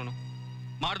ಟಾರ್ಚರ್ ಮಾಡಿದ್ರು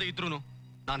ಮಾಡದೇ ಇದ್ರು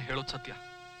ನಾನು ಹೇಳೋದು ಸತ್ಯ.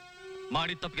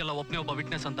 ಮಾಡಿದ ತಪ್ಪಿಗೆಲ್ಲ ಒಬ್ಬನೇ ಒಬ್ಬ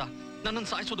ವಿಟ್ನೆಸ್ ಅಂತ ನನ್ನನ್ನು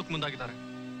ಸಾಯಿಸೋದಕ್ಕೆ ಮುಂದಾಗಿದ್ದಾರೆ.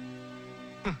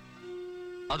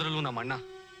 ಅದರಲ್ಲೂ ನಮ್ಮ ಅಣ್ಣ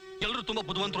ಎಲ್ಲರೂ ತುಂಬಾ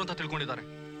ಬುದ್ಧಿವಂತರು ಅಂತ ತಿಳ್ಕೊಂಡಿದ್ದಾರೆ.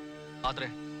 ಆದ್ರೆ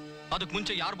ಅದಕ್ಕೆ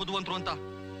ಮುಂಚೆ ಯಾರು ಬುದ್ಧಿವಂತರು ಅಂತ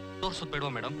ತೋರ್ಸೋದು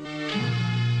ಬೇಡವಾ ಮೇಡಮ್?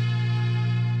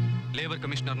 ಲೇಬರ್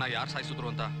ಕಮಿಷನರ್ನ ಯಾರು ಸಾಯಿಸಿದ್ರು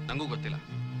ಅಂತ ನಂಗೂ ಗೊತ್ತಿಲ್ಲ.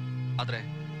 ಆದ್ರೆ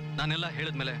ನಾನೆಲ್ಲ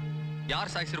ಹೇಳಿದ್ಮೇಲೆ ಯಾರು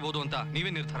ಸಾಯಿಸಿರ್ಬೋದು ಅಂತ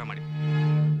ನೀವೇ ನಿರ್ಧಾರ ಮಾಡಿ.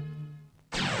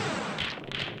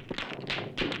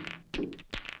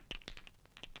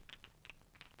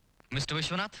 Mr.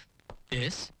 Vishwanath?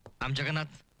 Yes? I'm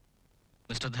Jagannath.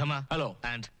 Mr. Dhamma? Hello.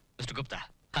 And Mr. Gupta?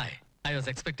 Hi. I was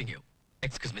expecting you.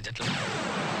 Excuse me, gentlemen.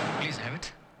 Please have it.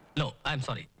 No, I'm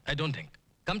sorry. I don't think.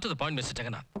 Come to the point, Mr.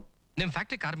 Jagannath. ನಿಮ್ಮ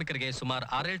factory ಕಾರ್ಮಿಕರಿಗೆ ಸುಮಾರು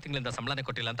 6-7 ತಿಂಗಳಿಂದ ಸಂಬಳನೇ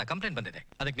ಕೊಟ್ಟಿಲ್ಲ ಅಂತ complaint ಬಂದಿದೆ.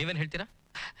 ಅದಕ್ಕೆ ನೀವೇನು ಹೇಳ್ತೀರಾ?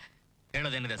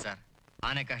 ಹೇಳೋದೇನಿದೆ ಸರ್,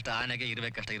 ಆನೆ ಕಷ್ಟ ಆನೆಗೆ, ಇರುವೆ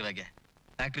ಕಷ್ಟ ಇರುವೆಗೆ.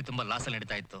 ಫ್ಯಾಕ್ಟ್ರಿ ತುಂಬಾ ಲಾಸಲ್ಲಿ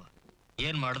ನಡೀತಾ ಇತ್ತು.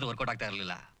 ಏನ್ ಮಾಡೋದು ವರ್ಕೌಟ್ ಆಗ್ತಾ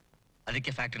ಇರಲಿಲ್ಲ.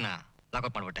 ಅದಕ್ಕೆ ಫ್ಯಾಕ್ಟ್ರಿನ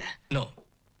ಲಾಕೌಟ್ ಮಾಡ್ಬಿಟ್ಟೆ. ನೋ,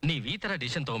 ನೀವ್ ಈ ತರ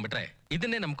ಡಿಸಿಷನ್ ತಗೊಂಡ್ಬಿಟ್ರೆ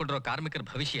ಇದನ್ನೇ ನಂಬ್ಕೊಂಡಿರೋ ಕಾರ್ಮಿಕರ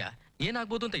ಭವಿಷ್ಯ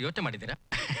ಏನಾಗ್ಬೋದು ಅಂತ ಯೋಚನೆ ಮಾಡಿದ್ದೀರಾ?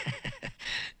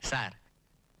 ಸರ್,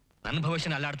 ನನ್ನ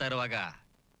ಭವಿಷ್ಯನ ಅಲ್ಲಾಡ್ತಾ ಇರುವಾಗ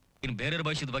ಇನ್ನು ಬೇರೆಯವ್ರ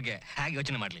ಭವಿಷ್ಯದ ಬಗ್ಗೆ ಹೇಗೆ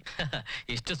ಯೋಚನೆ ಮಾಡ್ಲಿ?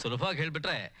 ಇಷ್ಟು ಸುಲಭವಾಗಿ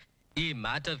ಹೇಳ್ಬಿಟ್ರೆ ಈ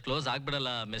ಮ್ಯಾಟರ್ ಕ್ಲೋಸ್ ಆಗ್ಬಿಡಲ್ಲ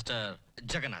ಮಿಸ್ಟರ್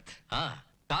ಜಗನ್ನಾಥ್.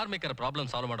 ಕಾರ್ಮಿಕರ ಪ್ರಾಬ್ಲಮ್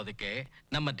ಸಾಲ್ವ್ ಮಾಡೋದಕ್ಕೆ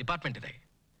ನಮ್ಮ ಡಿಪಾರ್ಟ್ಮೆಂಟ್ ಇದೆ.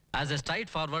 As A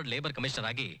straight forward labour commissioner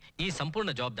ಆಗಿ ಈ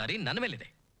ಸಂಪೂರ್ಣ ಜವಾಬ್ದಾರಿ ನನ್ನ ಮೇಲಿದೆ.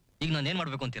 ಈಗ ನಾನು ಏನ್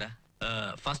ಮಾಡ್ಬೇಕು ಅಂತೀರಾ?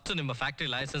 ಫಸ್ಟ್ ನಿಮ್ಮ ಫ್ಯಾಕ್ಟ್ರಿ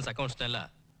ಲೈಸೆನ್ಸ್ ಅಕೌಂಟ್ಸ್ನೆಲ್ಲ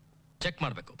ಚೆಕ್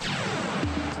ಮಾಡಬೇಕು.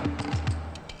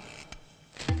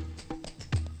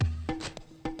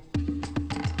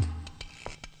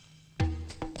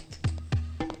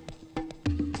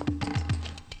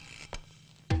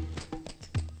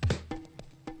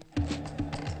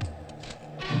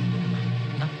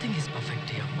 Nothing is perfect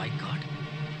here, my God.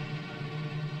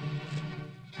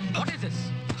 What is this?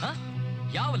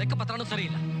 ಯಾವ ಲೆಕ್ಕಪತ್ರನೂ ಸರಿ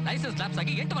ಇಲ್ಲ. ಲೈಸೆನ್ಸ್ ಲ್ಯಾಪ್ಸ್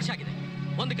ಆಗಿ 8 ವರ್ಷ ಆಗಿದೆ.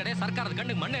 ಒಂದು ಕಡೆ ಸರ್ಕಾರದ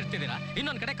ಕಣ್ಣಿಗೆ ಮಣ್ಣೆ ಇರ್ತಿದ್ದೀರಾ,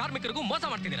 ಇನ್ನೊಂದು ಕಡೆ ಕಾರ್ಮಿಕರಿಗೂ ಮೋಸ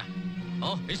ಮಾಡ್ತಿದ್ದೀರಾ.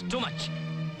 ಓಹ್, ಇಟ್ಸ್ ಟು ಮಚ್.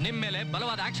 ನಿಮ್ಮ ಮೇಲೆ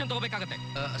ಬಲವಾದ ಆಕ್ಷನ್ ತಗೋಬೇಕಾಗತ್ತೆ.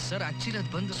 ಸರ್, ಆಕ್ಚುಲಿ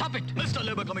ಅದು ಬಂದು stop it. Mister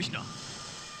labour commissioner,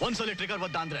 ಒಂದ್ಸಲ ಟ್ರಿಗರ್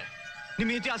ಬದ್ದ ಅಂದ್ರೆ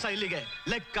ನಿಮ್ಮ ಇತಿಹಾಸ ಇಲ್ಲಿಗೆ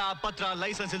ಲೆಕ್ಕ ಪತ್ರ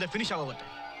ಲೈಸೆನ್ಸ್ ಇಲ್ಲದೆ ಫಿನಿಶ್ ಆಗೋಗುತ್ತೆ.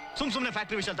 ಸುಮ್ನೆ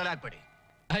ಫ್ಯಾಕ್ಟ್ರಿ ವಿಷಯ ತಲೆ ಹಾಕ್ಬೇಡಿ.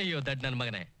 ಅಯ್ಯೋ ದಡ್ ನನ್ನ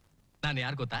ಮಗನೇ, ನಾನು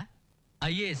ಯಾರು ಗೊತ್ತಾ?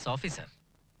 IAS officer.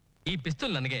 ಈ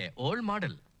ಪಿಸ್ತೂಲ್ ನನಗೆ ಓಲ್ಡ್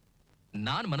ಮಾಡೆಲ್.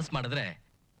 ನಾನು ಮನಸ್ಸು ಮಾಡಿದ್ರೆ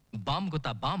ಬಾಂಬ್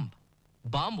ಗೊತ್ತಾ?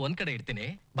 ಬಾಂಬ್ ಒಂದ್ ಕಡೆ ಇಡ್ತೀನಿ,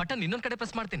 ಬಟನ್ ಇನ್ನೊಂದ್ ಕಡೆ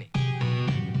ಪ್ರೆಸ್ ಮಾಡ್ತೀನಿ.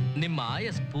 ನಿಮ್ಮ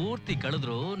ಆಯಸ್ ಪೂರ್ತಿ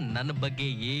ಕಳೆದ್ರು ನನ್ನ ಬಗ್ಗೆ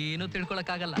ಏನು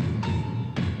ತಿಳ್ಕೊಳಕ್ಕಾಗಲ್ಲ.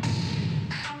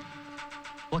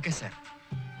 ಓಕೆ ಸರ್,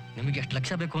 ನಿಮಗೆ ಎಷ್ಟು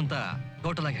ಲಕ್ಷ ಬೇಕು ಅಂತ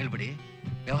ಟೋಟಲ್ ಆಗಿ ಹೇಳ್ಬಿಡಿ.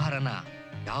 ವ್ಯವಹಾರನ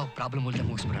ಯಾವ ಪ್ರಾಬ್ಲಮ್ ಇಲ್ಲದೆ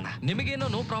ಮುಗಿಸ್ಬಿಡೋಣ. ನಿಮಗೇನೋ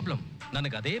ನೋ ಪ್ರಾಬ್ಲಮ್,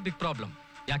 ನನಗೆ ಅದೇ ಬಿಗ್ ಪ್ರಾಬ್ಲಮ್.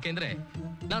 ಯಾಕೆಂದ್ರೆ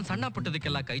ನಾನು ಸಣ್ಣ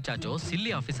ಪುಟ್ಟದಕ್ಕೆಲ್ಲ ಕೈ ಚಾಚೋ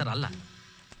ಸಿಲ್ಲಿ ಆಫೀಸರ್ ಅಲ್ಲ.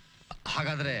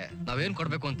 ಹಾಗಾದ್ರೆ ನಾವೇನ್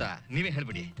ಕೊಡ್ಬೇಕು ಅಂತ ನೀವೇ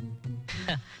ಹೇಳ್ಬಿಡಿ.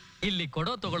 ಇಲ್ಲಿ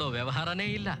ಕೊಡೋ ತಗೊಳ್ಳೋ ವ್ಯವಹಾರನೇ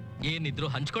ಇಲ್ಲ, ಏನಿದ್ರು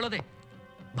ಹಂಚ್ಕೊಳ್ಳೋದೆ.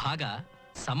 ಭಾಗ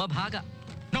ಸಮಭಾಗ.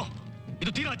 ನೋ,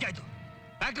 ಇದು ತೀರಾ ಅತಿ ಆಯ್ತು.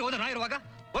 ಫ್ಯಾಕ್ಟ್ರಿ ಓನರ್ ಇರುವಾಗ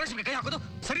ವರಷ್ಟಿಗೆ ಕೈ ಹಾಕೋದು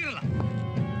ಸರಿ ಇರಲ್ಲ.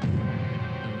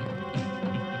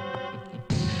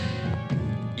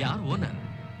 ಯಾರು owner?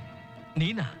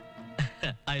 Neena?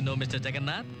 I know mister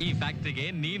Jagannath, ಈ ಫ್ಯಾಕ್ಟ್ರಿಗೆ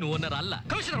ನೀನು ಓನರ್ ಅಲ್ಲ.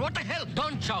 Commissioner, what the hell?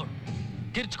 Don't shout.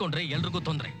 ಕಿರ್ಚ್ಕೊಂಡ್ರೆ ಎಲ್ರಿಗೂ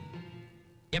ತೊಂದ್ರೆ.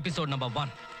 Episode number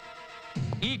 1.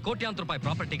 ಈ ಕೋಟ್ಯಾಂತರ ರೂಪಾಯಿ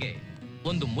ಪ್ರಾಪರ್ಟಿಗೆ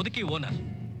ಒಂದು ಮುದುಕಿ ಓನರ್,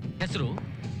 ಹೆಸರು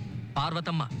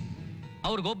ಪಾರ್ವತಮ್ಮ.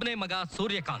 ಅವ್ರಿಗೊಬ್ಬನೇ ಮಗ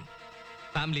ಸೂರ್ಯಕಾಂತ್,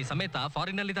 ಫ್ಯಾಮಿಲಿ ಸಮೇತ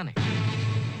ಫಾರಿನಲ್ಲಿದ್ದಾನೆ.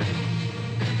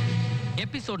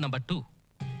 Episode number 2.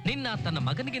 ನಿನ್ನ ತನ್ನ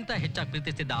ಮಗನಿಗಿಂತ ಹೆಚ್ಚಾಗಿ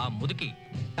ಪ್ರೀತಿಸಿದ್ದ ಆ ಮುದುಕಿ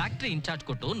ಫ್ಯಾಕ್ಟ್ರಿ ಇನ್ಚಾರ್ಜ್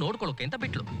ಕೊಟ್ಟು ನೋಡ್ಕೊಳ್ಳೋಕೆ ಅಂತ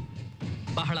ಬಿಟ್ಲು.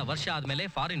 ಬಹಳ ವರ್ಷ ಆದ್ಮೇಲೆ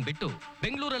ಫಾರಿನ್ ಬಿಟ್ಟು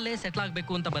ಬೆಂಗಳೂರಲ್ಲೇ ಸೆಟ್ಲ್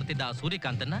ಆಗ್ಬೇಕು ಅಂತ ಬರ್ತಿದ್ದ ಆ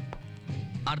ಸೂರ್ಯಕಾಂತನ್ನ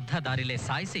ಅರ್ಧ ದಾರಿಲೇ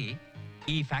ಸಾಯಿಸಿ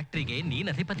ಈ ಫ್ಯಾಕ್ಟ್ರಿಗೆ ನೀನ್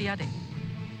ಅಧಿಪತಿಯಾದೆ.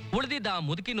 ಉಳಿದಿದ್ದ ಆ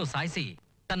ಮುದುಕಿನೂ ಸಾಯಿಸಿ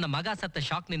ತನ್ನ ಮಗ ಸತ್ತ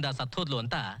ಶಾಕ್ನಿಂದ ಸತ್ತೋದ್ಲು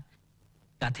ಅಂತ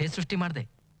ಕಥೆ ಸೃಷ್ಟಿ ಮಾಡಿದೆ.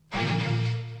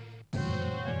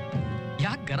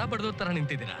 ಯಾಕೆ ಗರ ಬಡ್ದೋ ತರ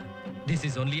ನಿಂತಿದ್ದೀರಾ? This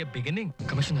is only A beginning.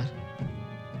 Commissioner,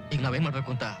 ಈಗ ನಾವೇನ್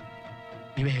ಮಾಡ್ಬೇಕು ಅಂತ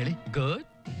ನೀವೇ ಹೇಳಿ. Good,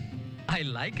 I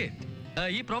like it.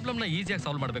 ಈ ಪ್ರಾಬ್ಲಮ್ನ ಈಸಿಯಾಗಿ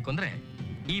ಸಾಲ್ವ್ ಮಾಡ್ಬೇಕು ಅಂದ್ರೆ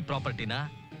ಈ ಪ್ರಾಪರ್ಟಿನ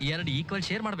 2 ಈಕ್ವಲ್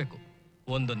ಶೇರ್ ಮಾಡಬೇಕು.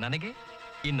 ಒಂದು ನನಗೆ,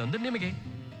 ಇನ್ನೊಂದು ನಿಮಗೆ.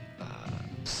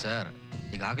 ಸರ್,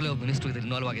 ಈಗಾಗಲೇ ಒಬ್ಬ ಮಿನಿಸ್ಟರ್ ಇದ್ರ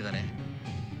ಇನ್ವಾಲ್ವ್ ಆಗಿದ್ದಾರೆ,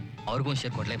 ಅವ್ರಿಗೂ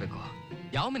ಶೇರ್ ಕೊಡ್ಲೇಬೇಕು.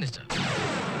 ಯಾವ ಮಿನಿಸ್ಟರ್?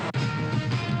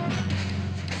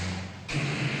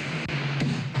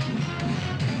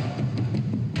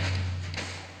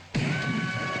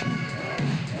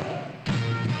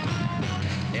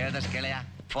 ಹೇಳ್ದಷ್ಟು ಕೇಳೆಯ,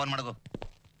 ಫೋನ್ ಮಾಡಗು.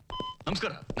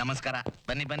 ನಮಸ್ಕಾರ. ನಮಸ್ಕಾರ.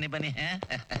 ಬನ್ನಿ ಬನ್ನಿ ಬನ್ನಿ.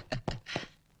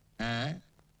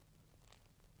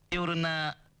 ಇವ್ರನ್ನ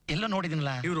ಎಲ್ಲೋ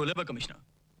ನೋಡಿದಿನಲ್ಲ. ಇವರು labour commissioner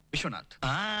Vishwanath.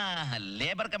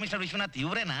 Labour commissioner Vishwanath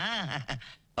ಇವ್ರೇನಾ?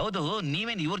 ಹೌದು,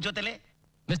 ನೀವೇನ್ ಇವ್ರ ಜೊತೆಲೆ?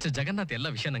 ಮಿಸ್ಟರ್ ಜಗನ್ನಾಥ್ ಎಲ್ಲ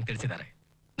ವಿಷಯ ನಂಗೆ ತಿಳಿಸಿದ್ದಾರೆ.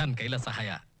 ನನ್ನ ಕೈಲ ಸಹಾಯ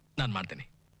ನಾನು ಮಾಡ್ತೀನಿ.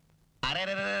 ಅರೆ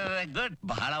ಗುಡ್,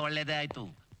 ಬಹಳ ಒಳ್ಳೇದೇ ಆಯ್ತು.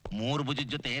 3 ಭುಜದ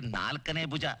ಜೊತೆ 4ನೇ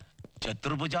ಭುಜ,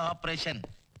 ಚತುರ್ಭುಜ ಆಪರೇಷನ್.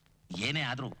 ಏನೇ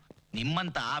ಆದ್ರೂ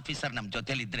ನಿಮ್ಮಂತ ಆಫೀಸರ್ ನಮ್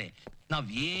ಜೊತೆಲಿದ್ರೆ ನಾವ್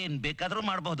ಏನ್ ಬೇಕಾದ್ರೂ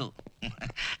ಮಾಡಬಹುದು.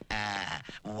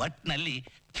 ಒಟ್ನಲ್ಲಿ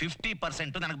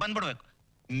 50% ನನಗೆ ಬಂದ್ಬಿಡ್ಬೇಕು,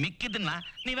 ಮಿಕ್ಕಿದ್ದನ್ನ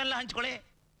ನೀವೆಲ್ಲ ಹಂಚ್ಕೊಳ್ಳಿ.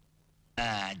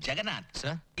 ಜಗನ್ನಾಥ್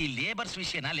ಸರ್, ಈ ಲೇಬರ್ಸ್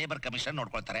ವಿಷಯನ ಲೇಬರ್ ಕಮಿಷನರ್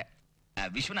ನೋಡ್ಕೊಳ್ತಾರೆ.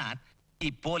 ವಿಶ್ವನಾಥ್ ಈ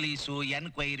ಪೊಲೀಸು,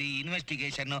 ಎನ್ಕ್ವೈರಿ,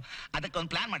 ಇನ್ವೆಸ್ಟಿಗೇಷನ್ ಅದಕ್ಕೊಂದು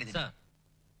ಪ್ಲಾನ್ ಮಾಡಿದ್ದೀನಿ. ಸರ್,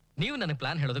 ನೀವು ನನಗೆ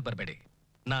ಪ್ಲಾನ್ ಹೇಳೋದಕ್ಕೆ ಬರಬೇಡಿ.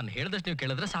 ನಾನು ಹೇಳ್ದಷ್ಟು ನೀವು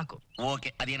ಕೇಳಿದ್ರೆ ಸಾಕು. ಓಕೆ,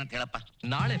 ಅದೇನಂತ ಹೇಳಪ್ಪ.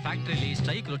 ನಾಳೆ ಫ್ಯಾಕ್ಟ್ರಿಲಿ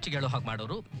ಸ್ಟ್ರೈಕ್ ರುಚಿಗೆ ಹೇಳೋ ಹಾಗೆ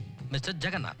ಮಾಡೋರು ಮಿಸ್ಟರ್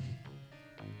ಜಗನ್ನಾಥ್.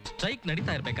 ಸ್ಟ್ರೈಕ್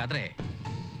ನಡೀತಾ ಇರ್ಬೇಕಾದ್ರೆ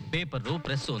ಪೇಪರು,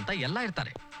 ಪ್ರೆಸ್ಸು ಅಂತ ಎಲ್ಲ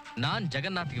ಇರ್ತಾರೆ. ನಾನ್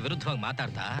ಜಗನ್ನಾಥ್ಗೆ ವಿರುದ್ಧವಾಗಿ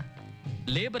ಮಾತಾಡ್ತಾ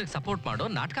ಲೇಬರ್ಗೆ ಸಪೋರ್ಟ್ ಮಾಡೋ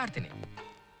ನಾಟಕ ಆಡ್ತೀನಿ.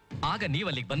 ಆಗ ನೀವು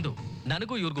ಅಲ್ಲಿಗೆ ಬಂದು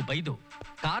ನನಗೂ ಇವ್ರಿಗೂ ಬೈದು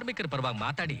ಕಾರ್ಮಿಕರ ಪರವಾಗಿ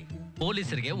ಮಾತಾಡಿ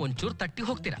ಪೊಲೀಸರಿಗೆ ಒಂಚೂರು ತಟ್ಟಿ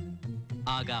ಹೋಗ್ತೀರಾ.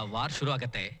 ಆಗ ವಾರ್ ಶುರು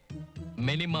ಆಗತ್ತೆ.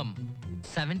 ಮಿನಿಮಮ್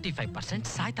 75%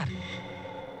 ಸಾಯ್ತಾರೆ.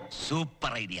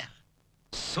 Super idea,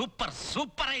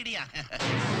 super idea.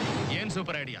 ಏನ್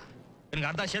ಸೂಪರ್ ಐಡಿಯಾ? ನಿನ್ಗೆ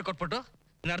ಅರ್ಧ ಶೇರ್ ಕೊಟ್ಬಿಟ್ಟು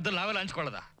ಇನ್ನು ಅರ್ಧ ಲಾವೆಲ್ಲ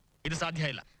ಹಂಚ್ಕೊಳ್ಳೋದ? ಇದು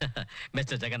ಸಾಧ್ಯ ಇಲ್ಲ.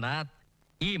 ಮಿಸ್ಟರ್ ಜಗನ್ನಾಥ್,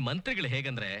 ಈ ಮಂತ್ರಿಗಳು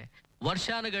ಹೇಗಂದ್ರೆ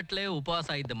ವರ್ಷಾನುಗಟ್ಲೆ ಉಪವಾಸ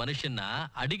ಇದ್ದ ಮನುಷ್ಯನ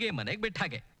ಅಡಿಗೆ ಮನೆಗೆ ಬಿಟ್ಟ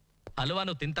ಹಾಗೆ.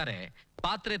 ಹಲವಾನು ತಿಂತಾರೆ,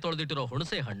 ಪಾತ್ರೆ ತೊಳೆದಿಟ್ಟಿರೋ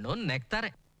ಹುಣಸೆ ಹಣ್ಣು ನೆಕ್ತಾರೆ.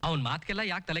 ಅವನ್ ಮಾತ್ಗೆಲ್ಲ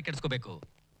ಯಾಕೆ ತಲೆ ಕೆಡಿಸ್ಕೋಬೇಕು?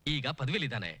 ಈಗ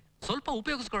ಪದವಿಲಿದ್ದಾನೆ, ಸ್ವಲ್ಪ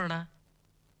ಉಪಯೋಗಿಸ್ಕೊಳ್ಳೋಣ.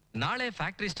 ನಾಳೆ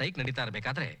ಫ್ಯಾಕ್ಟ್ರಿ ಸ್ಟ್ರೈಕ್ ನಡೀತಾ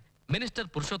ಇರಬೇಕಾದ್ರೆ ಮಿನಿಸ್ಟರ್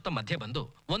ಪುರುಷೋತ್ತಮ್ ಮಧ್ಯೆ ಬಂದು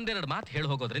 1-2 ಮಾತು ಹೇಳಿ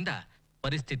ಹೋಗೋದ್ರಿಂದ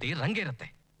ಪರಿಸ್ಥಿತಿ ರಂಗೇರುತ್ತೆ.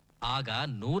 ಆಗ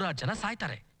 100 ಜನ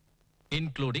ಸಾಯ್ತಾರೆ,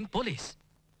 ಇನ್ಕ್ಲೂಡಿಂಗ್ ಪೊಲೀಸ್.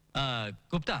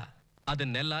 ಗುಪ್ತಾ,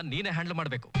 ಅದನ್ನೆಲ್ಲ ನೀನೇ ಹ್ಯಾಂಡಲ್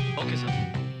ಮಾಡಬೇಕು. Okay sir.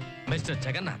 ಮಿಸ್ಟರ್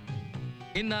ಜಗನ್ನಾಥ್,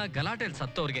 ಇನ್ನ ಗಲಾಟೆಲ್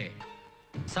ಸತ್ತೋರ್ಗೆ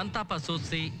ಸಂತಾಪ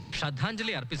ಸೂಚಿಸಿ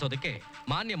ಶ್ರದ್ಧಾಂಜಲಿ ಅರ್ಪಿಸೋದಕ್ಕೆ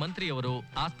ಮಾನ್ಯ ಮಂತ್ರಿಯವರು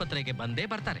ಆಸ್ಪತ್ರೆಗೆ ಬಂದೇ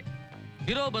ಬರ್ತಾರೆ.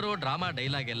 ಇರೋ ಬರೋ ಡ್ರಾಮಾ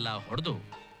ಡೈಲಾಗ್ ಎಲ್ಲ ಹೊಡೆದು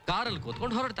ಕಾರಲ್ಲಿ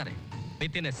ಕೂತ್ಕೊಂಡು ಹೊರಡ್ತಾರೆ.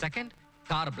 Within A second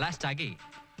car blast ಆಗಿ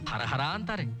ಹರಹರ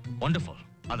ಅಂತಾರೆ. ವಂಡರ್ಫುಲ್.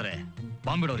 ಆದ್ರೆ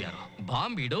ಬಾಂಬ್ ಇಡೋರು ಯಾರು?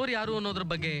 ಬಾಂಬ್ ಇಡೋರು ಯಾರು ಅನ್ನೋದ್ರ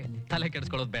ಬಗ್ಗೆ ತಲೆ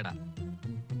ಕೆಡಿಸ್ಕೊಳ್ಳೋದು ಬೇಡ.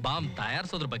 ಬಾಂಬ್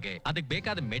ತಯಾರಿಸೋದ್ರ ಬಗ್ಗೆ, ಅದಕ್ಕೆ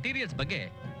ಬೇಕಾದ ಮೆಟೀರಿಯಲ್ಸ್ ಬಗ್ಗೆ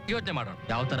ಯೋಚನೆ ಮಾಡೋಣ.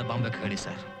 ಯಾವ ತರ ಬಾಂಬ್ ಬೇಕು ಹೇಳಿ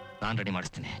ಸರ್, ನಾನು ರೆಡಿ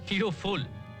ಮಾಡಿಸ್ತೀನಿ. You pool.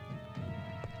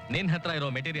 ನಿನ್ ಹತ್ರ ಇರೋ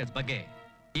ಮೆಟೀರಿಯಲ್ಸ್ ಬಗ್ಗೆ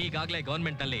ಈಗಾಗಲೇ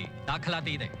ಗವರ್ಮೆಂಟ್ ನಲ್ಲಿ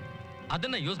ದಾಖಲಾತಿ ಇದೆ.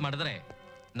 ಅದನ್ನ ಯೂಸ್ ಮಾಡಿದ್ರೆ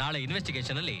ನಾಳೆ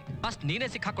ಇನ್ವೆಸ್ಟಿಗೇಷನ್ ಅಲ್ಲಿ ಫಸ್ಟ್ ನೀನೇ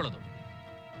ಸಿಕ್ಕಾಕೊಳ್ಳೋದು.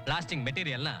 ಬ್ಲಾಸ್ಟಿಂಗ್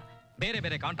ಮೆಟೀರಿಯಲ್ ನ ಬೇರೆ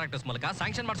ಬೇರೆ ಕಾಂಟ್ರಾಕ್ಟರ್ಸ್ ಮೂಲಕ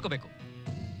ಸ್ಯಾಂಕ್ಷನ್ ಮಾಡಿಸ್ಕೋಬೇಕು.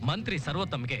 ಮಂತ್ರಿ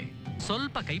ಸರ್ವೋತ್ತಮ್ಗೆ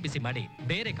ಸ್ವಲ್ಪ ಕೈ ಬಿಸಿ ಮಾಡಿ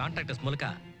ಬೇರೆ ಕಾಂಟ್ರಾಕ್ಟರ್ಸ್ ಮೂಲಕ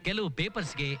ಕೆಲವು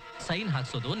ಪೇಪರ್ಸ್ಗೆ ಸೈನ್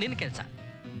ಹಾಕ್ಸೋದು ನಿನ್ ಕೆಲಸ.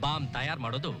 ಬಾಂಬ್ ತಯಾರು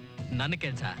ಮಾಡೋದು ನನ್ನ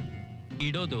ಕೆಲಸ,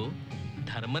 ಇಡೋದು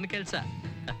ಧರ್ಮನ್ ಕೆಲಸ.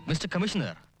 ಮಿಸ್ಟರ್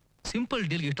ಕಮಿಷನರ್, ಸಿಂಪಲ್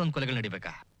ಡೀಲ್ ಇಷ್ಟೊಂದು ಕೊಲೆಗಳು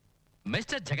ನಡಿಬೇಕಾ?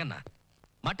 Mister Jagannath,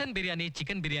 mutton biryani,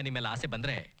 chicken biryani ಮೇಲೆ ಆಸೆ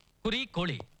ಬಂದ್ರೆ ಕುರಿ,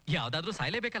 ಕೋಳಿ ಯಾವ್ದಾದ್ರೂ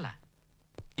ಸಾಯ್ಲೇಬೇಕಲ್ಲ.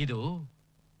 ಇದು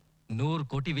 100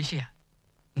 ಕೋಟಿ ವಿಷಯ.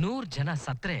 100 ಜನ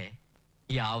ಸತ್ರೆ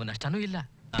ಯಾವ ನಷ್ಟನೂ ಇಲ್ಲ.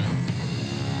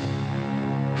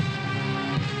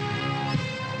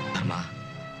 ಧರ್ಮ,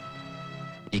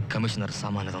 ಈ ಕಮಿಷನರ್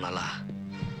ಸಾಮಾನ್ಯದವನಲ್ಲ.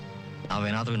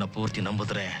 ನಾವೇನಾದ್ರೂ ಇನ್ನ ಪೂರ್ತಿ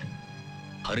ನಂಬಿದ್ರೆ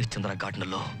ಹರಿಶ್ಚಂದ್ರ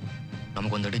ಘಾಟ್ನಲ್ಲೂ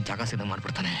ನಮಗೊಂದಡಿ ಜಾಗ ಸಿದ್ಧ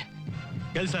ಮಾಡ್ಬಿಡ್ತಾನೆ.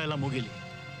 ಕೆಲಸ ಎಲ್ಲ ಮುಗಿಲಿ,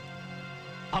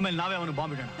 ಆಮೇಲೆ ನಾವೇ ಅವನು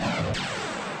ಬಾಂಬ್ ಇಡೋಣ.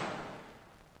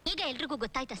 ಈಗ ಎಲ್ರಿಗೂ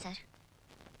ಗೊತ್ತಾಯ್ತಾ ಸರ್?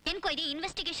 ಎನ್ಕ್ವೈರಿ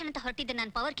ಇನ್ವೆಸ್ಟಿಗೇಷನ್ ಅಂತ ಹೊರಟಿದ್ದೆ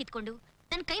ನಾನು ಪವರ್ ಕಿತ್ಕೊಂಡು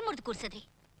ನನ್ನ ಕೈ ಮುರಿದು ಕೂರ್ಸದ್ರಿ.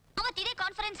 ಅವತ್ತಿದೇ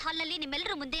ಕಾನ್ಫರೆನ್ಸ್ ಹಾಲ್ನಲ್ಲಿ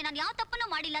ನಿಮ್ಮೆಲ್ಲರೂ ಮುಂದೆ ನಾನು ಯಾವ ತಪ್ಪನ್ನು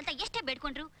ಮಾಡಿಲ್ಲ ಅಂತ ಎಷ್ಟೇ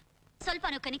ಬೇಡ್ಕೊಂಡ್ರು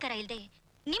ಸ್ವಲ್ಪನೂ ಕನಿಕರ ಇಲ್ಲದೆ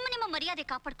ನಿಮ್ಮ ಮರ್ಯಾದೆ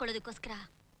ಕಾಪಾಡ್ಕೊಳ್ಳೋದಕ್ಕೋಸ್ಕರ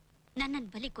ನನ್ನನ್ನು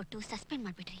ಬಲಿ ಕೊಟ್ಟು suspend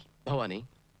ಮಾಡ್ಬಿಟ್ರಿ. Bhavani,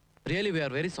 really we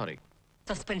are very sorry.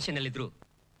 Suspension ಅಲ್ಲಿದ್ರು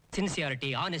sincerity,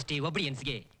 honesty,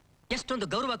 ಒಬ್ಡಿಯನ್ಸ್ಗೆ ಎಷ್ಟೊಂದು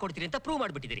ಗೌರವ ಕೊಡ್ತೀರಿ ಅಂತ ಪ್ರೂವ್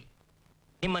ಮಾಡ್ಬಿಟ್ಟಿದ್ದೀರಿ.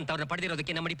 ನಿಮ್ಮಂತವ್ರನ್ನ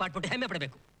ಪಡೆದಿರೋದಕ್ಕೆ ನಮ್ಮ ಡಿಪಾರ್ಟ್ಮೆಂಟ್ ಹೆಮ್ಮೆ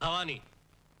ಪಡಬೇಕು. ಭವಾನಿ,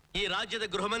 ಈ ರಾಜ್ಯದ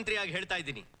ಗೃಹ ಮಂತ್ರಿಯಾಗಿ ಹೇಳ್ತಾ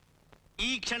ಇದ್ದೀನಿ, ಈ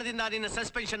ಕ್ಷಣದಿಂದ ನಿನ್ನ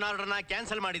ಸಸ್ಪೆನ್ಷನ್ ಆರ್ಡರ್ನ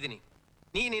ಕ್ಯಾನ್ಸಲ್ ಮಾಡಿದ್ದೀನಿ.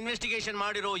 ನೀನ್ ಇನ್ವೆಸ್ಟಿಗೇಷನ್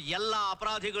ಮಾಡಿರೋ ಎಲ್ಲ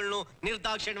ಅಪರಾಧಿಗಳನ್ನು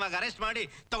ನಿರ್ದಾಕ್ಷಿಣ್ಯವಾಗಿ ಅರೆಸ್ಟ್ ಮಾಡಿ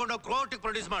ತಗೊಂಡೋಗಿ ಕೋರ್ಟ್ಗೆ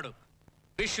ಪ್ರೊಡ್ಯೂಸ್ ಮಾಡು.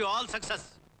 Wish you all success.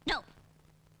 No,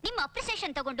 ನಿಮ್ಮ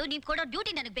ಅಪ್ರಿಸಿಯೇಷನ್ ತಗೊಂಡು ನೀವು ಕೊಡೋ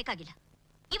ಡ್ಯೂಟಿ ನನಗೆ ಬೇಕಾಗಿಲ್ಲ.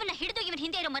 ಇವನ್ನ ಹಿಡಿದು ಇವನ್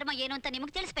ಹಿಂದೆ ಇರೋ ಮರ್ಮ ಏನು ಅಂತ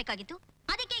ನಿಮಗೆ ತಿಳಿಸ್ಬೇಕಾಗಿತ್ತು.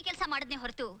 ಅದಕ್ಕೆ ಈ ಕೆಲಸ ಮಾಡದ್ನೇ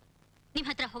ಹೊರತು ನಿಮ್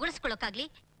ಹತ್ರ ಹೊಗಳಿಸ್ಕೊಳ್ಳೋಕಾಗ್ಲಿ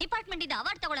ಡಿಪಾರ್ಟ್ಮೆಂಟ್ ಇಂದ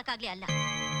ಅವಾರ್ಡ್ ತಗೊಳಕಾಗ್ಲಿ ಅಲ್ಲ.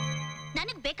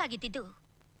 ನನಗ್ ಬೇಕಾಗಿದ್ದು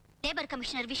ಲೇಬರ್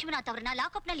ಕಮಿಷನರ್ ವಿಶ್ವನಾಥ್ ಅವರನ್ನ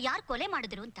ಲಾಕಪ್ ನಲ್ಲಿ ಯಾರು ಕೊಲೆ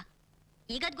ಮಾಡಿದ್ರು ಅಂತ.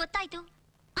 ಈಗದ್ ಗೊತ್ತಾಯ್ತು,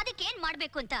 ಅದಕ್ಕೆ ಏನ್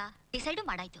ಮಾಡ್ಬೇಕು ಅಂತ ಡಿಸೈಡು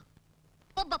ಮಾಡಾಯ್ತು.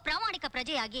 ಒಬ್ಬ ಪ್ರಾಮಾಣಿಕ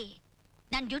ಪ್ರಜೆಯಾಗಿ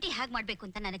ನನ್ ಡ್ಯೂಟಿ ಹೇಗ್ ಮಾಡ್ಬೇಕು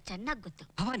ಅಂತ ನನಗೆ ಚೆನ್ನಾಗಿ ಗೊತ್ತು.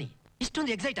 ಭವಾನಿ,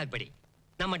 ಇಷ್ಟೊಂದು ಎಕ್ಸೈಟ್ ಆಗ್ಬೇಡಿ.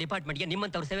 ನಮ್ಮ ಡಿಪಾರ್ಟ್ಮೆಂಟ್ಗೆ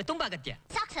ನಿಮ್ಮಂತವ್ರ ಸೇವೆ ತುಂಬಾ ಅಗತ್ಯ.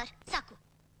 ಸಾಕು ಸರ್, ಸಾಕು.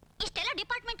 ಇಷ್ಟೆಲ್ಲ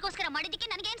ಡಿಪಾರ್ಟ್ಮೆಂಟ್ಗೋಸ್ಕರ ಮಾಡಿದ್ದಕ್ಕೆ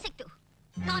ನನಗೇನ್ ಸಿಕ್ತು?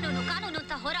 ಕಾನೂನು ಕಾನೂನು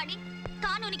ಅಂತ ಹೋರಾಡಿ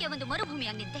ಕಾನೂನಿಗೆ ಒಂದು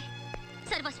ಮರುಭೂಮಿಯಾಗಿ ನಿಂತೆ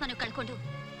ಸರ್ವಸ್ವನು ಕಳ್ಕೊಂಡು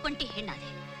ಒಂಟಿ ಹೆಣ್ಣಾದೆ.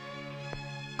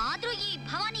 ಆದ್ರೂ ಈ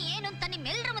ಭವಾನಿ ಏನು ಅಂತ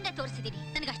ನಿಮ್ಮೆಲ್ಲರ ಮುಂದೆ ತೋರಿಸಿದೀನಿ,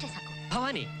 ನನಗಷ್ಟೇ ಸಾಕು.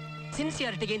 ಭವಾನಿ,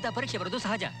 ಸಿನ್ಸಿಯಾರಿಟಿಗೆ ಇಂಥ ಪರೀಕ್ಷೆ ಬರೋದು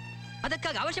ಸಹಜ,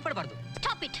 ಅದಕ್ಕಾಗಿ ಅವಶ್ಯ ಪಡಬಾರ್ದು.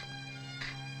 Stop it.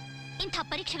 ಇಂಥ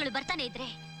ಪರೀಕ್ಷೆಗಳು ಬರ್ತಾನೆ ಇದ್ರೆ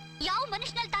ಯಾವ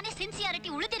ಮನುಷ್ಯನಲ್ಲಿ ತಾನೇ ಸಿನ್ಸಿಯಾರಿಟಿ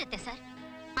ಉಳಿದಿರುತ್ತೆ ಸರ್?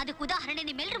 ಅದಕ್ಕೆ ಉದಾಹರಣೆ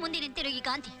ನಿಮ್ಮೆಲ್ಲರ ಮುಂದೆ ನಿಂತಿರೋ ಈ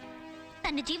ಗಾಂಧಿ.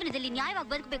 ತನ್ನ ಜೀವನದಲ್ಲಿ ನ್ಯಾಯವಾಗಿ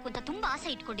ಬದುಕಬೇಕು ಅಂತ ತುಂಬಾ ಆಸೆ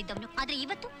ಇಟ್ಕೊಂಡಿದ್ದವನು. ಆದ್ರೆ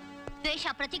ಇವತ್ತು ದ್ವೇಷ,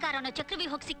 ಪ್ರತಿಕಾರ ಅನ್ನೋ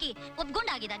ಚಕ್ರವ್ಯೂಹಕ್ಕೆ ಸಿಕ್ಕಿ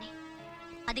ಒಪ್ಕೊಂಡಾಗಿದ್ದಾನೆ.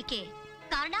 ಅದಕ್ಕೆ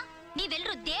ಕಾರಣ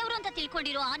ನೀವೆಲ್ಲರೂ ದೇವರು ಅಂತ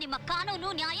ತಿಳ್ಕೊಂಡಿರೋ ಆ ನಿಮ್ಮ ಕಾನೂನು,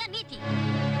 ನ್ಯಾಯ, ನೀತಿ.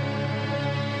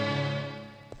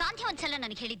 ಗಾಂಧಿ ಒಂದ್ಸಲ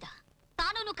ನನಗೆ ಹೇಳಿದ್ದ,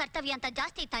 ಕಾನೂನು ಕರ್ತವ್ಯ ಅಂತ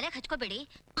ಜಾಸ್ತಿ ತಲೆ ಹಚ್ಕೋಬೇಡಿ,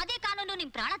 ಅದೇ ಕಾನೂನು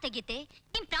ನಿಮ್ ಪ್ರಾಣ ತೆಗೆಯುತ್ತೆ,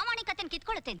 ನಿಮ್ ಪ್ರಾಮಾಣಿಕತೆ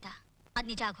ಕಿತ್ಕೊಳ್ಳುತ್ತೆ ಅಂತ. ಅದ್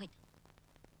ನಿಜ ಆಗೋಯ್ತು.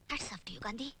 Hats off to you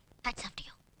Gandhi, hats off to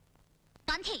you.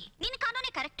 Gandhi, ನಿನ್ನ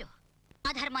ಕಾನೂನೇ ಕರೆಕ್ಟು.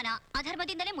 ಅಧರ್ಮನ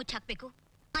ಅಧರ್ಮದಿಂದಲೇ ಮುಚ್ಚಾಕ್ಬೇಕು,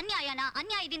 ಅನ್ಯಾಯನ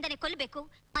ಅನ್ಯಾಯದಿಂದಲೇ ಕೊಲ್ಲಬೇಕು,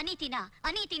 ಅನೀತಿನ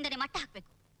ಅನೀತಿಯಿಂದಲೇ ಮಟ್ಟ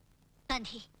ಹಾಕ್ಬೇಕು.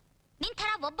 ಗಾಂಧಿ, ನಿನ್ ಥರ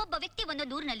ಒಬ್ಬೊಬ್ಬ ವ್ಯಕ್ತಿ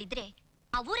ಒಂದೊಂದು ಊರಿನಲ್ಲಿದ್ರೆ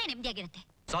ಆ ಊರೇ ನೆಮ್ಮದಿಯಾಗಿರುತ್ತೆ.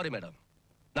 ಸಾರಿ ಮೇಡಮ್,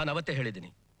 ನಾನು ಅವತ್ತೇ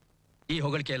ಹೇಳಿದ್ದೀನಿ, ಈ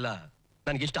ಹೊಗಳಿಕೆ ಎಲ್ಲ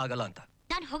ನನಗಿಷ್ಟ ಆಗಲ್ಲ ಅಂತ.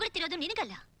 ನಾನು ಹೊಗಳ್ತಿರೋದು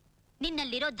ನಿನಗಲ್ಲ,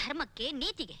 ನಿನ್ನಲ್ಲಿರೋ ಧರ್ಮಕ್ಕೆ,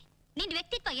 ನೀತಿಗೆ. ನಿನ್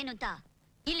ವ್ಯಕ್ತಿತ್ವ ಏನು ಅಂತ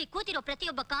ಇಲ್ಲಿ ಕೂತಿರೋ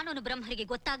ಪ್ರತಿಯೊಬ್ಬ ಕಾನೂನು ಬ್ರಹ್ಮರಿಗೆ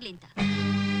ಗೊತ್ತಾಗ್ಲಿ ಅಂತ.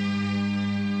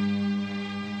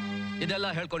 ಇದೆಲ್ಲ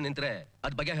ಹೇಳ್ಕೊಂಡು ನಿಂತ್ರೆ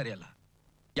ಅದ್ ಬಗೆಹರಿಯಲ್ಲ.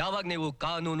 ಯಾವಾಗ ನೀವು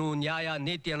ಕಾನೂನು, ನ್ಯಾಯ,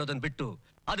 ನೀತಿ ಅನ್ನೋದನ್ನ ಬಿಟ್ಟು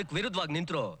ಅದಕ್ಕೆ ವಿರುದ್ಧವಾಗಿ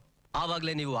ನಿಂತ್ರೋ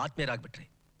ಆವಾಗ್ಲೇ ನೀವು ಆತ್ಮೀಯರಾಗ್ಬಿಟ್ರಿ.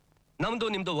 ನಮ್ದು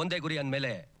ನಿಮ್ದು ಒಂದೇ ಗುರಿ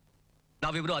ಅಂದ್ಮೇಲೆ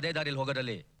ನಾವಿಬ್ರು ಅದೇ ದಾರಿಯಲ್ಲಿ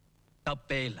ಹೋಗೋದ್ರಲ್ಲಿ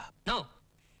ತಪ್ಪೇ ಇಲ್ಲ. ನಾವು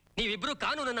ನೀವಿಬ್ರು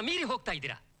ಕಾನೂನನ್ನ ಮೀರಿ ಹೋಗ್ತಾ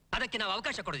ಇದ್ದೀರಾ, ಅದಕ್ಕೆ ನಾವು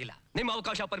ಅವಕಾಶ ಕೊಡೋದಿಲ್ಲ. ನಿಮ್ಮ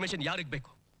ಅವಕಾಶ, ಪರ್ಮಿಷನ್ ಯಾರಿಗ್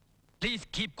ಬೇಕು? Please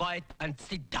keep quiet and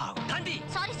sit down. Gandhi,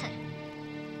 sorry sir,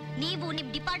 ನೀವು ನಿಮ್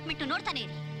ಡಿಪಾರ್ಟ್ಮೆಂಟ್ ನೋಡ್ತಾನೆ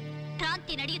ಇರಿ.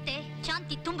 ಕ್ರಾಂತಿ ನಡೆಯುತ್ತೆ,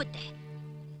 ಶಾಂತಿ ತುಂಬುತ್ತೆ.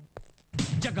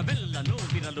 ಜಗವೆಲ್ಲ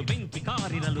ನೋವಿರಲು, ಬೆಂಕಿ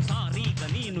ಕಾರಿರಲು, ಸಾರೀಗ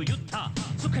ನೀನು ಯುದ್ಧ.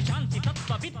 ಸುಖ ಶಾಂತಿ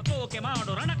ತತ್ವ ಬಿತ್ತೋಕೆ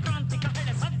ಮಾಡು ರಣಕ್ರಾಂತಿ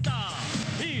ಕಹಳೆ ಸದ್ದ.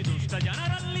 ಈ ದುಷ್ಟ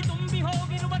ಜನರಲ್ಲಿ ತುಂಬಿ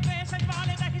ಹೋಗಿರುವ ದ್ವೇಷ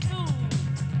ಜ್ವಾಲೆ ದಹಿಸು.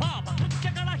 ಪಾಪ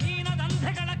ಕೃತ್ಯಗಳ ಹೀನ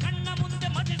ದಂಧೆಗಳ ಕಣ್ಣ ಮುಂದೆ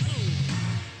ಮದಿಸು.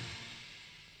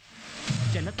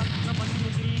 ಜನತಂತ್ರವನ್ನು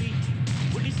ಇಲ್ಲಿ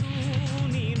ಉಳಿಸು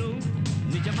ನೀನು,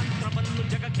 ನಿಜ ಮಂತ್ರವನ್ನು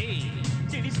ಜಗಕ್ಕೆ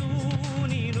ತಿಳಿಸು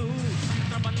ನೀನು.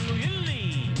 ಮಂತ್ರವನ್ನು ಇಲ್ಲಿ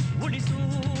ಉಳಿಸು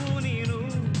ನೀನು,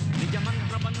 ನಿಜ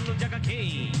ಮಂತ್ರವನ್ನು ಜಗಕ್ಕೆ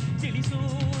ತಿಳಿಸು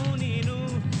ನೀನು.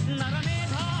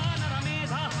 ನರಮೇಧ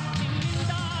ನರಮೇಧ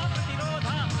ನಿನ್ನಿಂದ ಪ್ರತಿರೋಧ,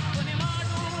 ಕೊನೆ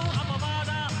ಮಾಡು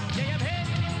ಅಪವಾದ,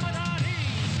 ಜಯಭೇರಿ ನಿಮ್ಮ ದಾರಿ.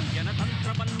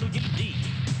 ಜನತಂತ್ರವನ್ನು ಇಲ್ಲಿ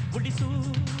ಉಳಿಸು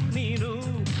ನೀನು,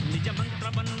 ನಿಜ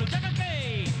ಮಂತ್ರವನ್ನು ಜಗಕ್ಕೆ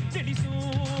ತಿಳಿಸು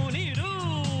ನೀನು.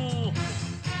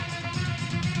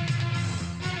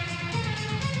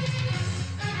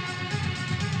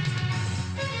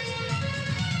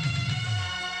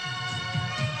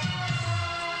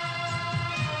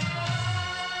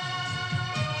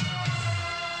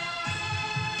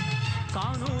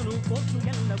 ಕಾನೂನು ಕೋರ್ಟು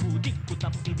ಎಲ್ಲವೂ ದಿಕ್ಕು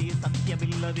ತಪ್ಪಿದೆ,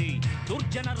 ಸತ್ಯವಿಲ್ಲದೆ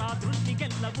ದುರ್ಜನರ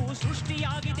ದೃಷ್ಟಿಗೆಲ್ಲವೂ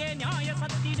ಸೃಷ್ಟಿಯಾಗಿದೆ, ನ್ಯಾಯ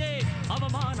ಸತ್ತಿದೆ.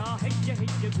 ಅವಮಾನ ಹೆಜ್ಜೆ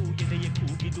ಹೆಜ್ಜೆಗೂ ಎದೆಯ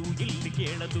ಕೂಗಿದು ಇಲ್ಲಿ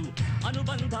ಕೇಳದು.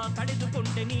 ಅನುಬಂಧ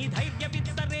ತಡೆದುಕೊಂಡೆ ನೀ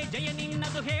ಧೈರ್ಯವಿದ್ದರೆ ಜಯ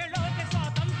ನಿನ್ನದು. ಹೇಳೋಕೆ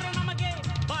ಸ್ವಾತಂತ್ರ್ಯ ನಮಗೆ,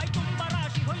 ಬಾಯ್ ತುಂಬ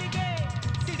ರಾಶಿ ಹೊಲಿಗೆ,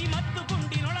 ಸಿಡಿಮದ್ದು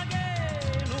ಗುಂಡಿನೊಳಗೆ,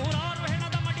 ನೂರಾರು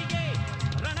ಹೆಣದ ಮಡಿಗೆ,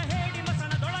 ರಣಹೇಡಿ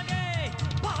ಮಸಣದೊಳಗೆ,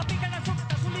 ಪಾಪಿಗಳ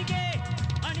ಸುಟ್ಟ ಸುಲಿಗೆ,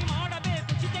 ಅಣಿ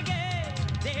ಮಾಡಬೇಕು ಚಿತೆಗೆ,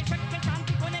 ದೇಶಕ್ಕೆ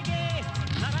ಶಾಂತಿ ಕೊನೆಗೆ.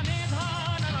 ನರಮೇಧ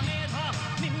ನರಮೇಧ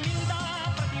ನಿನ್ನಿಂದ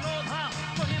ಪ್ರತಿರೋಧ,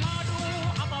 ಕೊನೆ ಮಾಡು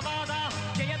ಅಪವಾದ,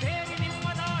 ಜಯ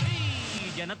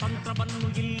ಜನತಂತ್ರವನ್ನು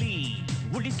ಇಲ್ಲಿ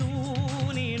ಉಳಿಸೂ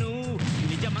ನೀನು,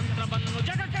 ನಿಜ ಮಂತ್ರವನ್ನು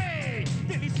ಜಗಕ್ಕೆ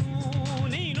ತಿಳಿಸೂ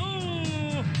ನೀನು.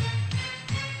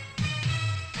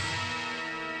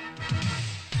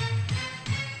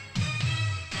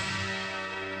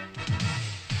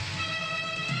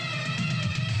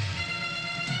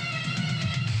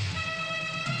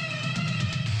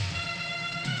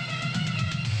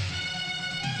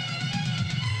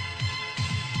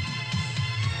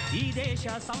 ಈ ದೇಶ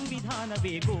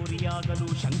ಸಂವಿಧಾನವೇ ಗೋರಿಯಾಗಲು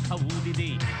ಶಂಖ ಊದಿದೆ,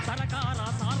 ಸರಕಾರ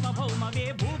ಸಾರ್ವಭೌಮವೇ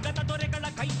ಭೂಗತ ದೊರೆಗಳ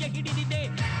ಕೈಯ ಹಿಡಿದಿದೆ.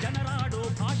 ಜನರಾಡೋ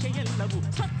ಭಾಷೆಯೆಲ್ಲವೂ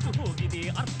ಸತ್ತು ಹೋಗಿದೆ,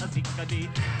 ಅರ್ಥ ಸಿಕ್ಕದೆ.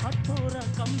 ಹತ್ತೋರ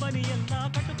ಕಂಬನಿಯೆಲ್ಲ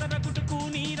ಕಟುಕರ ಗುಟುಕು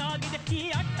ನೀರಾಗಿದೆ. ಈ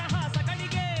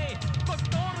ಅಟ್ಟಹಾಸಗಳಿಗೆ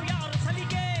ಕೊಟ್ಟೋರು ಯಾರು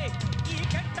ಸಲಿಗೆ? ಈ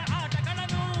ಕೆಟ್ಟ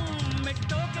ಆಟಗಳನ್ನು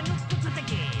ಮೆಟ್ಟೋಕೆ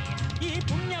ನುಗ್ಗುತ್ತಿಗೆ. ಈ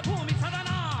ಪುಣ್ಯ ಭೂಮಿ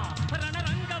ಸದನ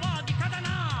ರಣರಂಗವಾಗಿ ಕದನ,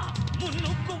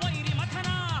 ಮುನ್ನುಗ್ಗು ವೈರಿ ಮಥನ,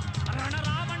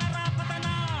 ರಣರಾವಣರ ಪತನ.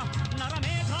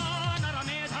 ನರಮೇಧ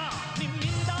ನರಮೇಧ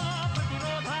ನಿಮ್ಮಿಂದ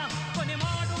ಪ್ರತಿರೋಧ, ಕೊನೆ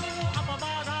ಮಾಡು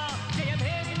ಅಪವಾದ,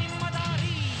 ಜಯಭೇರಿ ನಿಮ್ಮ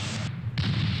ದಾರಿ.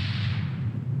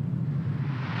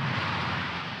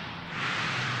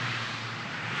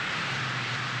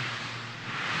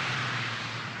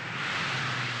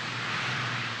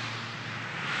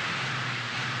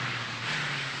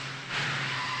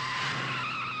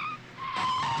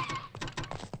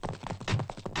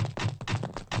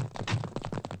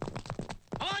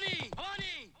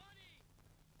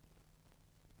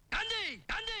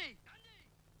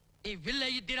 ನೀವು ಇಲ್ಲೇ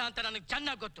ಇದ್ದೀರಾ ಅಂತ ನನಗೆ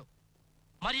ಚೆನ್ನಾಗಿ ಗೊತ್ತು.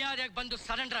 ಮರ್ಯಾದೆಗೆ ಬಂದು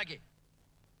ಸರೆಂಡರ್ ಆಗಿ,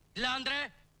 ಇಲ್ಲ ಅಂದ್ರೆ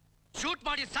ಶೂಟ್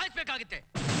ಮಾಡಿ ಸಾಯಿಸ್ಬೇಕಾಗುತ್ತೆ.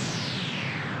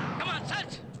 Come on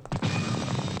search.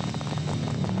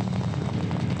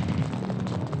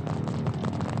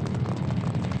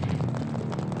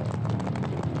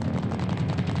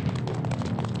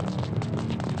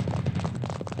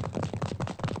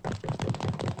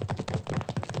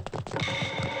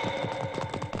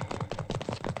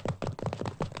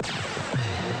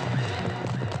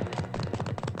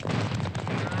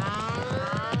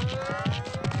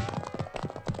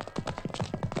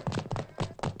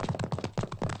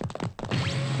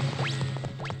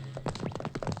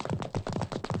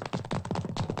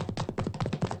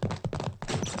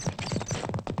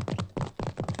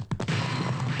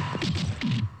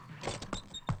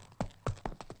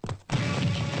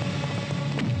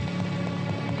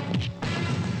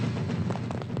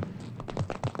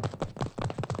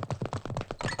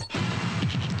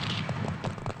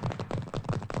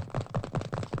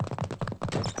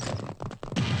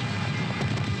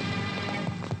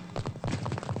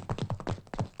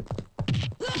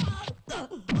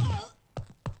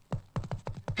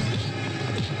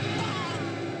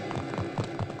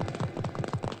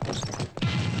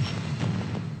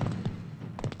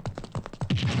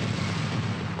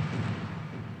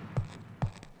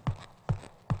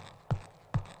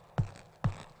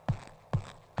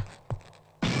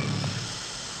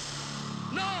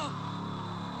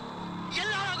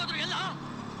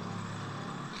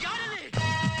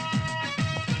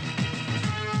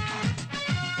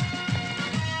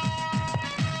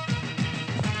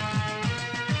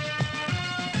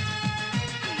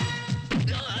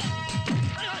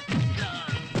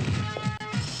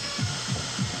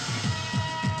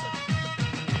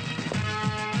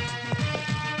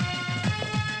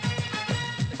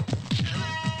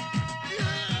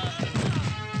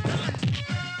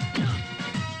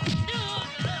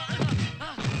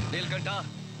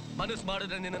 ಮನಸ್ಸು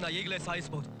ಮಾಡಿದ್ರೆ ನಿನ್ನ ಈಗಲೇ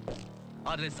ಸಾಯಿಸಬಹುದು,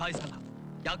 ಆದ್ರೆ ಸಾಯಿಸಲ್ಲ.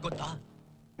 ಯಾಕೆ ಗೊತ್ತಾ?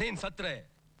 ನೀನ್ ಸತ್ರೆ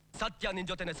ಸತ್ಯ ನಿನ್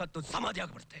ಜೊತೆನೆ ಸತ್ತು ಸಮಾಧಿ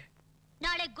ಆಗ್ಬಿಡುತ್ತೆ.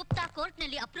 ನಾಳೆ ಗುಪ್ತಾ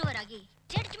ಕೋರ್ಟ್ನಲ್ಲಿ ಅಪ್ರೂವರ್ ಆಗಿ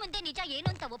ಜಡ್ಜ್ ಮುಂದೆ ನಿಜ ಏನು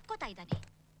ಅಂತ ಒಪ್ಕೋತಾ ಇದ್ದಾನೆ.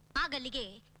 ಆಗಲ್ಲಿಗೆ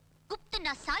ಗುಪ್ತನ್ನ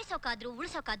ಸಾಯಿಸೋಕಾದ್ರೂ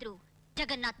ಉಳಿಸೋಕಾದ್ರೂ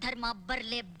ಜಗನ್ನಾಥ್ ಧರ್ಮ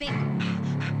ಬರ್ಲೇಬೇಕು.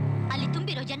 ಅಲ್ಲಿ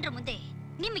ತುಂಬಿರೋ ಜನರ ಮುಂದೆ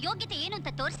ನಿಮ್ಮ ಯೋಗ್ಯತೆ ಏನು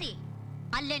ಅಂತ ತೋರಿಸಿ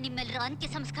ಅಲ್ಲೇ ನಿಮ್ಮೆಲ್ಲರ ಅಂತ್ಯ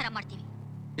ಸಂಸ್ಕಾರ ಮಾಡ್ತೀವಿ.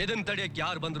 ಇದನ್ನ ತಡೆಯಕ್ಕೆ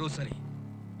ಯಾರು ಬಂದರೂ ಸರಿ,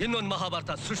 ಇನ್ನೊಂದು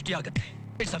ಮಹಾಭಾರತ ಸೃಷ್ಟಿಯಾಗುತ್ತೆ.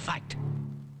 It's a fact.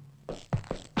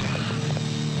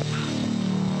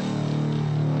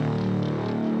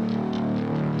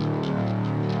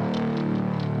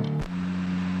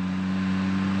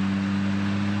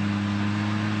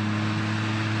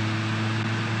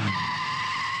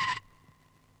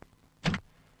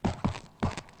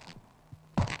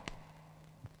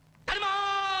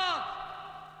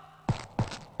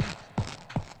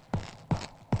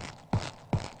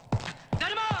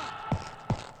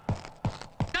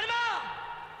 ಧರ್ಮ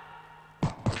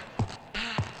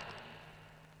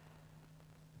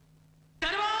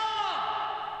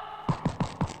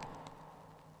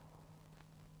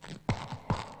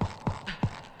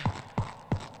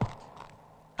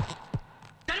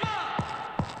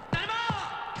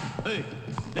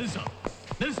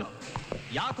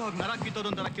ಯಾಕೋ ಹೋಗಿ ನರ ಕಿತ್ತೋದು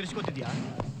ಅಂತೆಲ್ಲ ಕಿರಿಸ್ಕೊತಿದ್ಯಾ?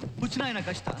 ಹುಚ್ಚನಾಯನ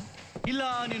ಕಷ್ಟ ಇಲ್ಲ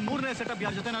ನೀನ್ 3ನೇ ಸೆಟಪ್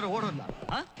ಯಾರ ಜೊತೆನಾರು ಓಡೋದ್ಲ?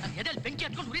 ಎದೆಲ್ಲಿ ಬೆಂಕಿ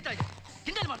ಹತ್ಕೊಂಡು ಉರಿತಾ ಇದೆ,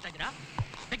 ಹಿಂದೆಲ್ಲಿ ಮಾಡ್ತಾ ಇದ್ದೀರಾ?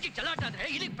 ಬೆಂಕಿ ಚಲಾಟ ಆದ್ರೆ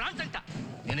ಇಲ್ಲಿ ಪ್ರಾಣ ಸಂಕಟ.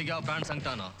 ನಿನಗೆ ಯಾವ ಪ್ರಾಣ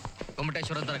ಸಂಕಟನೋ?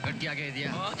 ಗೊಮ್ಮಟೇಶ್ವರ ತರ ಗಟ್ಟಿಯಾಗೇ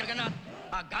ಇದೆಯಾ? ಜಗನ್ನಾಥ್,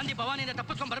 ಆ ಗಾಂಧಿ ಭವಾನಿಯಿಂದ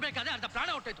ತಪ್ಪಿಸ್ಕೊಂಡು ಬರ್ಬೇಕಾದ್ರೆ ಅರ್ಧ ಪ್ರಾಣ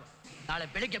ಹೊಟ್ಟೋಯ್ತು. ನಾಳೆ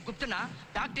ಬೆಳಿಗ್ಗೆ ಗುಪ್ತನ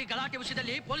ಫ್ಯಾಕ್ಟ್ರಿ ಗಲಾಟೆ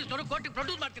ವಿಷಯದಲ್ಲಿ ಪೊಲೀಸ್ನವರು ಕೋರ್ಟಿಗೆ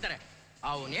ಪ್ರೊಡ್ಯೂಸ್ ಮಾಡ್ತಿದ್ದಾರೆ.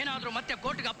 ಅವನೇನಾದ್ರೂ ಮತ್ತೆ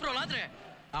ಕೋರ್ಟ್ಗೆ ಅಪ್ರೂವಲ್ ಆದ್ರೆ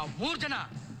ಆ 3 ಜನ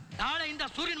ನಾಳೆಯಿಂದ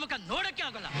ಸೂರ್ಯನ ಮುಖ ನೋಡಕ್ಕೆ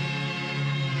ಆಗಲ್ಲ.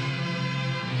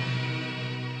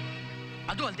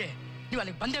 ಅದು ಅಲ್ಲದೆ ನೀವು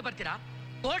ಅಲ್ಲಿಗೆ ಬಂದೇ ಬರ್ತೀರಾ?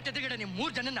 ಕೋರ್ಟ್ ಎದುರುಗಡೆ ನೀವು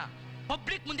 3 ಜನನ್ನ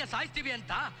ಪಬ್ಲಿಕ್ ಮುಂದೆ ಸಾಯಿಸ್ತೀವಿ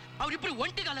ಅಂತ ಅವರಿಬ್ರು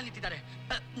ಒಂಟಿಗಾಲ ನಿಂತಿದ್ದಾರೆ.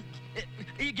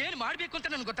 ಈಗೇನ್ ಮಾಡ್ಬೇಕು ಅಂತ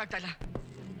ನನ್ಗೆ ಗೊತ್ತಾಗ್ತಾ ಇಲ್ಲ.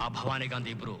 ಆ ಭವಾನಿ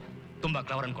ಗಾಂಧಿ ಇಬ್ರು ತುಂಬಾ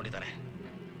ಕ್ಲವರ್ ಅನ್ಕೊಂಡಿದ್ದಾರೆ.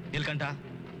 ನಿಲ್ಕಂಠ,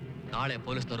 ನಾಳೆ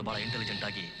ಪೊಲೀಸ್ನವರು ಬಹಳ ಇಂಟೆಲಿಜೆಂಟ್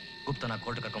ಆಗಿ ಗುಪ್ತನ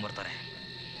ಕೋರ್ಟ್ ಕರ್ಕೊಂಡ್ ಬರ್ತಾರೆ.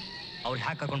 ಅವ್ರು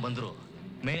ಹ್ಯಾಕ್ ಕರ್ಕೊಂಡು ಬಂದ್ರು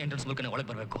ಮೇನ್ ಎಂಟ್ರೆನ್ಸ್ ಮೂಲಕನೇ ಒಳಗೆ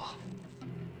ಬರಬೇಕು.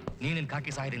 ನೀನಿನ್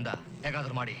ಕಾಕಿ ಸಹಾಯದಿಂದ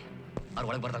ಹೇಗಾದ್ರೂ ಮಾಡಿ ಅವ್ರು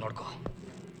ಒಳಗೆ ಬರ್ದಾಗ ನೋಡ್ಕೋ.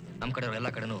 ನಮ್ಮ ಕಡೆಯವ್ರು ಎಲ್ಲ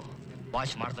ಕಡೆನೂ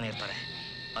ವಾಚ್ ಮಾಡ್ತಾನೆ ಇರ್ತಾರೆ.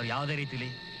 ಅವ್ರು ಯಾವುದೇ ರೀತಿಲಿ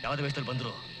ಯಾವುದೇ ವೇಷದಲ್ಲಿ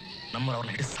ಬಂದ್ರು ನಮ್ಮವ್ರು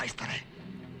ಅವ್ರನ್ನ ಹಿಡಿದು ಸಾಯಿಸ್ತಾರೆ.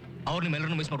 ಅವ್ರು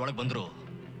ನಿಮ್ಮೆಲ್ಲರನ್ನು ಮಿಸ್ ಮಾಡಿ ಒಳಗೆ ಬಂದ್ರು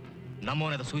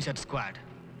ನಮ್ಮವನಾದ ಸೂಸೈಡ್ ಸ್ಕ್ವಾಡ್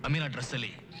ಅಮೀನಾ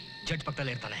ಡ್ರೆಸ್ಸಲ್ಲಿ ಜಡ್ಜ್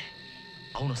ಪಕ್ಕದಲ್ಲೇ ಇರ್ತಾನೆ.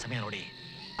 ಅವನು ಸಮಯ ನೋಡಿ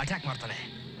ಅಟ್ಯಾಕ್ ಮಾಡ್ತಾನೆ.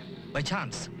 ಬೈ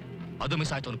ಚಾನ್ಸ್ ಅದು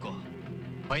ಮಿಸ್ ಆಯ್ತು ಅನ್ಕೋ,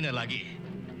 ಫೈನಲ್ ಆಗಿ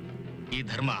ಈ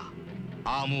ಧರ್ಮ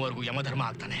ಆ 3 ಯಮಧರ್ಮ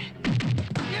ಆಗ್ತಾನೆ.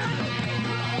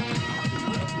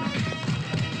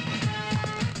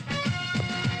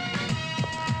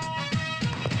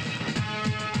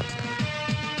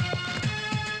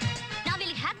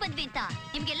 ನಾವಿಲ್ಲಿ ಹ್ಯಾಕ್ ಬಂದ್ವಿ ಅಂತ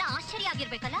ನಿಮ್ಗೆಲ್ಲ ಆಶ್ಚರ್ಯ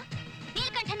ಆಗಿರ್ಬೇಕಲ್ಲ.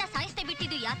 ನೀಲ್ಕಂಠನ ಸಾಯಿಸ್ತೇ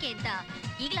ಬಿಟ್ಟಿದ್ದು ಯಾಕೆ ಅಂತ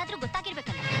ಈಗಲಾದ್ರೂ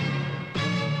ಗೊತ್ತಾಗಿರ್ಬೇಕಲ್ಲ.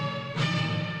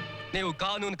 ನೀವು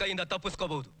ಕಾನೂನು ಕೈಯಿಂದ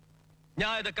ತಪ್ಪಿಸ್ಕೋಬಹುದು,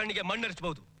 ನ್ಯಾಯದ ಕಣ್ಣಿಗೆ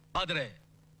ಮಣ್ಣರಿಸಬಹುದು, ಆದರೆ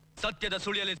ಸತ್ಯದ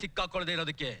ಸುಳಿಯಲ್ಲಿ ಸಿಕ್ಕಾಕೊಳ್ಳದೆ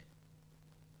ಇರೋದಕ್ಕೆ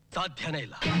ಸಾಧ್ಯನೇ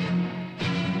ಇಲ್ಲ.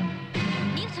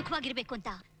 ನೀವು ಸುಖವಾಗಿರ್ಬೇಕು ಅಂತ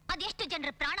ಅದೆಷ್ಟು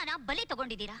ಜನರ ಪ್ರಾಣನ ಬಲಿ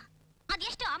ತಗೊಂಡಿದ್ದೀರಾ?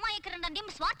 ಅದೆಷ್ಟು ಅಮಾಯಕರನ್ನ ನಿಮ್ಮ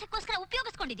ಸ್ವಾರ್ಥಕ್ಕೋಸ್ಕರ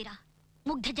ಉಪಯೋಗಿಸ್ಕೊಂಡಿದ್ದೀರಾ?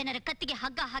 ಮುಗ್ಧ ಜನರ ಕತ್ತಿಗೆ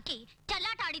ಹಗ್ಗ ಹಾಕಿ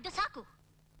ಚಲ್ಲಾಟ ಆಡಿದ್ದು ಸಾಕು.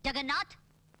 ಜಗನ್ನಾಥ್,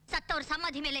 ಸತ್ತವ್ರ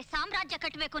ಸಮಾಧಿ ಮೇಲೆ ಸಾಮ್ರಾಜ್ಯ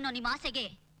ಕಟ್ಟಬೇಕು ಅನ್ನೋ ನಿಮ್ಮ ಆಸೆಗೆ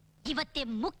ಇವತ್ತೇ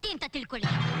ಮುಕ್ತಿ ಅಂತ ತಿಳ್ಕೊಳ್ಳಿ.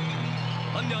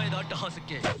 ಅನ್ಯಾಯದ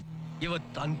ಅಟ್ಟಹಾಸಕ್ಕೆ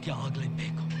ಇವತ್ತು ಅಂತ್ಯ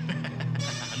ಆಗ್ಲೇಬೇಕು.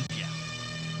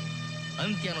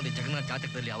 ಅಂತ್ಯ ಅನ್ನೋದು ಜಗನ್ನಾಥ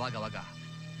ಜಾತಕದಲ್ಲಿ ಅವಾಗವಾಗ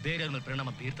ಬೇರೆಯವ್ರ ಮೇಲೆ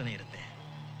ಪರಿಣಾಮ ಬೀರ್ತಾನೆ ಇರುತ್ತೆ.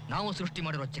 ನಾವು ಸೃಷ್ಟಿ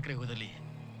ಮಾಡಿರುವ ಚಕ್ರಯುಗದಲ್ಲಿ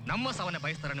ನಮ್ಮ ಸಾವನ್ನ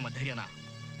ಬಯಸ್ತಾರ ನಿಮ್ಮ ಧೈರ್ಯನ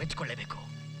ಮೆಚ್ಚಿಕೊಳ್ಳೇಬೇಕು.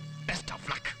 Best of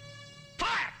luck.